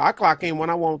gotta clock. I clock in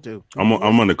when I want to. I'm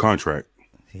under contract.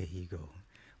 There you go.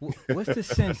 What's the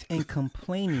sense in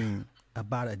complaining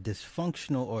about a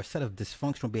dysfunctional or a set of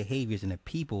dysfunctional behaviors in the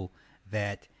people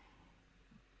that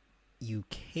you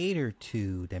cater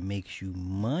to that makes you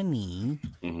money,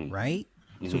 right?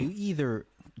 So you either,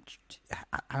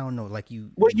 I don't know, like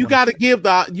you. Well, you got to give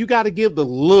the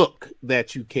look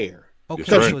that you care. Okay,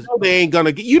 because they ain't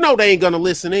gonna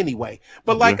listen anyway.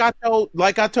 But like I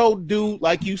told dude,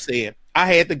 like you said, I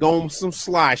had to go on some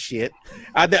sly shit.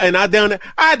 I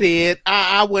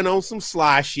went on some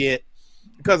sly shit.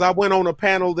 Because I went on a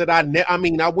panel that I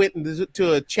went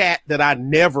into a chat that I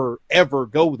never ever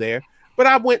go there, but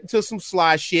I went into some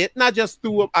sly shit and I just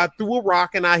threw a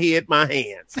rock and I hid my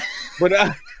hands.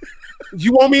 But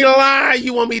you want me to lie?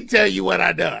 You want me to tell you what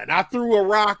I done? I threw a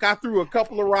rock. I threw a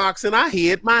couple of rocks and I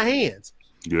hid my hands.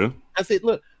 Yeah. I said,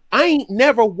 look, I ain't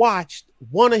never watched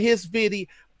one of his videos.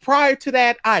 Prior to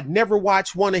that, I'd never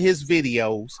watched one of his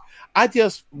videos. I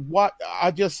just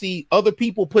see other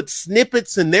people put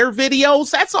snippets in their videos.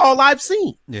 That's all I've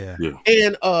seen. Yeah.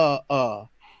 And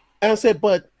I said,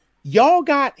 but y'all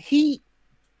got heat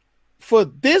for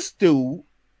this dude,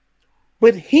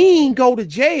 but he ain't go to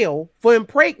jail for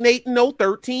impregnating no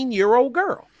 13-year-old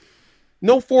girl,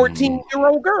 no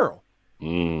 14-year-old girl.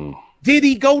 Did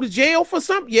he go to jail for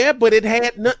something? Yeah, but it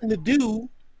had nothing to do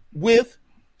with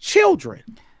children.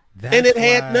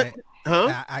 Had nothing.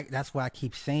 Huh? That's why I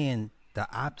keep saying the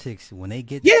optics when they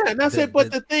get Yeah, and I said,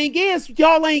 but the thing is,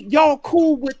 y'all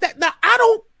cool with that. Now I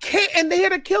don't care, and they're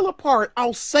the killer part.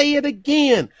 I'll say it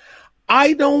again.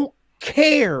 I don't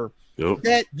care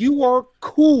that you are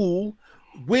cool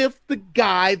with the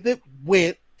guy that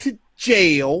went to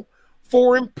jail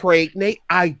for impregnate.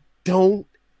 I don't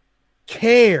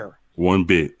care. One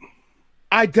bit.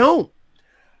 I don't.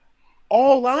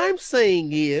 All I'm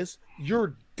saying is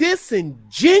you're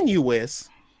disingenuous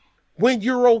when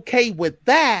you're okay with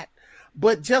that,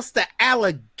 but just the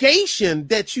allegation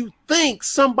that you think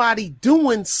somebody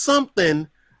doing something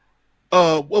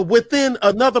within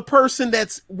another person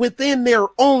that's within their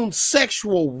own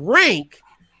sexual rank,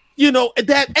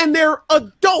 that, and they're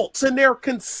adults and they're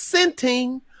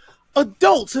consenting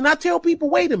adults. And I tell people,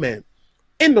 wait a minute,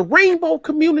 in the rainbow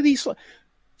community,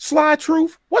 Sly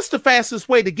Truth, what's the fastest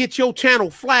way to get your channel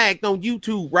flagged on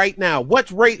YouTube right now?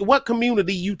 What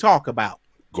community you talk about?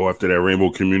 Go after that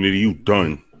rainbow community, you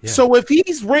done. Yeah. So if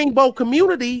he's rainbow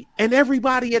community and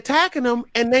everybody attacking him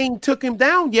and they ain't took him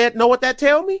down yet, know what that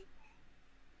tell me?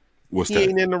 What's He that?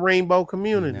 ain't in the rainbow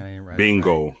community. That ain't right.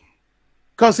 Bingo.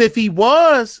 Because if he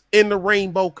was in the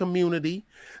rainbow community,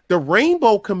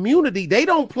 they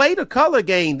don't play the color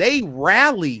game. They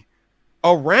rally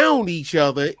around each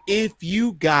other if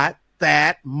you got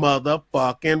that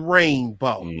motherfucking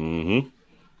rainbow. Mm-hmm.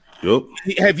 Yep.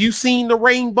 Have you seen the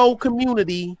rainbow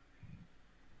community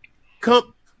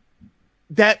come?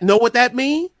 That know what that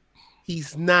means?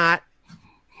 He's not.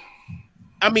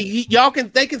 I mean,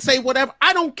 they can say whatever.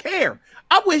 I don't care.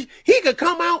 I wish he could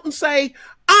come out and say,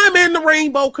 I'm in the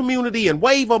rainbow community and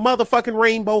wave a motherfucking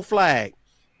rainbow flag.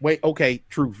 Wait, okay,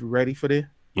 Truth, you ready for this?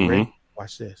 Mm-hmm. Ready?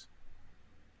 Watch this.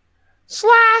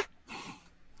 Sly.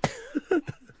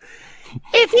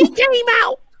 If he came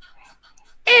out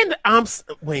and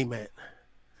wait a minute.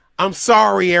 I'm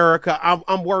sorry, Erica.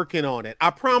 I'm working on it. I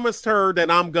promised her that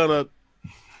I'm gonna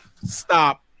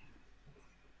stop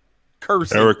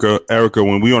cursing. Erica,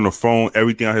 when we on the phone,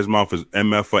 everything out his mouth is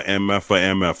MF for MF for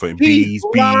MF and He's bees,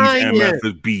 lying. MF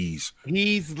is bees.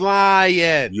 He's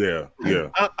lying. Yeah.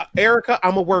 Erica,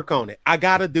 I'm gonna work on it. I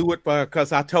gotta do it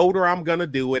because I told her I'm gonna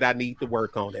do it. I need to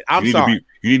work on it. I'm sorry.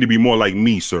 You need to be more like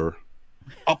me, sir.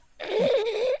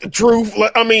 Truth.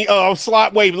 Sly.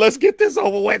 Wait, let's get this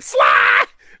over with. Sly.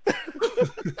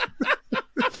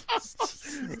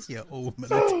 Your old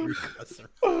military cusser.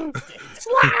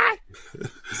 Sly.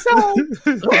 So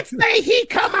let's say he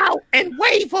come out and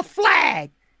wave a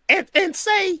flag and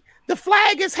say the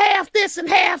flag is half this and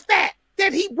half that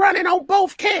he running on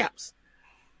both camps.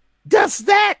 Does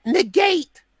that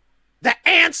negate the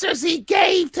answers he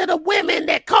gave to the women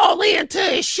that call into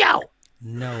his show?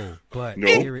 No, but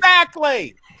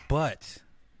Exactly. But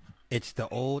it's the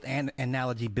old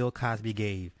analogy Bill Cosby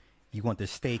gave. You want the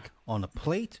steak on a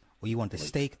plate or you want the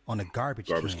steak on a garbage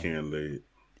can lid.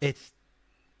 It's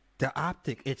the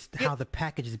optic. It's how the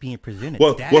package is being presented.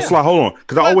 Sly, hold on.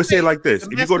 Because I always say it like this.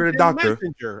 If you go to the doctor.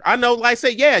 Messenger. I know, like I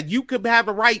say, yeah, you could have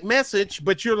the right message,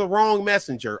 but you're the wrong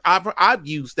messenger. I've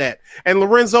used that. And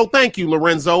Lorenzo, thank you,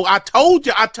 Lorenzo. I told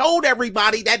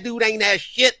everybody that dude ain't had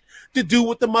shit to do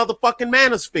with the motherfucking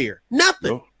manosphere.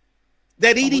 Nothing. No.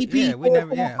 That EDP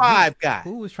 445 guy.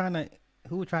 Who was trying to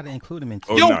include him in?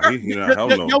 Yo,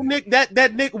 Nick,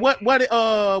 that Nick, what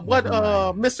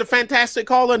Mr. Fantastic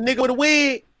called a nigga with a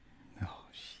wig? Oh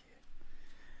shit,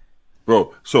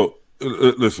 bro. So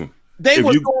listen, they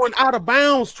was going out of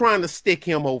bounds trying to stick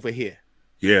him over here.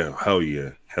 Yeah, hell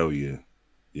yeah,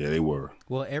 yeah, they were.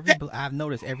 Well, I've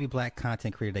noticed every black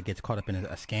content creator that gets caught up in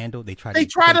a scandal, they try to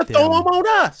throw him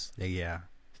on us.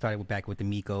 Started back with the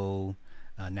Miko.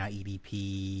 Now EDP.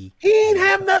 He ain't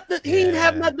have nothing. He ain't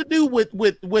have nothing to do with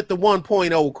the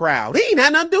 1.0 crowd. He ain't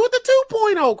had nothing to do with the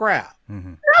 2.0 crowd.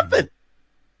 Mm-hmm. Nothing.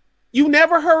 You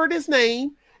never heard his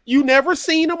name. You never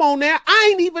seen him on there. I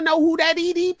ain't even know who that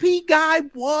EDP guy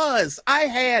was. I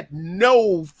had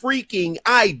no freaking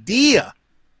idea.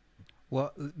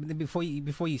 Well, before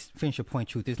you finish your point,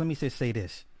 Truth, let me just say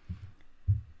this.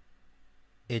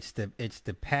 It's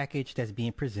the package that's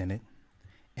being presented,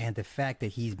 and the fact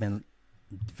that he's been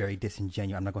very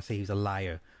disingenuous. I'm not gonna say he's a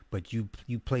liar, but you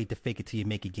played the fake it till you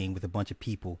make it game with a bunch of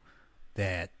people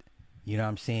that, you know what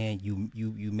I'm saying,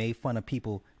 you made fun of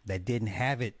people that didn't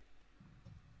have it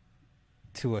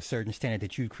to a certain standard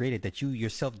that you created, that you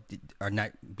yourself are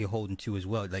not beholden to as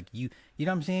well. Like you know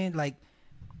what I'm saying? Like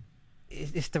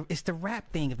it's the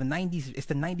rap thing of the 90s. It's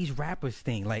the 90s rappers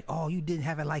thing. Like, oh, you didn't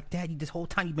have it like that. This whole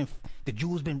time you've been, the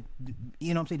jewels been,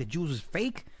 you know what I'm saying? The jewels was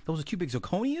fake. Those are cubic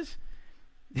zirconias.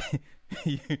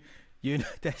 You know,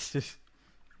 that's just,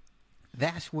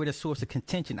 that's where the source of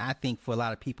contention, I think, for a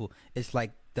lot of people, it's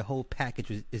like the whole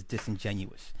package is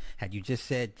disingenuous. Had you just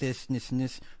said this and this and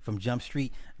this from Jump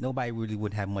Street, nobody really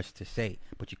would have much to say.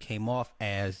 But you came off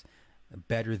as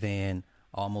better than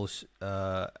almost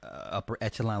upper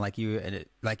echelon, like you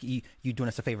doing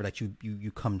us a favor that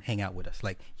you come hang out with us,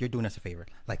 like you're doing us a favor,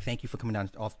 like thank you for coming down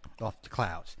off the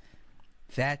clouds.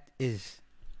 That is,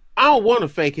 I don't want to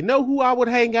fake it. Know who I would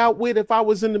hang out with if I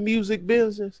was in the music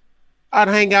business? I'd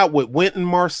hang out with Wynton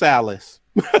Marsalis.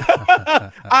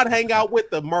 I'd hang out with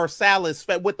the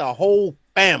Marsalis, with the whole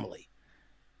family.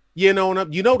 You know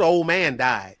the old man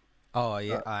died. Oh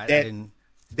yeah, I didn't.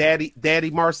 Daddy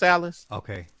Marsalis.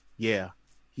 Okay. Yeah,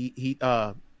 he.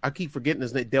 I keep forgetting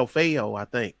his name. Delfeo, I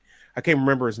think. I can't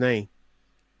remember his name.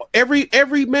 Every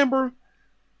member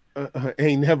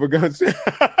ain't never gonna say.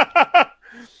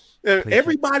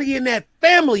 Everybody in that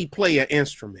family play an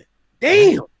instrument.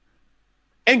 Damn.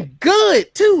 And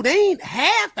good too. They ain't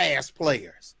half-ass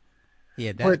players.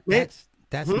 Yeah,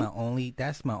 that's my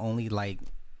only like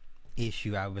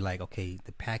issue. I would be like, okay,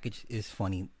 the package is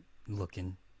funny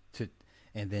looking,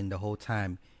 and then the whole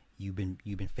time you've been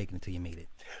faking until you made it.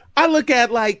 I look at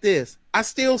it like this. I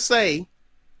still say,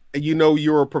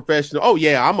 you're a professional. Oh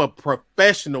yeah, I'm a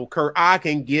professional, Kurt. I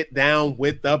can get down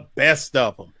with the best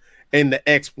of them and the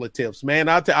expletives, man.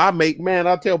 I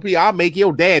tell people, I'll make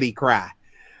your daddy cry.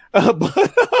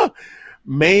 But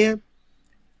man,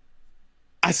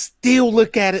 I still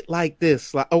look at it like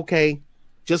this. Like, okay,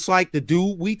 just like the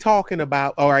dude we talking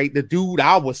about. All right, the dude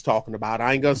I was talking about.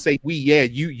 I ain't gonna say we. Yeah,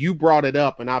 you brought it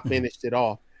up and I finished it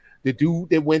off. The dude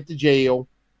that went to jail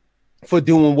for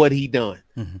doing what he done.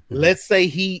 Mm-hmm. Let's say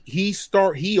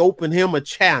he opened him a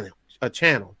channel.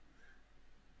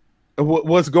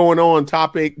 What's going on?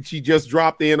 Topic. She just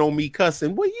dropped in on me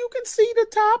cussing. Well, you can see the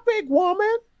topic,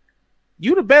 woman.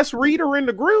 You the best reader in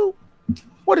the group.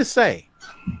 What it say?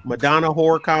 Madonna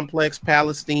horror complex,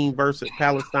 Palestine versus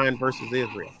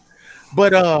Israel.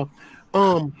 But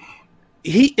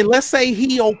let's say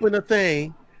he opened a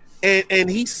thing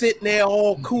and he's sitting there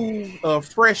all cool,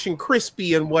 fresh and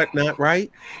crispy and whatnot,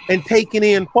 right? And taking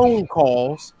in phone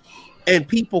calls and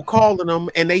people calling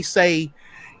them and they say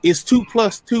it's 2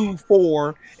 + 2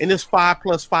 4 and it's 5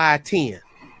 + 5 10.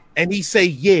 And he say,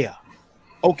 yeah.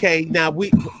 Okay, now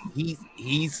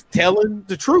he's telling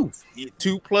the truth.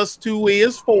 2 + 2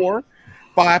 is 4,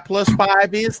 5 +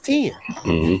 5 is 10.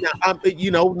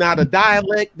 Mm-hmm. Now the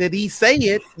dialect that he say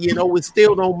it, it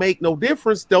still don't make no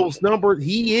difference. Those numbers,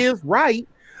 he is right,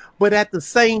 but at the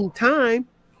same time,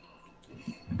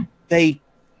 they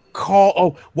call.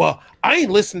 Oh, well, I ain't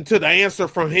listening to the answer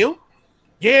from him.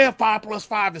 Yeah, 5 +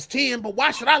 5 is 10, but why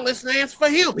should I listen to the answer for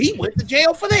him? He went to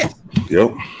jail for this.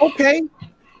 Yep. Okay.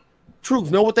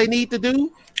 Truth, know what they need to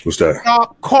do? What's that?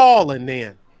 Stop calling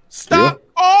then. Stop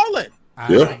calling. I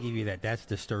give you that. That's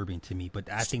disturbing to me,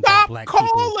 but I think that's black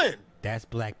people. That's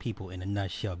black people in a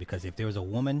nutshell, because if there was a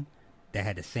woman that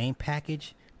had the same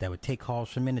package that would take calls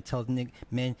from men and tell the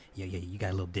men, yeah, you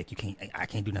got a little dick. I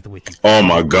can't do nothing with you. Oh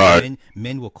my God.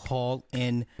 Men will call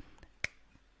in.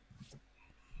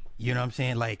 You know what I'm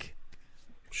saying? Like,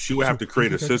 she would have to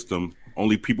create a system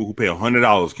only people who pay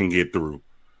 $100 can get through.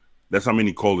 That's how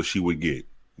many callers she would get.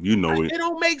 It. It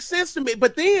don't make sense to me.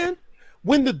 But then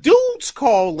when the dudes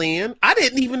call in, I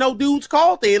didn't even know dudes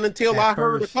called in until I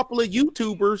heard a couple of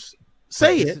YouTubers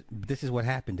say it. This is what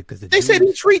happened, because they said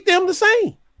he treat them the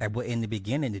same. In the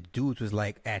beginning, the dudes was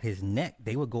like at his neck.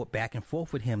 They would go back and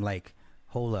forth with him like,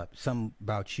 hold up, something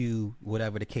about you,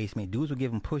 whatever the case may be. Dudes would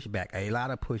give him pushback, a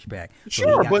lot of pushback.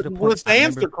 Sure, but was the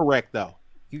answer correct though?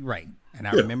 You're right. And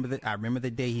I remember the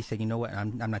day he said, you know what,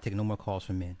 I'm not taking no more calls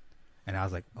from men. And I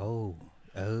was like, oh.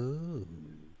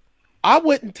 I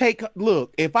wouldn't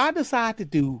look, if I decide to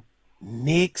do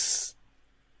Nick's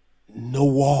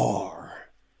Noir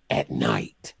at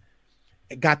night,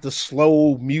 got the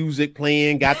slow music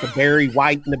playing, got the Barry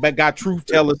White in the back, got Truth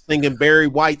Teller singing Barry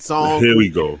White songs. Here we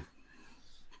go.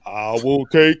 I will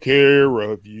take care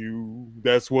of you.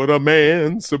 That's what a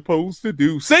man's supposed to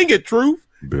do. Sing it, Truth.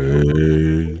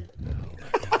 Babe.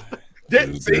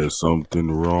 Is there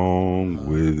something wrong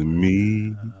with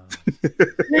me?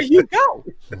 There you go.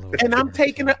 And I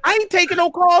ain't taking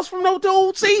no calls from no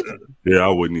dudes either. Yeah, I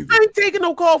wouldn't either. I ain't taking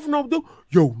no call from no dude.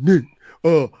 Yo, Nick,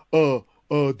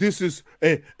 this is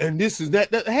and this is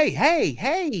that.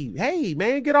 Hey,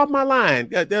 man, get off my line.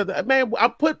 Man, I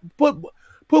put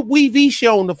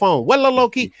Weevisha on the phone. What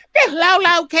location? This low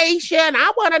location.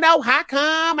 I want to know how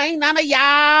come ain't none of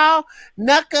y'all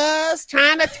knuckers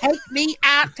trying to take me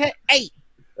out to 8.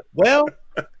 Well,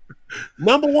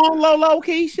 number one low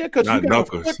location, because you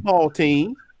got a football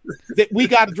team. We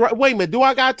got to drive. Wait a minute. Do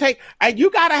I got to take? And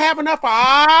you got to have enough for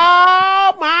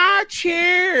all my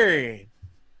cheering.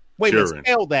 Wait a minute. Cheering.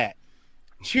 Spell that.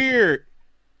 Cheer.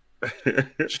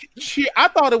 I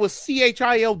thought it was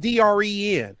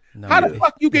CHILDREN. No, How the it's-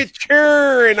 fuck you get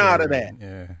cheering out of that?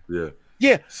 Yeah. Yeah.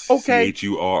 Yeah. Okay.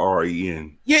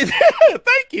 CHURREN. Yeah.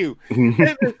 Thank you.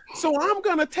 And so I'm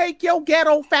gonna take your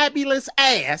ghetto fabulous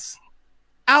ass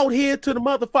out here to the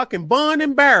motherfucking Bun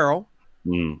and Barrel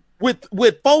Mm. with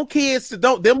 4 kids that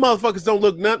don't. Them motherfuckers don't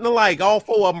look nothing alike. All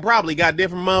 4 of them probably got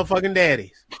different motherfucking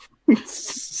daddies.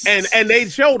 And they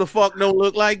show the fuck don't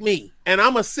look like me. And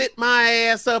I'm gonna sit my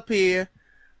ass up here.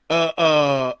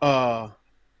 Yeah,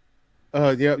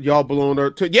 y'all belong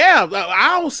there too. Yeah,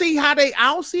 I don't see how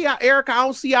Erica. I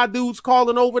don't see how dudes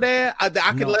calling over there. I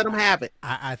can No. let them have it.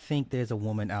 I think there's a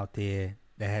woman out there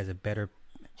that has a better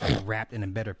wrapped in a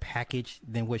better package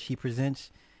than what she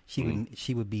presents.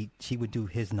 She would do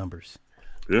his numbers.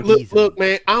 Yeah. Look,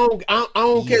 man. I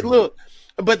don't get. Look,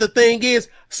 but the thing is,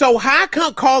 so how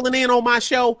come calling in on my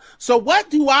show? So what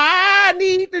do I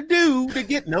need to do to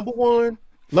get number one?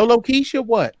 Lolo Keisha,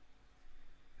 what?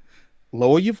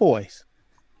 Lower your voice,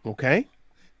 okay?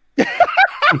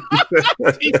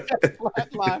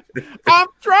 I'm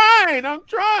trying.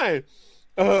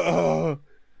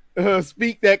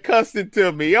 Speak that cussing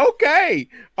to me, okay?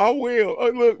 I will.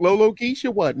 Look, Lolo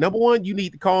Keisha, what? Number one, you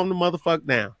need to calm the motherfucker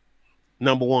down.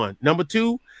 Number one. Number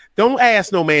two, don't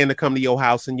ask no man to come to your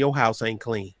house and your house ain't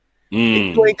clean.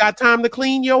 If you ain't got time to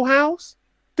clean your house,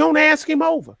 don't ask him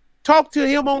over. Talk to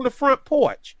him on the front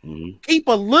porch. Mm. Keep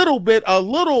a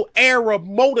little air of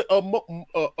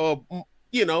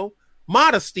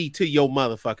modesty to your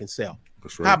motherfucking self.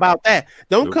 That's How right. about that?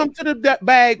 Don't Yep. come to the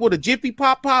bag with a Jiffy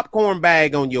Pop popcorn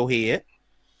bag on your head.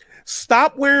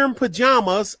 Stop wearing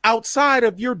pajamas outside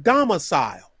of your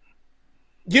domicile.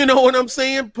 You know what I'm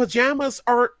saying? Pajamas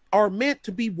are meant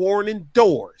to be worn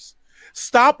indoors.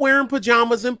 Stop wearing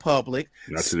pajamas in public.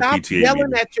 Not to the Stop PTA yelling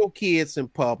meeting. at your kids in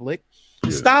public.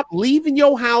 Yeah. Stop leaving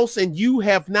your house and you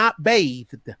have not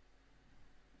bathed.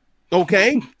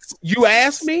 Okay? You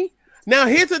asked me? Now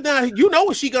you know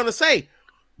what she gonna say.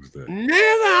 What's that?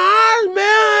 Nigga,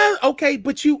 man. Okay,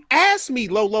 but you asked me,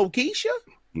 Lolo Keisha.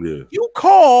 Yeah. You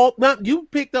called, you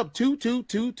picked up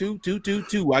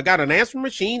 2222222. I got an answer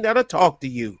machine that'll talk to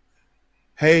you.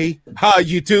 Hey, how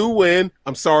you doing?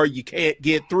 I'm sorry you can't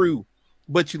get through,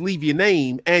 but you leave your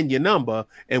name and your number,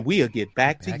 and we'll get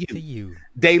back to you.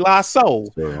 De La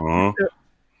Soul. Uh-huh.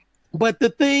 But the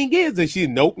thing is, that she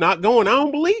nope, not going. I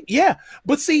don't believe. Yeah,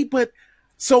 but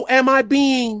so am I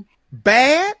being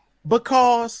bad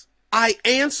because I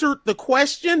answered the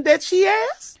question that she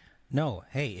asked? No,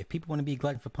 hey, if people want to be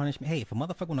glutton for punishment, hey, if a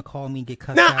motherfucker want to call me and get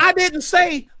cussed Now out, I didn't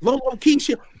say Lolo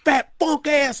Keisha, fat funk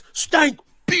ass, stank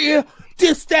beer,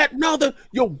 this, that, and other,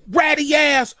 your ratty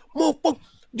ass motherfucker.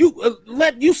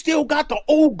 You still got the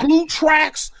old glue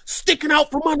tracks sticking out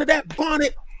from under that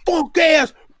bonnet, funk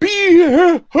ass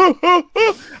beer.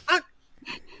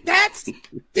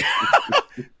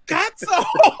 That's a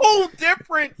whole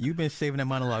different. you've been saving that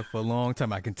monologue for a long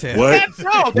time. I can tell. What?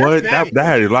 That's What? That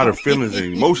had a lot of feelings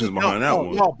and emotions behind that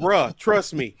one. No, bruh,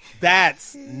 trust me.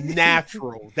 That's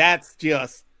natural. That's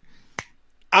just,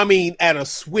 I mean, at a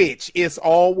switch, it's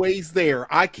always there.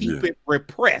 I keep it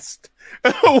repressed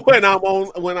when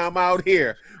I'm out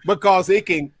here because it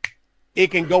can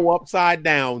go upside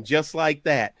down just like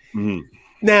that. Mhm.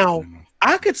 Now,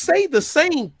 I could say the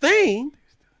same thing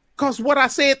because what I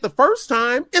said the first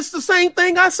time, it's the same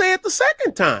thing I said the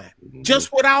second time,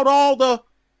 just without all the.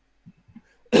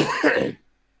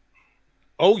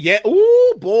 Oh yeah,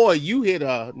 ooh boy, you hit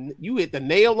the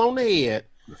nail on the head.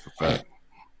 That's a fact.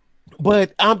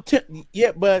 But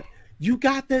but you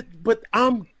got that. But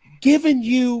I'm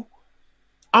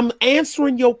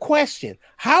answering your question.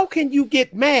 How can you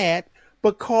get mad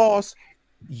because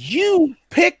you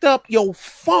picked up your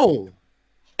phone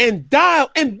and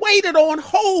dialed and waited on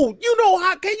hold? You know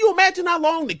how? Can you imagine how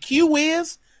long the queue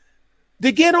is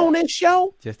to get on this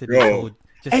show? Just to be Yo. told,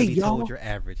 y'all, told you're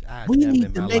average. I've we never need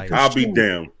in to my make life. a I'll be show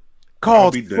damned. called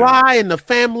I'll be damned. Fly and the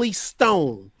Family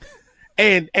Stone,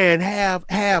 and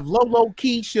have Lolo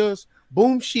Keisha's,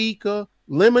 Boom Shika,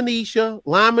 Lemonisha,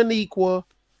 Limaniqua,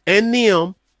 and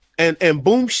them, and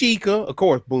Boom Shika, of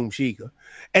course, Boom Shika,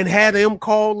 and had them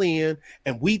call in,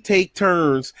 and we take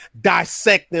turns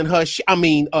dissecting her.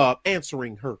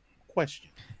 Answering her question.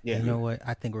 Yeah, You know what?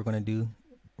 I think we're gonna do.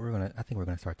 I think we're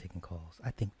gonna start taking calls.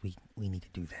 I think we need to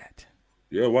do that.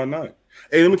 Yeah, why not?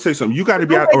 Hey, let me tell you something. You got to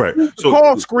be out. All right. So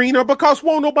call screener because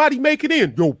won't nobody make it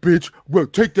in. Yo, bitch, well,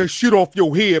 take that shit off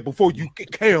your head before you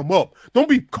cam up. Don't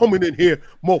be coming in here,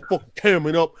 motherfucking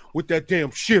camming up with that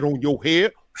damn shit on your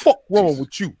head. Fuck wrong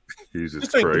with you? Jesus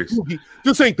This ain't the Christ. boogie.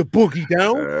 This ain't the boogie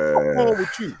down. Fuck wrong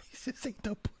with you? This ain't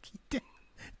the boogie down.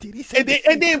 Did he say?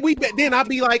 And then I'd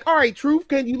be like, all right, Truth,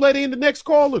 can you let in the next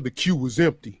caller? The queue was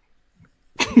empty.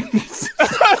 What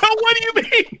do you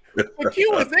mean? The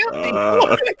queue is empty.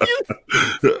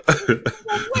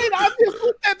 Wait, I just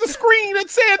looked at the screen and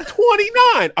said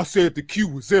 29. I said the queue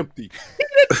was empty.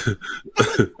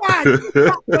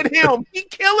 With him, he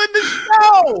killing the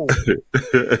show.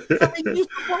 I mean, you're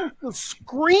supposed to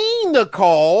screen the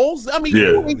calls. I mean,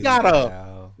 you ain't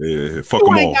gotta. Yeah, fuck You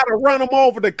them ain't all. gotta run them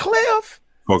over the cliff.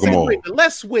 Fuck them all. Wait,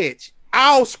 let's switch.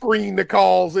 I'll screen the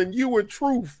calls, and you and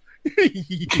Truth.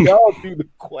 Y'all do the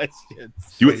questions.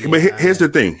 Here's the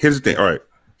thing. All right,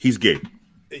 he's gay.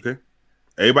 Okay,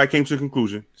 everybody came to the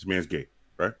conclusion this man's gay.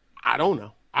 Right? I don't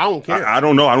know. I don't care. I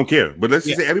don't know. I don't care. But let's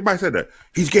just say everybody said that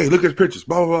he's gay. Look at his pictures.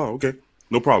 Blah blah blah. Okay,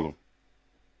 no problem.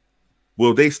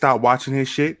 Will they stop watching his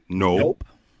shit? No. Nope.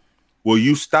 Will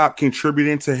you stop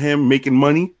contributing to him making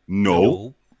money? No.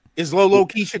 Nope. Is Lolo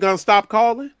Keisha gonna stop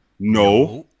calling? No.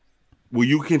 Nope. Will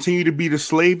you continue to be the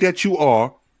slave that you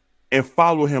are and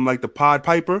follow him like the Pied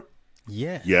Piper?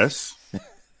 Yeah. Yes.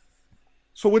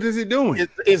 So what is it doing?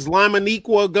 Is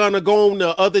Lamaniqua gonna go on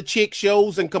the other chick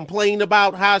shows and complain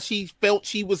about how she felt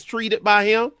she was treated by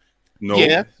him? No.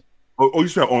 Yeah. Oh, you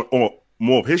said on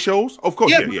more of his shows? Of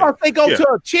course. Yeah, Yeah, because they go Yeah.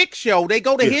 to a chick show. They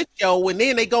go to his show and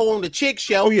then they go on the chick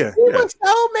show. Oh, yeah, He yeah. was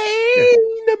so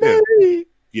mean to me.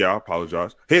 Yeah, I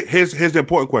apologize. Here's the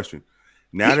important question.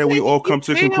 Now that we all come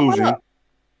to Clean him conclusion, up.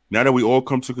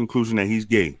 that he's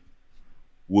gay,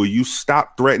 will you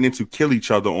stop threatening to kill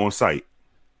each other on sight?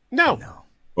 No.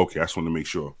 Okay, I just want to make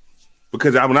sure.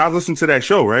 Because when I listened to that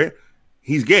show, right,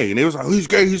 he's gay. And they was like, he's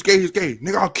gay.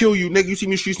 Nigga, I'll kill you. Nigga, you see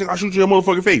me in the streets, nigga, I'll shoot you in your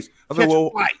motherfucking face. I was like, Catch a well,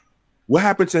 flight. what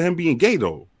happened to him being gay,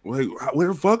 though? Like, where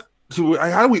the fuck? So,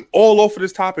 how do we all offer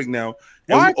this topic now?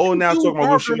 And Why we all now talking about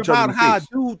we'll shoot each other in the how face?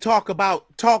 dude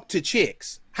talk to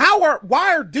chicks?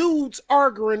 Why are dudes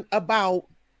arguing about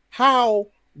how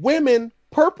women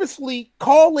purposely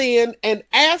call in and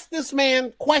ask this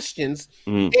man questions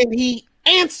and he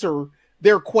answer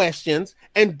their questions,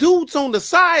 and dudes on the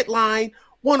sideline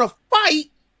want to fight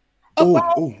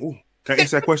about Can I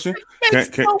answer that question?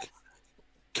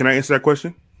 Can I answer that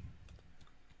question?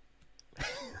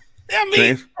 I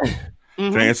mean,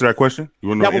 Can I answer that question? You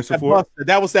want to know the answer for it?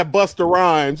 That was that Busta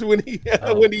Rhymes when he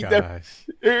Gosh.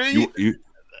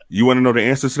 You want to know the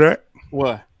answer to that?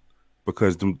 what?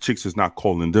 Because them chicks is not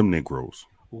calling them Negroes.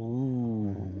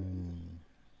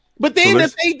 But then So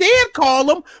if they did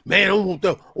call him, man, I don't want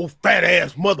the fat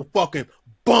ass motherfucking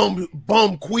bum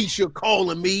Quisha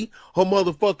calling me. Her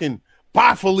motherfucking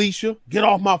bye Felicia, get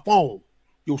off my phone.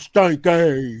 You stink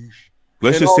ass.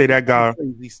 Let's And just all say that guy.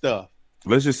 crazy stuff.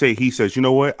 Let's just say he says, you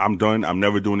know what? I'm done. I'm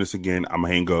never doing this again. I'm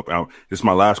gonna hang up. This is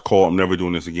my last call. I'm never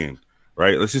doing this again.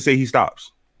 Right? Let's just say he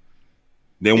stops.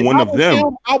 Then If one I of was them.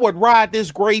 him, I would ride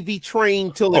this gravy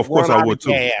train till it Of course, run I out would of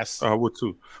too. gas. I would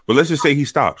too. But let's just say he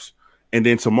stops, and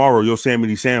then tomorrow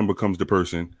Yosemite Sam becomes the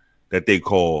person that they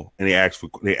call and they ask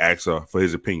for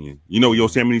his opinion. You know what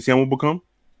Yosemite Sam will become?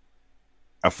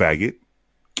 A faggot,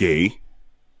 gay.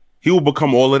 He will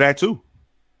become all of that too.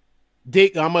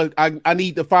 Dick, I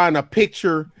need to find a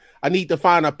picture. I need to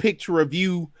find a picture of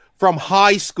you from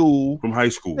high school. From high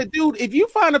school. But dude, if you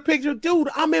find a picture, dude,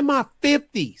 I'm in my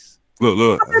 50s.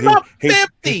 Look. I'm in my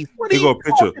 50s. What are Here go you a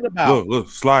picture. talking about? Look.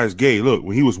 Sly is gay. Look,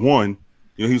 when he was 1,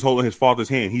 he was holding his father's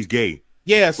hand. He's gay.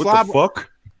 Yeah, What Sly. the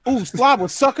fuck? Ooh, Sly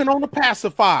was sucking on the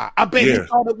pacifier. I bet he Yeah.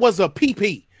 thought it was a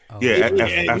pee-pee. Yeah,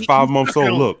 at 5 months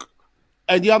old. Look.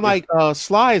 And y'all like,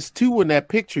 Sly is 2 in that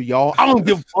picture, y'all. I don't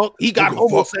give a fuck. He got Give a fuck.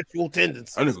 homosexual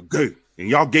tendencies. That nigga gay. And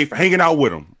y'all gay for hanging out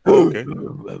with him. Okay.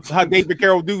 How David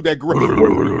Carroll do that great.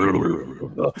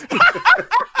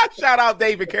 Shout out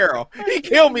David Carroll. He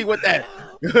killed me with that.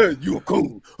 You a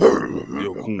coon.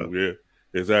 Yo, cool, yeah,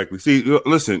 exactly. See,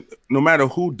 listen, no matter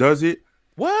who does it,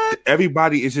 What?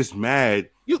 everybody is just mad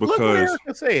Look what because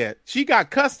Erica said. She got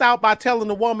cussed out by telling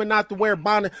the woman not to wear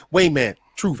bonnet. Wait, man.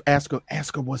 Truth. Ask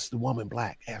her. What's the woman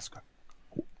black? Ask her.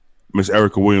 Miss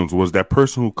Erica Williams was that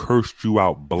person who cursed you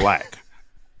out black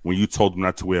when you told them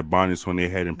not to wear bonnets on their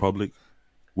head in public.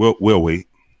 We'll wait.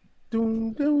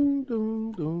 Doom, doom,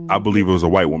 doom, doom. I believe it was a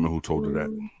white woman who told her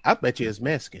that. I bet you it's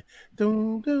Mexican.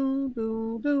 Doom, doom,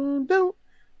 doom, doom, doom.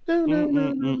 You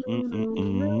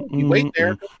wait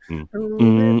there.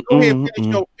 Go ahead,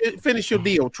 finish your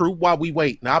deal, True. While we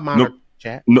wait, now I'm on our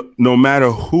chat. No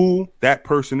matter who that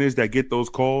person is that get those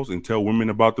calls and tell women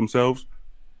about themselves,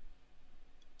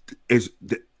 is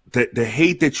the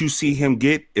hate that you see him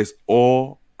get is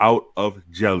all out of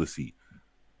jealousy.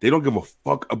 They don't give a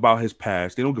fuck about his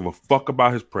past. They don't give a fuck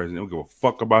about his present. They don't give a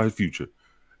fuck about his future.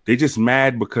 They just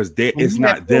mad because it's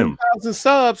not them. 1,000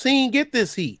 subs, he ain't get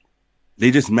this heat.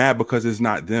 They just mad because it's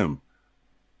not them.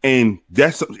 And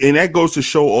that goes to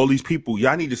show all these people,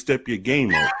 y'all need to step your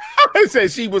game up. I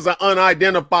said she was an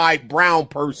unidentified brown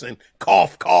person.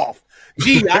 Cough, cough.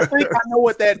 Gee, I think I know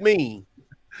what that means.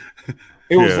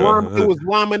 It was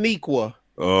Lamaniqua.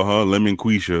 Lemon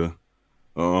Quisha.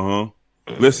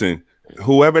 Listen,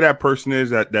 whoever that person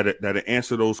is that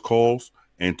answer those calls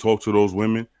and talk to those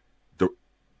women,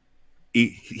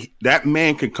 that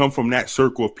man can come from that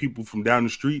circle of people from down the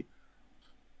street.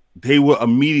 They will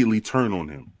immediately turn on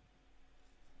him.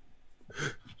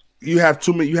 You have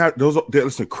too many. You have those.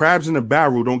 Listen, crabs in a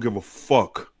barrel don't give a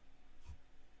fuck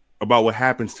about what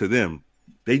happens to them.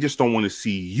 They just don't want to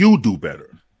see you do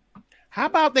better. How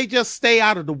about they just stay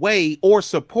out of the way or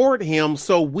support him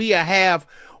so we have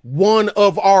one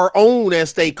of our own,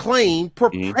 as they claim,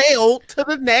 propelled to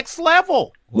the next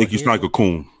level? Make you sound like a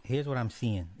coon. Here's what I'm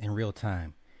seeing in real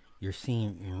time. You're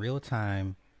seeing in real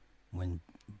time when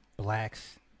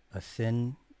blacks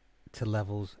ascend to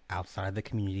levels outside the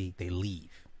community, they leave.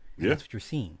 And that's what you're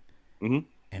seeing. Mm-hmm.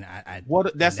 And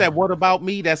what about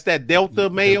me? That's that Delta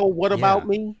male. What about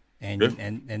me? And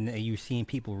you're seeing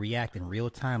people react in real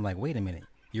time. Like, wait a minute,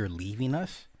 you're leaving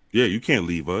us? Yeah, you can't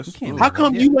leave us. How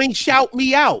come you ain't shout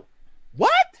me out?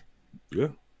 What? Yeah.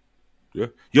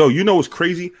 Yo, you know what's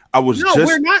crazy?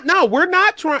 We're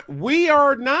not trying. We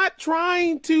are not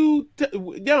trying to.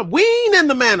 We ain't in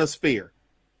the manosphere.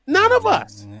 None of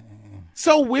us.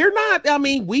 So we're not. I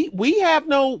mean, we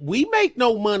make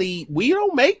no money. We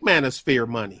don't make manosphere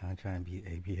money. I'm trying to be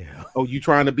ABL. Oh, you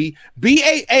trying to be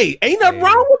BAA? Ain't nothing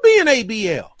wrong with being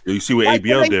ABL. You see what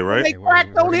ABL did, right? They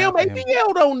cracked on him.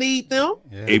 ABL don't need them.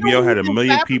 Yeah. ABL had 1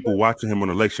 million people watching him on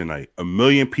election night. 1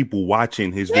 million people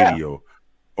watching his video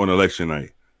on election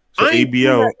night. So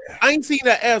I ain't seen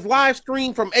a live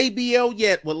stream from ABL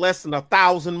yet with less than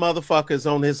 1,000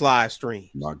 motherfuckers on his live stream.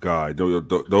 My God,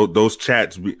 those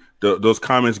chats, those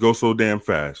comments go so damn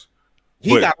fast.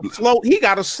 He got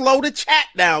to slow the chat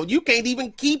down. You can't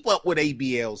even keep up with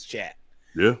ABL's chat.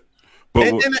 Yeah,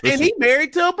 and he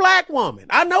married to a black woman.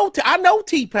 I know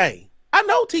T-Pain. I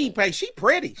know T-Pain. She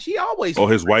pretty. She always. Oh,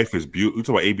 his wife is beautiful. You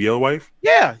talking about ABL wife?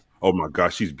 Yeah. Oh my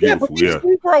gosh, she's beautiful. Yeah, but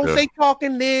these Negroes, they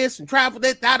talking this and travel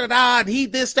that, and he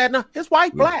this, that, and his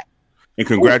wife black. And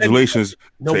congratulations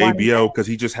to ABL because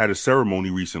he just had a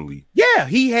ceremony recently. Yeah,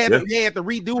 he had to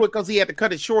redo it because he had to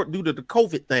cut it short due to the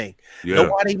COVID thing. Yeah. Know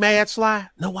why they mad, Sly?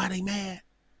 Know why they mad?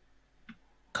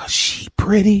 Because she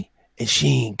pretty and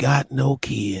she ain't got no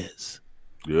kids.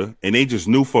 Yeah, and they just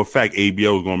knew for a fact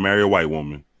ABL was going to marry a white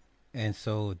woman. And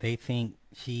so they think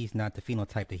she's not the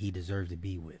phenotype that he deserves to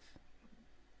be with.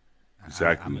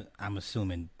 Exactly. I'm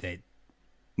assuming that.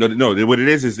 No. What it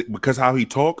is because how he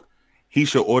talk, he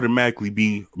should automatically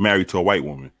be married to a white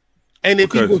woman. And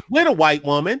if he was with a white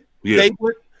woman, they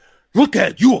would look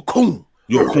at you a coon.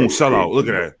 You're a coon sellout. Look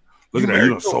at that. Look at that. You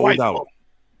done sold out.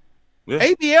 Yeah.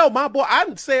 ABL, my boy. I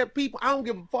done said people. I don't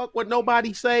give a fuck what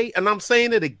nobody say, and I'm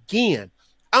saying it again.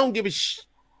 I don't give a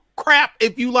crap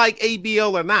if you like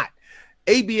ABL or not.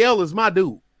 ABL is my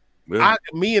dude. Yeah.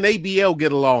 Me and ABL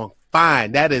get along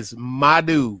fine. That is my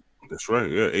dude. That's right.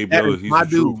 Yeah, ABL is my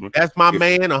dude. Truth, that's my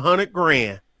man. 100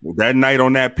 grand. Well, that night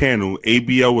on that panel,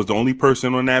 ABL was the only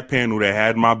person on that panel that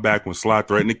had my back when Sly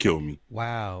threatened to kill me.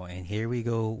 Wow! And here we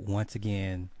go once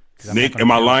again. Nick,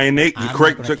 am I lying, Nick? I'm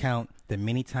correct. Not count the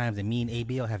many times that me and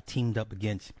ABL have teamed up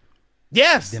against.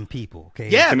 Yes, them people. Okay.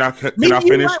 Yeah. Can I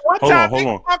finish? Hold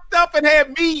on. Fucked up and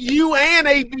had me, you, and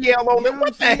ABL on it.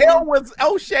 What the hell was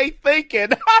O'Shea thinking?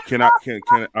 Can I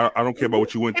don't care about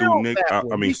what you went through, Nick. I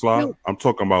mean, Sly. I'm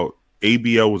talking about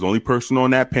ABL was the only person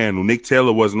on that panel. Nick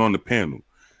Taylor wasn't on the panel.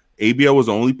 ABL was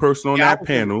the only person on that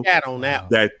panel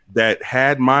that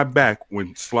had my back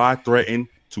when Sly threatened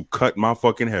to cut my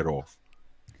fucking head off.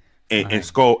 And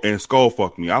skull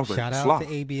fucked me. I was shout like, out to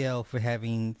ABL for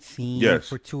having seen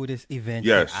fortuitous events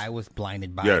that I was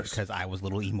blinded by because I was a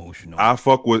little emotional. I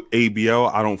fuck with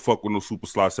ABL. I don't fuck with no Super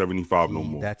Sly 75 no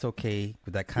more. That's okay,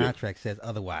 but that contract says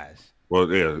otherwise.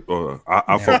 Well, yeah,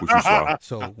 I fuck with you, Sly.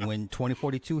 So when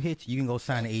 2042 hits, you can go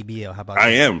sign an ABL. How about I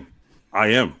am.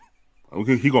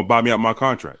 He gonna buy me out my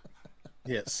contract.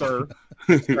 Yeah, sir.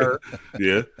 Sir.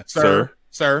 Yeah,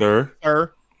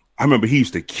 sir. I remember he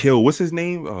used to kill. What's his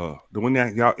name? The one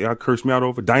that y'all cursed me out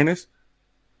over, Dynas.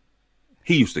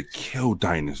 He used to kill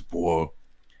Dynas, boy.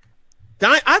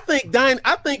 I think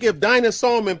if Dynas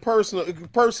saw him in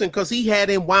person, because he had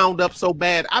him wound up so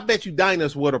bad, I bet you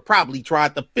Dynas would have probably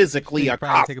tried to physically take a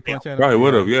punch at him. Probably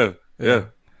would have, yeah.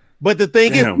 But the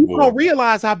thing is, Damn, people boy. don't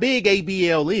realize how big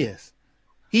ABL is.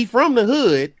 He from the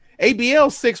hood. ABL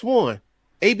 6'1".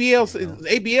 ABL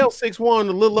 6'1",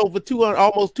 a little over 200,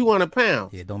 almost 200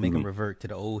 pounds. Yeah, don't make him revert to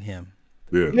the old him.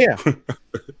 Yeah.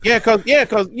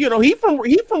 Cause you know he from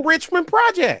Richmond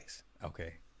Projects.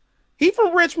 Okay. He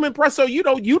from Richmond Press, so you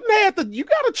know you got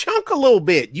to chunk a little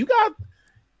bit.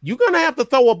 You're gonna have to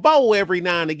throw a bow every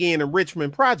now and again in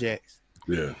Richmond Projects.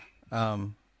 Yeah.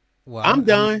 Well, I'm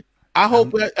done. I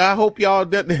hope y'all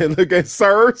done. Look at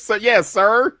sir. So yes,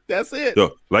 sir. That's it.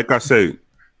 So, like I said,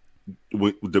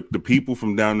 with the people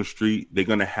from down the street, they're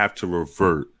gonna have to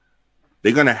revert.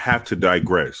 They're gonna have to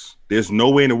digress. There's no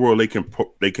way in the world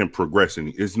they can progress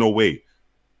in. There's no way,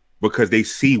 because they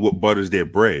see what butters their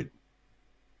bread.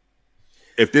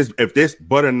 If this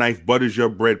butter knife butters your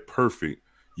bread perfect,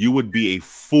 you would be a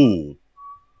fool.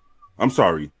 I'm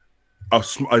sorry.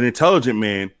 An intelligent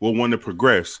man will want to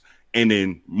progress and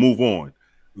then move on.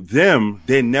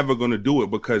 They're never going to do it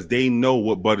because they know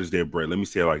what butters their bread. Let me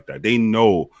say it like that. They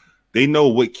know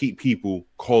what keep people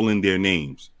calling their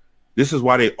names. This is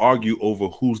why they argue over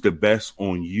who's the best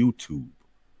on YouTube.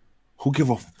 Who give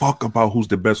a fuck about who's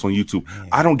the best on YouTube? Man.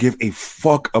 I don't give a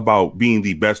fuck about being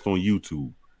the best on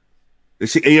YouTube.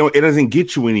 It doesn't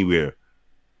get you anywhere.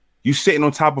 You sitting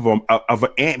on top of an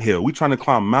anthill. We trying to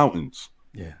climb mountains.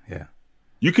 Yeah.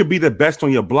 You could be the best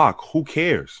on your block. Who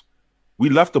cares? We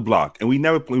left the block and we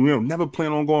never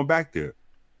plan on going back there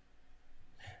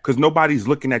because nobody's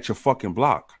looking at your fucking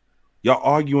block. Y'all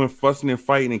arguing, fussing, and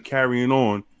fighting and carrying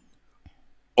on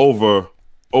over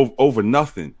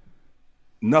nothing.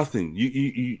 Nothing.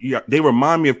 They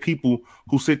remind me of people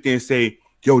who sit there and say,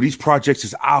 "Yo, these projects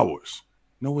is ours."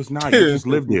 No, it's not. You just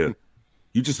live there.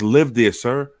 You just live there,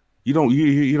 sir. You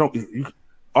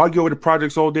argue over the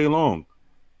projects all day long.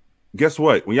 Guess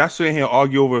what? When y'all sit here and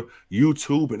argue over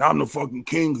YouTube and I'm the fucking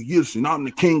king of this and I'm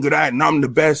the king of that and I'm the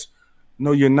best.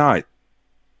 No, you're not.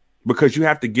 Because you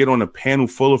have to get on a panel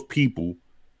full of people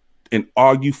and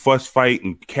argue, fuss, fight,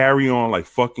 and carry on like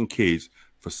fucking kids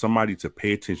for somebody to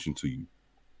pay attention to you.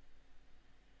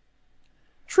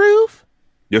 Truth?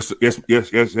 Yes,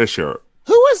 sure.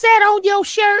 Who is that on your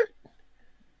shirt?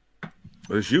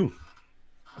 But it's you.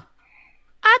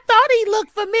 I thought he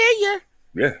looked familiar.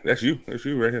 Yeah, that's you. That's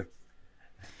you right here.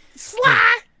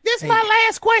 Sly, this is my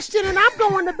last question and I'm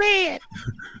going to bed.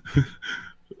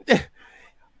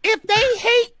 If they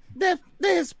hate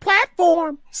this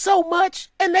platform so much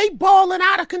and they balling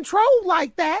out of control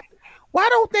like that, why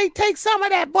don't they take some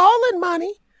of that balling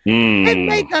money and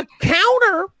make a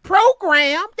counter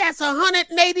program that's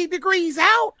 180 degrees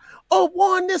out of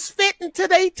one that's fitting to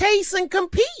their taste and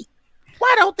compete?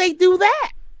 Why don't they do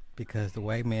that? Because the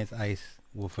white man's ice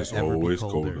will forever be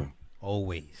colder.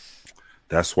 Always.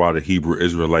 That's why the Hebrew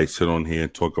Israelites sit on here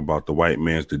and talk about the white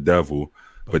man's the devil.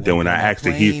 But then when I asked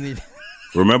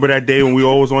remember that day when we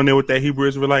always on there with that Hebrew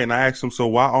Israelite, and I asked him, so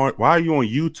why are you on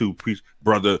YouTube,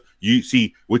 brother? You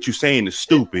see what you're saying is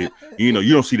stupid. You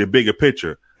don't see the bigger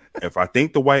picture. If I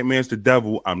think the white man's the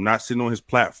devil, I'm not sitting on his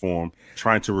platform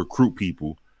trying to recruit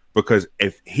people, because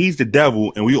if he's the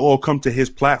devil and we all come to his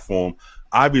platform,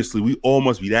 obviously we all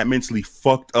must be that mentally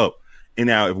fucked up. And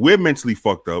now if we're mentally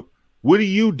fucked up, what are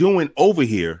you doing over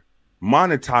here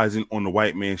monetizing on the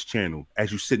white man's channel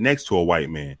as you sit next to a white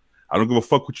man? I don't give a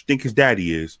fuck what you think his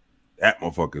daddy is. That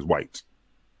motherfucker's white.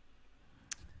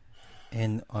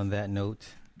 And on that note.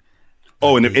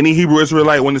 Oh, and if any Hebrew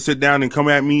Israelite want to sit down and come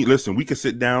at me, listen, we can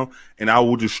sit down and I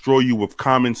will destroy you with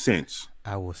common sense.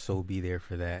 I will so be there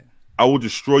for that. I will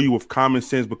destroy you with common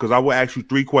sense because I will ask you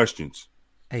 3 questions.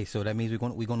 Hey, so that means we're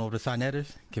going over to Sinetta?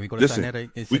 Can we go to Listen,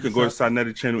 Sinetta? We can go to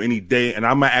Sinetta channel any day, and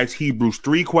I'm going to ask Hebrews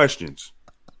 3 questions.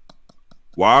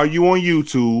 Why are you on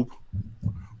YouTube?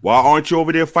 Why aren't you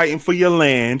over there fighting for your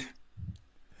land?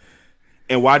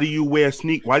 And why do you wear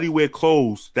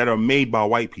clothes that are made by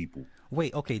white people?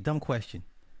 Wait, okay, dumb question.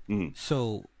 Mm-hmm.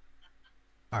 So,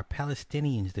 are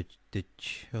Palestinians the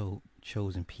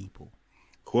chosen people?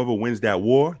 Whoever wins that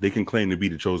war, they can claim to be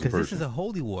the chosen person. Because this is a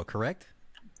holy war, correct?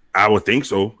 I would think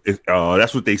so.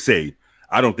 That's what they say.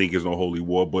 I don't think it's no holy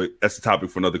war, but that's a topic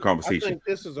for another conversation. I think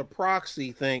this is a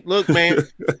proxy thing. Look, man,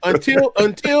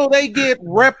 until they get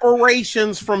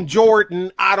reparations from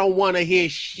Jordan, I don't want to hear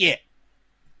shit.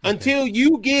 Okay. Until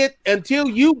you get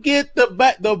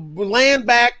the land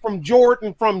back from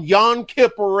Jordan from Yom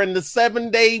Kippur and the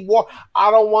 7-day war,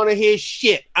 I don't want to hear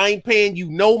shit. I ain't paying you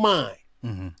no mind.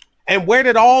 Mm-hmm. And where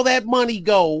did all that money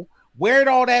go? Where did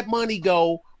all that money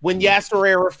go when Yasser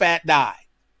Arafat died?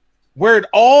 Where'd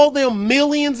all them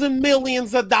millions and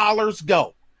millions of dollars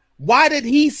go? Why did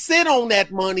he sit on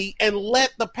that money and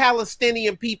let the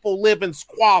Palestinian people live in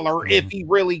squalor if he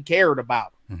really cared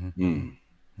about them? Mm.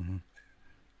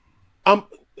 I'm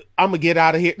gonna get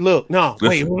out of here. Look, no,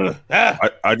 wait. Listen,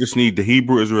 I just need the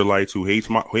Hebrew Israelites who hates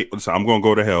my. Wait, listen, I'm gonna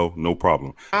go to hell, no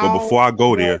problem. But before I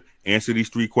go there, answer these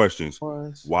 3 questions.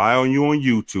 Why are you on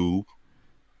YouTube?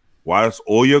 Why is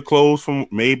all your clothes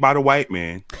made by the white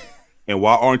man? And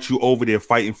why aren't you over there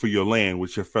fighting for your land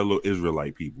with your fellow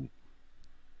Israelite people?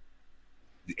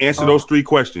 Answer those 3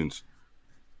 questions,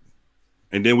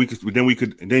 and then you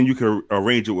could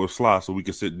arrange it with Sly so we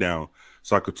could sit down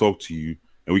so I could talk to you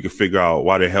and we could figure out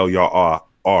why the hell y'all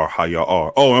are how y'all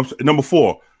are. Oh, number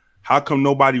 4. How come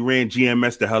nobody ran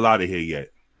GMS the hell out of here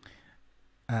yet?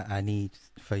 I need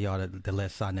for y'all to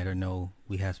let Sonetter know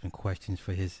we have some questions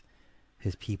for his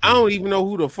people. I don't even know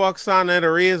who the fuck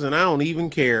Sonetter is, and I don't even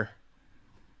care.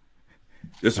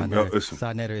 Listen.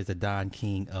 Sonetter is the Don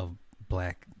King of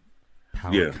Black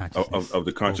power consciousness. Of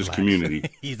the conscious community.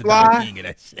 He's the Don King of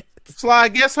that shit. Sly,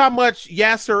 guess how much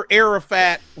Yasser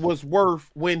Arafat was worth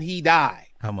when he died?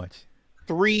 How much?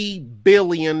 $3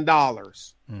 billion.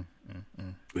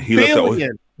 He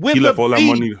left all that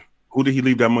money. Who did he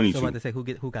leave that money to? I was about to say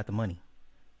who got the money?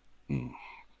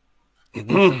 It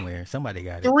went somewhere. Somebody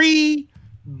got it. $3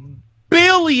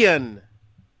 billion.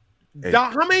 Hey.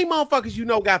 How many motherfuckers you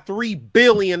know got $3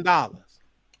 billion? Let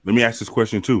me ask this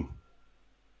question too,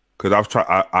 because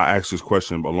I asked this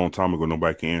question a long time ago.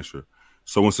 Nobody can answer.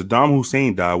 So when Saddam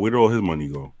Hussein died, where did all his money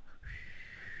go?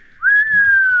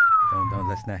 Don't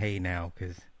let's not hate now,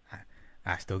 because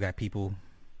I still got people.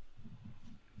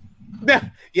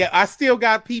 Yeah, I still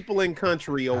got people in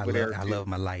country over there. I love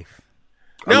my life.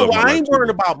 No, I ain't worried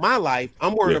about my life.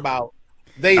 I'm worried about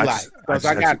their life, because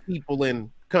I got people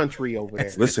in country over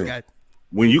there. Listen,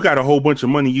 when you got a whole bunch of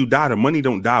money, you die. The money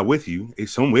don't die with you.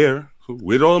 It's somewhere. So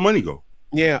where'd all the money go?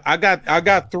 Yeah, I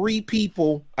got 3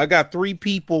 people. I got 3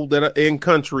 people that are in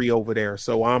country over there.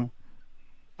 So I'm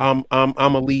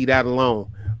gonna leave that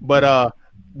alone. But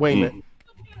wait a minute.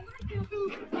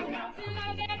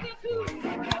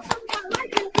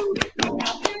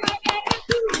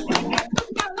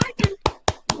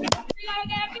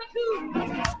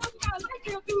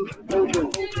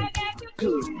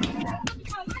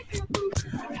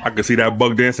 I can see that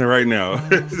bug dancing right now.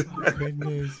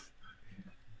 Goodness.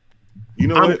 You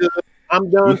know I'm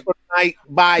done for the night.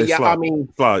 Bye, y'all.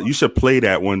 Sly, you should play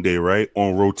that one day, right?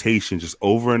 On rotation, just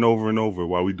over and over and over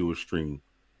while we do a stream.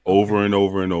 Over and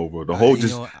over and over. The whole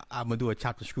I'm gonna do a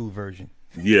chop the screw version.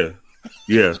 Yeah.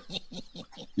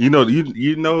 You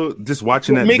know, just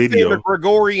watching that video, the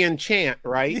Gregorian chant,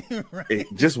 right? Right.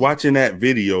 Just watching that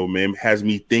video, man, has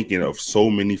me thinking of so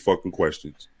many fucking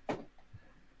questions,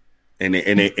 and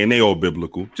they all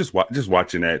biblical. Just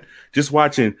watching that, just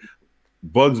watching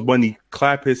Bugs Bunny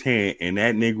clap his hand and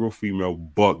that Negro female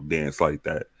buck dance like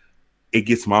that, it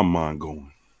gets my mind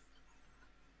going.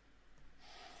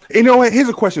 You know what? Here's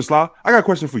a question, Sly. I got a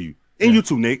question for you.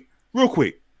 YouTube, Nick, real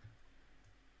quick.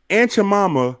 Aunt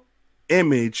Jemima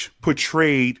image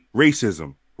portrayed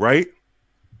racism, right?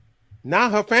 Now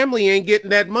her family ain't getting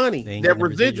that money, that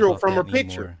residual from her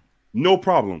picture. Anymore. No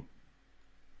problem.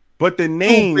 But the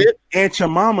name Aunt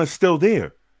Jemima is still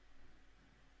there.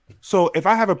 So if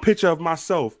I have a picture of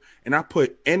myself and I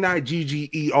put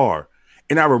Nigger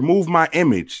and I remove my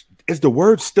image, is the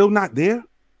word still not there?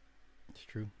 It's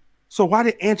true. So why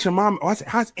did Aunt Jemima?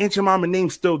 How's Aunt Jemima name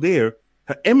still there?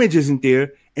 Her image isn't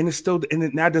there, and it's still, and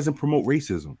it now doesn't promote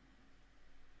racism.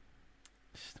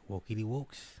 Wokey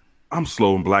wokes. I'm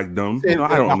slow and black dumb. You know,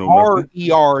 I don't know. Hard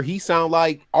nothing. ER. He sound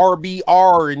like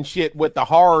RBR and shit with the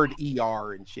hard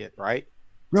ER and shit, right?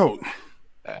 No,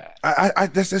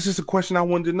 that's just a question I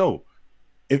wanted to know.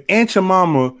 If Aunt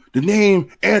Jemima, the name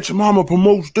Aunt Jemima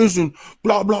promotes this and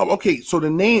blah blah. Okay, so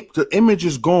the image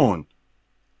is gone.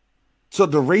 So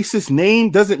the racist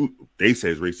name doesn't. They say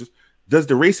it's racist. Does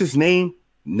the racist name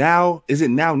now, is it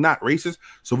now not racist?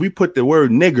 So we put the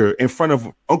word nigger in front of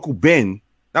Uncle Ben.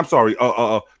 I'm sorry,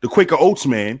 the Quaker Oats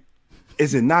man.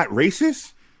 Is it not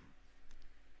racist?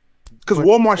 Because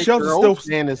Walmart shelves are still,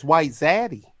 and it's white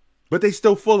zaddy, but they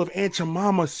still full of Aunt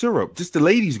Jemima syrup. Just the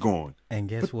lady's gone. And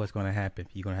guess what's going to happen?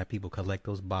 You're going to have people collect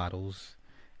those bottles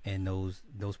and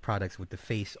those products with the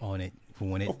face on it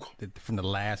from the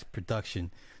last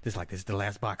production. This is the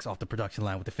last box off the production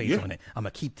line with the face on it. I'm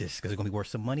gonna keep this because it's gonna be worth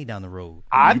some money down the road.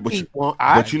 I'd keep one.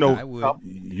 But you know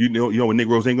what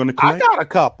Negroes ain't gonna collect? I got a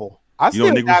couple. I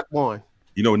still got one.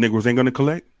 You know what Negroes ain't gonna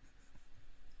collect?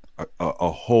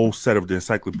 A whole set of the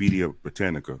Encyclopedia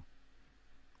Britannica.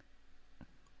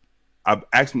 I've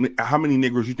asked how many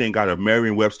Negroes you think got a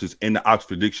Merriam-Webster's in the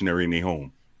Oxford Dictionary in their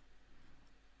home?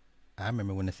 I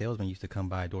remember when the salesman used to come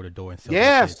by door to door and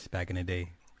sell shit back in the day.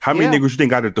 How many Negroes you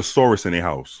think got a thesaurus in their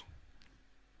house?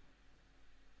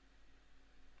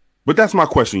 But that's my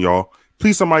question, y'all.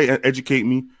 Please, somebody educate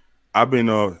me. I've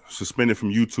been suspended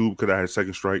from YouTube because I had a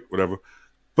second strike, whatever.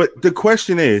 But the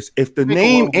question is, if the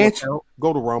name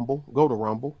go to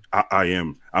Rumble. I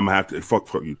am. I'm gonna have to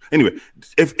fuck you. Anyway,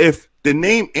 if the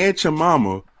name Aunt Your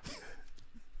Mama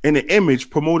and the image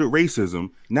promoted racism,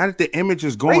 now that the image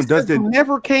is gone, does it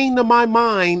never came to my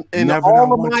mind in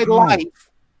all of my life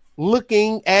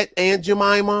looking at Aunt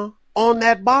Jemima on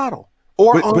that bottle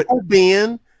or Uncle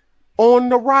Ben on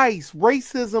the rice?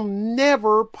 Racism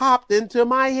never popped into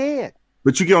my head.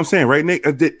 But you get what I'm saying, right, Nick?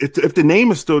 If the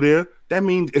name is still there, that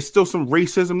means it's still some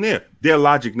racism there. Their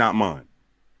logic, not mine.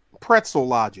 Pretzel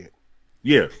logic.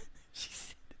 Yeah. She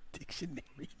said the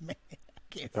dictionary, man.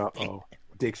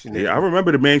 Dictionary. Yeah, I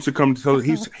remember the man used to come to tell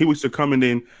he used to come and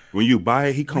then when you buy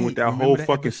it, he come with that whole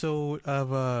fucking episode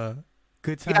of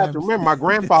Good Times. You have to remember my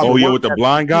grandfather. Oh yeah, with the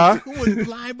blind guy. Who was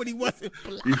blind, but he wasn't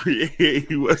blind. Yeah,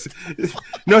 he was.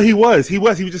 No, he was. He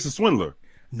was just a swindler.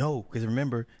 No, because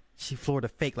remember, she floored a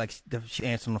fake like she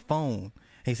answered on the phone.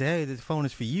 He said, "Hey, this phone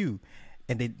is for you,"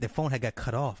 and the phone had got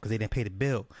cut off because they didn't pay the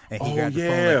bill. And he grabbed the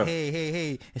phone like,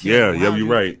 "Hey." And she like, you're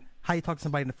right. How you talk to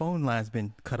somebody and the phone line's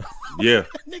been cut off? Yeah.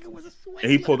 That nigga was a swindler.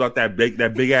 And he pulled out that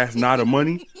big ass knot of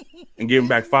money and gave him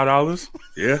back $5.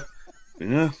 Yeah.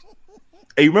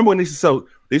 Hey, you remember when they used to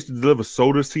deliver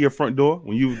sodas to your front door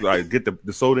when you like get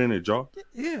the soda in a jar?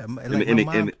 Yeah.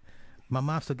 My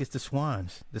mom still gets the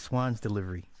Swans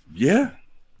delivery. Yeah.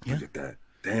 Look at that.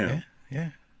 Damn. Yeah.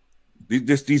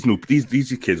 These kids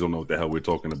don't know what the hell we're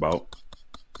talking about.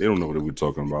 They don't know what we're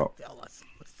talking about. Tell us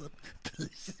what's the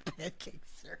delicious pancake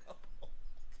syrup.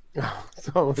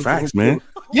 So Facts, man.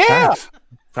 Yeah.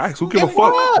 Facts. Who give a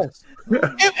fuck?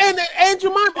 and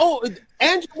Jemima. Oh,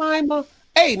 Aunt Jemima.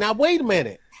 Hey, now wait a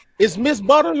minute. Is Miss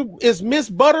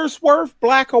Buttersworth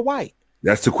black or white?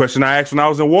 That's the question I asked when I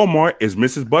was in Walmart. Is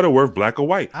Mrs. Butterworth black or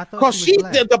white? Because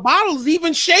the bottle's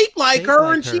even shaped like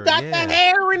her, and she got the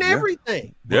hair and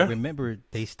everything. But remember,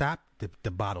 they stopped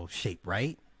the bottle shape,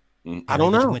 right? I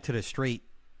don't know. Went to the straight.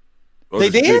 They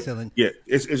did? Yeah,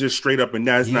 it's just straight up and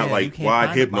down. It's not like wide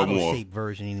hip no more. Shape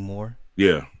version anymore.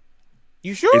 Yeah.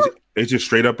 You sure? It's just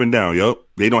straight up and down. Yep.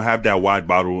 They don't have that wide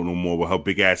bottle no more with her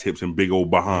big ass hips and big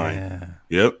old behind.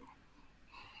 Yeah. Yep.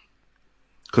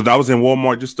 Because I was in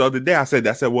Walmart just the other day. I said,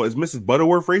 well, is Mrs.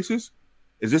 Butterworth racist?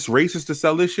 Is this racist to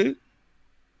sell this shit?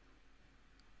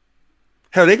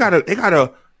 Hell, they got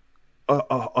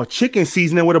a chicken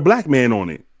seasoning with a black man on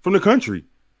it from the country.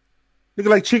 Nigga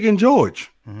like Chicken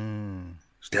George.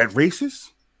 Is that racist?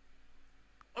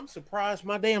 I'm surprised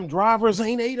my damn drivers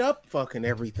ain't ate up fucking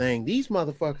everything. These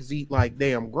motherfuckers eat like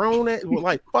damn grown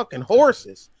like fucking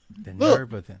horses. The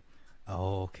nerve of them.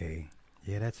 Oh, okay.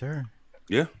 Yeah, that's her.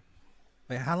 Yeah.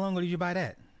 Wait, how long ago did you buy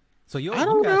that? So you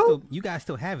guys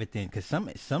still have it then? Because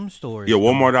some stores. Yeah,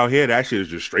 Walmart out here, that shit is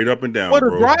just straight up and down. Well,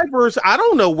 the drivers, I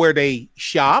don't know where they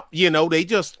shop. They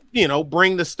just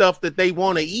bring the stuff that they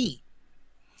want to eat.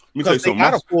 Because they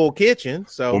got a full kitchen.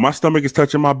 So when my stomach is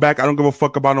touching my back, I don't give a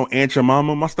fuck about no Aunt Your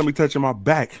Mama. My stomach touching my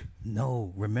back.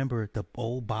 No, remember the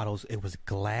old bottles? It was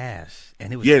glass,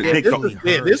 and it was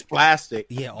this plastic.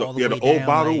 Yeah, the old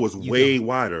bottle was way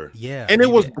wider. Yeah, and it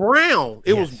was brown.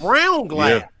 It was brown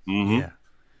glass. Yeah. Mm-hmm.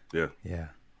 Yeah.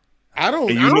 I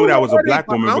don't. And you knew that was a black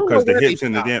woman because the hips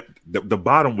and the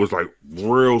bottom was like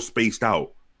real spaced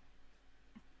out.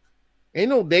 Ain't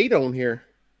no date on here.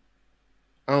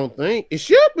 I don't think it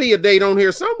should be a date on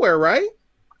here somewhere, right?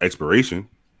 Expiration.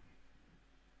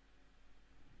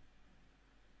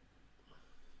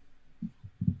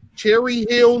 Cherry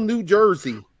Hill, New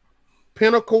Jersey.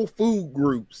 Pinnacle Food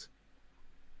Groups.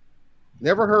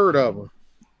 Never heard of them.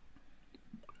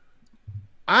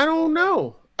 I don't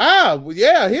know.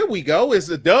 Yeah, here we go. It's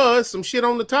some shit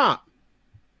on the top.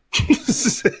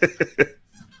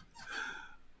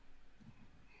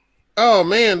 Oh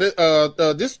man,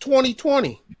 this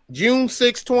 2020, June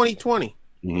 6, 2020.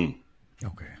 Mm-hmm.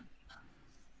 Okay.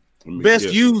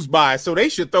 Best used by, so they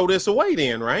should throw this away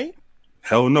then, right?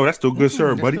 Hell no, that's still good,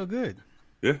 sir, buddy. Still good.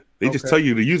 Yeah, they just tell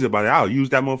you to use it, but I'll use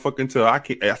that motherfucker until I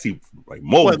see like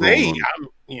mold. Well,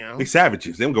 they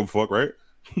savages. They don't give a fuck, right?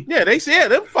 Yeah, they said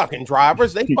them fucking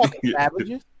drivers. They fucking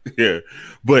savages. Yeah,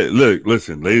 but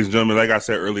listen, ladies and gentlemen, like I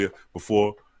said earlier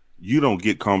before, you don't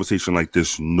get conversation like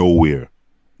this nowhere.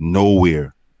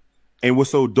 And what's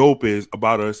so dope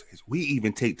about us is we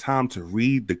even take time to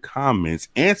read the comments,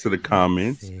 answer the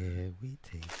comments. Yeah, we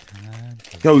take time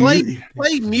to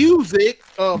play music.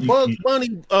 Bugs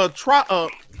Bunny. Bugs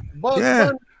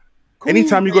Bunny. Cool.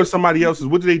 Anytime you go to somebody else's,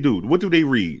 what do? What do they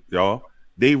read, y'all?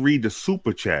 They read the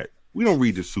super chat. We don't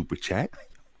read the super chat.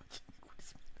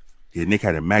 Yeah, Nick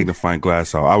had a magnifying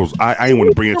glass out. I didn't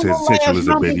want to bring it to his attention as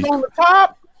a baby. On the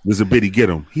top? There's a bitty get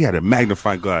him. He had a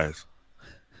magnifying glass.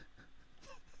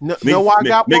 No, Nick, no, I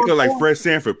got Nick one look like for Fred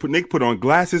Sanford. Nick put on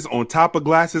glasses on top of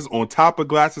glasses on top of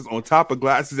glasses on top of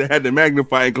glasses and had the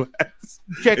magnifying glass.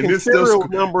 checking and then still serial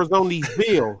squ- numbers on these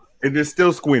bills. And then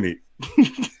still squinted.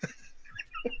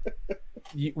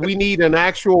 We need an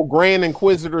actual Grand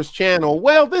Inquisitor's channel.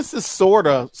 Well, this is sort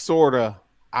of,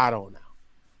 I don't know.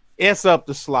 It's up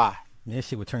to Sly. That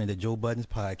shit would turn into Joe Budden's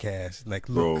podcast. Like,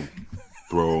 look,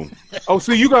 Bro. Oh,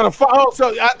 so you got to follow.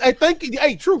 So I think,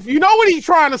 hey, Truth, you know what he's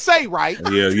trying to say, right?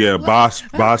 Yeah. Bye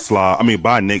Sly. I mean,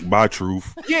 bye Nick. Bye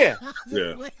Truth. Yeah.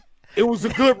 Yeah. It was a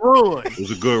good run. It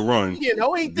was a good run. You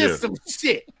know, ain't this some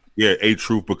shit? Yeah,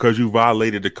 Truth, because you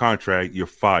violated the contract, you're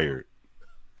fired.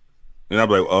 And I'm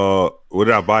like, what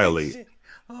did I violate?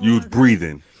 You was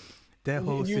breathing. that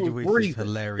whole You was situation is breathing.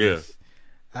 hilarious.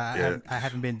 Yeah. I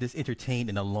haven't been this entertained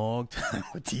in a long time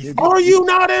with these. Are you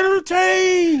not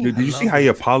entertained? Did you see how he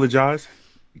apologized?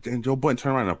 And Joe Budden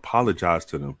turned around and apologized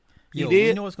to them. Yo, did?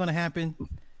 you know what's going to happen?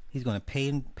 He's going to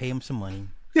pay him some money,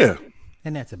 Yeah.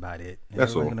 and that's about it. And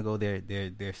That's everyone's all. going to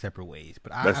go their separate ways.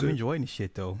 But That's I'm it. enjoying the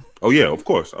shit though. Oh, yeah, of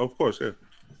course. Yeah.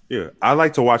 Yeah. I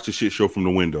like to watch the shit show from the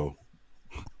window.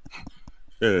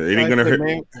 Yeah, it ain't gonna Like I said, hurt.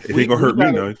 man, It ain't gonna hurt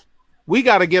me none. We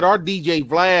got to get our DJ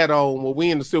Vlad on where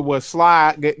we understood what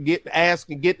Sly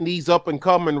getting these up and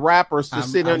coming rappers to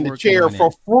sit I'm in the working chair on for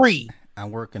it. free. I'm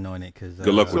working on it because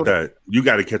Good luck with that. You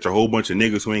got to catch a whole bunch of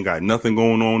niggas who ain't got nothing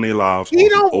going on in their lives. He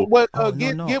don't. What? Oh,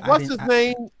 Get no, get I what's his didn't-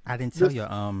 name? I didn't tell you.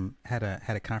 Had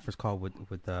a conference call with one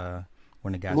of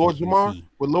the guys. Lord with Jamar. QC.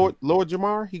 With Lord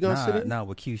Jamar, he gonna sit in. No,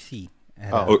 with QC. I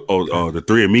had The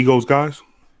Three Amigos guys.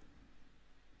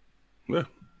 Yeah.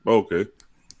 Okay.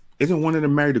 Isn't one of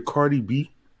them married to Cardi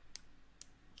B?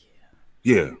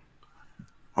 Yeah.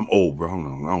 I'm old, bro. I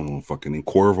don't know. Fucking in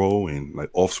Corvo and like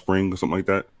Offspring or something like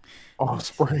that.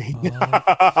 Offspring.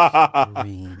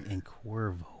 Green and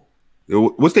Cuervo.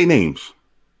 What's their names?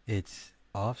 It's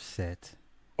Offset,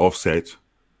 Offset,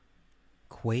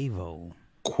 Quavo,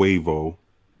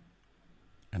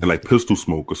 and like Pistol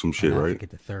Smoke or some shit, and I right? forget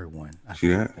the third one. See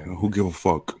that? Who give a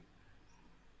fuck?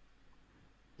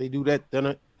 They do that. Done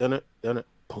it.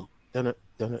 Boom. Done it.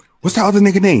 What's that other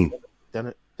nigga name? Done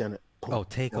it. Boom. Oh,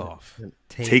 Take Off.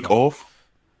 Take Off?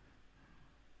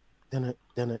 Done it.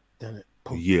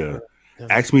 Boom. Yeah.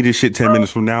 Ask me this shit 10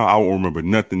 minutes from now. I won't remember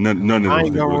nothing. None of I those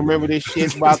ain't gonna niggas. remember this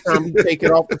shit by the time you take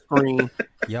it off the screen.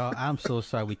 Y'all, I'm so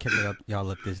sorry we kept y'all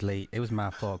up this late. It was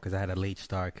my fault because I had a late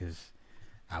start because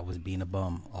I was being a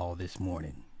bum all this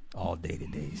morning, all day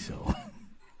today. So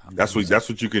That's what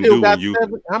you can Still do got when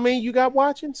you. how many you got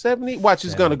watching? 70? Watch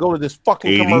is gonna go to this fucking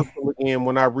 80. commercial again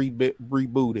when I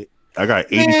reboot it. I got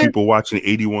 80 Man. people watching,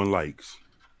 81 likes.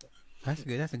 that's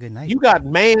good. That's a good night. You got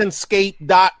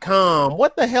manscape.com.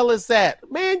 What the hell is that?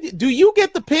 Man, do you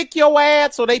get to pick your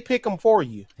ads or they pick them for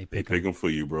you? They They pick 'em. pick them for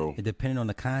you, bro. It depending on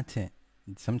the content.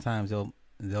 Sometimes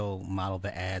they'll model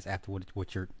the ads after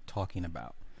what you're talking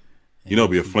about. You know,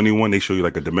 it'd be a funny one. They show you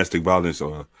like a domestic violence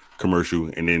commercial,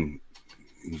 and then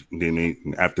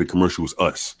after the commercial was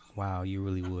us. Wow, you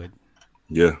really would.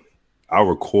 Yeah, I'll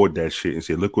record that shit and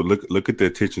say, look at the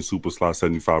attention Super Slot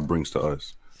 75 brings to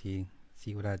us.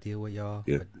 See what I deal with, y'all.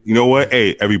 Yeah, But you know what?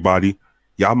 Hey, everybody,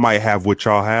 y'all might have what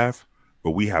y'all have,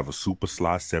 but we have a Super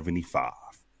Slot 75.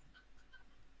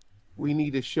 We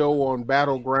need a show on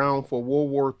Battleground for World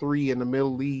War III in the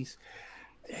Middle East.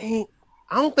 Dang,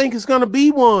 I don't think it's gonna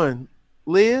be one,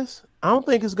 Liz. I don't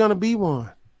think it's gonna be one.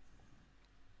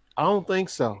 I don't think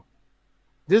so.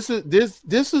 This is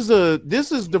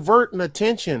diverting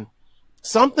attention.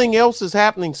 Something else is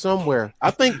happening somewhere.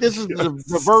 I think this is to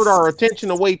divert our attention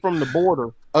away from the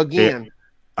border again.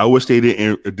 I wish they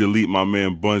didn't delete my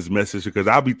man Bun's message because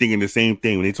I'll be thinking the same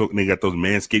thing when they got those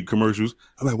Manscaped commercials.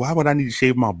 I'm like, why would I need to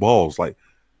shave my balls? Like,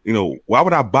 why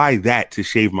would I buy that to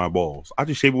shave my balls? I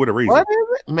just shave it with a razor. What is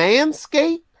it?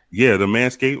 Manscaped? Yeah, the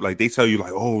Manscaped. Like they tell you,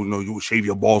 like, oh no, you will shave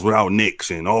your balls without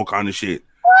nicks and all kind of shit.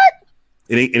 What?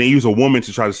 And they use a woman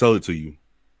to try to sell it to you.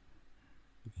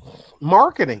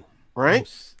 Marketing, right?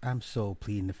 I'm so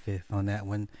pleading the fifth on that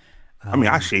one. I mean,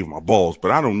 I shave my balls, but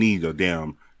I don't need a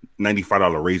damn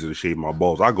 $95 razor to shave my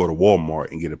balls. I go to Walmart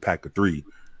and get a pack of 3.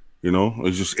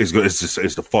 It's good.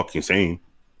 It's the fucking same.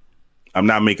 I'm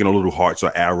not making no little hearts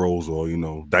or arrows or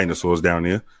dinosaurs down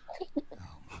there.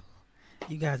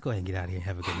 You guys go ahead and get out of here.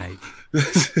 Have a good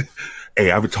night.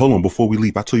 Hey, I've told them before we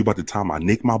leave. I told you about the time I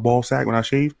nick my ball sack when I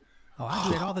shave. Oh, I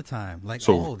do that all the time. Like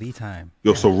So- all the time.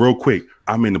 Yo, so real quick,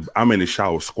 I'm in the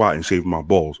shower squatting, shaving my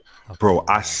balls, bro.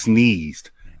 I sneezed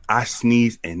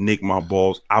and nicked my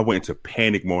balls. I went into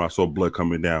panic mode. I saw blood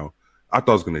coming down. I thought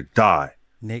I was gonna die.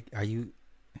 Nick, do you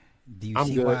I'm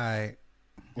see good. why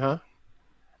Huh?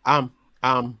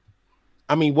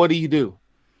 I mean, what do you do?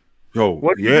 Yo,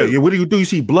 What do you yeah, do? yeah. What do you do? You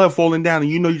see blood falling down,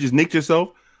 and you know you just nicked yourself.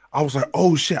 I was like,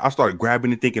 oh shit! I started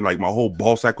grabbing it, thinking like my whole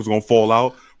ball sack was gonna fall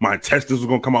out, my intestines was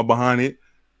gonna come out behind it.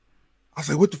 I was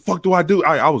like, what the fuck do I do?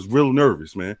 I was real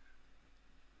nervous, man.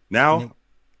 Now,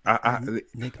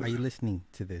 Nick, Nick, are you listening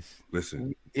to this?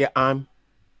 listen. Yeah,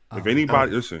 If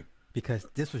anybody listen, Because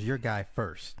this was your guy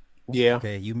first. yeah,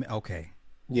 Okay, okay.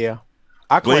 yeah.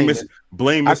 I claim it.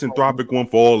 blame I Misanthropic One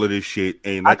for all of this shit.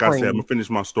 And like I said, I'm claim- gonna finish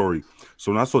my story.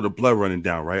 So when I saw the blood running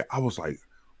down, right, I was like,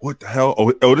 what the hell?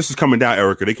 Oh, this is coming down,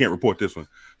 Erica. They can't report this one.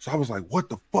 So I was like, what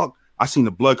the fuck? I seen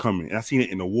the blood coming, and I seen it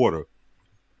in the water.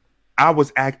 I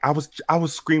was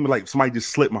screaming like somebody just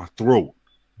slit my throat.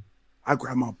 I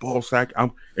grabbed my ball sack,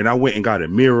 and I went and got a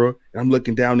mirror, and I'm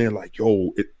looking down there like,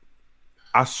 yo,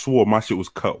 I swore my shit was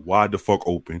cut wide the fuck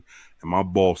open, and my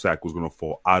ball sack was gonna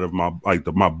fall out of my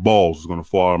my balls was gonna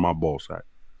fall out of my ball sack.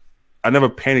 I never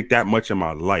panicked that much in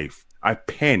my life. I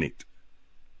panicked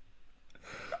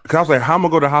because I was like, how am I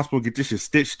gonna go to the hospital and get this shit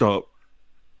stitched up?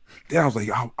 Then I was like,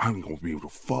 I'm gonna be able to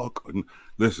fuck. And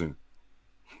listen,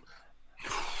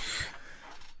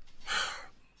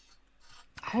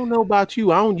 I don't know about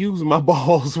you. I don't use my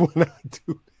balls when I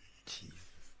do.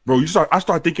 bro, I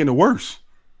start thinking the worst.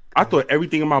 I thought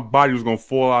everything in my body was gonna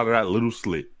fall out of that little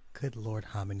slit. Good Lord,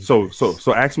 how many? So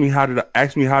ask me how did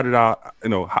I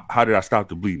how did I stop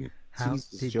the bleeding? How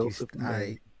Jesus, did Joseph, you?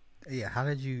 man. How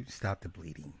did you stop the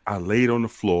bleeding? I laid on the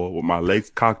floor with my legs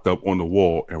cocked up on the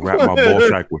wall and wrapped my ball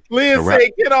sack with. Liz and wrap-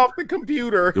 said, "Get off the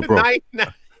computer." Yo, bro. Night, night.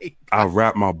 I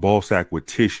wrapped my ball sack with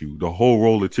tissue. The whole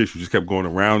roll of tissue just kept going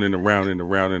around and around and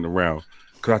around and around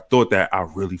because I thought that I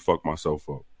really fucked myself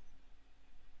up.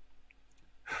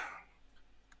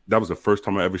 That was the first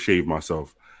time I ever shaved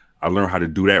myself. I learned how to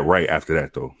do that right after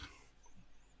that, though.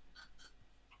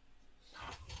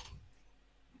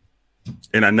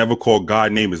 And I never called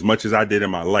God name as much as I did in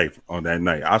my life on that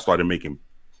night. I started making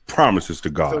promises to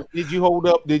God. So did you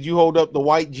hold up the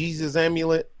white Jesus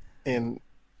amulet and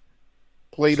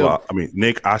played So up?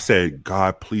 Nick, I said,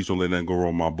 God, please don't let nothing go wrong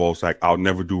with my ball sack. I'll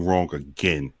never do wrong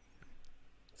again.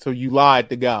 So you lied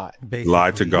to God. Basically,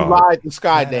 Lied to God. You lied to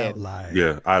Sky flat out Dad. lied.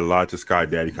 Yeah, I lied to Sky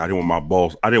Daddy. I didn't want my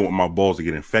balls. I didn't want my balls to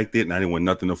get infected, and I didn't want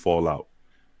nothing to fall out.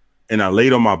 And I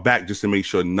laid on my back just to make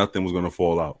sure nothing was going to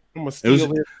fall out. I'm gonna steal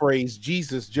his phrase: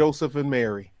 Jesus, Joseph, and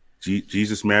Mary.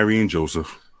 Jesus, Mary, and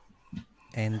Joseph.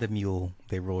 And the mule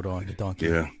they rode on, the donkey.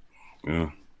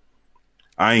 Yeah.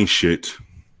 I ain't shit.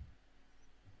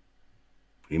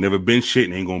 Ain't never been shit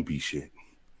and ain't gonna be shit.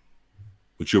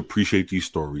 But you appreciate these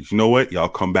stories. You know what? Y'all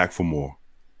come back for more.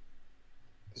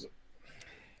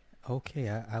 Okay,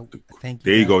 I thank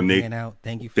you. There you guys go, for Nick. hanging out.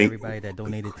 Thank you for everybody that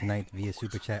donated tonight via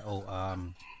super chat. Oh,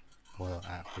 well,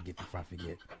 I forget before I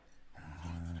forget.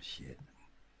 Shit.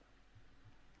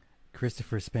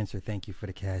 Christopher Spencer, thank you for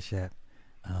the cash app.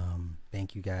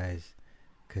 Thank you guys,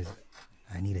 cause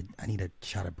I need a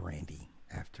shot of brandy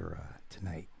after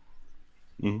tonight.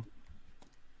 Mm-hmm.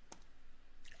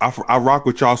 I rock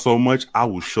with y'all so much. I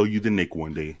will show you the Nick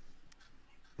one day.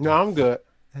 No, I'm good.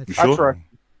 You I sure? trust.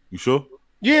 You sure?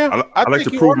 Yeah, I like think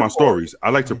to you prove are my good. stories.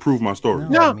 I like to prove my stories.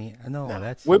 No, No. I mean, no,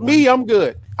 that's With me, I'm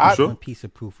good. sure? one piece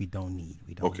of proof we don't need.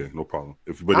 We don't. Okay, need. no problem.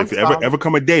 If I'm you solid. ever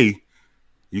come a day,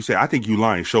 you say I think you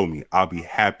lying, show me. I'll be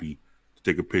happy to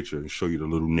take a picture and show you the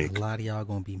little Nick. A lot of y'all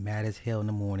gonna be mad as hell in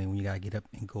the morning when you gotta get up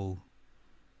and go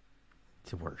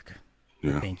to work.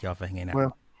 Yeah. Thank y'all for hanging out.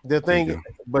 Well, the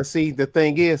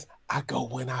thing is, I go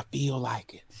when I feel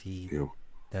like it. See, Yeah.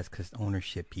 that's because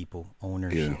ownership, people.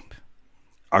 Ownership.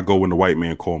 I go when the white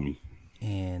man call me.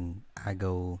 And I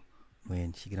go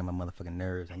when she get on my motherfucking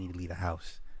nerves. I need to leave the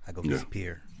house. I go Yeah.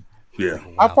 disappear. Yeah. Like a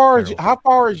How wild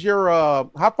far is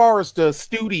feral. how far is the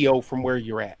studio from where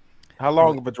you're at? How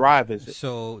long of a drive is it?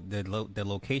 So the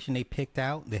location they picked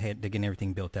out, they're getting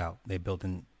everything built out. They bought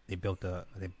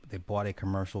a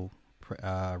commercial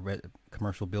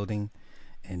commercial building,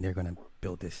 and they're gonna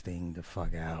build this thing the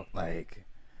fuck out. Like,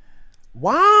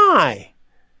 Why?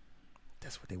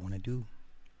 that's what they want to do.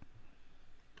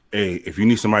 Hey, if you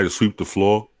need somebody to sweep the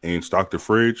floor and stock the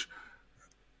fridge,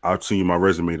 I'll send you my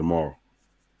resume tomorrow.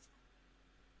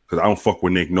 Cause I don't fuck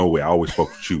with Nick no way. I always fuck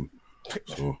with you.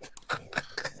 So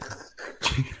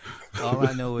All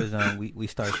I know is we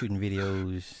start shooting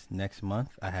videos next month.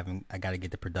 I got to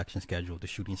get the production schedule, the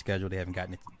shooting schedule. They haven't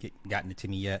gotten it to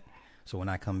me yet. So when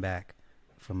I come back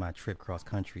from my trip cross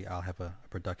country, I'll have a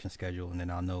production schedule, and then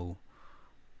I'll know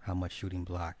how much shooting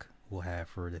block we'll have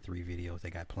for the 3 videos they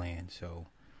got planned. So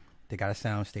they got a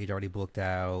sound stage already booked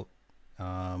out.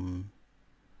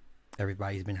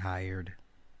 Everybody's been hired,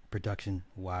 production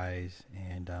wise,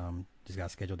 and just got to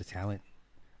schedule the talent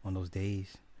on those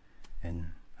days. and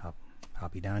I'll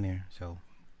be down there. So,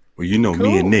 well, you know, Cool.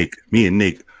 me and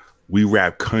Nick, we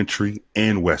rap country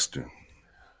and western.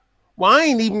 Well, I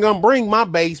ain't even gonna bring my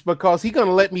bass because he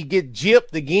gonna let me get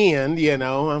gypped again. You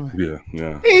know.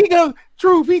 Yeah. He goes,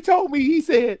 Truth. He told me. He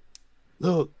said,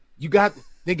 "Look,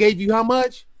 they gave you how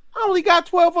much? I only got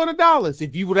 $1,200.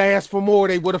 If you would have asked for more,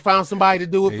 they would have found somebody to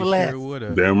do it for less."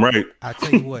 Damn right. I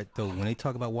tell you what, though, when they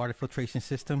talk about water filtration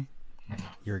system,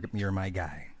 you're my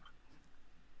guy.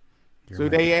 So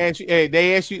they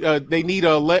ask you, they need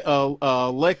a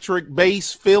electric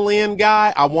bass fill-in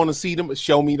guy. I want to see them.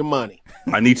 Show me the money.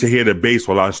 I need to hear the bass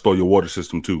while I install your water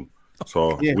system too.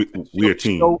 So Yeah. we're a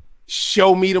team.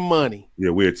 Show me the money. Yeah,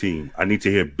 we're a team. I need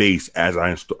to hear bass as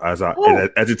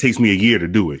it takes me a year to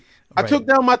do it. I took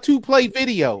down my 2-play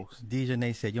videos. DJ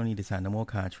Nate said you don't need to sign no more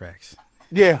contracts.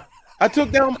 Yeah. I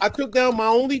took down my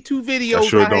only 2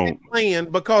 videos I had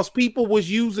playing because people was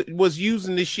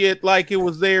using this shit like it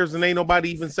was theirs and ain't nobody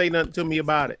even say nothing to me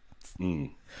about it.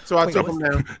 So I took them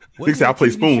down. They say I play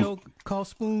Spoons. Called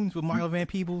Spoons with Mario Van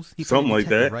Peebles. Something like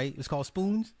that, right? It's called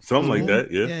Spoons. Something like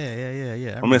that, yeah.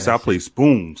 Yeah. I'm gonna say I play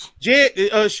Spoons. Jed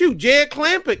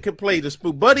Clampett could play the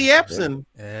spoon. Buddy Epson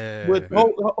would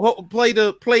play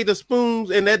the spoons,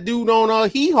 and that dude on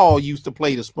Hee Haw used to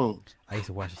play the spoons. I used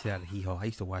to watch the shit out of Hee Haw. I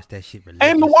used to watch that shit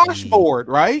religiously. And the washboard,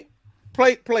 right?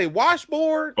 Play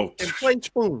washboard and play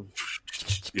spoons.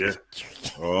 Yeah.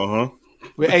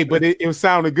 Hey, but it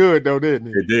sounded good though, didn't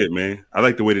it? It did, man. I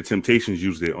like the way the Temptations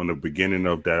used it on the beginning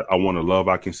of that. I Want a Love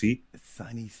I Can See.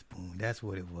 Sunny Spoon, that's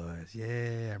what it was.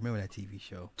 Yeah, I remember that TV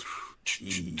show.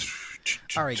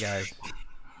 All right, guys.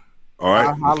 All right.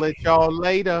 I'll holler at y'all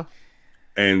later.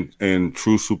 And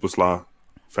true Super Sly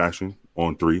fashion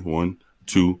on 3. 1,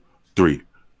 2, 3.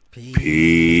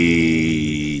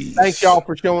 Peace. Thank y'all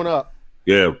for showing up.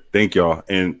 Yeah, thank y'all.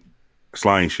 And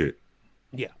Sly ain't shit.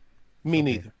 Yeah, me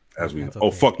neither. As we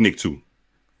fuck Nick too.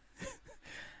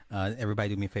 Everybody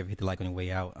do me a favor, hit the like on your way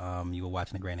out. You were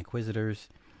watching the Grand Inquisitors.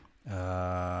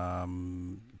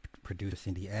 Producer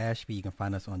Cindy Ashby. You can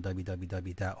find us on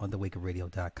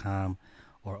www.onthewakeupradio.com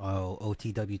or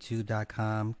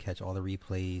otw2.com. Catch all the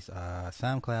replays.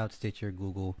 SoundCloud, Stitcher,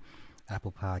 Google,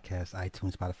 Apple Podcasts,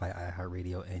 iTunes, Spotify,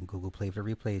 iHeartRadio, and Google Play for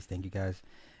the replays. Thank you guys.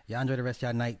 Y'all enjoy the rest of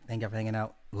y'all night. Thank y'all for hanging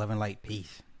out. Love and light.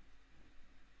 Peace.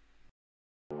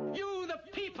 You, the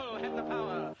people, have the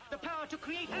power to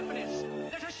create happiness.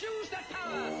 Let us use that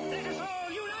power. Let us all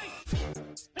unite.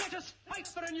 Let us fight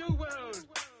for a new world.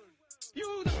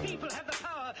 You, the people, have the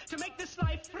power to make this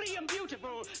life free and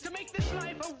beautiful, to make this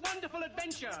life a wonderful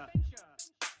adventure.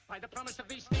 By the promise of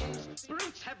these things,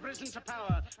 brutes have risen to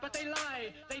power, but they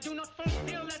lie. They do not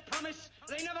fulfill that promise.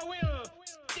 They never will.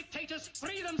 Dictators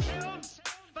free themselves,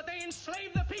 but they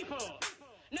enslave the people.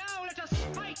 Now let us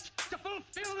fight to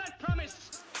fulfill that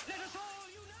promise. Let us all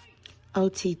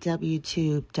unite.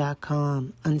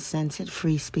 OTWTube.com, uncensored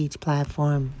free speech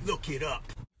platform. Look it up.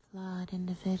 Flawed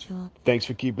individual. Thanks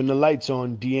for keeping the lights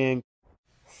on, Deang.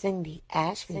 Cindy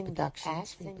Ashby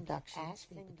Productions.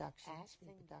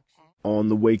 On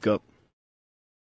the Wake Up